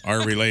 which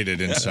are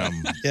related in some.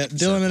 Yeah,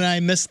 Dylan and I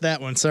missed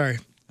that one. Sorry.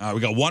 we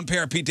got one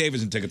pair of Pete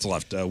Davidson tickets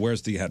left.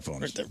 Where's the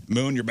headphones? Right there.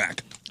 Moon, you're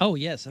back. Oh,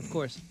 yes, of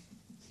course.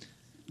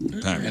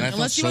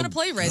 Unless you want to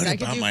play, Riz, I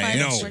could do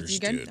 5 words. You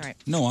good? All right.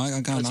 No,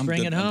 I'm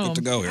bring good. it I'm home. good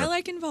to go here. I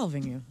like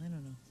involving you. I don't know.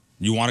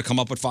 You want to come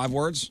up with 5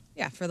 words?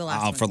 Yeah, for the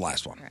last one. For the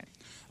last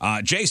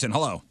one. Jason,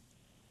 hello.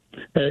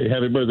 Hey,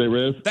 happy birthday,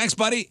 Riz. Thanks,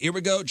 buddy. Here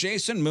we go.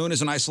 Jason, Moon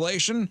is in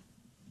isolation.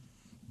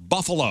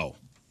 Buffalo.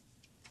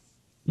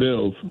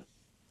 Bills.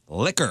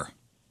 Liquor.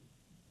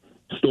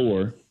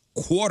 Store.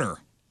 Quarter.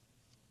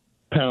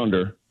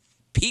 Pounder.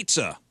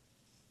 Pizza.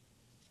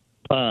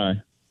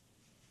 Pie.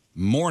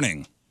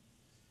 Morning.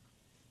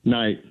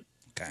 Night.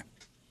 Okay.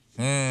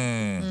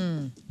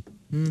 Mm-hmm.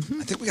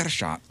 I think we got a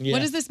shot.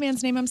 What is this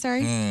man's name? I'm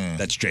sorry.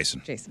 That's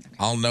Jason. Jason. Okay.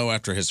 I'll know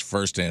after his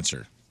first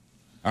answer.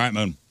 All right,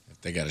 Moon. If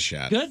they got a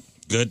shot. Good?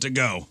 Good to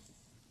go.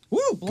 Woo,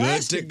 Good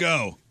blasted. to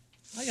go.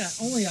 I got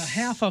only a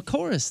half a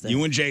chorus there.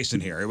 You and Jason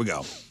here. Here we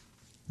go.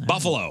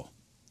 Buffalo.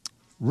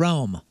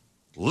 Rome.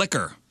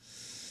 Liquor.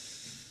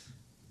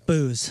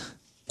 Booze.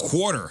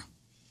 Quarter.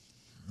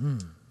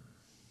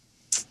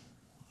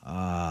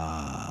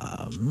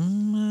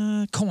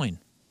 Coin.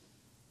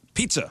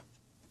 Pizza.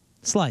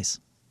 Slice.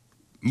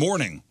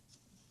 Morning.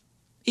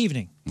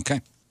 Evening. Okay.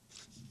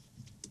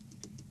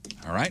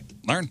 All right.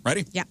 Learn.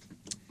 Ready? Yeah.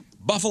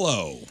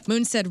 Buffalo.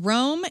 Moon said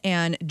Rome,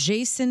 and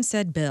Jason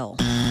said Bill.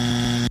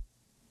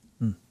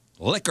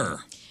 Liquor.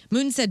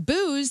 Moon said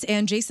booze,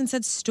 and Jason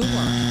said store.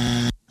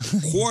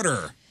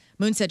 Quarter.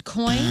 Moon said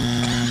coin,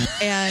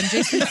 and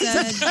Jason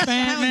said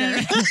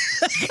pounder.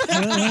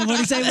 What did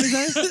he say? What did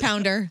he say?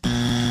 Pounder.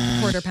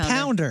 Quarter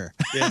pounder.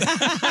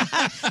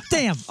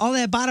 Damn, all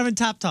that bottom and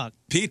top talk.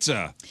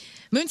 Pizza.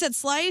 Moon said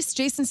slice,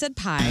 Jason said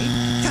pie.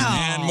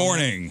 And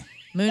morning.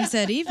 Moon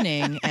said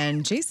evening,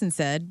 and Jason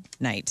said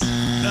night.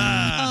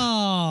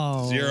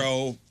 Oh.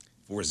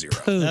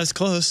 0-4-0. That's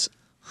close.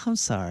 I'm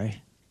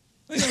sorry.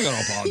 You don't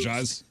gotta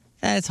apologize.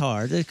 That's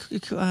hard.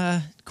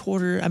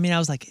 Quarter. I mean, I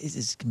was like, is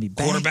this gonna be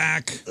bad?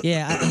 Quarterback.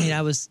 Yeah. I mean,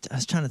 I was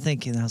trying to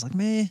think, and I was like,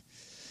 man.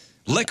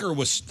 Liquor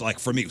was like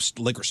for me, was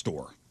liquor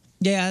store.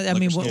 Yeah. I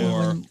mean, Liquor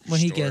store, when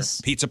he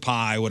guessed Pizza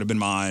pie would have been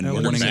mine. That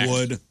Morning would've been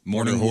wood.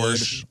 Morning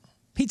horse.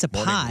 pizza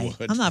pie.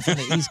 wood. I'm not from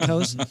the East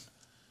Coast.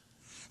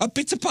 A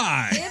pizza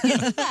pie.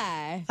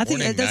 I think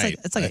Morning that's night,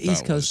 it's like I an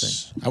East thought Coast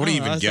was- thing. I would have Oh,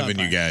 even that's not given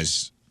you fine.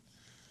 guys.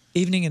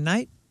 Evening and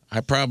night. I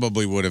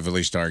probably would have at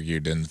least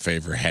argued in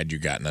favor had you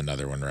gotten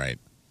another one right.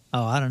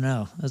 Oh, I don't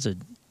know. Those are.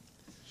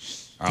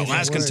 All right,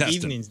 last different words.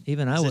 contestant.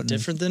 Even I Is it wouldn't.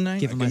 different than night?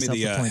 Giving Give me myself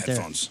the a point there.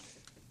 headphones.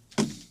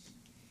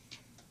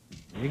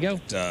 Here you go.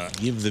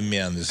 Give the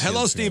man this.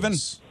 Hello, Stephen.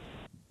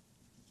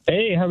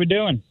 Hey, how we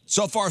doing?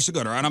 So far, so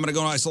good. All right, I'm going to go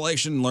in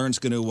isolation. Learn's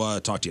going to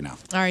talk to you now.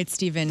 All right,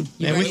 Steven. You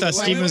Man, we ready thought to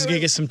win? Steven was going to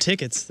get some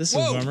tickets. This is a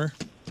bummer.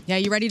 Yeah,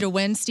 you ready to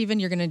win, Steven?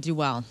 You're going to do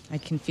well. I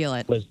can feel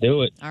it. Let's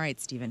do it. All right,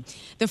 Steven.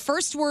 The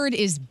first word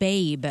is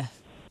babe.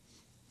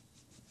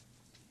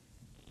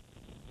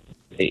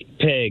 Hey,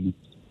 pig.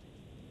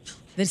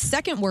 The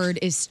second word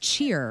is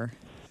cheer.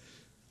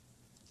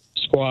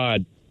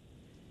 Squad.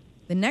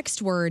 The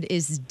next word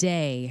is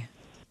day.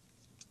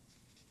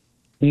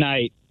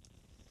 Night.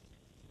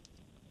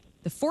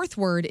 The fourth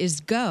word is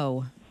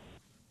go.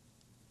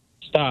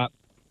 Stop.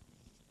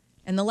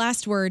 And the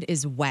last word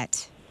is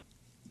wet.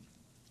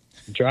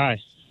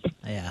 Dry.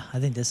 Yeah, I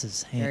think this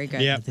is Very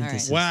good. I All think right.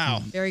 this is-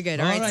 Wow. Very good.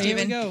 All All right, right, here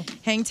we Steven. go.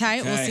 Hang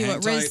tight. We'll Okay, see hang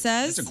what tight. Riz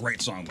says. It's a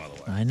great song, by the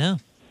way. I know.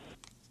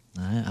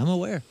 I'm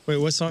aware. Wait,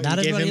 what song? Not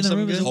You gave everybody him in the some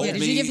room is good? aware. Yeah,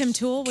 did you give him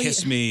Tool? What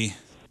Kiss you- me.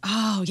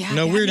 Oh, yeah.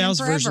 No, Weird Batman Al's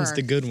Forever. version's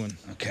the good one.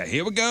 Okay,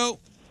 here we go.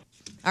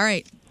 All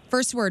right.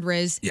 First word,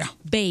 Riz. Yeah.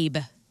 Babe.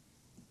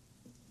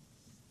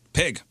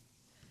 Pig.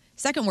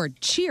 Second word,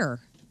 cheer.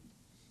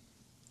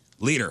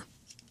 Leader.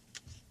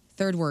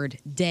 Third word,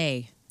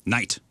 day.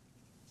 Night.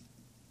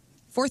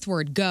 Fourth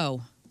word,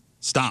 go.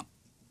 Stop.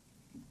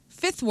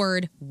 Fifth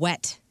word,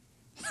 wet.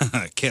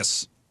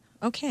 Kiss.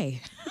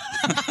 Okay.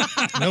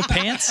 No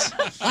pants?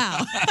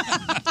 Wow.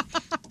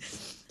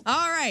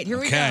 All right, here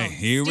we go. Okay,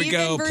 here we Steven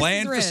go. versus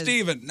Playing for Riz.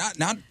 Steven.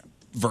 Not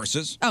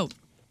versus. Oh.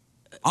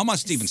 I'm on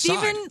Steven's side.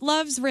 Steven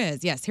loves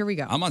Riz. Yes, here we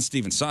go. I'm on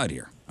Steven's side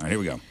here. All right, here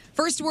we go.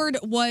 First word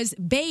was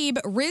babe.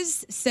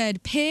 Riz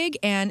said pig,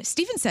 and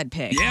Steven said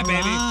pig. Yeah, baby.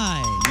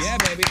 Nice. Yeah,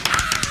 baby.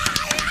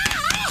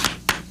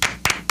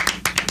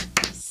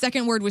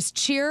 Second word was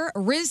cheer.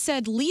 Riz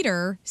said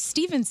leader.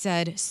 Steven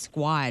said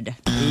squad.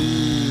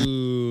 Ooh.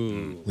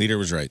 Leader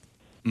was right.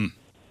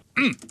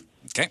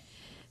 Okay.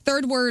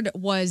 Third word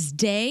was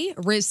day.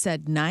 Riz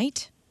said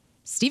night.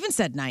 Steven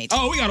said night.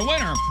 Oh, we got a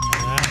winner.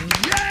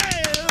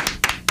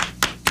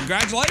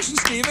 Congratulations,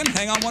 Steven.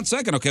 Hang on one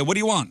second. Okay, what do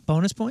you want?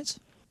 Bonus points?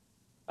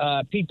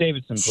 Pete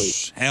Davidson,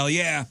 please. Hell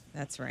yeah.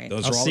 That's right.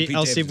 Those I'll are all see, the Pete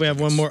I'll see if we have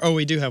one more. Oh,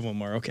 we do have one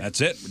more. Okay.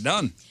 That's it. We're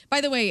done.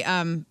 By the way,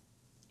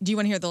 do you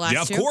want to hear the last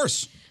Yeah, of two?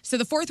 course. So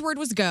the fourth word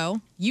was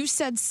go. You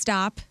said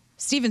stop.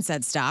 Steven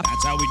said stop.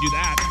 That's how we do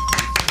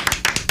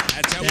that.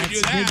 That's how we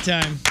do that. Good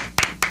time.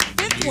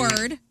 Fifth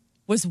word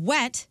was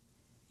wet.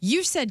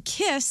 You said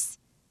kiss.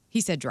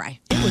 He said dry.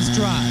 It was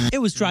dry. It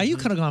was dry. You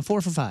could have gone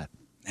 4 for 5.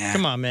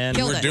 Come on, man.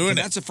 Killed it. Doing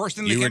That's the first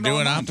thing that You were came to my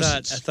doing mind.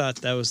 I thought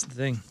that was the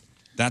thing.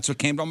 That's what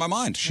came to my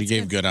mind. She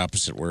gave good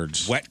opposite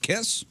words. Wet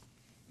kiss.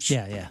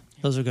 Yeah.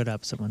 Those are good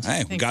opposite ones. Hey,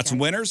 we Thanks, got some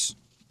guys. winners.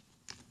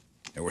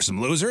 There were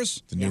some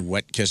losers. The new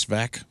wet kiss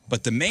back.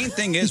 But the main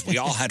thing is we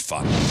all had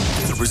fun.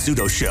 The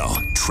Rizzuto Show,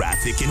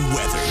 traffic and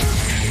weather.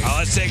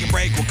 Let's take a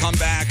break. We'll come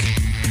back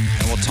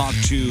and we'll talk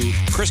to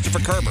Christopher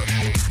Kerber.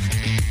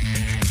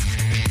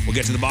 We'll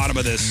get to the bottom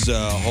of this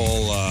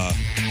whole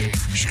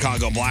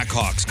Chicago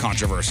Blackhawks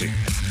controversy.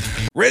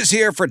 Riz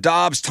here for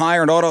Dobbs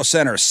Tire and Auto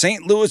Center,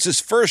 St. Louis's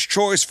first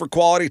choice for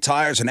quality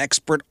tires and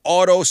expert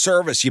auto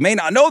service. You may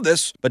not know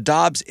this, but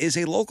Dobbs is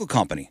a local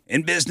company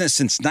in business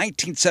since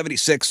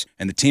 1976,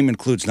 and the team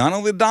includes not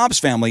only the Dobbs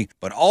family,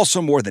 but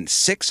also more than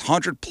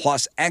 600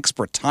 plus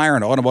expert tire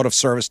and automotive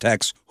service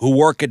techs who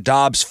work at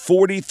Dobbs'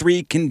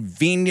 43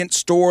 convenient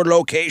store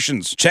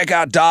locations. Check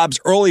out Dobbs'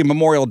 early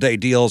Memorial Day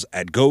deals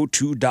at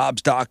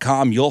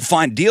GoToDobbs.com. You'll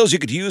find deals you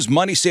could use,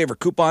 money saver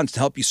coupons to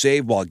help you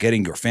save while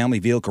getting your family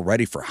vehicle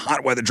ready for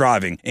hot weather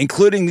driving,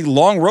 including the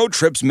long road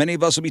trips many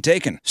of us will be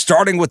taking,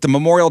 starting with the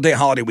Memorial Day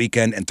holiday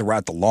weekend and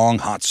throughout the long,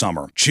 hot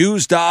summer.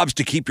 Choose Dobbs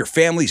to keep your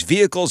family's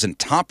vehicles in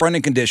top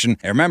running condition.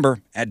 And remember,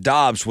 at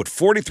Dobbs, with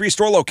 43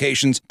 store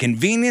locations,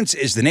 convenience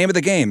is the name of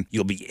the game.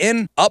 You'll be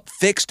in, up,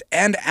 fixed,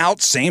 and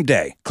out same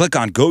day. Click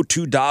on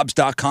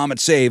GoToDobbs.com and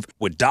save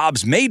with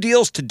Dobbs May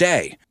deals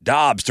today.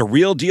 Dobbs, the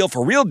real deal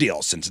for real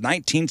deals since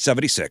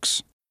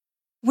 1976.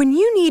 When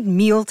you need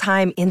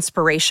mealtime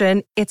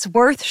inspiration, it's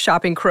worth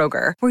shopping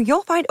Kroger, where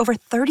you'll find over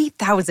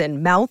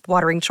 30,000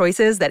 mouth-watering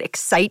choices that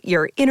excite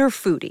your inner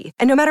foodie.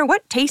 And no matter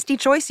what tasty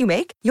choice you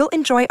make, you'll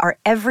enjoy our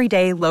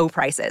everyday low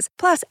prices,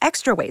 plus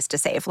extra ways to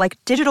save, like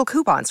digital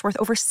coupons worth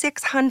over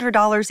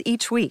 $600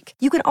 each week.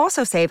 You can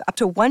also save up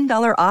to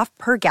 $1 off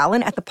per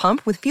gallon at the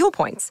pump with fuel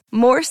points.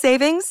 More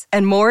savings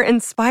and more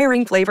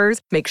inspiring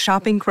flavors make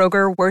shopping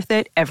Kroger worth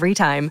it every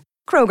time.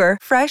 Kroger,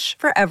 fresh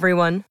for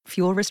everyone.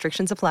 Fuel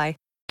restrictions apply.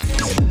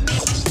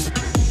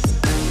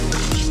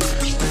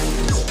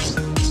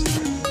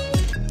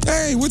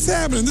 Hey, what's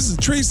happening? This is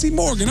Tracy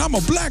Morgan. I'm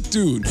a black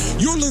dude.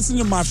 You're listening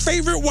to my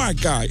favorite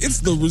white guy. It's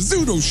The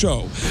Rizzuto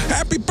Show.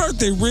 Happy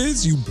birthday,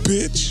 Riz, you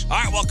bitch.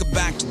 All right, welcome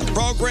back to the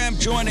program.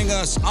 Joining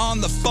us on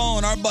the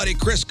phone, our buddy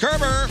Chris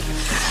Kerber.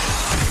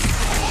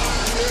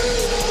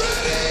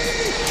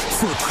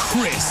 For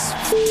Chris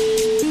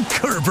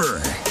Kerber,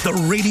 the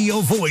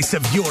radio voice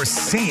of your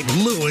St.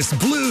 Louis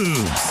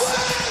Blues.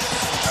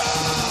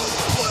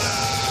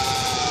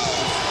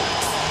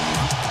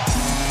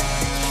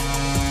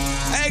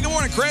 Hey, good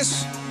morning,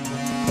 Chris.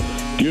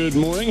 Good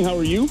morning. How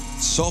are you?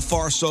 So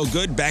far, so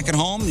good. Back at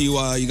home. You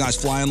guys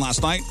flying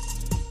last night?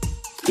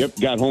 Yep,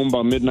 got home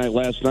by midnight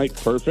last night.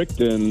 Perfect.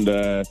 And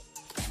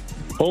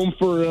home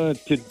for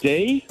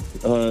today,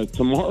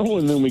 tomorrow,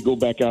 and then we go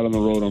back out on the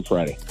road on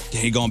Friday.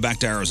 Yeah, you going back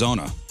to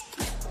Arizona.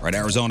 Right,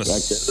 Arizona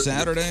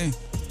Saturday?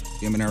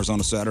 Game in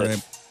Arizona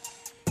Saturday.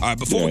 All right,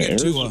 before we get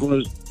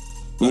to...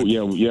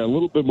 yeah, a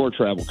little bit more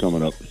travel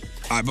coming up.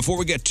 All right, before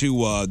we get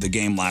to the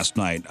game last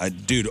night,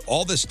 dude,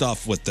 all this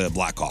stuff with the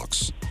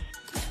Blackhawks.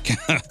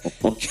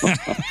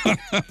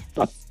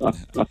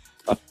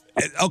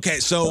 Okay,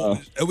 so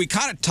we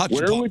kind of touched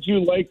Where would you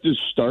like to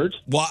start?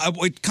 Well,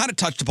 we kind of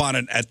touched upon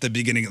it at the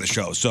beginning of the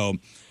show. So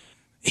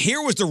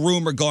here was the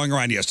rumor going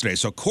around yesterday.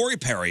 So Corey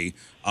Perry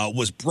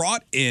was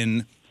brought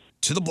in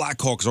to the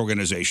Blackhawks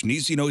organization.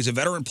 He's a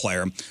veteran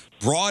player,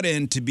 brought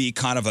in to be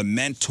kind of a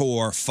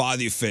mentor,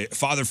 father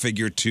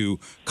figure to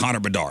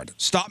Connor Bedard.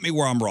 Stop me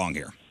where I'm wrong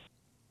here.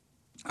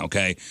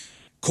 Okay.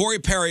 Corey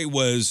Perry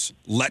was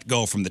let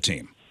go from the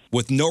team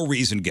with no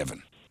reason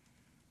given.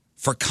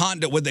 For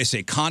conduct, what'd they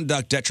say?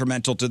 Conduct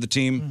detrimental to the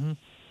team?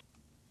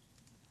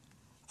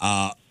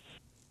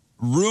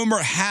 Rumor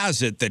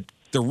has it that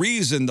the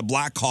reason the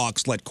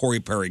Blackhawks let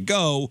Corey Perry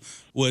go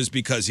was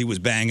because he was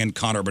banging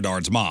Connor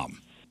Bedard's mom.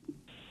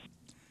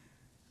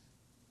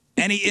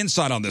 Any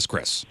insight on this,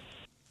 Chris?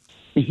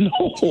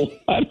 No,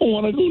 I don't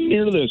want to go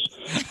near this.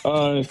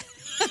 Okay,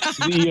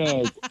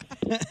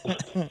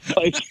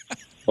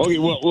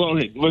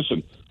 okay,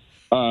 listen.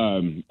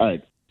 All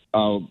right,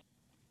 I'll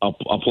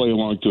play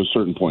along to a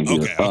certain point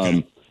here.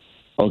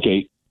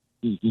 Okay.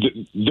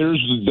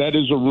 That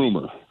is a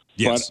rumor.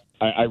 Yes.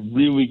 But I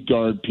really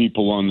guard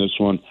people on this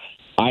one.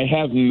 I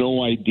have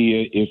no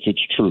idea if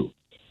it's true.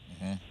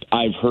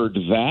 I've heard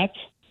that.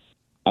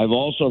 I've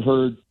also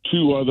heard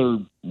two other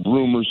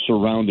rumors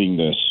surrounding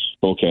this.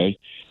 Okay.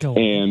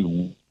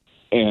 And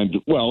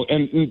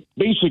and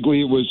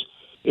basically it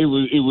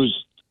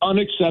was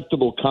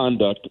unacceptable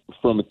conduct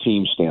from a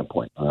team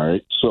standpoint. All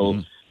right,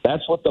 so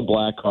that's what the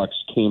Blackhawks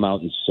came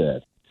out and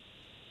said.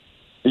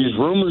 These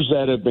rumors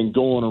that have been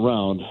going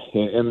around,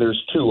 and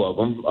there's two of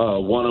them.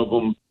 One of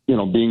them,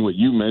 being what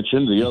you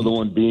mentioned. The other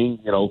one being,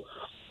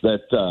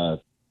 that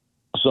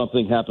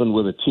something happened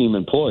with a team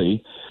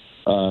employee.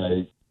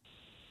 The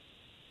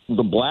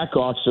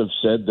Blackhawks have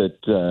said that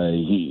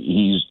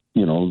he's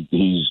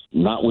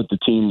not with the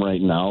team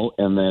right now,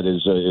 and that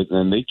is,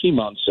 and they came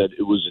out and said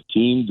it was a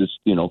team.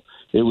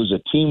 It was a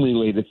team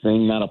related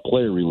thing, not a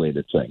player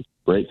related thing,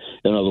 right?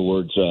 In other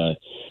words,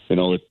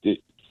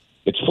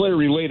 it's player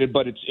related,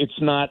 but it's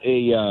not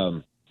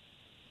a.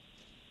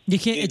 You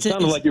can't. It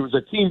sounded like it was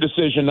a team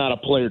decision, not a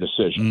player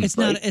decision. It's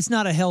right? not. It's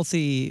not a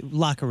healthy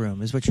locker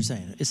room, is what you're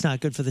saying. It's not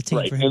good for the team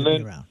right. for him and to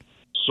then, be around.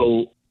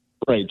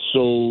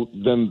 So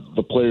then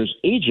the player's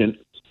agent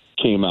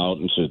came out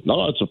and said,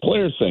 "No, it's a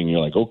player thing."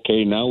 You're like,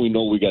 okay, now we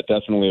know we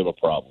definitely have a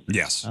problem.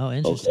 Yes. Oh,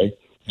 interesting. Okay.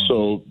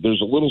 So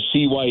there's a little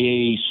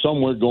CYA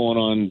somewhere going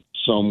on,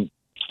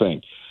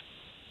 something.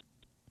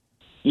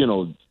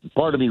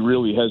 Part of me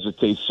really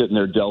hesitates sitting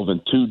there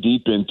delving too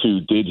deep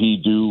into did he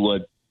do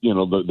what,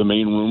 the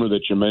main rumor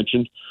that you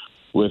mentioned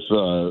with,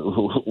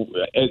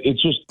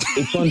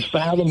 it's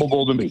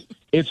unfathomable to me.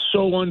 It's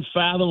so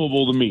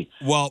unfathomable to me.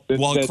 Well,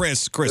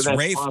 Chris, that's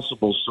Rafe,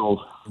 possible.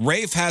 So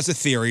Rafe has a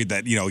theory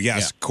that,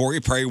 Corey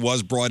Perry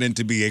was brought in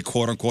to be a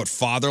quote unquote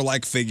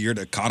father-like figure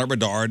to Connor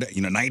Bedard,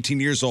 19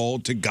 years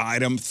old, to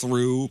guide him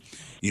through.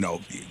 You're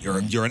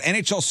an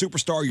NHL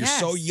superstar. You're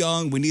so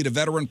young. We need a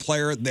veteran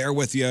player there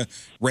with you.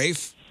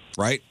 Rafe,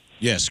 right?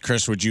 Yes,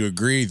 Chris, would you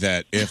agree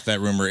that if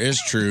that rumor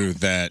is true,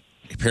 that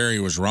Perry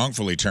was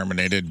wrongfully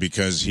terminated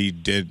because he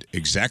did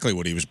exactly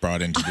what he was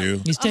brought in to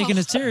do? He's taking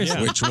it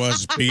seriously. Which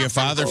was be a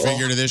father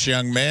figure to this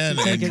young man.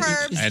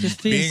 And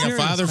being a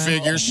father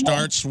figure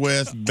starts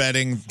with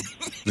betting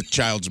the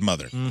child's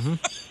mother. Mm-hmm.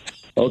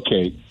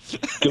 Okay.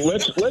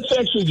 Let's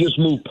actually just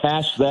move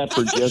past that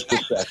for just a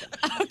second.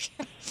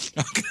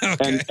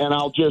 Okay. And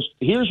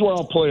here's where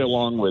I'll play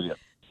along with you.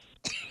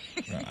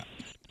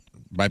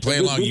 By play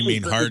along, you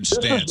mean hard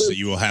stance that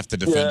you will have to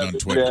defend on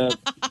Twitter. Yeah.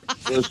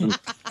 Listen,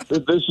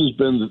 this has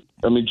been,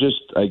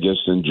 I guess,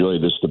 enjoy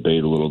this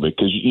debate a little bit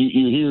because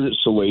you hear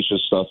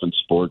salacious stuff in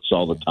sports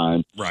all the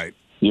time. Right.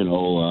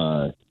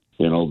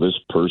 This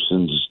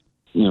person's,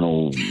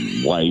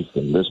 wife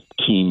and this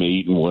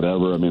teammate and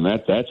whatever.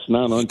 That's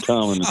not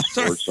uncommon in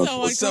sports.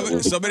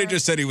 Somebody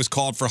just said he was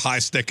called for high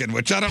sticking,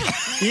 which I don't know.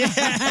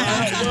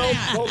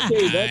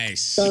 Okay,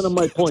 that's kind of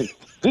my point.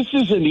 This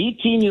is an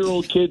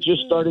 18-year-old kid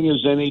just starting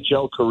his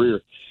NHL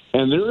career,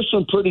 and there are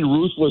some pretty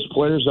ruthless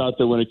players out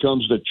there when it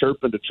comes to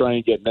chirping to try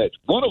and get nets.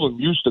 One of them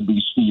used to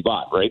be Steve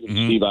Ott, right? And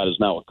Steve Ott is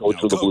now a coach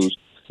for the Blues,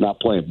 not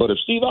playing. But if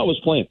Steve Ott was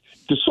playing,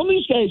 because some of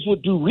these guys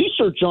would do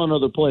research on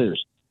other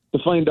players to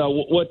find out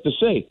what to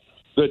say.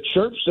 The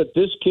chirps that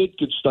this kid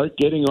could start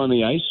getting on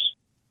the ice,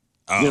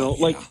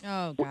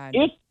 Oh, God.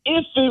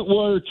 If it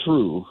were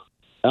true,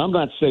 I'm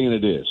not saying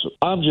it is.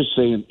 I'm just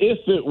saying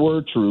if it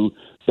were true,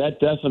 that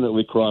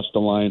definitely crossed the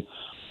line.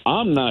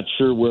 I'm not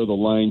sure where the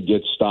line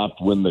gets stopped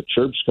when the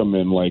chirps come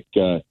in, like,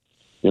 hey,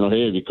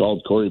 have you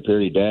called Corey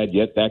Perry dad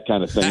yet? That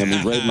kind of thing.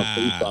 Right in the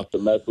face off to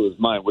mess with his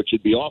mind, which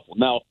would be awful.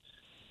 Now,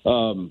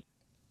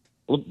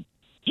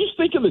 just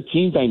think of the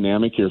team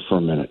dynamic here for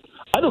a minute.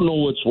 I don't know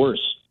what's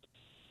worse.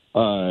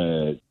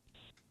 A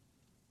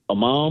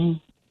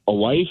mom, a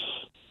wife,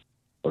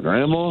 a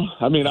grandma.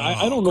 I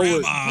don't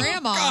know.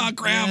 Grandma.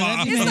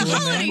 Grandma. It's the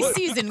holiday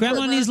season.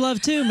 Grandma needs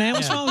love too, man.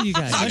 What's wrong with you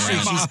guys? Especially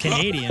if she's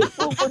Canadian.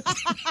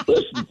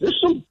 Listen,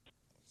 there's some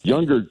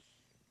younger,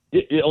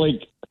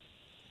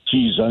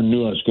 geez, I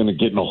knew I was going to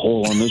get in a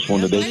hole on this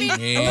one today.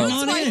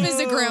 His wife is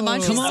a grandma.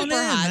 She's super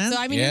hot.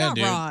 So, you're not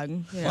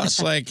wrong.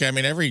 Plus,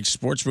 every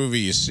sports movie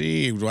you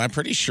see, I'm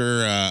pretty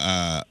sure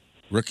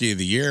Rookie of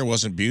the Year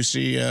wasn't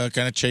Busey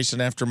kind of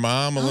chasing after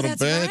mom a little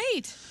bit.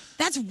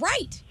 That's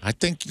right. I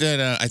think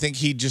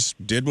he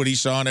just did what he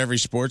saw in every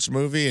sports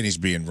movie, and he's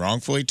being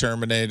wrongfully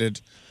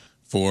terminated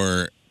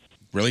for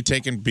really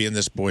being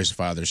this boy's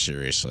father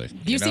seriously.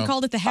 Busey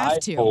called it the have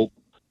to.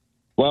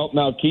 Well,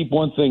 now keep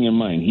one thing in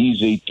mind.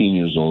 He's 18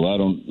 years old. I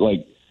don't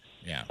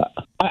Yeah.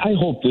 I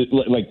hope that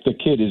the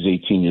kid is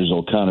 18 years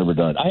old, Connor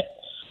Bedard. I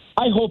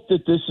hope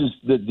that this is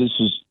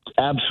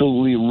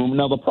absolutely a rumor.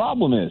 Now the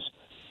problem is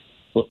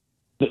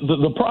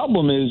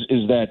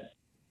that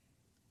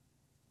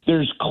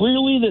there's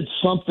clearly that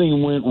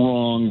something went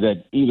wrong,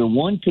 that either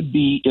one could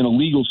be in a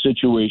legal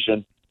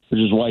situation, which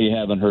is why you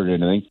haven't heard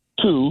anything.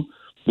 Two,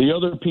 the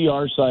other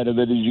PR side of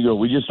it is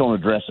we just don't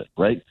address it,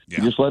 right? Yeah.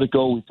 We just let it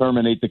go. We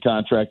terminate the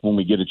contract when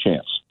we get a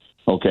chance.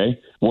 Okay?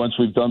 Once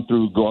we've gone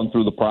through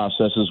the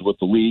processes with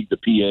the league, the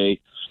PA,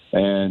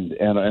 and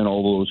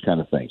all those kind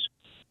of things.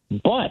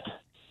 But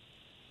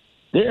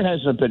there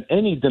hasn't been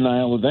any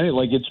denial of any.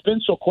 It's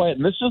been so quiet,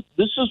 and this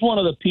is one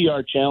of the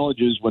PR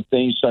challenges when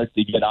things start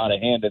to get out of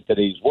hand in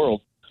today's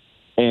world.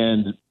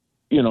 And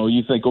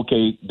you think,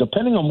 okay,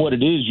 depending on what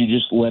it is, you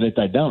just let it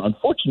die down.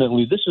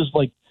 Unfortunately, this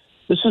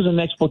this is the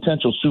next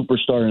potential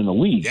superstar in the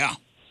league. Yeah.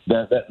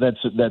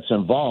 That's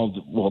involved.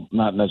 Well,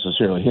 not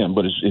necessarily him,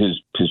 but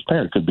his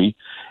parent could be.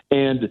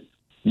 And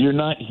you're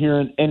not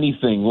hearing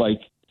anything like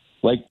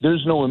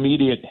there's no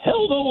immediate,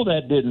 hell no,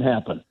 that didn't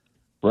happen.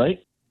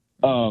 Right?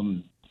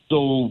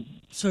 So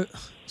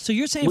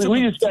you're saying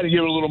we just got to give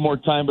it a little more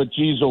time. But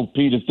geez, oh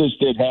Pete, if this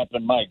did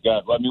happen, my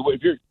God, I mean,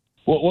 if you're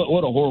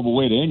what a horrible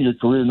way to end your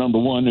career. Number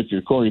one, if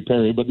you're Corey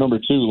Perry, but number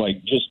two,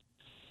 here's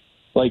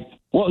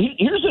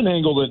an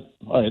angle that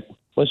all right.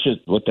 Let's just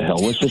what the hell?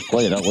 Let's just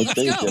play it out. Let's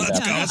say it did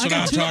happen. That's what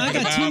I'm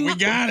talking about. We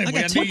got it. I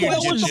got two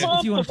questions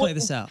if you want to play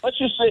this out. Let's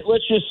just say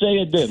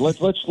it did.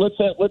 Let's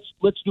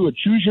do a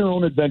choose your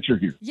own adventure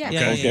here. Yeah.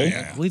 Okay.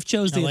 Yeah. We've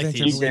chose the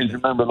adventure. You guys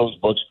remember those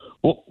books?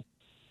 Well,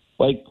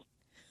 what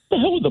the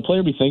hell would the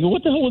player be thinking?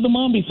 What the hell would the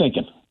mom be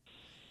thinking?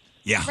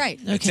 Yeah. Right.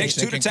 It takes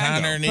two to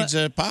tango. Connor needs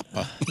a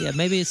papa. Yeah,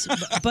 maybe it's.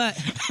 But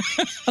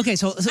okay,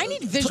 so I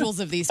need visuals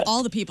of these.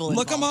 All the people.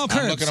 Look them up.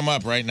 I'm looking them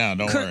up right now.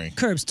 Don't worry.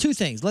 Curbs, two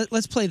things.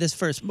 Let's play this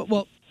first.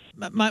 Well,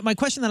 my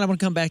question that I want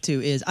to come back to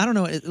is I don't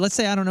know. Let's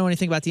say I don't know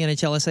anything about the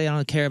NHL. Let's say I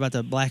don't care about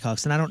the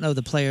Blackhawks, and I don't know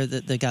the player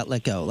that got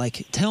let go.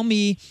 Like, tell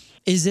me.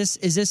 Is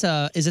this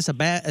a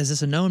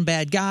known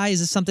bad guy?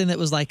 Is this something that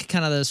was like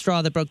kind of the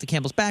straw that broke the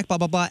camel's back? Blah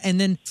blah blah.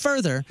 And then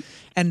further,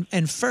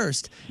 and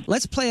first,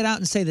 let's play it out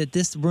and say that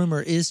this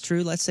rumor is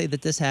true. Let's say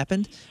that this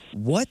happened.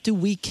 What do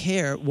we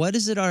care? What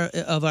is it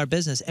of our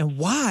business? And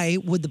why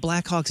would the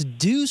Blackhawks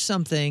do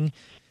something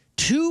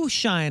to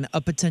shine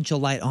a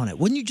potential light on it?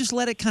 Wouldn't you just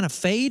let it kind of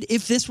fade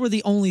if this were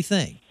the only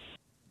thing?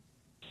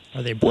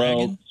 Are they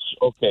bragging?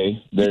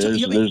 Okay, because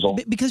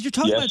you're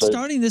talking about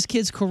starting this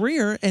kid's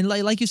career, and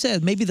like you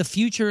said, maybe the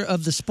future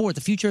of the sport,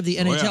 the future of the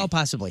NHL,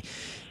 possibly.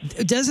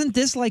 Doesn't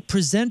this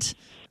present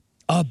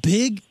a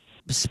big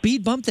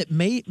speed bump that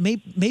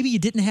maybe you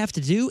didn't have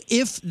to do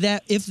if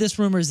this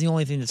rumor is the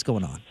only thing that's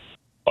going on?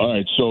 All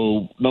right,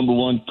 so number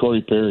one,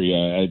 Corey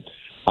Perry.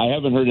 I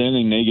haven't heard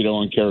anything negative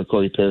on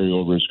Corey Perry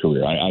over his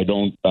career. I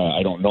don't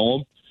know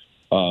him.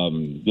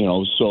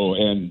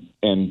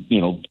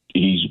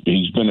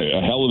 He's been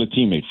a hell of a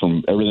teammate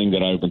from everything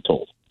that I've been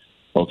told.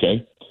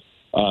 Okay.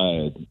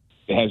 Could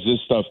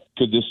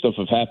this stuff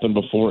have happened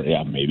before?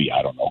 Yeah, maybe.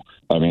 I don't know.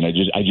 I mean, I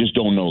just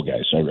don't know,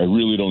 guys. I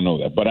really don't know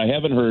that. But I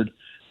haven't heard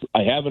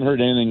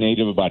anything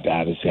negative about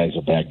this guy's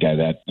a bad guy,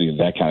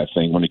 that kind of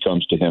thing when it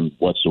comes to him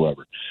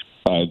whatsoever.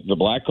 What the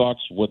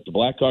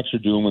Blackhawks are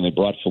doing when they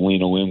brought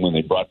Foligno in, when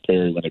they brought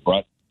Perry, when they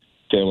brought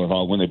Taylor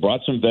Hall, when they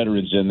brought some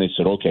veterans in, they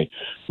said, okay,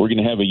 we're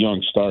going to have a young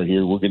star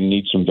here. We're going to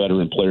need some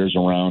veteran players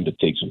around to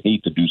take some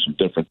heat, to do some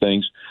different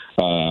things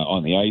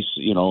on the ice,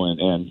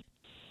 and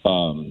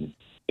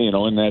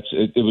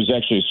it was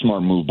actually a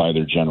smart move by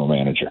their general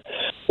manager.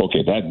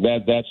 Okay,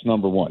 that's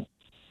number one.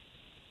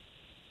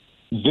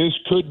 This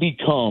could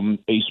become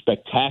a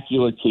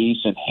spectacular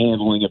case in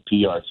handling a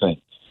PR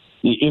thing.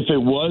 If it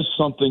was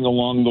something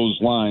along those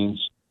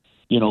lines,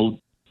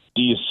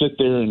 do you sit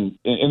there and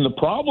the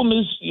problem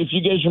is, if you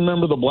guys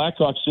remember the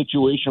Blackhawks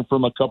situation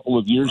from a couple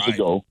of years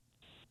ago,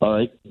 all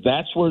right,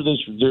 that's where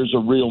there's a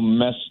real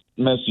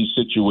messy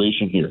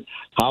situation here.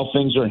 How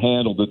things are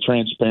handled, the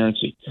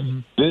transparency. Mm-hmm.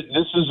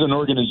 This is an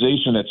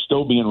organization that's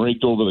still being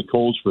raked over the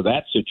coals for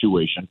that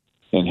situation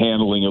and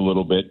handling a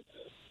little bit.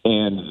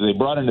 And they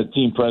brought in a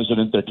team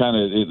president. They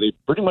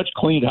pretty much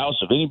cleaned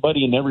house of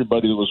anybody and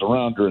everybody that was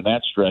around during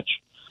that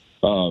stretch.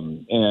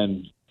 And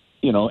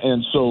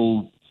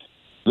so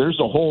there's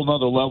a whole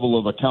nother level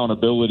of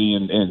accountability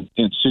and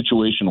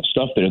situational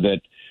stuff there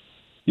that,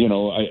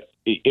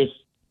 if,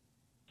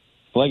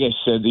 like I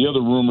said, the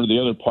other rumor, the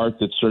other part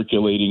that's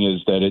circulating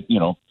is that it,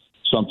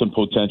 something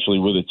potentially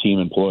with a team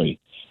employee.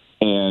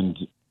 And,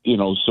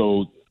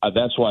 so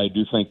that's why I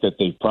do think that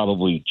they've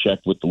probably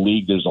checked with the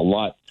league. There's a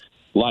lot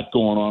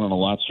going on and a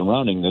lot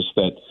surrounding this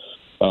that,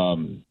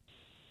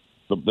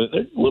 but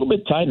they're a little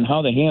bit tight in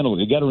how they handle it.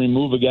 They got to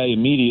remove a guy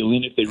immediately.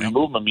 And if they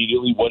remove him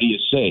immediately, what do you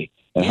say?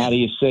 And how do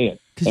you say it?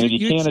 And if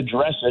you can't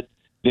address it,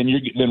 then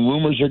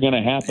rumors are going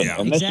to to happen. Yeah.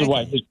 And this is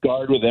why I just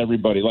guard with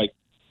everybody. Like,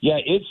 yeah,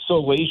 it's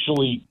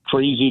salaciously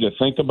crazy to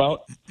think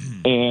about,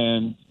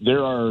 and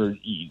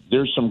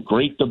there's some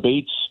great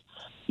debates,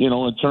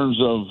 in terms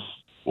of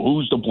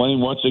who's to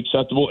blame, what's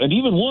acceptable, and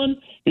even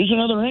here's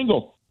another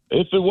angle.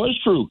 If it was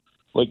true,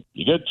 like,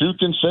 you got two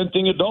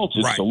consenting adults,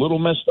 it's a little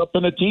messed up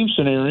in a team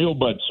scenario,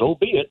 but so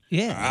be it.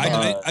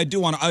 Yeah, I do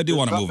want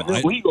to move on.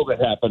 Illegal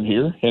that happened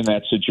here in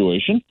that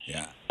situation.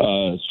 Yeah.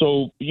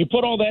 So you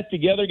put all that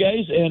together,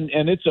 guys,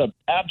 and it's an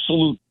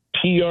absolute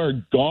PR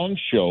gong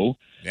show.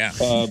 Yeah.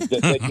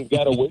 That you've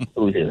got to wait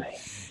through here.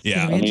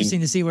 Yeah, it'll be interesting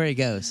to see where he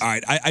goes. All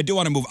right, I do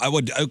want to move. I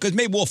would, because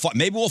maybe we'll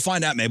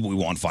find out. Maybe we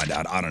won't find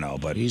out. I don't know,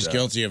 but he's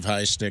guilty of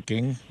high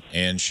sticking,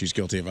 and she's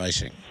guilty of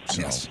icing.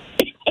 So. Yes.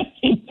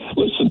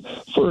 Listen,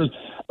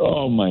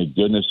 oh my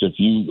goodness, if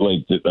you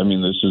this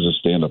is a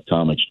stand-up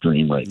comic's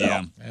dream right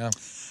now. Yeah.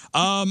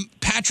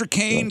 Patrick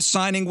Kane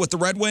signing with the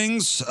Red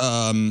Wings.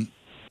 I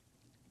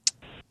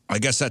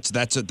guess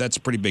that's a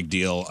pretty big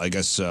deal. I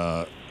guess.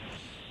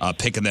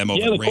 Picking them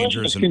over the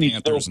Rangers and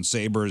Panthers and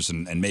Sabres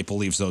and Maple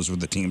Leafs. Those were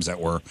the teams that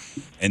were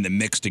in the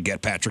mix to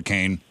get Patrick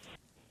Kane.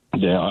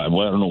 Yeah,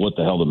 well, I don't know what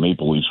the hell the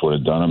Maple Leafs would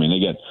have done. I mean, they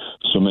got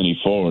so many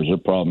forwards. Their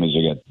problem is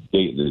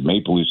the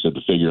Maple Leafs had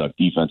to figure out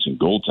defense and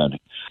goaltending.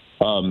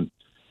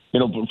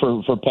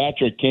 For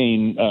Patrick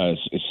Kane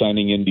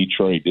signing in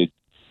Detroit,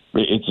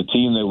 it's a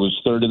team that was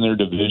third in their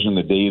division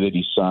the day that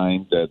he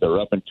signed. They're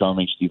up and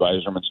coming. Steve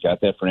Yzerman's got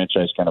that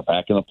franchise kind of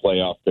back in the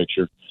playoff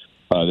picture.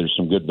 There's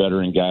some good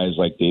veteran guys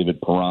like David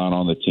Perron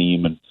on the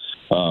team and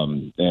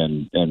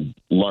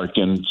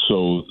Larkin.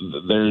 So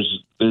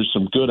there's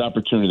some good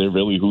opportunity there.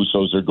 Billy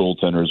Husso's their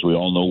goaltender, as we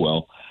all know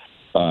well.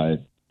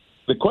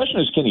 The question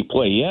is, can he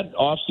play? He had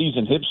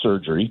off-season hip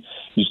surgery.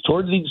 He's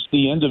towards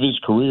the end of his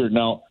career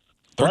now.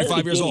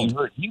 35 years old.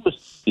 Hurt, he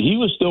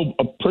was still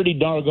a pretty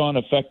doggone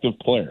effective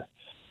player,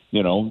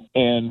 and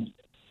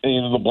the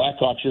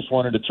Blackhawks just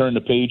wanted to turn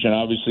the page, and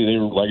obviously they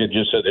were, like I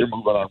just said, they're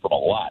moving on from a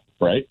lot,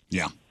 right?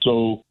 Yeah.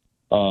 So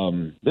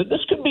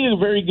this could be a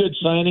very good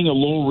signing, a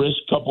low-risk,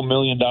 $2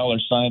 million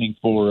signing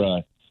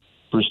for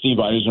Steve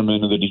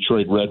Yzerman of the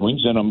Detroit Red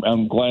Wings, and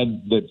I'm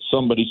glad that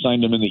somebody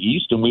signed him in the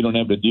East, and we don't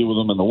have to deal with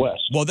him in the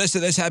West. Well,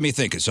 this had me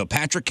thinking. So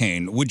Patrick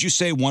Kane, would you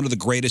say one of the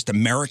greatest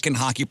American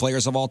hockey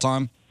players of all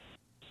time?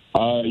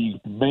 You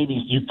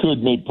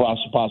could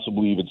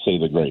possibly even say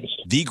the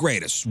greatest. The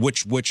greatest,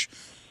 which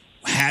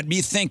had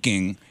me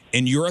thinking,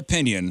 in your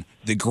opinion,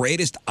 the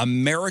greatest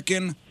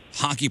American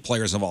hockey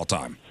players of all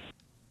time.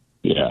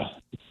 Yeah,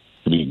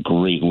 it'd be a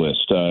great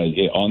list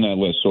on that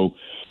list. So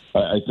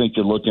I think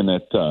you're looking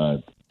at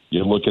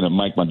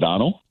Mike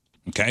Modano.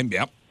 Okay.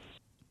 Yep.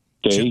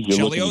 Okay.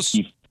 Chelios.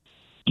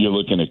 I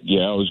was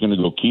going to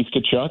go Keith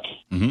Tkachuk.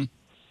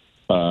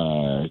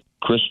 Mm-hmm.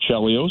 Chris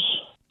Chelios.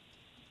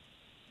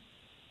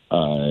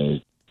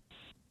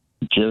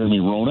 Jeremy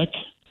Roenick.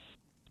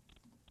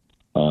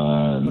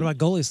 What about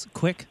goalies?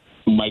 Quick.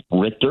 Mike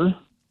Richter.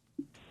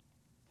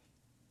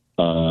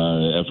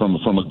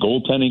 From a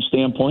goaltending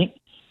standpoint.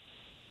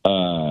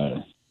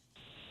 You're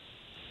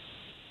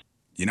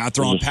not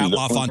throwing Pat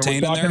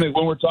LaFontaine in there?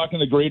 When we're talking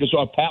the greatest,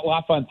 Pat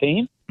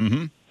LaFontaine?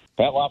 Mm-hmm.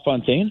 Pat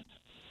LaFontaine?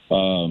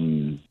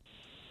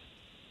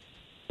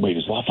 Wait,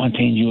 is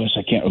LaFontaine U.S.?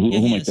 I can't. Who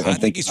am I thinking? I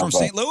think he's from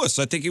St. Louis.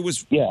 I think he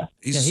was. Yeah.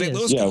 He's a St.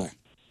 Louis guy.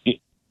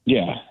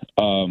 Yeah.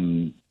 I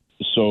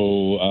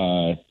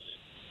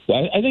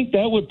think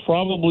that would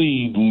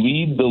probably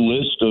lead the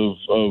list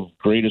of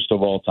greatest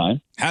of all time.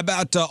 How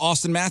about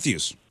Austin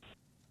Matthews?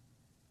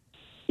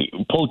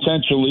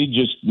 Potentially,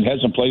 just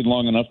hasn't played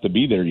long enough to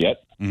be there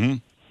yet. Mm-hmm.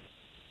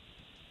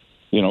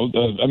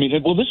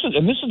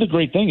 This is the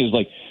great thing is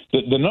like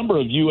the number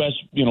of U.S.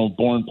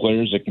 born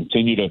players that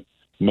continue to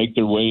make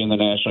their way in the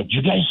national. Did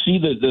you guys see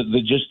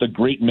the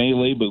great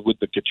melee with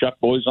the Tkachuk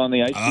boys on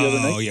the ice the other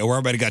night? Oh yeah, where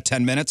everybody got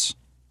 10 minutes.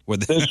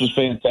 This was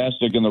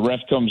fantastic, and the ref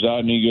comes out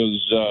and he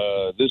goes,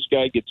 "This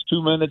guy gets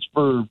 2 minutes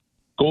for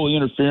goalie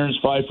interference,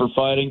 5 for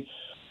fighting.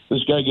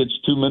 This guy gets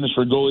 2 minutes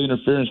for goalie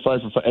interference,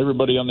 5 for fighting.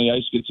 Everybody on the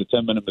ice gets a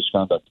 10-minute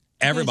misconduct."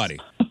 Everybody.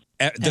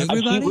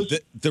 Everybody?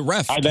 The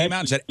ref came out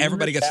and said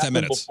everybody gets 10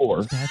 minutes.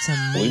 Before. That's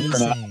Believe it or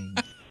amazing.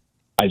 not,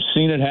 I've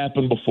seen it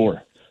happen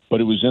before,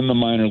 but it was in the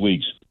minor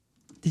leagues.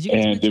 Did you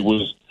guys and it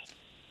was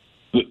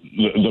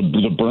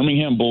the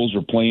Birmingham Bulls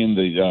were playing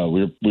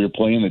we were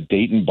playing the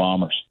Dayton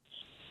Bombers,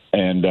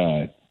 and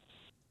a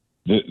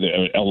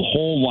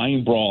whole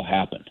line brawl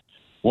happened.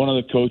 One of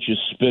the coaches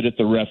spit at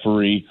the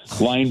referee,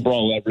 line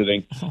brawl,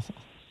 everything.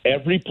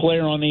 Every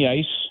player on the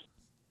ice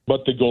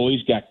but the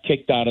goalies got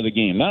kicked out of the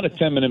game. Not a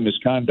 10-minute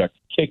misconduct,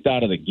 kicked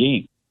out of the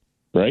game,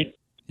 right?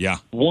 Yeah.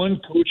 One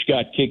coach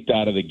got kicked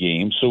out of the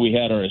game, so we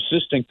had our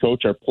assistant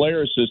coach, our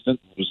player assistant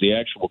was the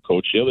actual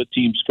coach. The other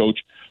team's coach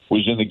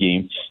was in the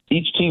game.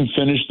 Each team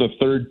finished the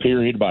third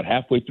period, about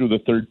halfway through the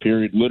third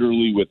period,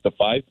 literally with the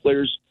 5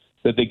 players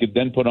that they could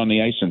then put on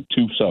the ice and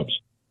 2 subs.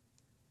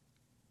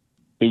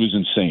 It was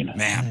insane.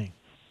 Man.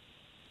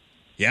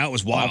 Yeah, it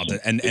was wild,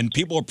 and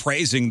people were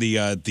praising the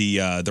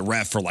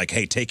ref for like,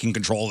 hey, taking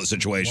control of the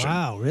situation.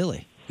 Wow,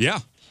 really? Yeah,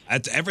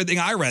 that's everything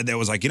I read. There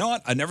was like, you know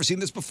what? I've never seen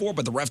this before,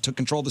 but the ref took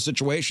control of the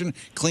situation,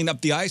 cleaned up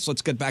the ice.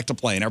 Let's get back to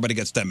playing. Everybody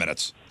gets 10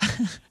 minutes.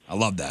 I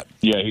love that.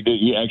 Yeah, he did.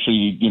 He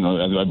actually,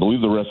 I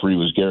believe the referee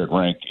was Garrett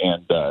Rank,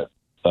 and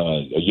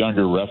a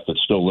younger ref that's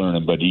still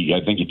learning, but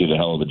I think he did a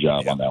hell of a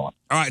job on that one.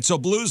 All right, so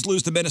Blues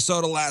lose to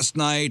Minnesota last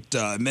night.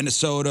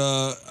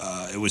 Minnesota,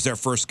 it was their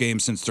first game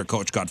since their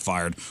coach got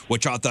fired,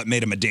 which I thought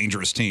made them a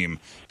dangerous team.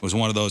 It was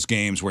one of those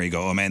games where you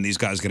go, oh, man, these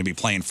guys are going to be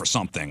playing for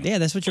something. Yeah,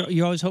 that's what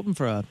you're always hoping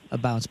for, a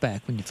bounce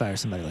back when you fire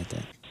somebody like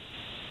that.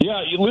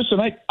 Yeah, listen,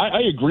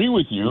 I agree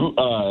with you,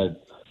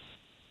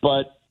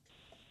 but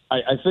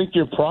I think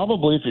you're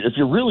probably, if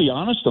you're really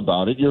honest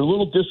about it, you're a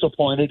little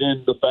disappointed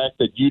in the fact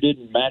that you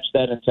didn't match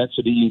that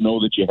intensity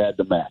that you had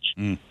to match.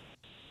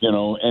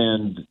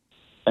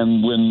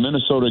 And when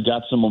Minnesota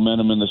got some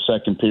momentum in the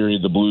second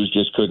period, the Blues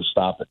just couldn't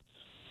stop it.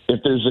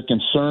 If there's a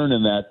concern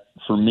in that,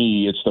 for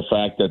me, it's the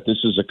fact that this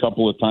is a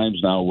couple of times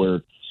now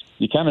where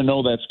you kind of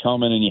know that's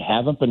coming and you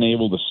haven't been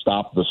able to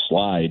stop the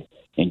slide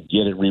and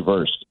get it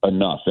reversed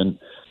enough. And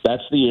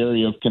that's the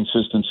area of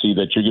consistency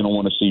that you're going to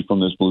want to see from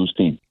this Blues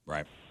team.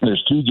 Right.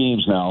 There's 2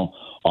 games now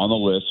on the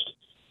list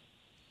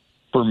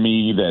for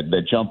me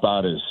that jump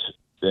out as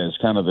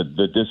kind of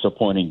the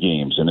disappointing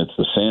games, and it's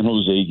the San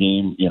Jose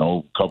game,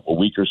 a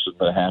week or so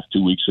and a half,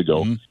 2 weeks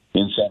ago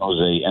in San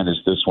Jose, and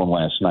it's this one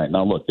last night.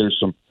 Now, look,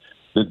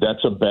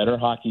 that's a better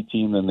hockey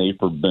team than they've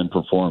been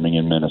performing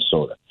in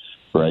Minnesota,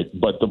 right?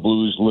 But the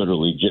Blues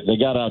literally, they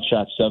got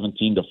outshot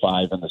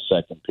 17-5 in the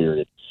second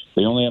period.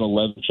 They only had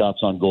 11 shots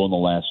on goal in the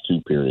last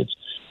two periods.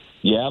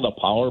 Yeah, the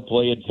power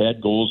play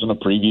had goals in the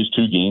previous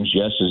two games.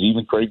 Yes, as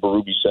even Craig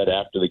Berube said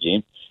after the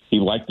game, he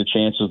liked the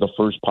chances the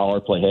first power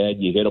play had.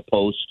 You hit a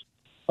post.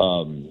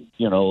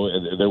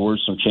 There were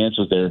some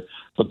chances there,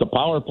 but the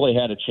power play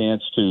had a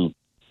chance to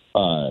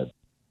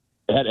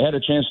had a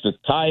chance to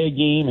tie a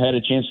game, had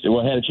a chance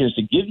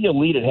to give you a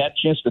lead. It had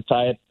a chance to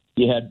tie it.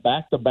 You had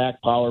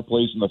back-to-back power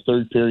plays in the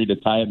third period to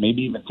tie it,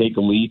 maybe even take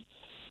a lead,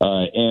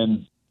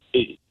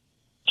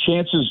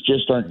 chances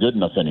just aren't good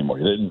enough anymore.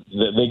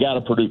 They got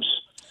to produce,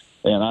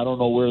 and I don't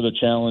know where the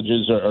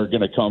challenges are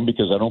going to come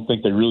because I don't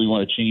think they really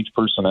want to change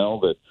personnel.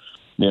 There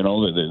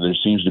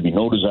seems to be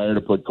no desire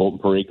to put Colton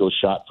Parayko's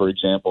shot, for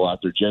example, out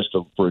there just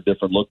for a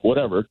different look,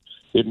 whatever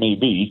it may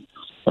be.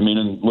 I mean,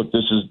 and look,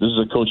 this is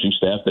a coaching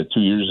staff that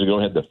 2 years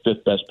ago had the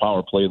fifth best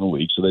power play in the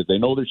league, so they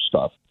know their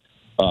stuff.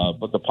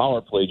 But the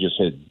power play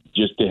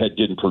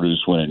didn't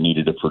produce when it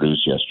needed to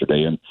produce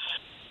yesterday, and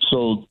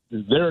so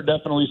there are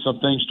definitely some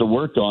things to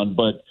work on.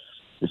 But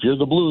if you're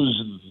the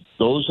Blues,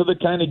 those are the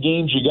kind of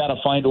games you got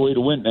to find a way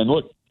to win. And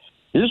look,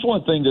 here's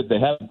one thing that they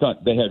haven't done: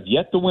 they have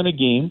yet to win a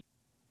game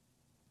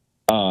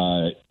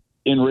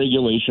in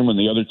regulation when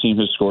the other team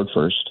has scored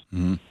first,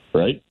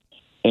 right?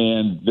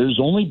 And there's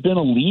only been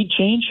a lead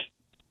change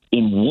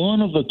in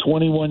one of the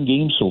 21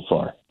 games so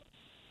far.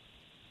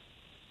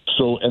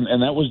 So,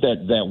 and that was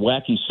that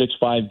wacky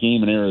 6-5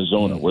 game in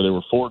Arizona where there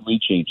were 4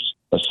 lead changes.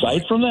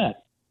 Aside from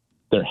that,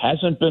 there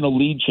hasn't been a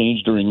lead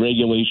change during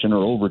regulation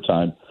or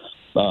overtime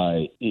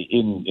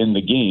in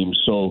the game.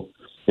 So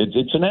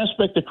it's an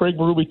aspect that Craig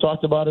Berube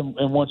talked about and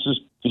wants us,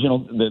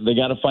 they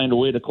got to find a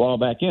way to claw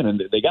back in.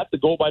 And they got the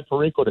goal by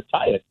Parayko to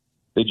tie it.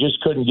 They just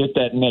couldn't get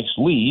that next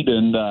lead.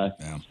 And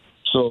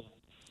so,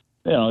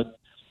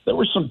 there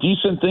were some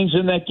decent things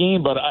in that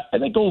game. But I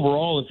think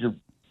overall, if you're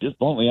just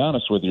bluntly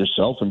honest with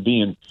yourself and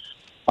being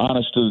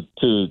honest to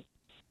the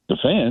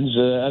fans,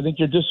 I think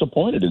you're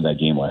disappointed in that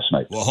game last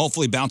night. Well,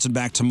 hopefully bouncing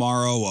back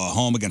tomorrow,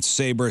 home against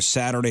Sabres.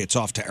 Saturday, it's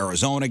off to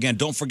Arizona again.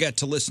 Don't forget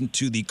to listen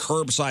to the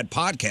Curbside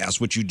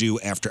podcast, which you do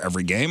after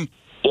every game.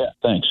 Yeah,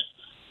 thanks.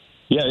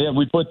 Yeah,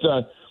 we put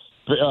up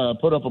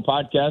a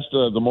podcast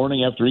the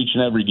morning after each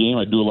and every game.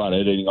 I do a lot of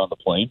editing on the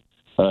plane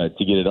to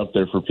get it up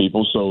there for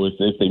people. So if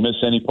they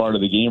miss any part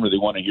of the game or they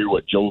want to hear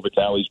what Joe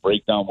Vitale's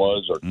breakdown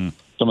was or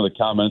some of the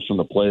comments from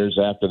the players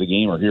after the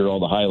game or hear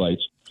all the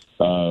highlights,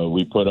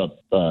 we put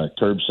up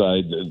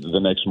Curbside the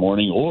next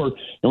morning.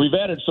 And we've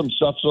added some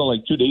stuff. So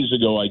like 2 days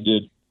ago, I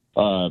did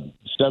 7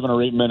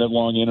 or 8 minute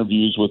long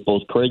interviews with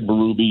both Craig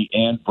Berube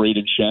and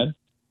Braden Shen,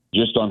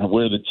 just on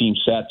where the team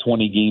sat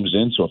 20 games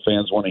in. So if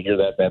fans want to hear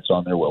that, that's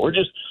on there. Well, we're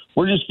just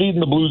feeding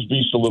the Blues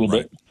beast a little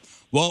bit.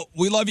 Well,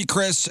 we love you,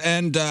 Chris,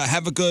 and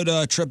have a good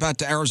trip out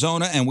to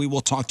Arizona, and we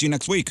will talk to you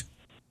next week.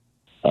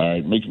 All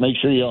right. Make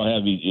sure you all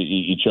have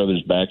each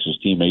other's backs as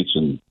teammates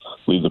and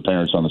leave the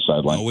parents on the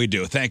sideline. Oh, we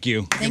do. Thank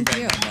you. Thank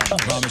you. I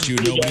promise you,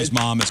 nobody's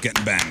mom is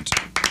getting banged,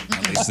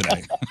 at least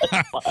today.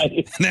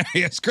 There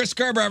he is. Chris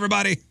Kerber,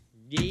 everybody.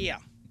 Yeah.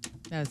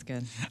 That was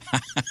good.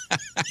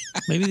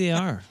 Maybe they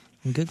are.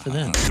 Good for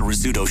them. The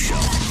Rizzuto Show.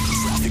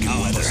 Traffic and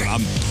weather. Listen,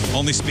 I'm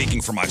only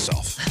speaking for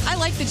myself. I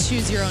like the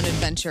choose your own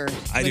adventure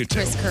I with do, too.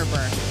 Chris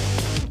Kerber.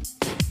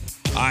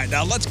 All right,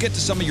 now let's get to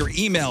some of your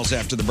emails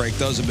after the break.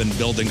 Those have been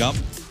building up.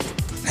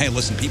 Hey,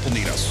 listen, people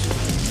need us.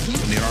 They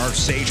need our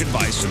sage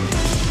advice, and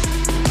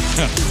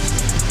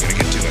gotta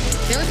get to it.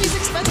 Therapy's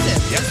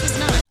expensive. Yes, it's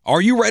not.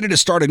 Are you ready to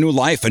start a new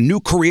life, a new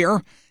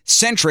career?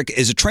 Centric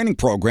is a training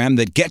program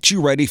that gets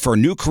you ready for a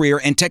new career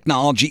in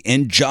technology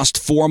in just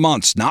 4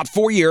 months. Not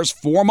 4 years,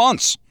 4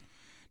 months.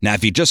 Now,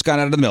 if you just got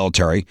out of the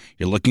military,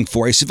 you're looking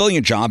for a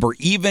civilian job, or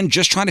even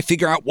just trying to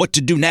figure out what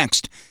to do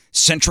next,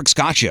 Centric's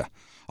got you.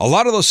 A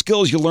lot of those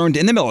skills you learned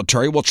in the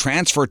military will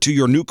transfer to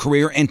your new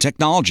career in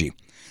technology.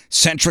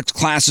 Centric's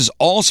classes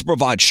also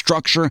provide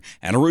structure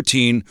and a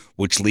routine,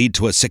 which lead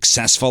to a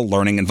successful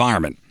learning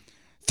environment.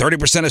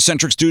 30% of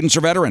Centric students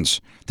are veterans.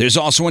 There's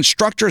also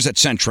instructors at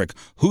Centric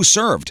who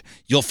served.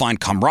 You'll find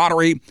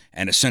camaraderie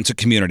and a sense of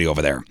community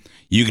over there.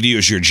 You could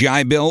use your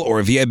GI Bill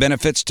or VA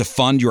benefits to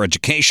fund your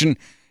education.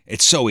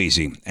 It's so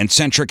easy. And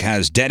Centric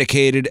has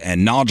dedicated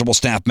and knowledgeable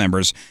staff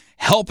members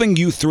helping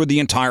you through the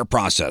entire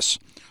process.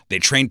 They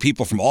train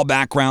people from all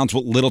backgrounds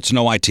with little to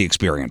no IT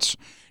experience.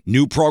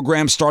 New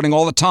programs starting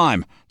all the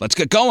time. Let's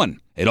get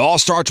going. It all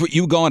starts with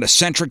you going to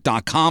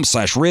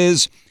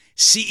centric.com/Riz.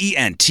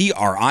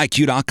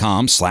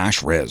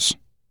 CENTRIQ.com/Riz.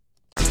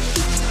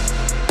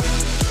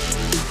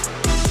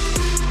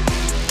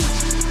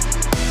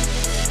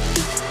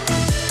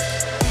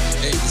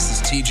 Hey, this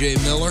is TJ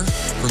Miller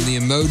from the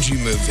Emoji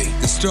Movie,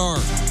 the star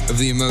of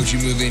the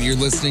Emoji Movie, and you're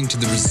listening to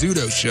The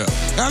Rizzuto Show.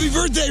 Happy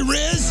birthday,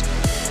 Riz!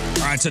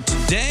 All right, so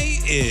today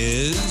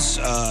is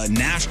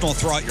National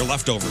Throw Out Your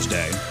Leftovers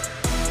Day.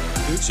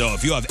 So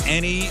if you have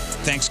any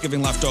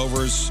Thanksgiving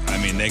leftovers,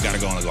 I mean, they got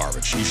to go in the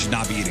garbage. You should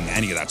not be eating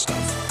any of that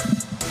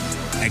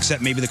stuff,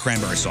 except maybe the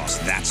cranberry sauce.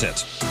 That's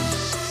it.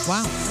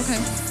 Wow. Okay.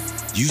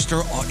 You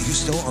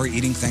still are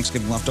eating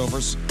Thanksgiving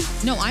leftovers?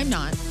 No, I'm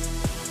not.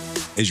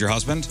 Is your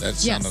husband?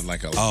 That Yes. sounded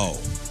like a. Oh,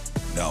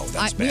 no,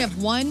 that's We bad.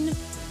 have one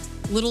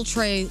little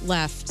tray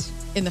left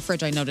in the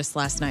fridge. I noticed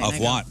last night. Of and I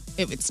go, what?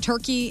 It's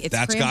turkey, it's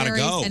That's gotta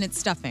cranberries, go. and it's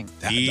stuffing.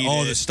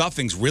 The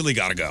stuffing's really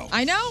got to go.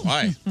 I know.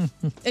 Why?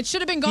 It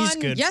should have been He's gone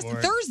good for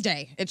it.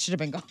 Thursday. It should have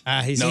been gone.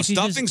 No,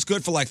 stuffing's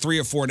good for like 3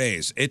 or 4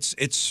 days. It's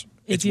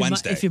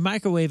Wednesday. If you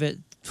microwave it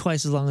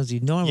twice as long as you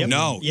normally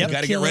No, would, you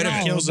got to get rid of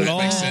it. Kills it all.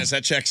 Makes sense.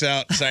 That checks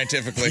out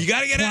scientifically. You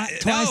got to get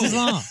it twice as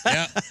long.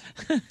 Yeah.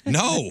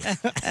 No.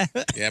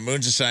 Yeah,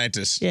 Moon's a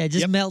scientist. Yeah,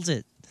 just melt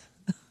it.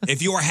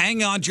 If you are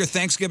hanging on to your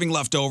Thanksgiving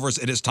leftovers,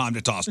 it is time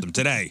to toss them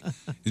today.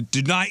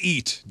 Do not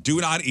eat.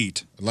 Do not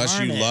eat. Unless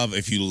you love,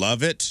 if you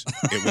love it,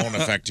 it won't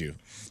affect you.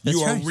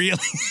 You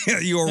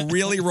are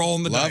really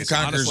rolling the love dice.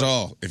 conquers honestly.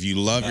 all. If you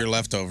love your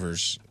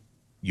leftovers,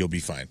 you'll be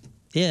fine.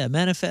 Yeah,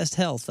 manifest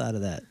health out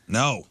of that.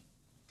 No.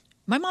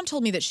 My mom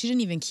told me that she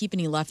didn't even keep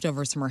any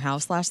leftovers from her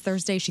house last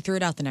Thursday. She threw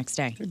it out the next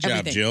day. Good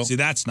job, Jill. See,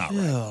 that's not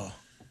right.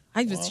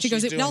 She goes,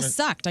 she's it all doing it.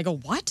 sucked. I go,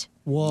 what?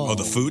 Whoa. Oh,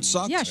 the food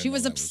sucked? Yeah, she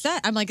was upset.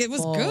 I'm like, it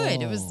was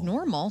good. It was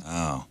normal.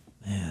 Oh.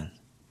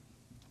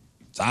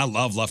 So I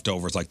love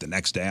leftovers like the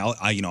next day.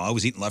 I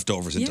was eating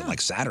leftovers until Yeah. like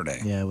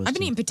Saturday. Yeah, I've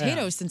been eating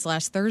potatoes since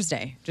last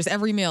Thursday. Just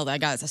every meal that I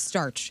got is a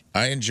starch.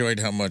 I enjoyed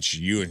how much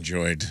you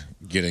enjoyed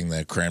getting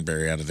the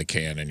cranberry out of the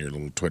can in your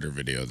little Twitter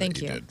video that Thank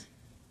you you. did.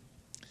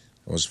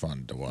 It was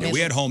fun to watch. Yeah, we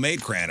had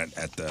homemade cran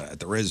at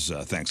the Riz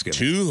Thanksgiving.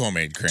 2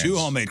 homemade crans. 2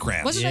 homemade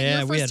crans. Wasn't that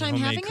your first time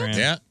having it?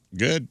 Yeah,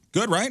 good.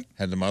 Good, right?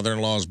 Had the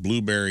mother-in-law's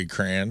blueberry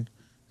cran,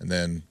 and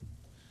then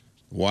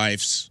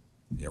wife's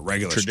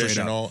regular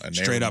traditional, and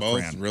they straight were up both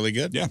cran. really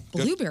good. Yeah,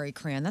 good. Blueberry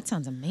cran. That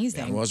sounds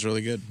amazing. It was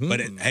really good.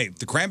 But hey,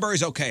 the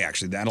cranberry's okay,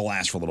 actually. That'll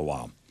last for a little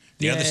while.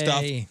 The other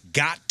stuff, Yay.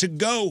 got to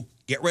go.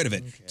 Get rid of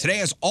it. Today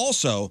is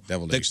also...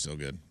 Deviled eggs still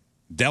good.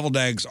 Deviled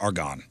eggs are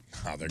gone.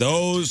 Oh, they're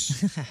Those...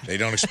 They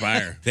don't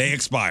expire. They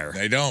expire.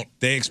 They don't.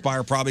 They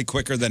expire probably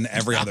quicker than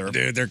every other...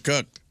 Dude, they're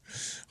cooked.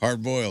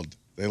 Hard-boiled.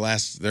 They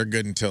last... They're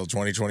good until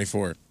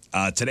 2024.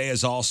 Today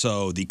is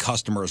also the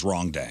customer's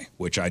wrong day,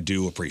 which I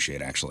do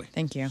appreciate, actually.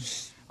 Thank you.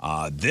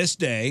 This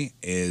day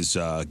is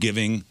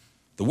giving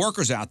the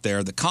workers out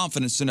there the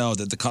confidence to know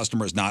that the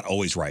customer is not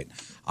always right.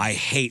 I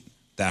hate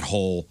that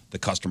whole the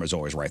customer is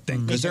always right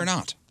thing because they're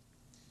not.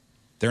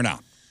 They're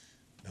not.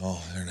 No,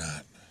 they're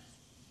not.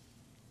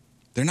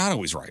 They're not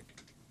always right.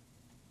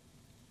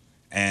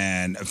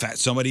 And in fact,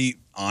 somebody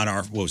on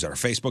our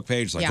Facebook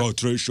page like, Yeah. oh,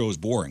 today's show is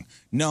boring.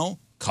 No,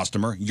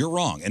 customer, you're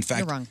wrong. In fact,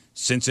 You're wrong.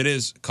 since it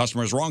is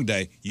customer's wrong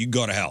day, you can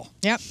go to hell.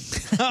 Yep.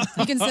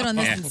 You can sit on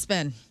this Yeah. and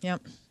spin.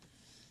 Yep.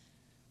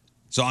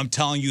 So I'm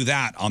telling you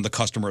that on the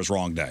customer's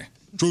wrong day.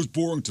 Show's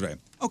boring today.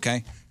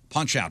 Okay,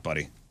 punch out,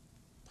 buddy.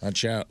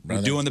 Punch out, We're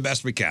brother. doing the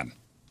best we can.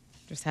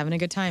 Just having a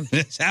good time.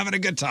 Just having a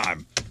good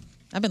time.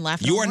 I've been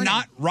laughing. You all are morning.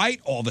 not right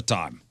all the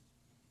time.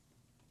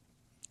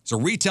 So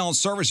retail and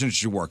service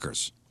industry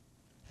workers,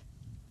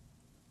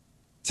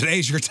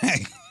 today's your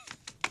day.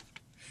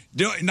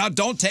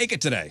 Don't take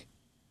it today.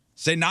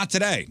 Say not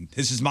today.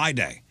 This is my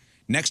day.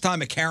 Next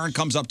time a Karen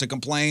comes up to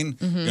complain,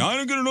 Mm-hmm. I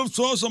didn't get enough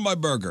sauce on my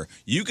burger.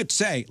 You could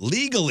say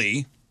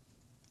legally,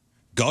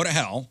 go to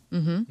hell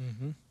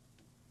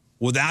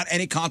without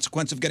any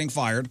consequence of getting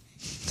fired.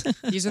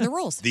 These are the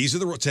rules. These are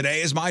the rules.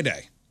 Today is my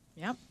day.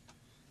 Yep.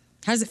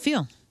 How does it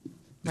feel?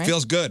 It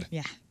feels good.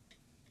 Yeah.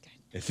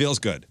 It feels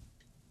good.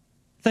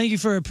 Thank you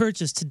for a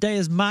purchase. Today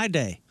is my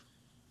day.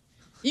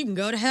 You can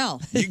go to hell.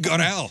 You can go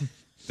to hell.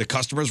 The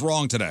customer's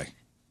wrong today.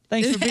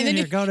 Thanks for And being then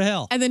here. you- Go to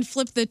hell. And then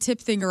flip the tip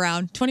thing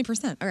around.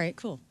 20%. All right,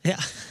 cool. Yeah.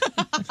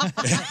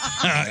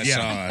 I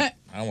saw it.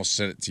 I almost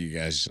sent it to you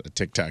guys a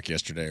TikTok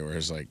yesterday where it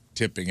was like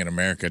tipping in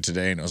America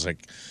today, and it was like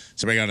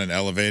somebody got in an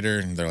elevator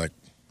and they're like,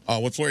 "Oh,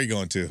 what floor are you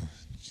going to?"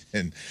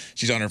 And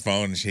she's on her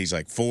phone and she's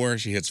like 4.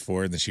 She hits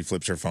 4 and then she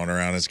flips her phone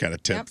around and it's got a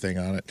tip thing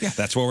on it. Yeah,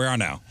 that's where we are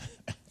now.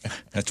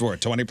 That's where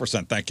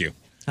 20%. Thank you.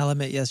 I'll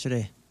admit,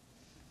 yesterday,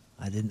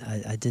 I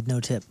did no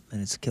tip,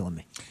 and it's killing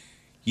me.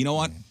 You know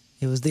what?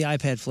 It was the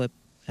iPad flip,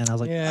 and I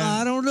was like, Yeah.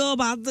 I don't know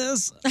about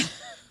this.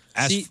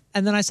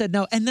 And then I said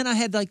no, and then I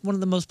had like one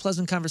of the most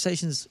pleasant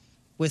conversations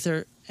with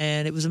her,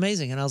 and it was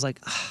amazing. And I was like,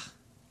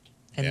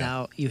 and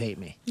now you hate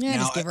me. Yeah, now,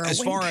 just give her a as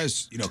wink. far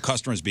as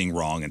customers being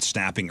wrong and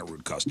snapping at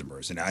rude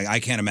customers, and I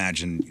can't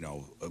imagine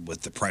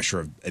with the pressure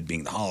of it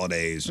being the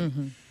holidays,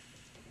 Mm-hmm.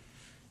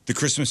 the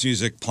Christmas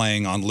music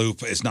playing on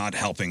loop is not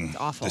helping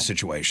awful. the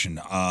situation.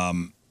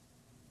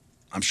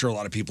 I'm sure a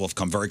lot of people have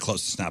come very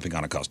close to snapping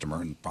on a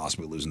customer and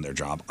possibly losing their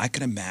job. I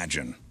can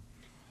imagine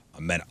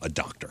a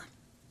doctor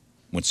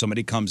when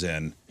somebody comes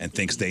in and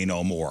thinks they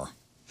know more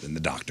than the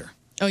doctor.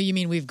 Oh, you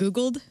mean we've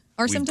Googled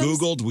our We've symptoms?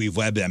 Googled, we've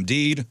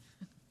WebMD'd,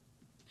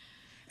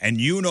 and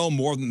you know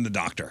more than the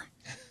doctor.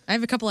 I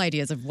have a couple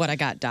ideas of what I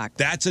got, Doc.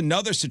 That's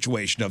another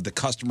situation of the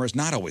customer is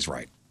not always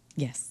right.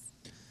 Yes.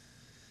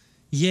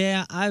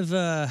 Yeah, I've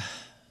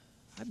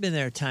been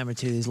there a time or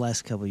two these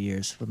last couple of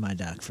years with my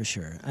doc for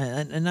sure,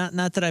 and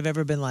not that I've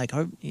ever been like,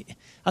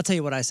 I'll tell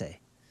you what I say.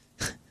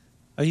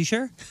 Are you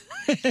sure?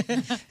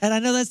 And I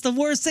know that's the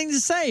worst thing to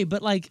say,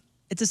 but like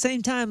at the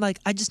same time, like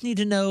I just need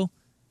to know.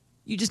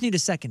 You just need to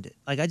second it.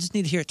 Like I just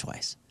need to hear it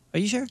twice. Are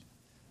you sure?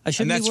 I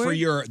shouldn't And be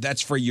worried?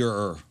 that's for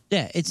your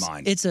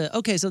mind. It's a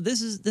okay. So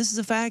this is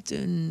a fact,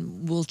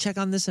 and we'll check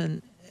on this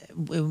and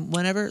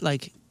whenever.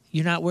 Like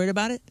you're not worried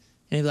about it,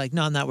 and he'd be like,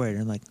 "No, I'm not worried."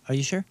 And I'm like, "Are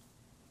you sure?"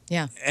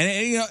 Yeah.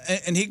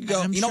 And he could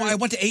go, I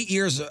went to 8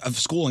 years of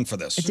schooling for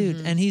this.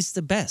 Dude, and he's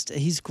the best.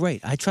 He's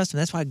great. I trust him.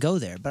 That's why I go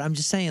there. But I'm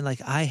just saying,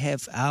 like,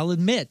 I'll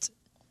admit,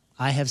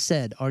 I have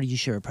said, "Are you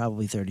sure?"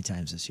 probably 30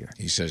 times this year.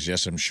 He says,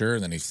 "Yes, I'm sure."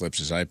 And then he flips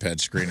his iPad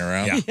screen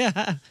around.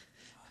 Yeah.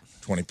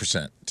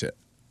 20% tip.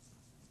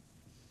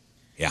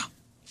 Yeah.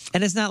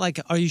 And it's not like,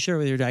 "Are you sure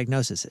with your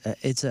diagnosis?"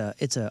 It's a,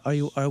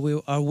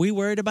 are we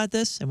worried about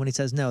this? And when he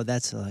says no,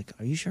 that's like,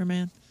 "Are you sure,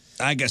 man?"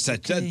 I guess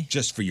that's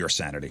just for your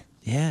sanity.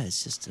 Yeah,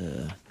 it's just,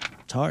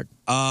 it's hard.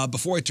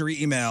 Before I to read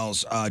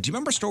emails, do you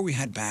remember a story we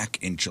had back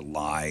in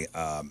July?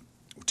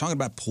 We're talking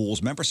about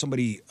pools. Remember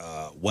somebody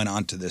went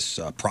onto this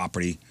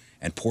property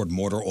and poured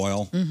motor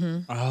oil?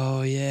 Mm-hmm.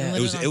 Oh, yeah.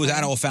 It was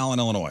out of O'Fallon,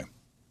 Illinois.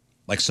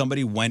 Like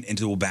somebody went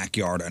into a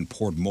backyard and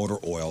poured motor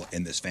oil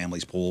in this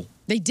family's pool.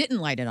 They didn't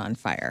light it on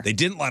fire. They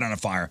didn't light on a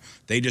fire.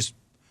 They just,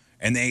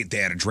 and they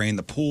had to drain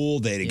the pool.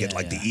 They had to get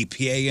the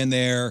EPA in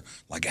there,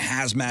 like a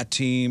hazmat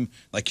team.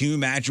 Like, can you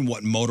imagine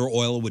what motor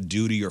oil would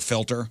do to your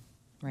filter?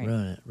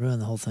 Right. Ruin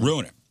the whole thing.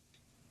 Ruin it.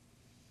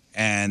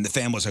 And the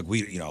family was like,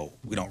 we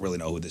don't really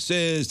know who this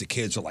is. The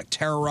kids are like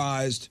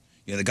terrorized.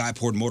 The guy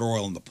poured motor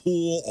oil in the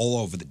pool, all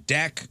over the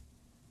deck.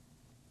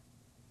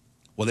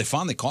 Well, they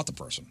finally caught the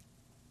person.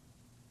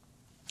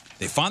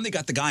 They finally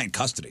got the guy in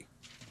custody.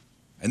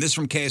 And this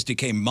from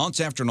KSDK, months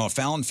after an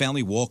O'Fallon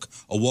family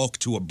awoke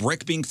to a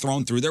brick being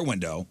thrown through their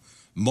window,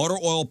 motor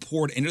oil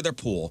poured into their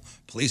pool.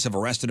 Police have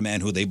arrested a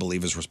man who they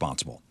believe is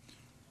responsible.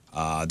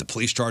 The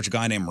police charge a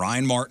guy named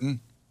Ryan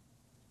Martin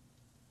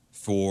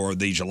for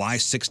the July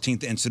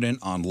 16th incident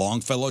on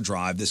Longfellow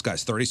Drive. This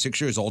guy's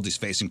 36 years old. He's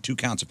facing 2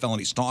 counts of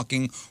felony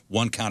stalking,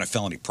 1 count of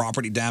felony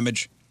property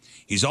damage.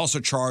 He's also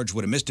charged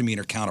with a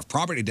misdemeanor count of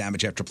property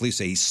damage after police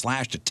say he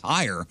slashed a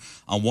tire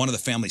on one of the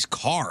family's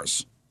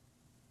cars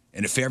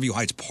in a Fairview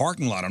Heights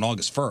parking lot on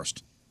August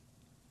 1st.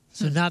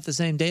 So not the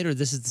same date, or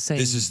this is the same?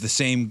 This is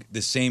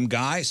the same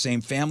guy,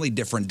 same family,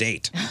 different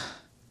date.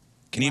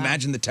 Can you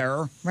imagine the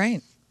terror?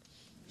 Right.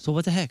 So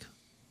what the heck?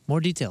 More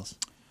details.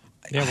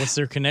 Yeah, what's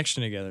their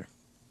connection together?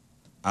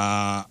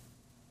 I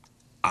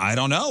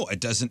don't know. It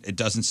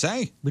doesn't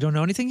say. We don't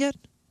know anything yet?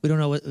 We don't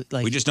know what,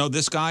 like... We just know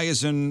this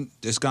guy's in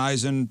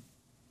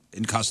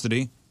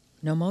custody.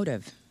 No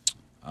motive.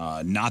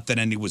 Not that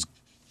any was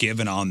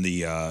given on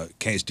the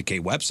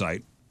KSDK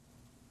website,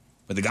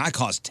 but the guy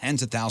caused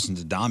tens of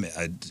thousands of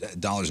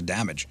dollars of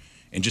damage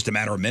in just a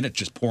matter of minutes,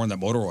 just pouring that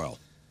motor oil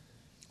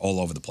all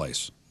over the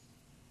place.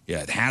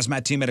 Yeah, the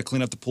hazmat team had to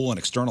clean up the pool. An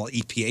external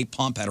EPA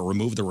pump had to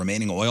remove the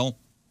remaining oil.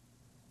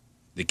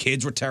 The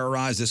kids were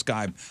terrorized. This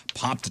guy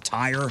popped a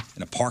tire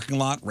in a parking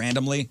lot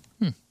randomly,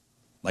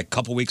 like a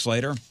couple weeks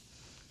later.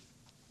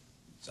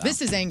 So,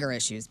 This is anger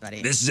issues,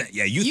 buddy. this is it.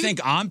 Yeah, you think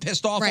I'm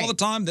pissed off all the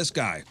time? This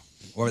guy,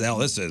 whatever the hell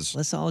this is.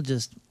 Let's all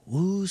just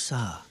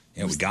woo-saw.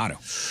 Yeah, we got to.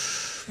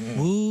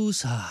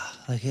 Woo-saw.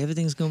 Like,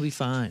 everything's going to be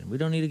fine. We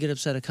don't need to get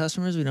upset at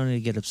customers. We don't need to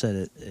get upset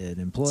at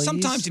employees.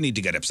 Sometimes you need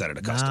to get upset at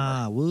a customer.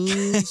 Nah,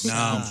 woo-saw.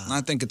 No,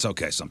 I think it's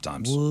okay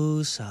sometimes.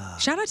 Woo-saw.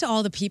 Shout out to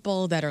all the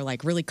people that are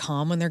like really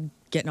calm when they're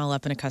getting all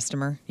up in a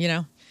customer.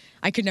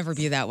 I could never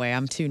be that way.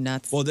 I'm too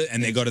nuts. Well,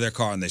 and they go to their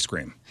car and they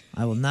scream.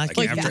 I will not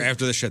Like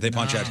after the shit, they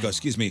punch out and go,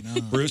 "Excuse me,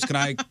 Bruce, can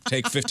I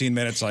take 15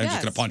 minutes? I'm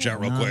just going to punch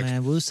out real quick."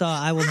 Man,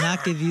 woo-saw, I will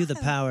not give you the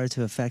power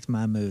to affect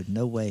my mood.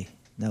 No way.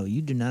 No,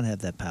 you do not have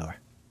that power.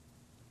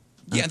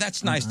 Yeah,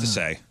 that's nice to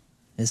say.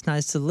 It's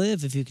nice to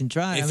live if you can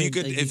try. If you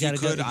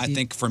could, I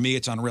think for me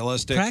it's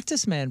unrealistic.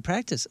 Practice, man,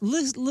 practice.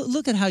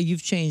 Look at how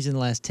you've changed in the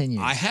last 10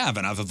 years. I have,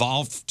 and I've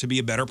evolved to be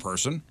a better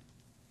person.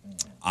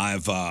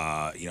 I've,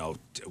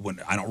 when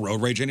I don't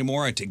road rage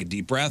anymore, I take a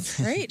deep breath.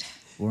 Great.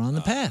 We're on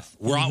the path.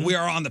 We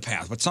are on the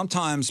path, but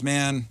sometimes,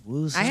 man,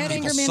 I had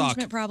anger people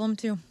management suck. problem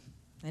too.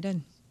 I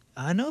did.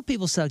 I know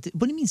people suck.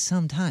 What do you mean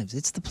sometimes?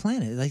 It's the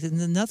planet. Like,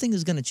 nothing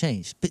is going to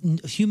change. But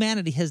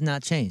humanity has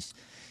not changed.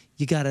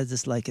 You got to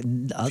just like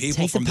People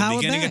take from the power the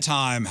beginning back. of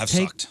time have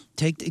sucked.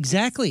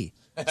 Exactly.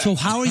 So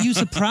how are you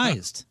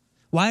surprised?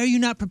 Why are you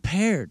not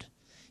prepared?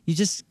 You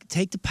just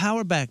take the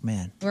power back,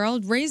 man. We're all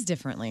raised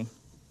differently.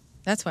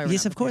 That's why we're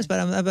Yes, of course. But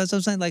I'm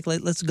saying, like,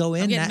 let's go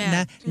in. getting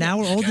mad. Now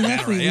we're old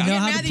enough. We know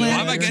how the planet Why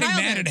am I getting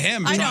mad at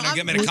him trying to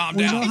get me to calm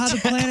we down? know how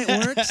the planet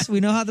works. We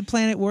know how the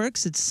planet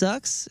works. It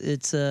sucks.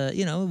 It's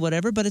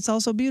whatever, but it's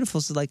also beautiful.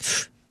 So like,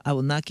 I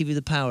will not give you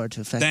the power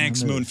to affect.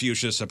 Thanks, my mood. Moon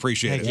Fuchsius.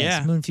 Appreciate it.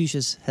 Yes, Moon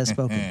Fuchsius has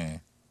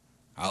spoken.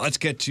 Let's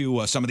get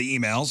to some of the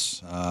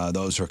emails.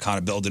 Those are kind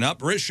of building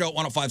up. Riz Show at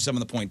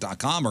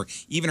 1057thepoint.com or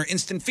even our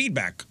instant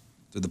feedback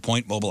through the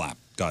Point mobile app.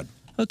 Go ahead.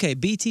 Okay,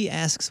 BT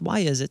asks, why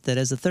is it that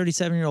as a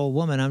 37-year-old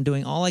woman, I'm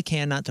doing all I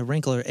can not to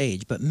wrinkle or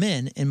age, but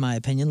men, in my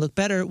opinion, look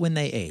better when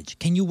they age?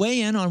 Can you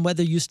weigh in on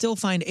whether you still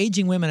find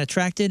aging women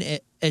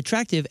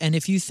attractive, and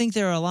if you think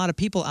there are a lot of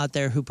people out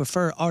there who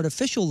prefer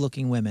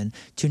artificial-looking women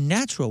to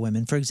natural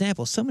women? For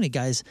example, so many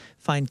guys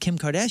find Kim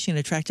Kardashian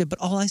attractive, but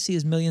all I see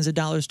is millions of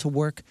dollars to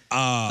work,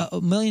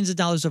 millions of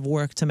dollars of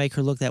work to make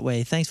her look that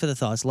way. Thanks for the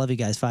thoughts. Love you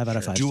guys. 5 out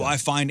of 5. Do I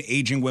find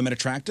aging women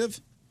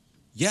attractive?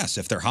 Yes,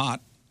 if they're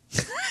hot.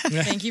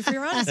 Thank you for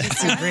your honesty.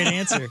 That's a great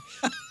answer.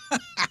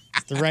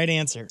 It's the right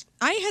answer.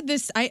 I had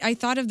this, I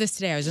thought of this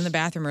today. I was in the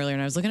bathroom earlier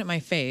and I was looking at my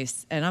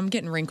face and I'm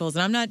getting wrinkles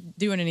and I'm not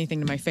doing anything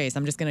to my face.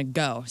 I'm just going to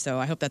go. So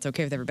I hope that's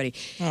okay with everybody.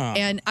 Oh.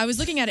 And I was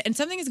looking at it and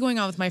something is going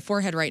on with my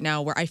forehead right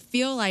now where I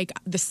feel like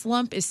the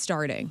slump is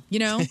starting, you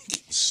know?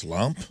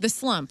 Slump? The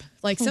slump.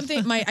 Like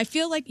something, I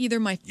feel like either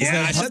my forehead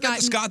Yeah, I has said that gotten-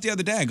 to Scott the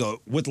other day. I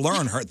go, with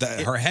Lauren,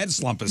 her head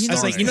slump is You know,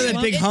 starting. it's like, you know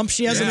that big hump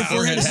she has Yeah, on her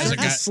forehead?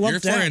 your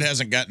forehead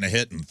hasn't gotten a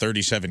hit in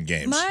 37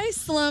 games. My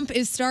slump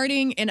is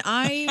starting, and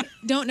I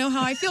don't know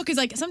how I feel because,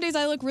 like, some days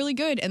I look really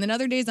good, and then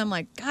other days I'm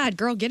like, God,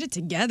 girl, get it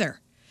together.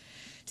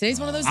 Today's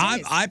one of those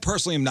days. I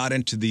personally am not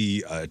into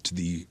the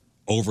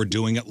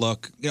overdoing it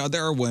look. You know,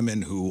 there are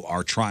women who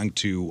are trying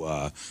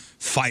to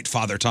fight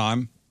Father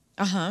Time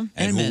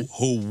and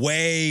who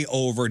way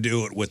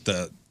overdo it with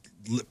the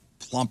lip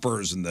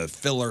plumpers and the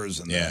fillers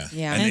and Yeah.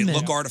 and And they men.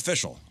 look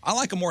artificial. I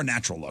like a more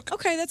natural look.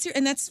 Okay,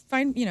 that's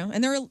fine, you know,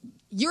 and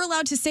you're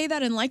allowed to say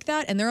that and like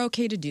that, and they're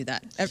okay to do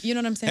that. You know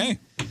what I'm saying?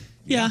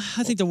 Yeah,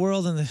 I think the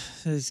world and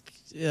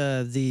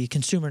the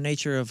consumer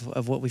nature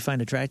of what we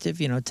find attractive,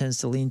 you know, tends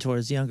to lean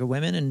towards younger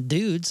women and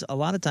dudes. A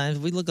lot of times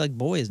we look like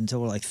boys until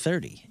we're like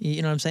 30.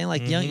 You know what I'm saying?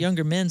 Like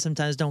younger men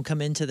sometimes don't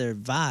come into their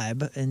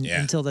vibe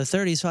until they're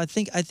 30. So I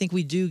think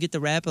we do get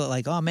the rap of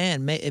like, oh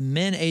man,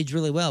 men age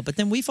really well, but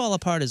then we fall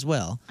apart as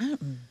well.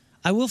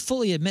 I will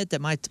fully admit that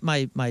my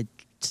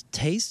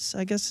tastes,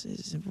 I guess,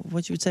 is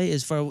what you would say,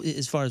 as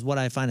far as what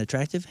I find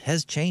attractive,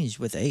 has changed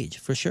with age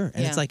for sure.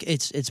 And it's like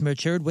it's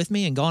matured with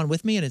me and gone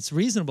with me, and it's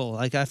reasonable.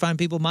 Like I find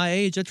people my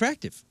age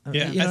attractive.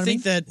 Yeah, You know what I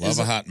think mean? that Love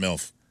a hot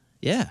MILF.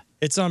 Yeah,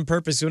 it's on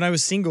purpose. When I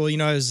was single, you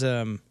know, I was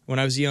when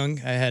I was young,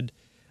 I had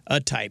a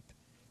type,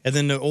 and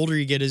then the older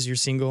you get as you're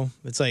single,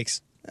 it's like.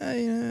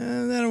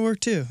 That'll work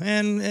too,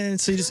 and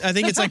so I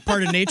think it's like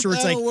part of nature. Where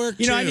it's like, That'll work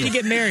you know, I too. need to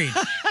get married.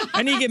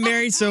 I need to get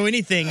married, so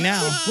anything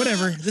now,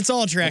 whatever. It's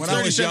all attractive. When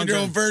I was a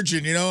 37-year-old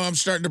virgin, you know, I'm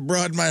starting to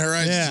broaden my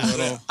horizons a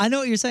little. I know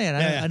what you're saying.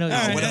 I know.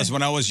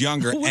 When I was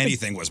younger,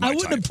 anything was my I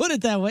wouldn't type, have put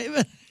it that way,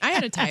 but I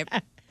had a type.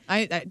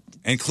 I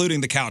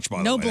including the couch.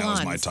 By No the way, that was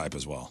my blondes. type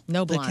as well.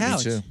 no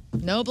blondes. Me too.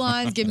 No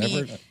blondes. Give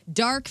me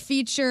dark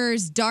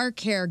features, dark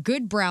hair,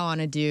 good brow on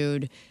a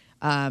dude,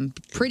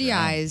 pretty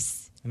eyes,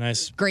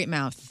 Nice great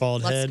mouth.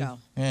 bald Let's head. go.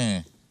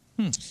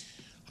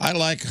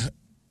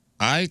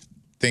 I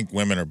think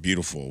women are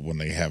beautiful when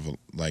they have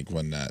like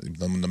when I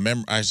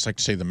just like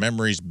to say the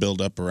memories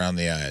build up around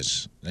the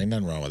eyes. Ain't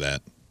nothing wrong with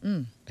that.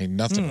 Ain't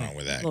nothing wrong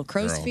with that. Little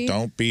crow's girl. feet?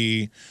 Don't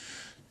be,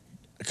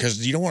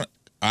 because you don't want.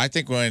 I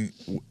think when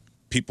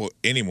people,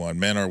 anyone,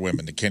 men or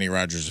women, the Kenny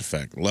Rogers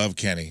effect. Love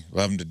Kenny,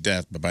 love him to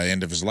death, but by the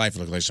end of his life, it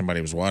looked like somebody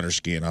was water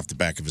skiing off the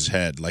back of his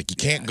head. Like you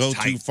can't go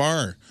too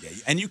far. Yeah,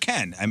 and you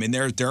can. I mean,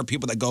 there are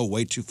people that go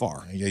way too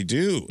far. They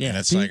do. And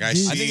it's like I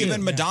see. I think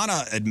even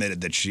Madonna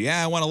admitted that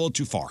I went a little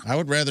too far. I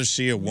would rather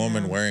see a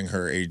woman wearing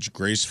her age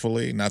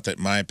gracefully. Not that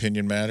my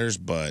opinion matters,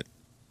 but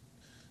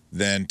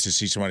than to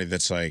see somebody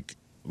that's like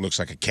looks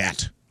like a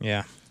cat.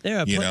 Yeah.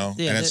 You know,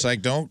 and it's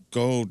like don't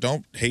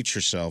hate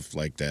yourself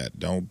like that.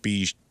 Don't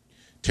be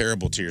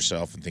terrible to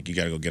yourself and think you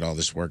got to go get all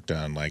this work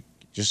done. Like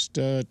just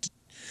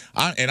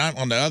I'm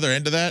on the other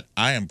end of that.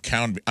 I'm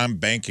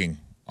banking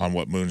on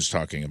what Moon's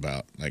talking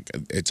about. Like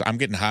I'm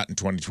getting hot in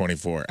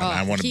 2024, and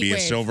I want to heat be a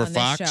wave silver on this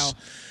fox. show.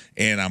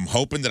 And I'm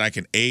hoping that I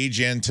can age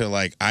into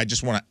like I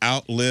just want to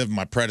outlive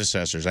my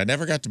predecessors. I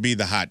never got to be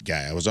the hot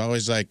guy. I was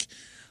always like,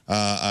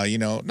 you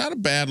know, not a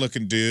bad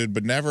looking dude,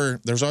 but never.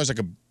 There was always like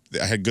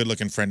I had a good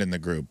looking friend in the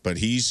group, but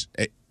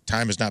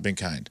time has not been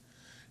kind.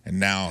 And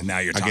now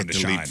Your I time get to to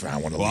shine. lead. I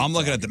want to Well, lead I'm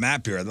looking at the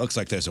map here. It looks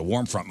like there's a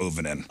warm front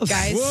moving in.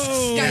 Guys,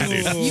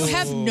 you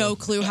have no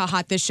clue how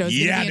hot this show's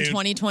Yeah, going to be in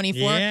dude.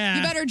 2024. Yeah.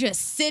 You better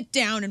just sit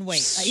down and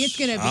wait. Like, it's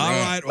going to be All great.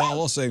 right, well,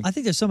 we'll see. I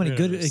think there's so many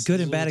good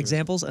and bad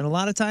examples, and a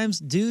lot of times,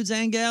 dudes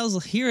and gals will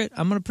hear it.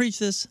 I'm going to preach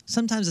this.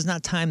 Sometimes it's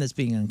not time that's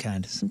being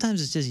unkind.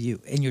 Sometimes it's just you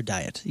and your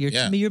diet.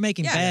 You're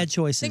making Yeah. bad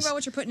choices. Think about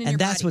what you're putting in and your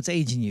that's body. what's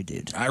aging you,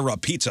 dude. I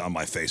rub pizza on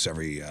my face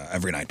every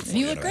night before.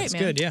 You the look other great, night.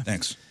 man. Good, yeah.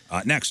 Thanks.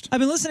 Next. I've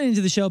been listening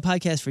to the show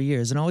podcast for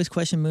years and always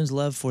questioned Moon's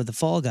love for the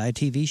Fall Guy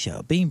TV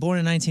show. Being born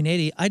in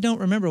 1980, I don't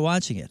remember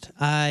watching it.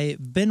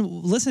 I've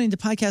been listening to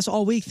podcasts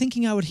all week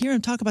thinking I would hear him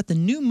talk about the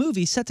new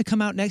movie set to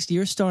come out next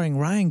year starring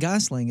Ryan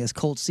Gosling as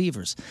Colt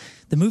Seavers.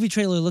 The movie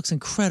trailer looks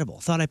incredible.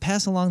 Thought I'd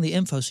pass along the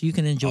info so you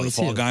can enjoy The it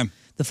too. Fall Guy?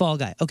 The Fall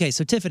Guy. Okay,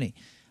 so Tiffany,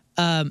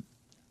 The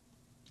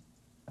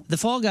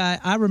Fall Guy,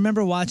 I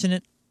remember watching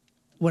it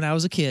when I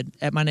was a kid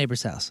at my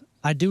neighbor's house.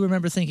 I do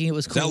remember thinking it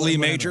was Is cool. that and Lee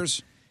whatever.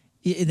 Majors?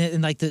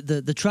 And like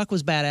the truck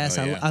was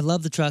badass. Oh, yeah. I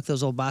love the truck,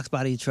 those old box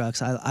body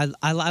trucks. I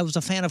was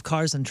a fan of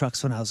cars and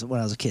trucks when I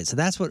was a kid. So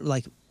that's what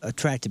like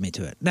attracted me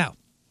to it. Now,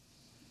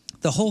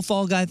 the whole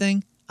Fall Guy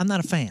thing, I'm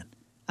not a fan.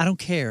 I don't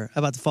care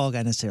about the Fall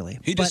Guy necessarily.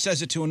 He just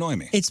says it to annoy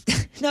me. It's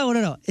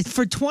no. It's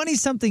for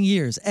 20-something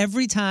years.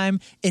 Every time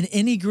in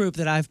any group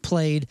that I've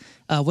played,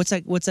 what's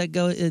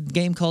that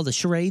game called? The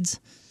charades.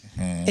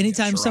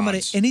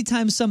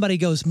 Anytime somebody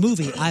goes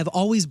movie, I've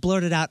always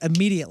blurted out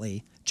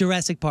immediately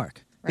Jurassic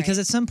Park. Because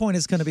at some point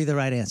it's going to be the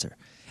right answer.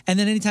 And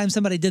then anytime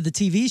somebody did the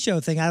TV show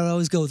thing, I would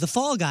always go the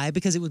Fall Guy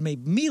because it would make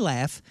me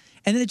laugh.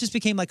 And then it just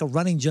became like a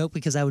running joke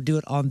because I would do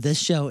it on this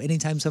show.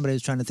 Anytime somebody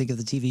was trying to think of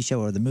the TV show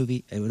or the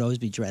movie, it would always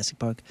be Jurassic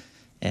Park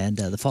and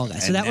the Fall Guy.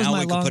 So And that was now my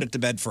we can put it to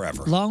bed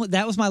forever.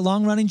 That was my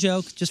long running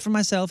joke just for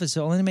myself. It's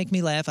only to make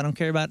me laugh. I don't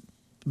care about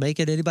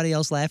making anybody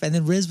else laugh. And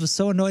then Riz was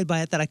so annoyed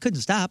by it that I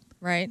couldn't stop.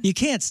 Right. You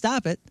can't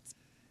stop it.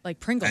 Like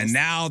Pringles. And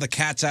now the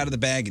cat's out of the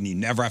bag, and you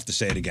never have to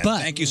say it again.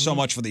 But- Thank you so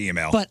much for the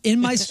email. But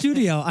in my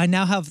studio, I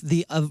now have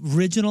the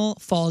original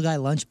Fall Guy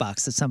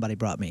lunchbox that somebody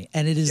brought me,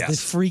 and it is the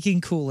freaking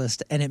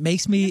coolest. And it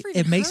makes me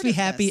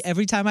happy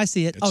every time I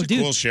see it. It's a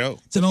cool show.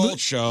 It's an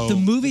old show. The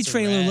movie It's a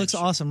trailer rad looks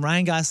awesome.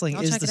 Ryan Gosling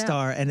I'll is check the it out.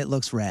 star, and it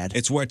looks rad.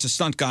 It's where it's a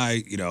stunt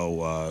guy,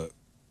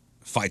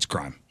 fights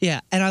crime. Yeah,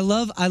 and I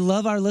love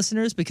our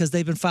listeners because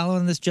they've been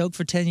following this joke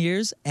for 10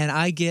 years, and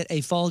I get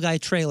a Fall Guy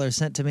trailer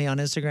sent to me on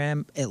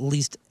Instagram at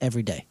least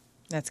every day.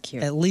 That's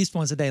cute. At least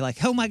once a day,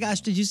 like, oh my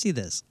gosh, did you see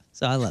this?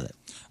 So I love it.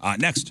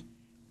 Next.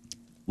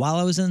 While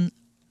I was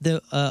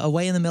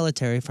away in the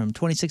military from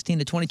 2016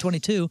 to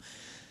 2022,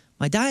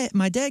 my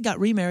dad got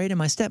remarried, and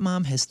my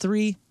stepmom has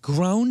 3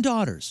 grown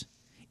daughters,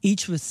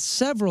 each with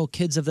several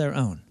kids of their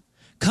own.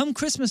 Come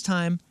Christmas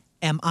time,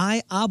 am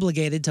I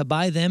obligated to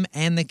buy them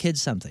and the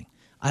kids something?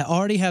 I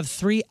already have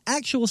 3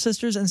 actual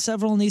sisters and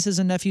several nieces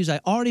and nephews I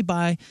already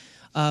buy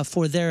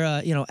for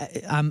their,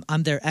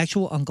 I'm their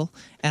actual uncle,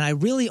 and I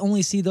really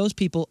only see those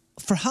people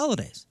for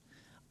holidays.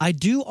 I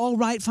do all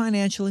right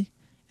financially,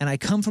 and I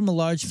come from a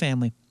large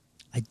family.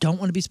 I don't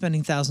want to be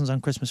spending thousands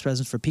on Christmas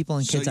presents for people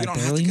and kids I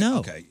barely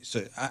know. Okay,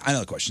 so I know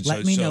the question.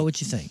 Let me know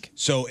what you think.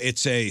 So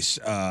it's a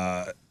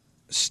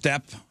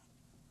step.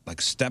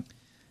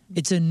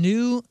 It's a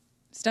new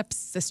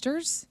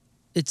stepsisters.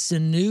 It's a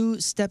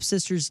new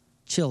stepsister's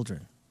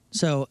children.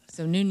 So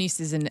new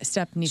nieces and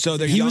step nieces. So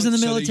he was in the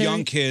military. So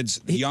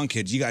the young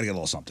kids, you got to get a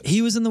little something.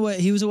 He was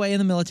away in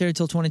the military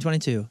until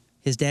 2022.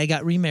 His dad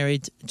got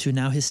remarried to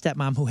now his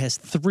stepmom, who has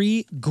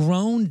 3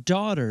 grown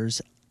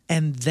daughters,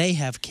 and they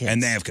have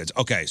kids.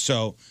 Okay,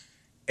 so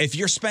if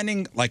you're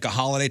spending like a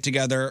holiday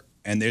together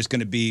and there's going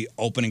to be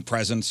opening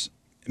presents,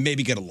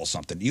 maybe get a little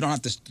something. You don't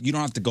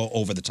have to go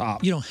over the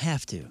top. You don't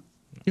have to. You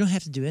don't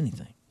have to do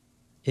anything.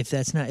 If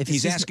that's not, if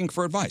He's asking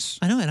for advice.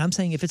 I know, and I'm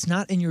saying if it's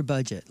not in your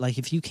budget, like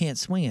if you can't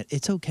swing it,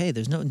 it's okay.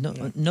 There's no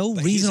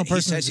reasonable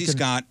person. He says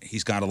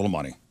he's got a little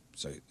money.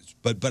 So,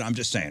 but I'm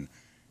just saying,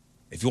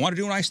 if you want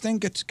to do a nice thing,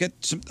 get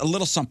a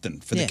little something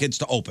for the kids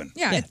to open.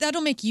 Yeah,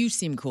 that'll make you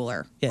seem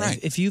cooler. Yeah, right.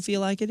 If you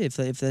feel like it, if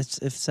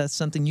that's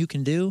something you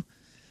can do,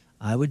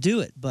 I would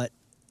do it. But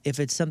if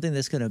it's something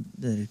that's gonna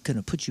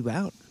put you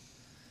out,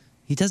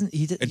 it doesn't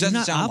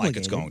sound like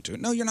it's going to.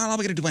 No, you're not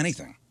obligated to do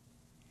anything.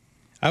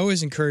 I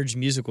always encourage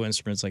musical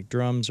instruments like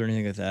drums or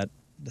anything like that.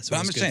 But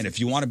I'm just saying, if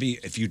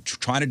you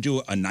try to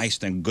do a nice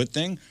thing, good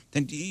thing,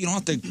 then you don't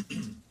have to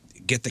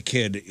get the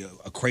kid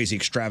a crazy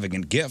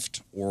extravagant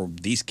gift or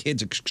these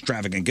kids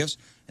extravagant gifts.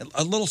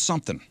 A little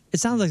something.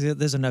 It sounds like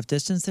there's enough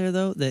distance there,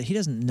 though, that he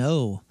doesn't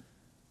know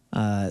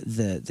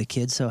the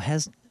kids, so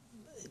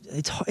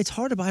it's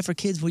hard to buy for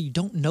kids where you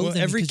don't know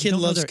them. Every because you kid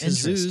don't know loves their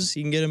interests. kazoos.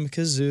 You can get them a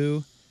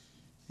kazoo,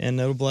 and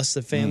it'll bless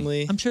the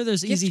family. I'm sure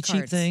there's Gift easy, cheap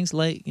cards. things.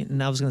 Like,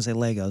 and I was going to say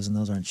Legos, and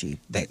those aren't cheap.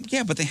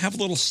 Yeah, but they have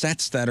little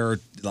sets that are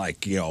like,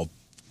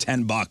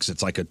 $10.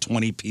 It's like a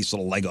 20-piece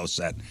little Lego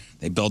set.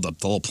 They build up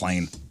the little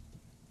plane.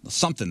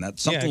 Something like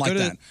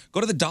that.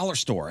 Go to the dollar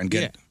store and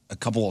get a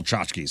couple of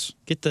tchotchkes.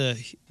 Get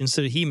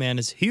instead of He-Man,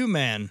 it's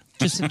Human.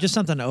 Just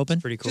something to open.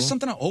 Pretty cool. Just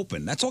something to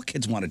open. That's all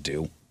kids want to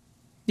do.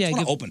 Yeah, Just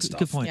wanna open stuff.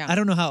 Good point. Yeah. I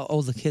don't know how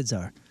old the kids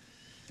are.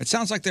 It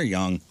sounds like they're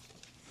young.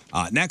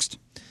 Next.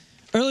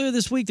 Earlier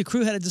this week, the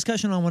crew had a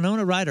discussion on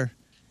Winona Ryder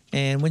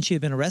and when she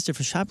had been arrested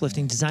for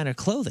shoplifting designer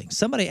clothing.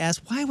 Somebody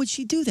asked, why would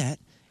she do that?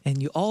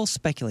 And you all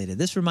speculated.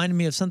 This reminded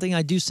me of something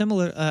I do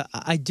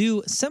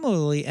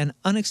similarly and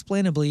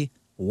unexplainably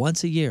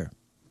once a year.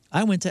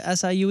 I went to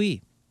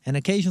SIUE, and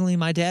occasionally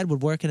my dad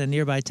would work in a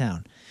nearby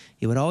town.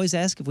 He would always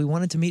ask if we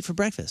wanted to meet for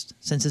breakfast.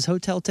 Since his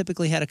hotel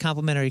typically had a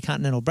complimentary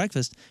continental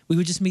breakfast, we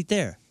would just meet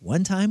there.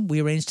 One time, we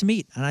arranged to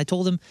meet, and I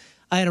told him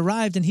I had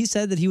arrived, and he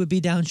said that he would be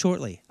down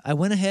shortly. I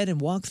went ahead and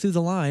walked through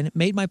the line,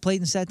 made my plate,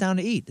 and sat down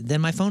to eat.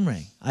 Then my phone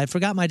rang. I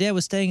forgot my dad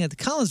was staying at the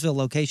Collinsville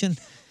location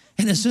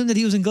and assumed that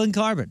he was in Glen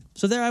Carbon.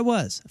 So there I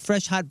was,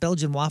 fresh hot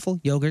Belgian waffle,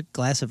 yogurt,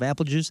 glass of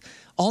apple juice,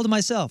 all to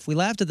myself. We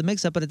laughed at the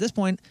mix-up, but at this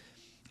point,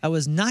 I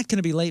was not going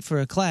to be late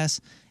for a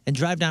class, and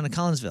drive down to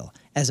Collinsville.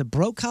 As a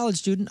broke college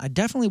student, I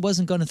definitely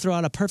wasn't going to throw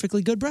out a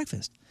perfectly good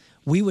breakfast.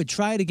 We would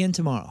try it again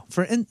tomorrow.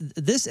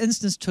 This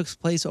instance took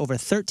place over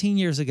 13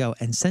 years ago,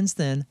 and since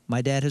then,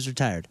 my dad has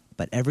retired.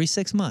 But every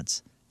 6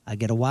 months, I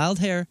get a wild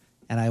hair,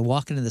 and I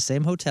walk into the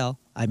same hotel.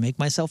 I make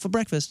myself a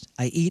breakfast,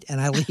 I eat, and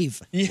I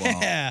leave.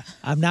 Yeah.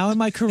 I'm now in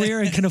my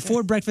career and can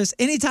afford breakfast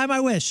anytime I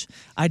wish.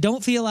 I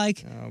don't feel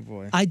like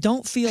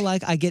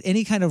I get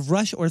any kind of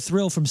rush or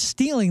thrill from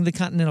stealing the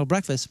continental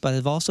breakfast, but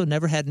I've also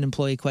never had an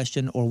employee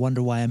question or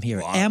wonder why I'm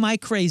here. Am I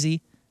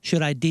crazy?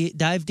 Should I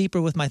dive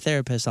deeper with my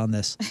therapist on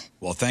this?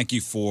 Well, thank you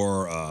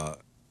for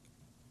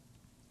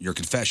your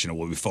confession.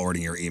 We'll be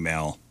forwarding your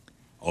email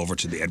over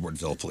to the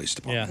Edwardville Police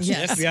Department.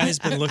 Yeah, the FBI has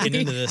been looking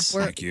into this.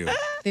 Thank you.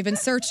 They've been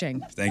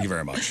searching. Thank you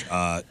very much.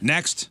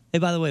 Next. Hey,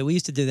 by the way, we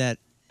used to do that.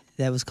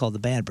 That was called the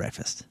band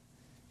breakfast.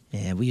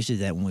 Yeah, we used to do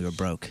that when we were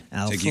broke.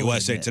 Take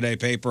USA Today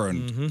paper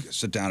and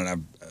sit down and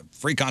have a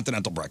free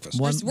continental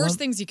breakfast. There's worse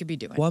things you could be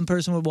doing. One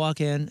person would walk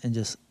in and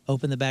just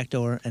open the back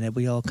door, and then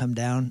we all come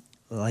down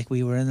like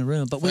we were in the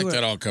room. But I think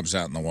that all comes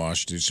out in the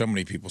wash, dude. So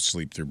many people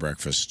sleep through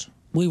breakfast.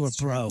 We were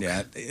broke.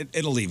 Yeah,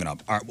 it'll even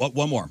up. All right,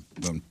 one more.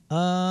 Boom.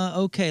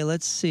 Okay,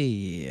 let's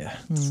see.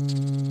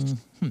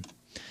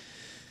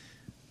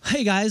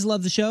 Hey guys,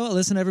 love the show. I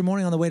listen every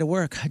morning on the way to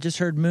work. I just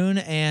heard Moon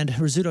and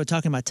Rizzuto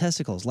talking about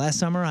testicles. Last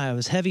summer, I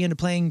was heavy into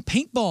playing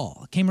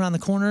paintball. Came around the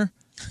corner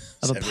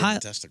of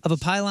a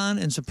pylon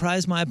and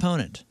surprised my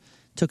opponent.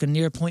 Took a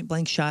near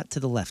point-blank shot to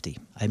the lefty.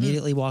 I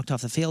immediately walked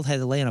off the field, had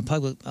to lay on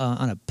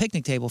a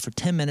picnic table for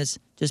 10 minutes,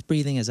 just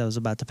breathing as I was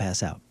about to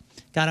pass out.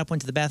 Got up,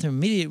 went to the bathroom,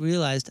 immediately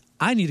realized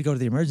I need to go to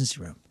the emergency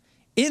room.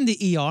 In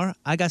the ER,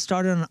 I got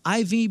started on an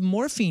IV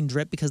morphine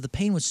drip because the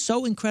pain was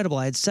so incredible.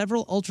 I had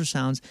several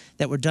ultrasounds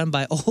that were done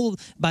by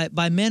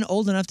men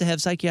old enough to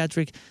have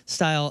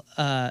psychiatric-style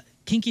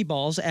kinky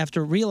balls.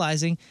 After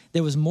realizing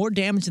there was more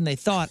damage than they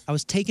thought, I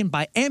was taken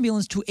by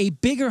ambulance to a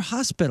bigger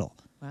hospital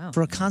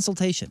for a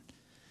consultation.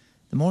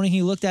 The morning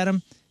he looked at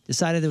him,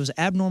 decided there was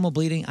abnormal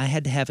bleeding. I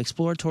had to have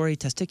exploratory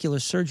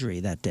testicular surgery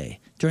that day.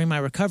 During my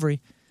recovery,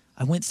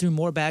 I went through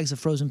more bags of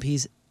frozen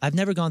peas. I've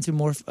never gone through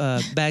more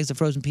bags of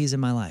frozen peas in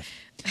my life.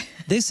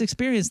 This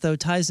experience, though,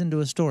 ties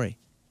into a story.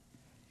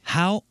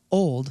 How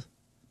old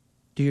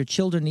do your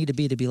children need to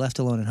be left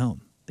alone at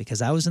home?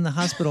 Because I was in the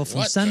hospital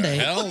from Sunday.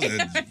 What the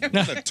hell?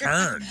 What a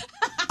turn.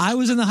 I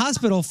was in the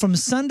hospital from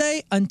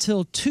Sunday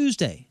until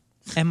Tuesday.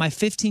 And my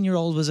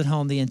 15-year-old was at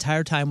home the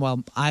entire time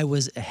while I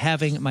was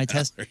having my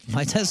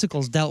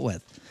testicles dealt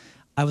with.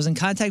 I was in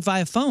contact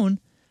via phone,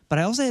 but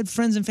I also had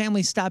friends and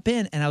family stop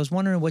in, and I was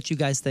wondering what you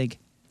guys think.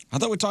 I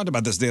thought we talked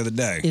about this the other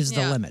day. Is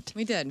the limit.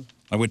 We did.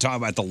 Like we talked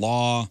about the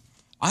law.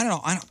 I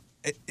don't know.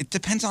 It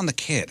depends on the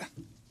kid.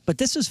 But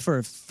this is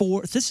for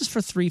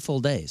 3 full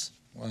days.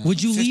 Wow.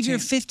 Would you leave your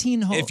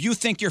 15 home? If you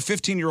think your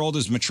 15-year-old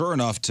is mature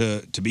enough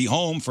to be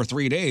home for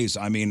 3 days,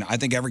 I mean, I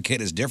think every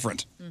kid is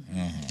different.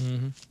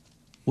 Mm-hmm.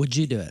 Would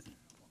you do it?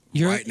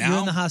 You're in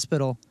the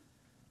hospital.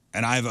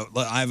 And I have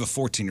a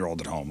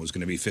 14-year-old at home who's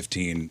going to be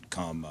 15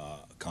 come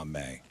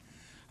May.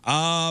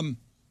 I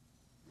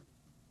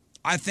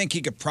think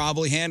he could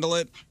probably handle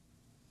it.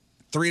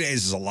 3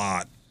 days is a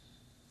lot.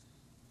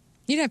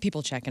 You'd have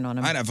people checking on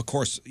him. I'd have, of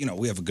course,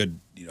 we have a good,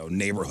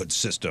 neighborhood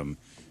system,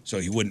 so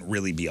he wouldn't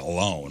really be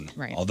alone.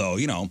 Right. Although,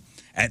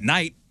 at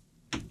night,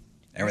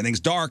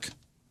 everything's dark.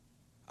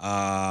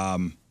 I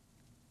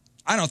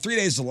don't know, 3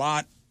 days is a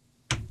lot.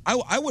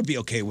 I would be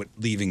okay with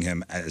leaving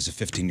him as a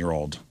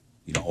 15-year-old,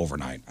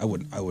 overnight. I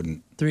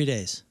wouldn't. 3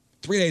 days.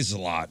 3 days is a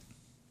lot.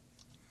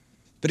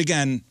 But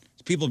again,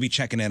 people will be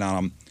checking in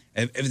on him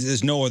if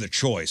there's no other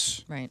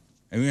choice. Right.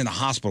 I mean, you're in the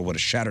hospital with a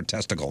shattered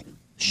testicle.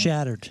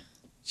 Shattered.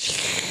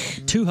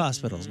 2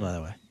 hospitals, by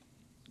the way.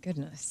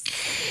 Goodness.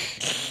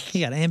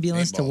 You got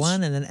ambulance to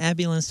one and then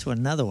ambulance to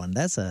another one.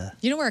 That's a...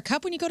 You don't wear a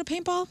cup when you go to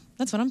paintball?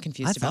 That's what I'm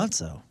confused about. I thought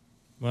so.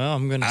 Well,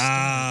 I'm gonna.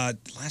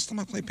 Last time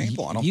I played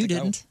paintball, I don't. You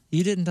think didn't.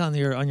 You didn't on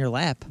your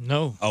lap.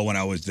 No. Oh, when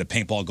I was the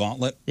paintball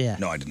gauntlet. Yeah.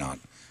 No, I did not.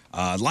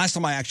 Last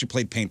time I actually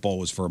played paintball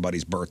was for a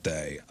buddy's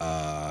birthday.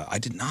 I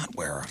did not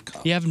wear a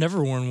cup. Yeah, I've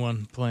never worn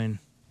one playing,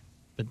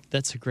 but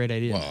that's a great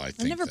idea. Well, I've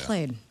never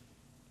played.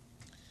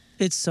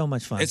 It's so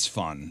much fun. It's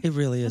fun. It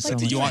really is so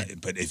much fun.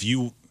 But if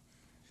you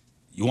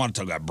want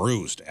to get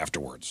bruised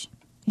afterwards.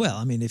 Well,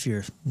 I mean, if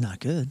you're not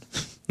good.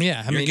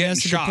 Yeah, You're getting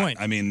that's a shot. good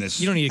point. I mean, this.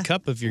 You don't need a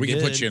cup if you're We good.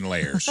 can put you in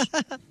layers.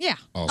 Yeah.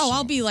 Also. Oh,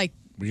 I'll be like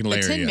We can the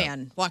layer Tin you up.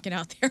 Man walking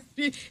out there.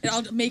 And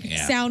I'll make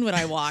sound when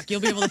I walk. You'll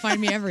be able to find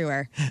me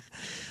everywhere.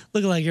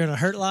 Looking like you're in a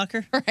Hurt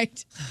Locker.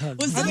 Right.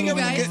 Was I think you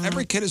guys?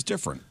 every kid is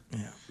different.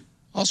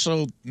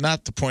 Also,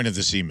 not the point of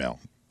this email.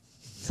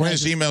 The point of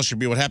this email should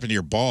be what happened to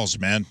your balls,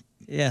 man.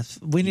 Yes,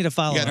 we need to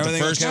follow You got, up. the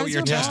first, okay with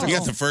your testicle? you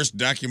got the first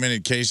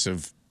documented case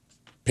of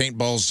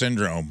paintball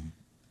syndrome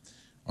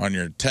on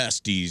your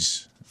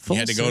testes. Full You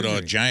had to go to a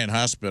surgery. giant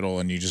hospital,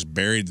 and you just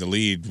buried the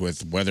lead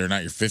with whether or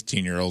not your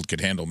 15-year-old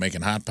could handle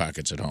making Hot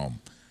Pockets at home.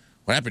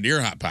 What happened to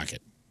your Hot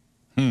Pocket?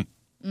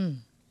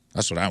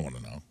 That's what I want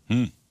to know.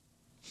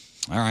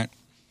 All right.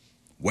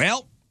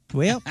 Well.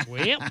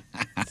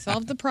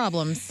 Solve the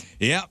problems.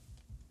 Yep.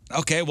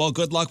 Okay, well,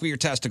 good luck with your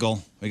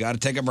testicle. We got to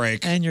take a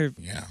break. And your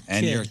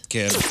and kid. your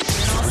kid.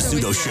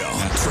 Rizzuto Show.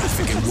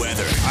 Traffic and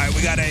weather. All right,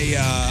 we got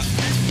a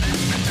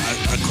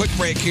quick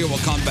break here. We'll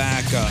come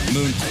back.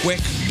 Moon, quick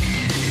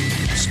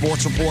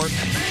sports report,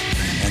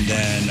 and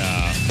then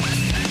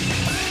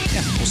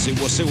we'll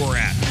see where we're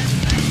at.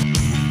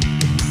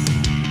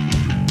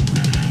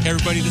 Hey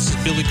everybody, this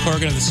is Billy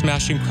Corgan of the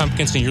Smashing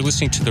Pumpkins, and you're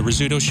listening to The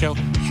Rizzuto Show.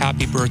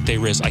 Happy birthday,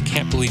 Riz. I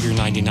can't believe you're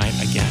 99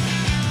 again.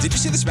 Did you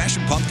see the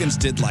Smashing Pumpkins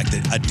did like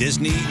a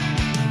Disney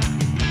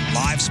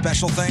live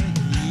special thing?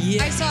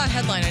 I saw a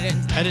headline.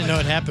 I didn't know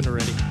it happened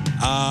already.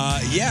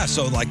 Yeah,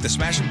 so like the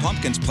Smashing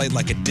Pumpkins played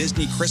like a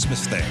Disney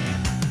Christmas thing.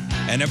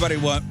 And everybody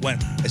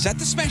went, is that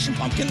the Smashing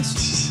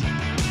Pumpkins?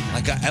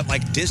 At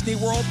like Disney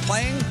World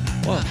playing?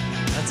 Whoa,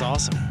 that's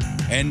awesome.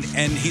 And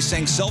he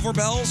sang Silver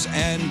Bells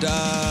and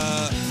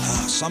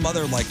some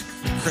other like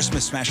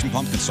Christmas Smashing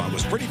Pumpkins song. It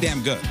was pretty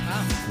damn good.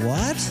 Wow.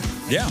 What?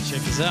 Yeah. Check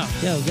this out.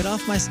 Yo, get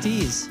off my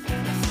steez.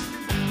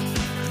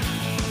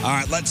 All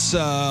right, let's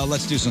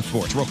do some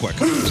sports real quick.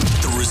 The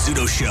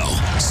Rizzuto Show.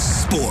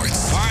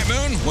 Sports. All right,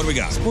 Moon, what do we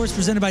got? Sports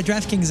presented by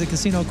DraftKings at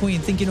Casino Queen.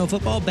 Think you know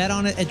football? Bet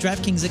on it at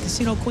DraftKings at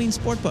Casino Queen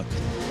Sportbook.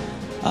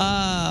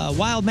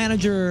 Wild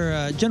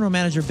general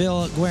manager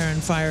Bill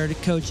Guerin fired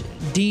coach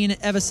Dean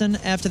Evison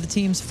after the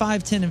team's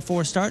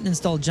 5-10-4 start and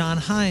installed John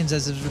Hines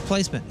as his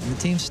replacement. And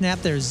the team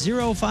snapped their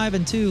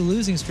 0-5-2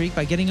 losing streak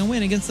by getting a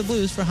win against the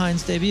Blues for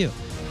Hines' debut.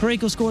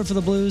 Parayko scored for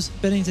the Blues.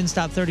 Bennington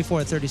stopped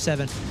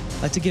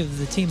 34-37. Like to give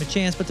the team a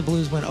chance, but the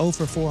Blues went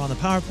 0-4 on the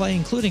power play,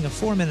 including a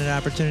 4-minute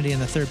opportunity in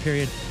the third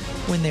period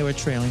when they were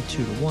trailing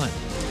 2-1.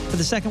 For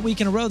the second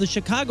week in a row, the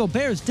Chicago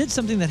Bears did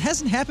something that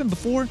hasn't happened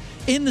before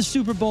in the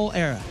Super Bowl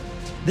era.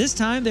 This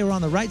time, they were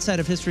on the right side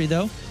of history,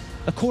 though.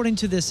 According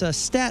to this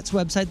stats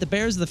website, the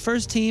Bears are the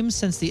first team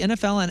since the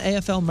NFL and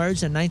AFL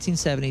merged in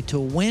 1970 to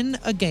win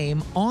a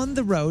game on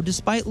the road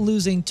despite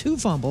losing 2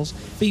 fumbles,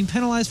 being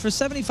penalized for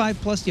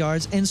 75-plus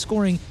yards, and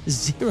scoring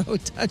 0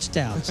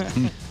 touchdowns.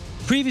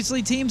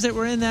 Previously, teams that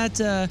were in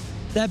that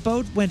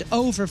boat went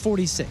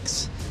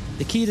 0-46.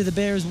 The key to the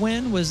Bears'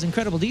 win was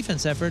incredible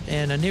defense effort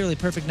and a nearly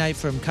perfect night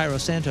from Cairo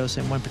Santos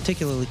and one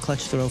particularly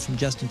clutch throw from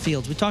Justin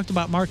Fields. We talked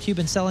about Mark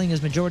Cuban selling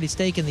his majority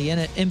stake in the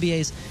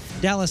NBA's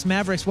Dallas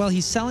Mavericks. Well,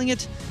 he's selling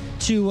it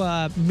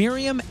to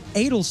Miriam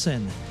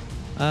Adelson.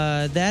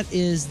 That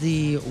is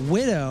the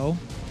widow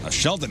of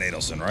Sheldon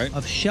Adelson, right?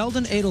 Of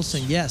Sheldon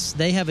Adelson, yes.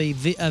 They have a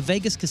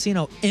Vegas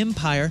casino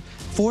empire.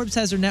 Forbes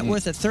has her net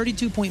worth at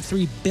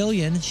 $32.3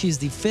 billion. She's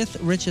the 5th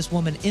richest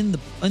woman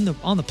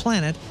on the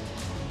planet.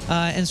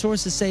 And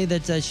sources say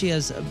that she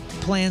has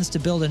plans to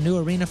build a new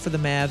arena for the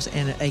Mavs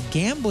and a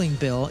gambling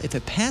bill. If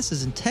it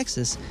passes in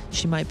Texas,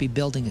 she might be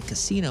building a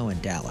casino in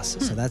Dallas.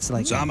 So that's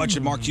like. So how much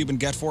did Mark Cuban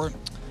get for it?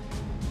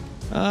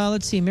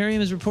 Let's see.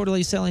 Miriam is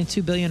reportedly selling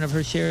 $2 billion of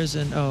her shares,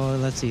 and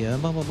let's see.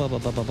 Blah, blah, blah, blah,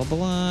 blah, blah, blah,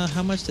 blah.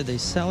 How much did they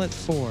sell it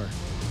for?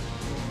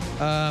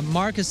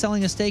 Mark is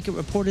selling a stake at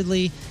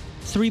reportedly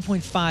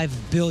 $3.5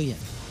 billion.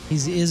 He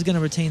is going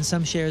to retain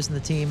some shares in the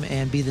team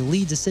and be the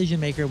lead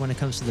decision maker when it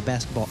comes to the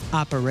basketball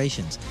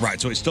operations.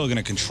 Right, so he's still going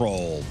to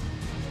control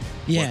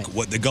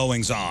what the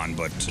goings on,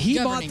 but he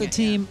bought the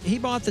team. He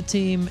bought the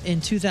team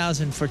in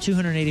 2000 for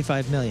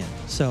 $285 million.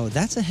 So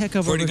that's a heck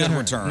of a pretty good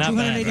return.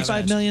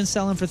 $285 million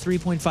selling for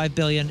 $3.5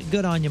 billion.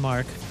 Good on you,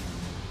 Mark.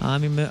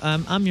 I'm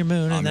your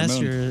moon, and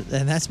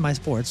that's my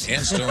sports.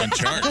 And still in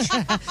charge.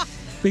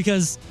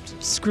 Because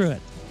screw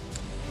it.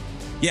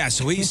 Yeah,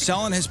 so he's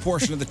selling his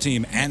portion of the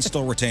team and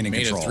still retaining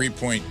control. Made a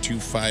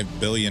 $3.25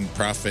 billion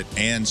profit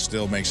and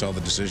still makes all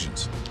the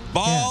decisions.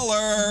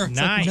 Baller! It's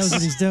like he knows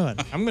what he's doing.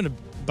 I'm going to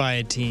buy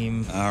a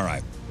team. All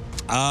right.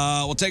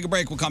 We'll take a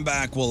break. We'll come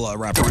back. We'll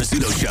wrap up. The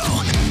Rizzuto Show.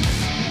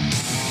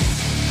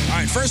 All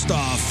right, first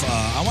off,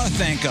 I want to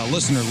thank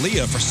listener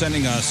Leah for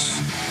sending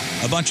us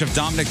a bunch of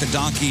Dominic the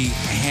Donkey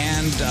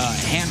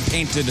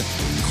hand-painted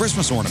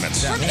Christmas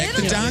ornaments. Dominic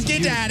the Donkey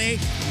Daddy.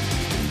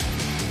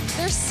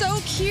 They're so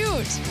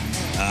cute.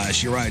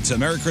 She writes,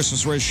 Merry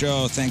Christmas, Riz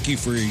Show. Thank you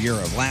for your year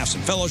of laughs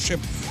and fellowship.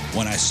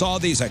 When I saw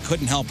these, I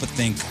couldn't help but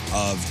think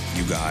of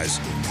you guys.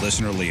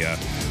 Listener Leah.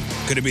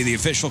 Could it be the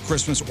official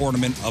Christmas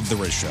ornament of the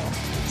Riz Show?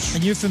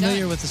 And you're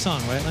familiar with the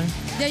song, right, Larry?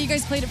 Yeah, you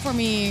guys played it for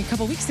me a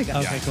couple weeks ago.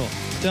 Okay, cool.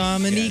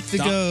 Dominique the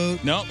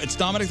Goat. No, it's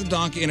Dominic the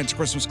Donkey, and it's a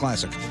Christmas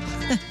classic.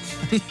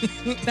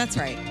 That's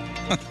right.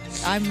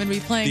 I'm going to be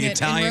playing the it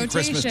Italian in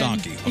rotation. Christmas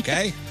donkey,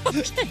 okay?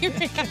 Okay,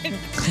 man.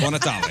 Buon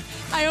Natale.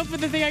 I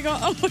open the thing, I go,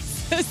 oh,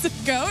 is this a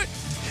goat?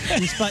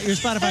 Your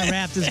Spotify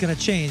Wrapped is going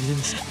to change, and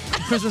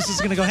Christmas is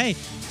going to go, hey,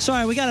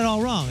 sorry, we got it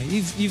all wrong.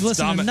 You've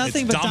listened to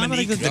nothing but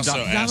Dominic the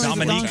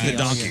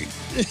Donkey.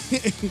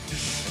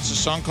 It's a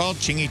song called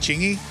Chingy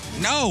Chingy?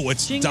 No,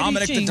 it's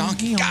Dominic the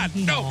Donkey. God,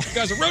 no. You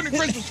guys are ruining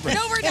Christmas for me.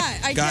 No, we're not.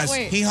 I can't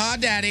wait. Hee-haw,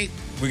 Daddy.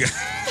 We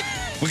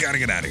got to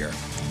get out of here.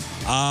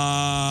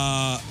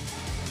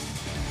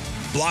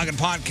 Blog and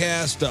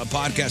podcast.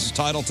 Podcast is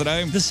titled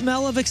today. The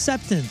Smell of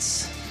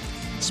Acceptance.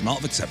 Smell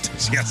of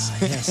Acceptance, yes.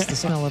 Yes, the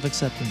Smell of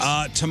Acceptance.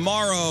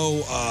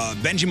 Tomorrow,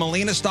 Benji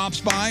Molina stops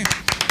by.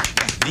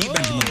 The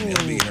Benji Molina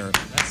will be here.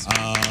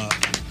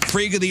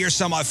 Preview the year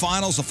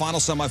semifinals, the final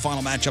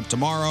semifinal matchup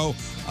tomorrow.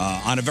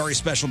 On a very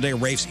special day,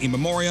 Rafe's in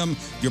memoriam.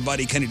 Your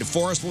buddy Kenny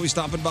DeForest will be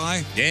stopping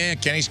by. Yeah,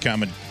 Kenny's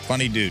coming.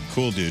 Funny dude.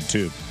 Cool dude,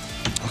 too.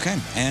 Okay.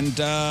 And,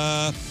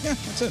 yeah,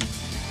 that's it.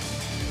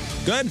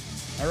 Good?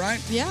 All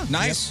right? Yeah.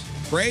 Nice?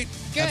 Great?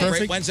 Good. Have a great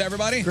Perfect. Wednesday,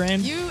 everybody.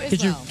 Grand. You as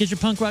Get well. your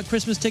punk rock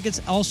Christmas tickets.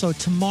 Also,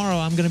 tomorrow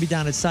I'm going to be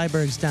down at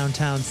Cyberg's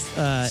downtown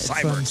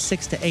from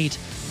 6 to 8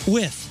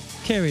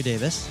 with Carrie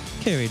Davis.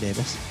 We're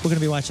going to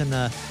be watching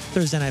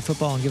Thursday Night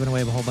Football and giving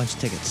away a whole bunch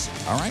of tickets.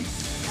 All right.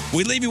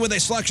 We leave you with a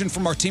selection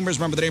from our Teamers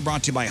Member of the Day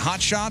brought to you by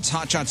Hot Shots,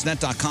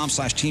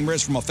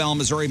 hotshotsnet.com/Teamers. From O'Fallon,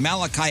 Missouri,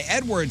 Malachi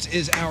Edwards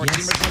is our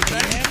Teamers Member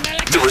of the Day.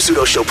 The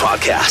Rizzuto Show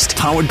podcast,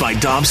 powered by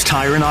Dobbs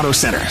Tire and Auto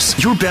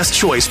Centers. Your best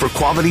choice for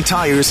quality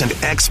tires and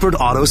expert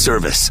auto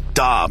service.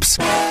 Dobbs.